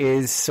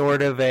is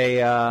sort of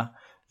a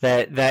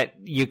that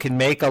you can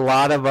make a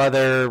lot of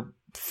other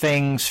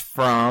things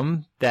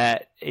from,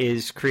 that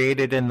is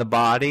created in the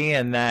body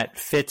and that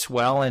fits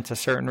well into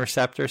certain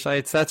receptor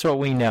sites. That's what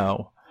we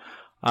know.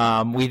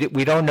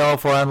 We don't know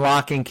if we're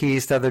unlocking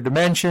keys to other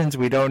dimensions.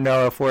 We don't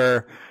know if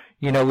we're,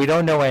 we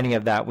don't know any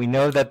of that. We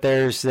know that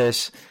there's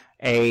this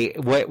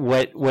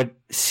what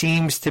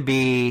seems to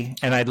be,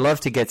 and I'd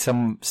love to get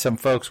some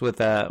folks with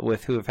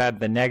who have had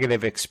the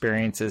negative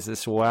experiences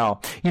as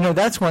well.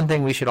 That's one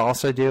thing we should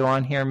also do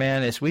on here,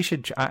 man, is we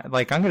should, I'm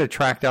going to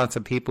track down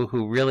some people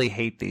who really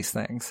hate these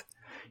things.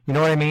 You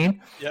know what I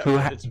mean?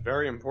 Yeah, it's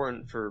very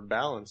important for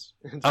balance.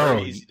 It's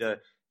very easy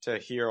to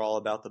hear all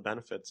about the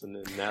benefits and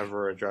then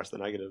never address the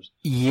negatives.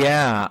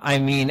 Yeah, I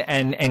mean,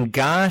 and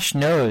gosh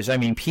knows, I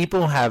mean,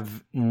 people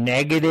have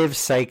negative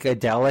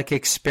psychedelic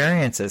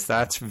experiences.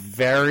 That's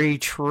very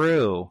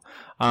true.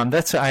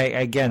 That's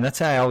why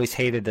I always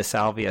hated the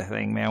salvia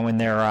thing, man. When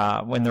they're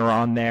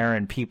on there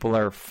and people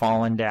are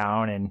falling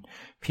down and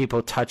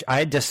people touch,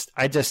 it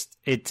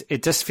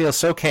just feels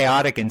so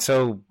chaotic and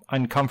so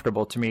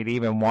uncomfortable to me to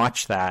even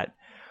watch that.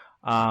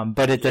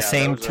 But at the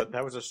same time,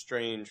 that was a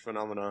strange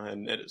phenomenon,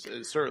 and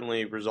it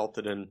certainly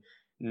resulted in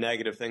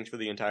negative things for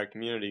the entire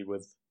community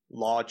with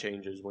law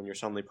changes when you're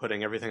suddenly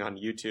putting everything on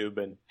YouTube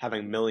and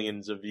having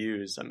millions of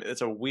views. I mean,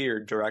 it's a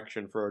weird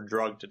direction for a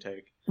drug to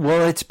take.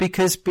 Well, it's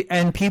because,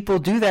 and people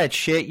do that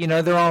shit,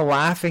 they're all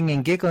laughing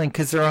and giggling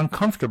because they're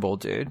uncomfortable,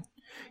 dude.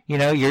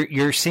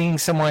 You're seeing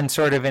someone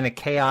sort of in a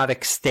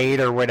chaotic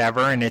state or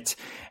whatever, and it's,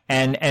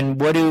 and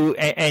what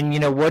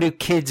do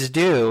kids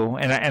do?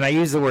 And I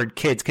use the word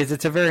kids because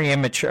it's a very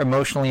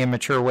emotionally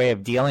immature way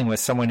of dealing with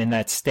someone in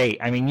that state.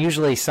 I mean,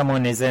 usually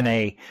someone is in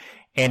a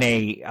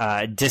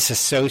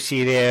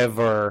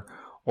disassociative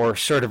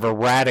sort of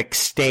erratic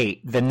state,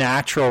 the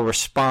natural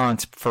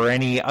response for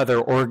any other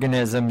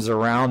organisms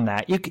around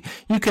that. You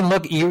can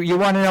look, you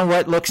want to know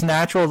what looks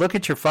natural? Look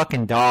at your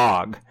fucking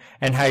dog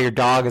and how your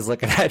dog is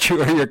looking at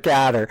you, or your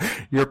cat, or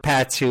your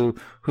pets who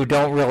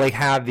don't really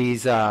have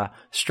these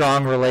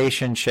strong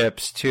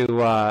relationships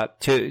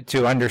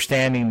to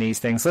understanding these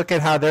things. Look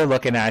at how they're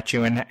looking at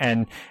you,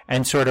 and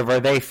sort of, are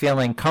they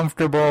feeling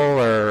comfortable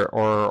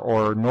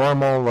or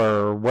normal,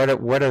 or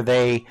what are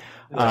they?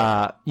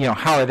 How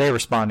are they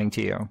responding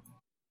to you?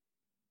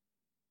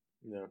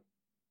 Yeah.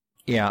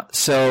 Yeah.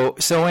 So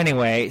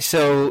anyway,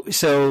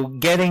 so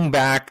getting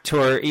back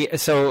to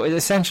so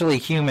essentially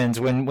humans,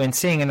 when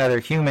seeing another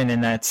human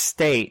in that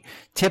state,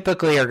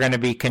 typically are going to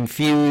be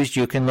confused.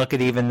 You can look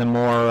at even the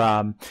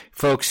more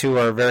folks who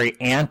are very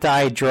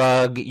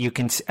anti-drug. You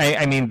can,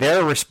 I mean,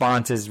 their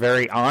response is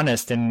very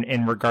honest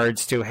in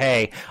regards to,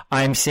 hey,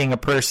 I'm seeing a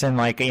person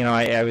like,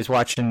 I was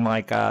watching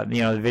like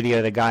the video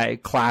of the guy,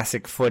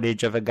 classic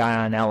footage of a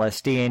guy on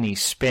LSD, and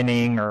he's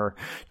spinning or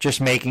just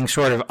making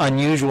sort of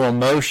unusual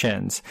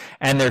motions,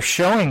 and they're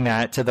showing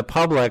that to the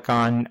public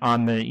on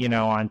the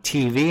on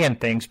TV and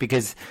things,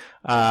 because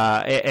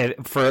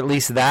for at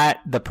least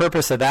the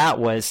purpose of that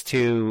was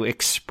to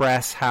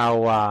express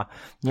how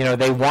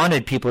they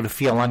wanted people to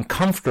feel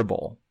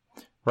uncomfortable,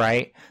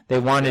 right? They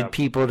wanted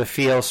people to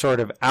feel sort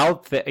of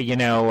out there,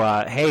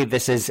 hey,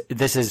 this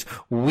is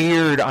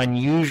weird,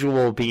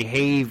 unusual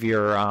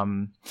behavior.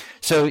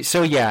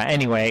 So yeah.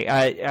 Anyway,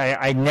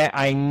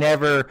 I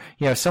never,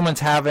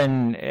 someone's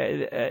having,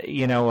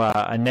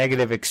 a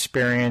negative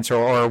experience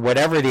or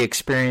whatever the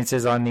experience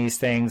is on these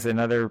things,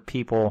 and other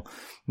people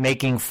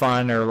making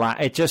fun or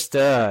it just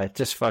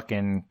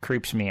fucking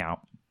creeps me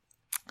out.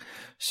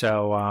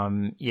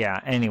 So yeah.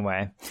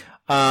 Anyway.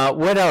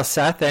 What else,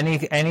 Seth? Any?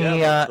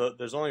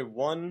 There's only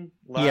one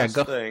last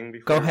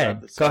thing. Go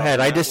ahead.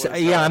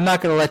 I'm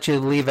not going to let you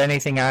leave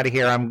anything out of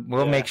here.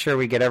 We'll make sure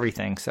we get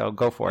everything. So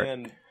go for it.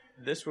 And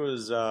this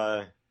was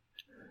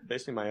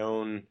basically my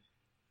own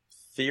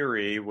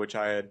theory, which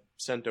I had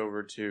sent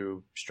over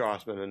to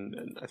Strassman,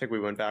 and I think we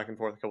went back and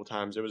forth a couple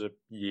times. It was a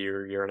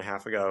year and a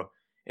half ago,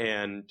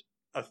 and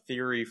a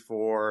theory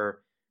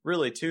for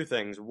really two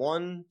things.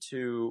 One,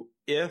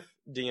 if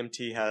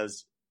DMT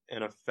has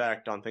an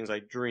effect on things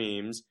like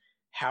dreams,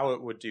 how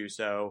it would do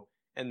so,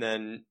 and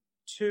then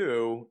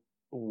two,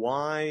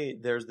 why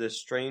there's this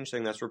strange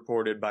thing that's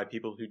reported by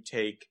people who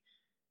take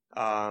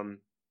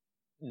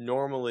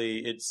normally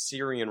it's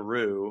Syrian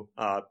rue,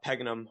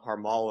 Peganum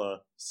harmala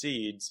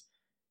seeds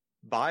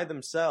by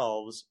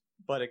themselves,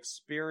 but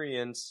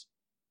experience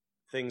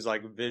things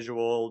like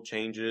visual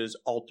changes,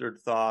 altered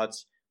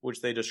thoughts,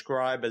 which they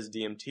describe as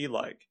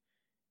DMT-like.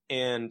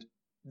 And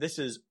this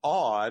is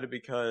odd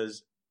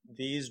because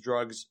these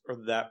drugs, or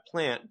that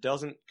plant,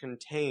 doesn't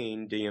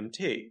contain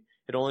DMT.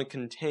 It only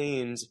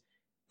contains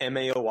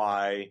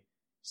MAOI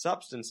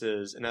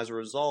substances, and as a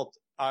result,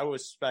 I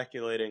was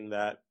speculating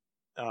that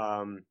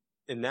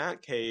in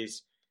that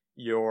case,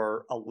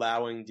 you're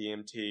allowing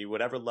DMT,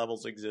 whatever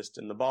levels exist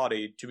in the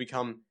body, to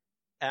become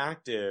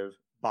active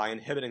by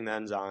inhibiting the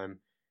enzyme.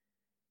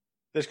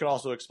 This could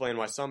also explain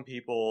why some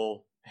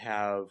people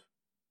have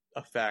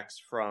effects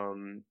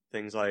from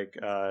things like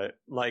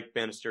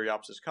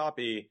Banisteriopsis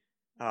caapi,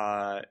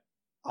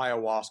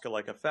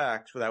 ayahuasca-like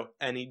effects without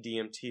any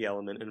DMT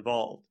element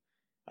involved.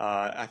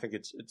 I think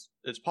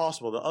it's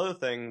possible. The other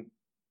thing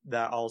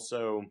that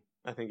also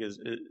I think is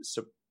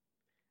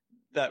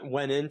that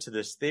went into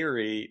this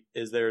theory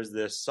is there's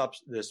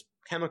this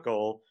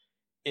chemical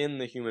in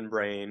the human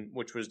brain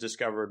which was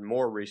discovered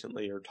more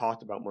recently, or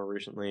talked about more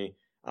recently,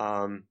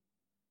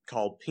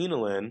 called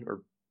pinolin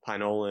or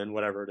pinolin,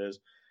 whatever it is,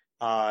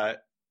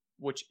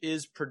 which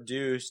is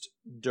produced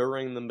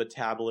during the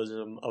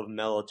metabolism of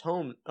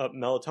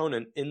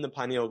melatonin in the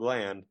pineal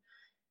gland.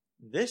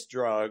 This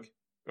drug,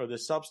 or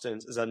this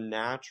substance, is a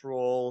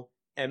natural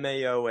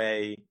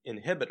MAOA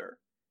inhibitor,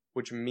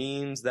 which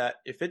means that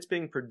if it's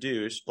being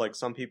produced, like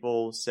some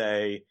people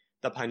say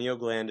the pineal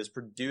gland is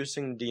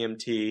producing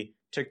DMT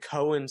to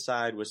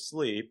coincide with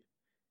sleep,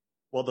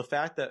 well, the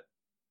fact that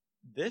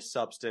this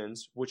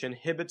substance, which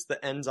inhibits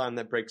the enzyme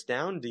that breaks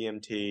down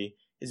DMT,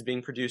 is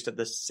being produced at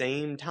the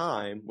same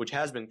time, which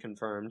has been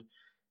confirmed,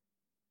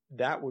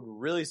 that would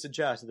really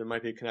suggest that there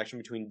might be a connection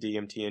between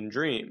DMT and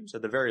dreams,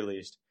 at the very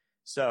least.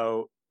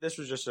 So this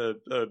was just a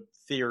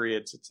theory.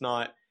 It's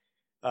not,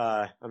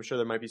 I'm sure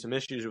there might be some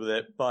issues with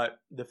it, but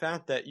the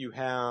fact that you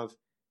have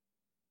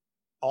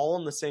all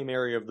in the same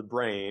area of the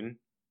brain,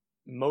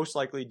 most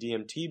likely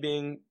DMT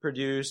being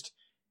produced,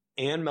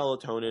 and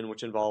melatonin,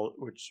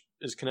 which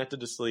is connected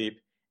to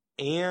sleep,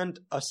 and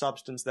a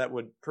substance that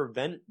would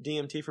prevent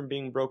DMT from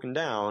being broken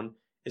down,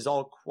 is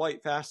all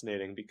quite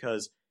fascinating,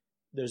 because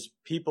there's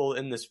people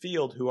in this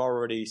field who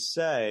already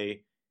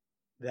say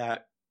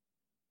that,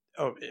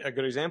 a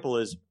good example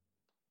is,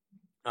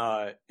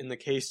 in the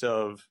case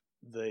of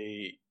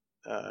the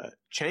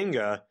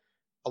Changa,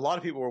 a lot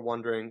of people were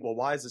wondering, well,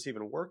 why is this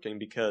even working?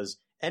 Because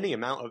any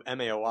amount of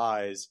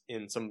MAOIs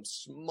in some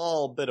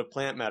small bit of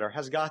plant matter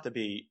has got to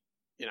be,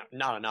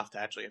 not enough to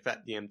actually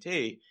affect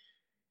DMT.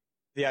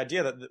 the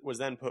idea that was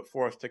then put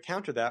forth to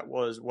counter that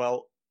was,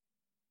 well,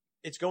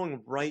 it's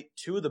going right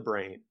to the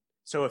brain.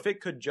 So if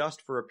it could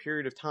just for a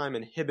period of time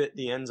inhibit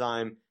the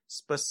enzyme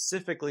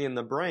specifically in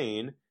the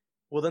brain,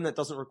 well, then that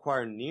doesn't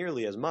require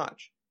nearly as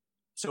much.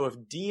 So if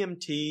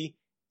DMT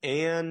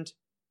and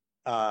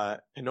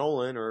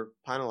pinoline or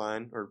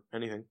pinealine or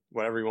anything,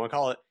 whatever you want to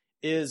call it,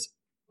 is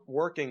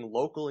working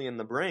locally in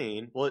the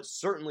brain, well, it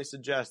certainly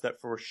suggests that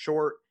for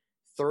short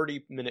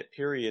 30-minute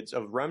periods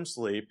of REM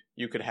sleep,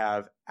 you could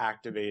have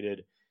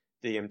activated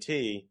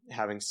DMT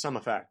having some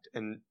effect.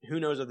 And who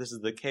knows if this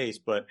is the case,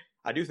 but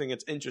I do think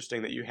it's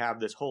interesting that you have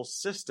this whole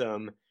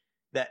system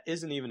that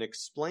isn't even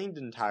explained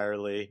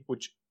entirely,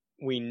 which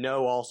we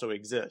know also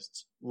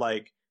exists.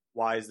 Like,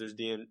 why is there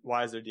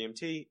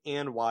DMT,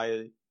 and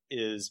why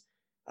is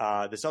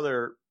this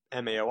other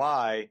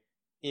MAOI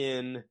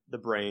in the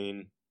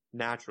brain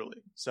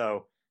naturally?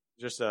 So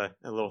just a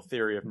little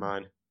theory of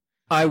mine.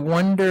 I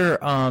wonder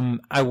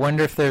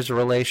if there's a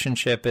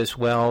relationship as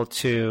well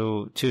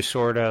to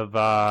sort of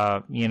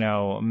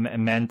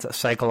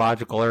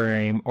psychological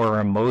or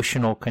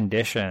emotional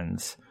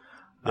conditions.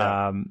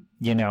 Yeah.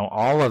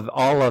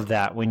 All of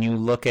that, when you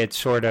look at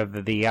sort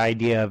of the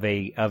idea of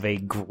a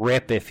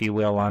grip, if you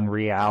will, on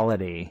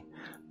reality.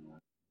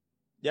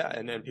 Yeah,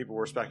 and then people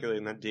were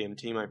speculating that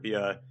DMT might be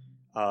a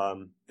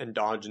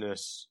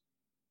endogenous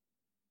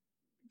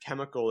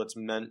chemical that's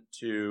meant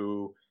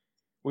to.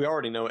 We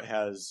already know it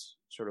has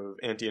sort of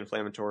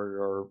anti-inflammatory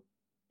or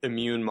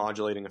immune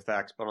modulating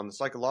effects, but on the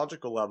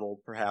psychological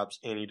level, perhaps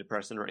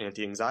antidepressant or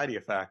anti-anxiety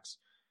effects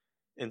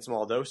in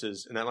small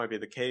doses, and that might be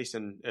the case.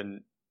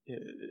 And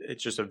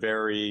it's just a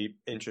very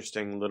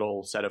interesting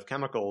little set of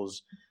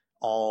chemicals,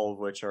 all of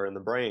which are in the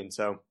brain.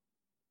 So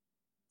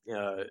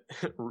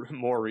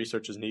more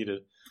research is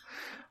needed.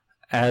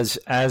 As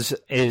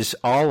is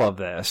all of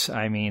this.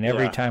 I mean,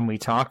 every time we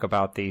talk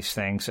about these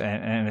things,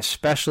 and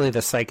especially the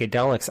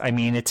psychedelics, I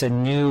mean, it's a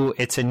new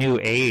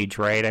age,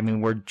 right? I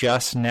mean, we're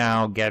just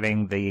now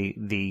getting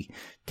the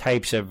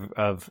types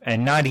of,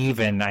 and not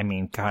even, I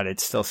mean, God,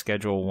 it's still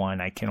Schedule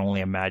 1. I can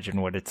only imagine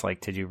what it's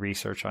like to do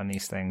research on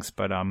these things,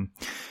 but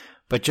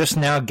just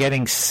now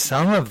getting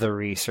some of the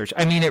research,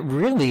 I mean, it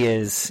really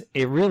is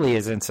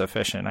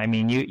insufficient. I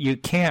mean, you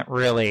can't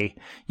really,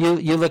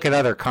 you look at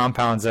other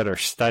compounds that are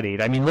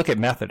studied. I mean, look at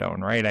methadone,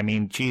 right? I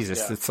mean,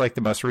 Jesus, It's like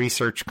the most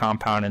researched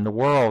compound in the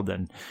world.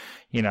 And,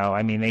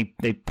 I mean,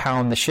 they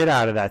pound the shit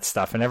out of that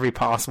stuff in every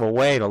possible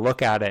way to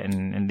look at it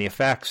and the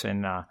effects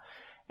and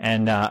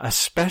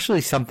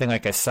especially something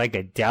like a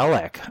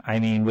psychedelic, I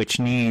mean, which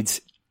needs,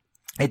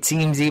 it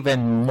seems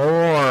even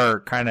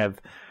more kind of,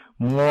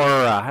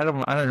 I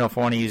don't know if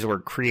I want to use the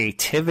word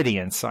creativity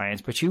in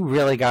science, but you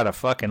really got to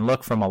fucking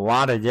look from a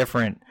lot of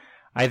different,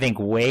 I think,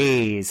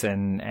 ways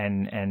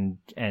and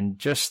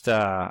just,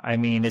 I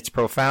mean, it's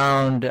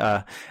profound,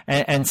 and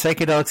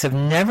psychedelics have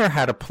never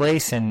had a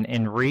place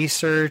in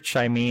research.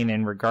 I mean,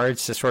 in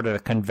regards to sort of the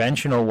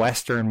conventional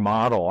Western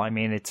model. I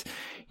mean, it's,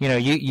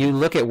 you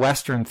look at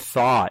Western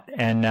thought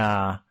and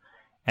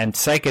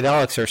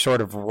psychedelics are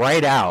sort of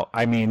right out.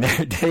 I mean,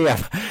 they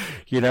have,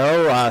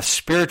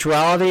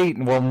 spirituality,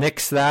 we'll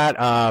nix that.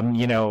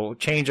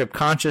 Change of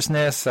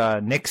consciousness,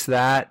 nix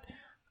that.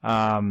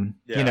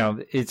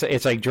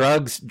 It's like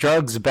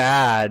drugs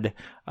bad.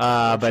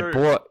 But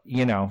boy,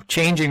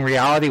 changing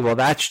reality, well,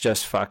 that's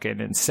just fucking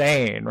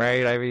insane,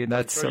 right? I mean,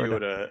 that's sort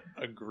of. You would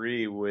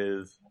agree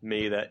with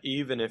me that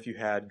even if you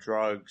had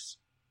drugs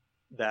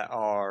that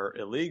are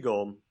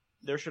illegal,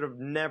 there should have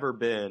never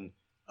been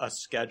a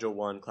Schedule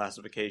 1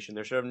 classification.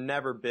 There should have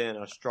never been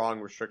a strong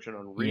restriction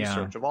on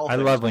research of all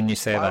things. I love when you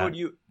say that.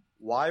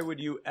 Why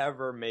would you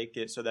ever make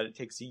it so that it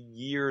takes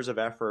years of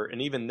effort,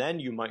 and even then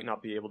you might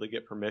not be able to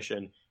get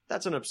permission?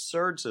 That's an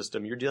absurd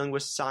system. You're dealing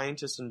with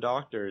scientists and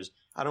doctors.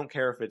 I don't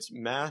care if it's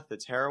meth,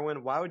 it's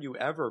heroin. Why would you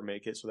ever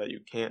make it so that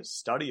you can't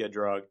study a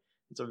drug?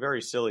 It's a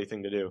very silly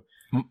thing to do.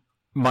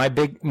 My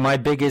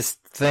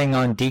biggest thing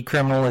on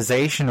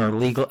decriminalization or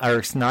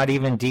it's not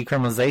even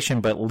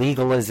decriminalization, but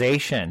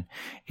legalization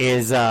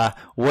is,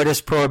 what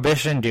does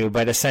prohibition do?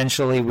 But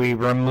essentially we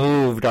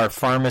removed our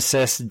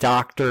pharmacists,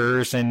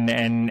 doctors,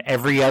 and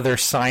every other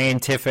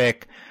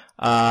scientific,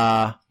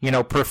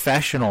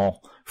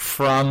 professional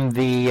from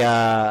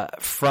the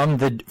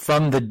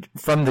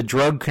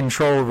drug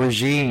control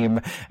regime,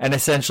 and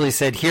essentially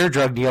said, here,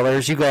 drug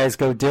dealers, you guys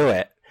go do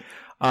it.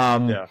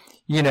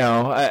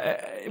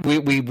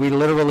 We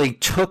literally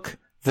took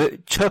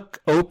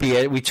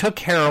opiate, we took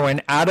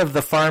heroin out of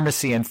the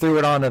pharmacy and threw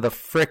it onto the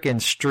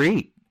frickin'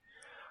 street.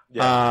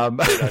 And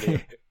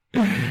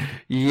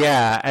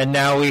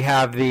now we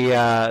have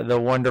the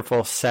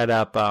wonderful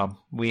setup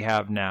we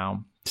have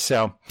now.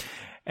 So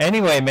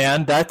anyway,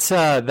 man, that's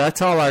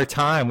all our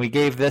time. We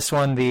gave this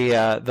one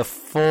the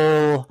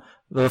full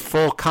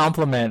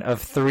complement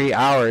of 3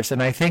 hours,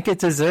 and I think it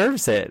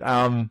deserves it.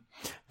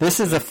 This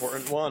is an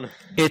important one.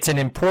 It's an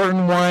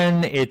important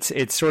one.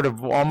 It's sort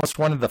of almost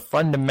one of the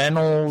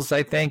fundamentals.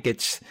 I think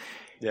it's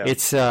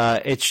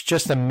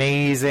just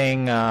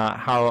amazing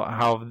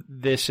how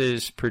this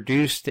is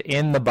produced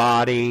in the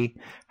body,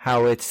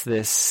 how it's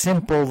this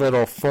simple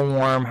little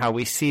form, how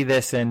we see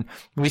this in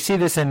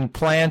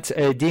plants,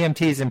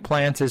 DMTs in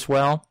plants as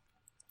well.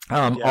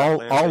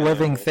 All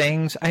living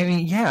things. I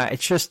mean, yeah,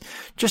 it's just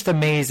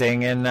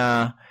amazing. And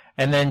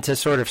then to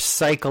sort of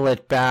cycle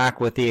it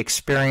back with the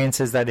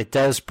experiences that it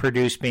does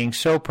produce being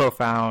so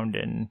profound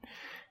and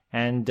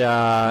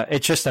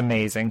it's just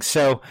amazing.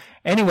 So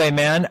anyway,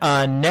 man,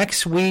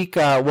 next week,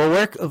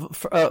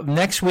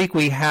 next week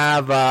we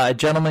have a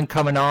gentleman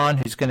coming on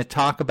who's going to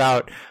talk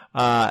about,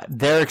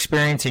 their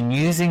experience in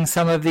using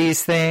some of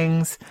these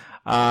things.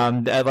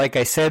 Like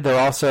I said, they're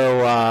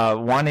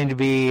also, wanting to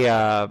be,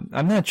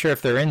 I'm not sure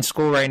if they're in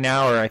school right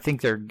now, or I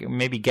think they're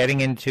maybe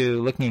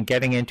looking at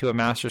getting into a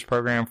master's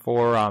program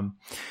for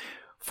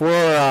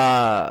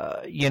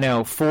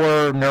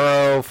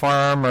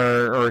neuropharm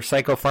or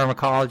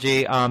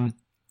psychopharmacology.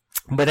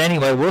 But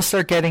anyway, we'll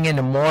start getting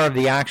into more of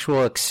the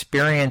actual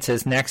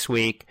experiences next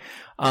week.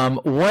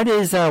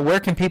 Where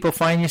can people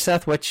find you,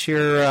 Seth? What's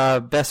your,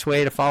 best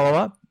way to follow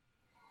up?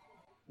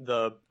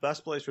 The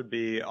best place would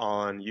be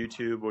on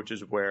YouTube, which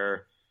is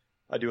where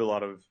I do a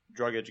lot of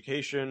drug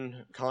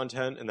education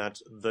content, and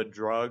that's The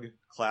Drug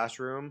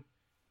Classroom.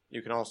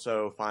 You can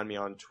also find me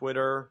on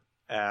Twitter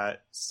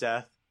at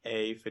Seth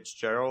A.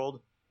 Fitzgerald.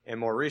 And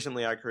more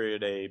recently, I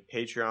created a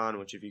Patreon,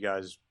 which, if you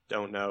guys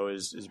don't know,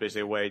 is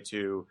basically a way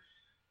to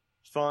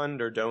fund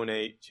or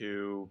donate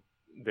to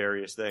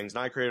various things.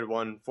 And I created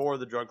one for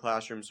The Drug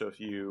Classroom, so if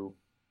you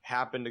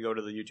happen to go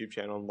to the YouTube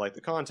channel and like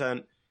the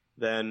content,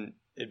 then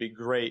it'd be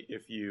great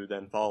if you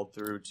then followed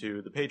through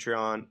to the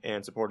Patreon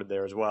and supported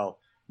there as well.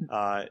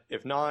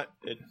 If not,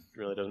 it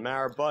really doesn't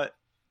matter. But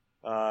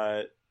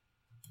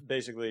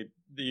basically,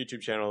 the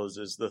YouTube channel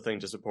is the thing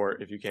to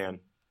support if you can.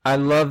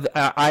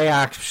 I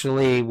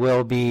actually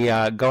will be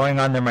going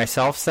on there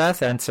myself,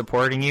 Seth, and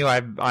supporting you.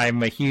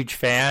 I'm a huge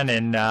fan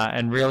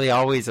and really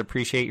always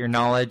appreciate your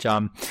knowledge.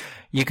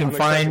 You can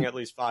find at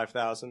least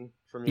 5,000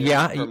 from you.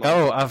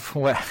 Yeah.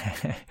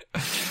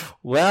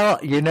 Well,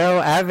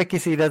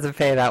 advocacy doesn't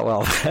pay that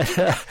well.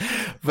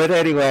 But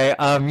anyway,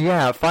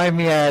 find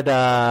me at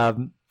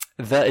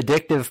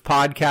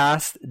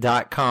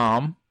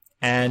theaddictivepodcast.com.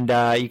 And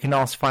you can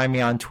also find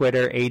me on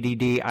Twitter,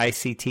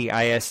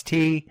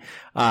 ADDICTIST.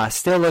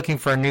 Still looking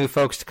for new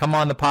folks to come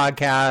on the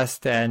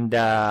podcast and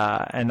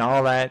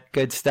all that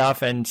good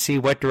stuff, and see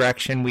what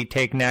direction we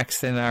take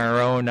next in our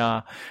own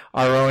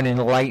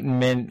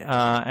enlightenment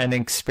and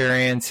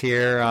experience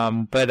here.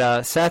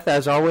 But Seth,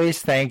 as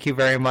always, thank you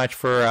very much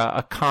for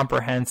a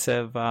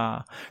comprehensive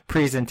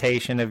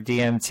presentation of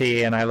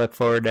DMT, and I look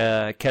forward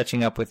to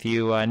catching up with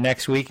you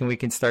next week, and we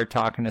can start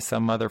talking to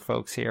some other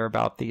folks here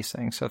about these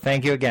things. So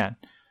thank you again.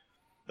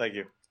 Thank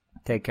you.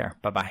 Take care.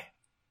 Bye-bye.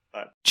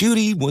 Bye.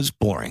 Judy was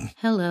boring.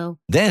 Hello.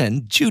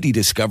 Then Judy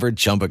discovered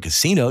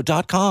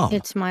ChumbaCasino.com.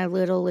 It's my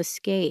little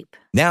escape.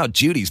 Now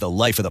Judy's the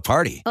life of the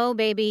party. Oh,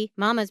 baby,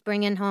 mama's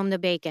bringing home the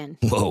bacon.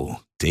 Whoa,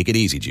 take it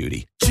easy,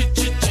 Judy.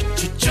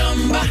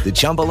 The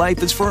Chumba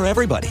life is for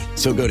everybody.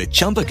 So go to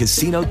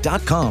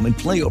ChumbaCasino.com and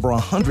play over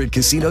 100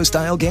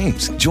 casino-style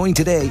games. Join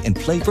today and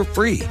play for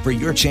free for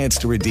your chance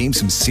to redeem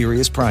some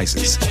serious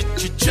prizes.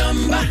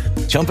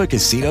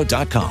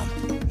 ChumbaCasino.com.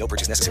 No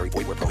purchase necessary.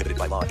 Void where prohibited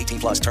by law.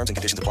 18+ terms and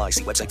conditions apply.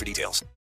 See website for details.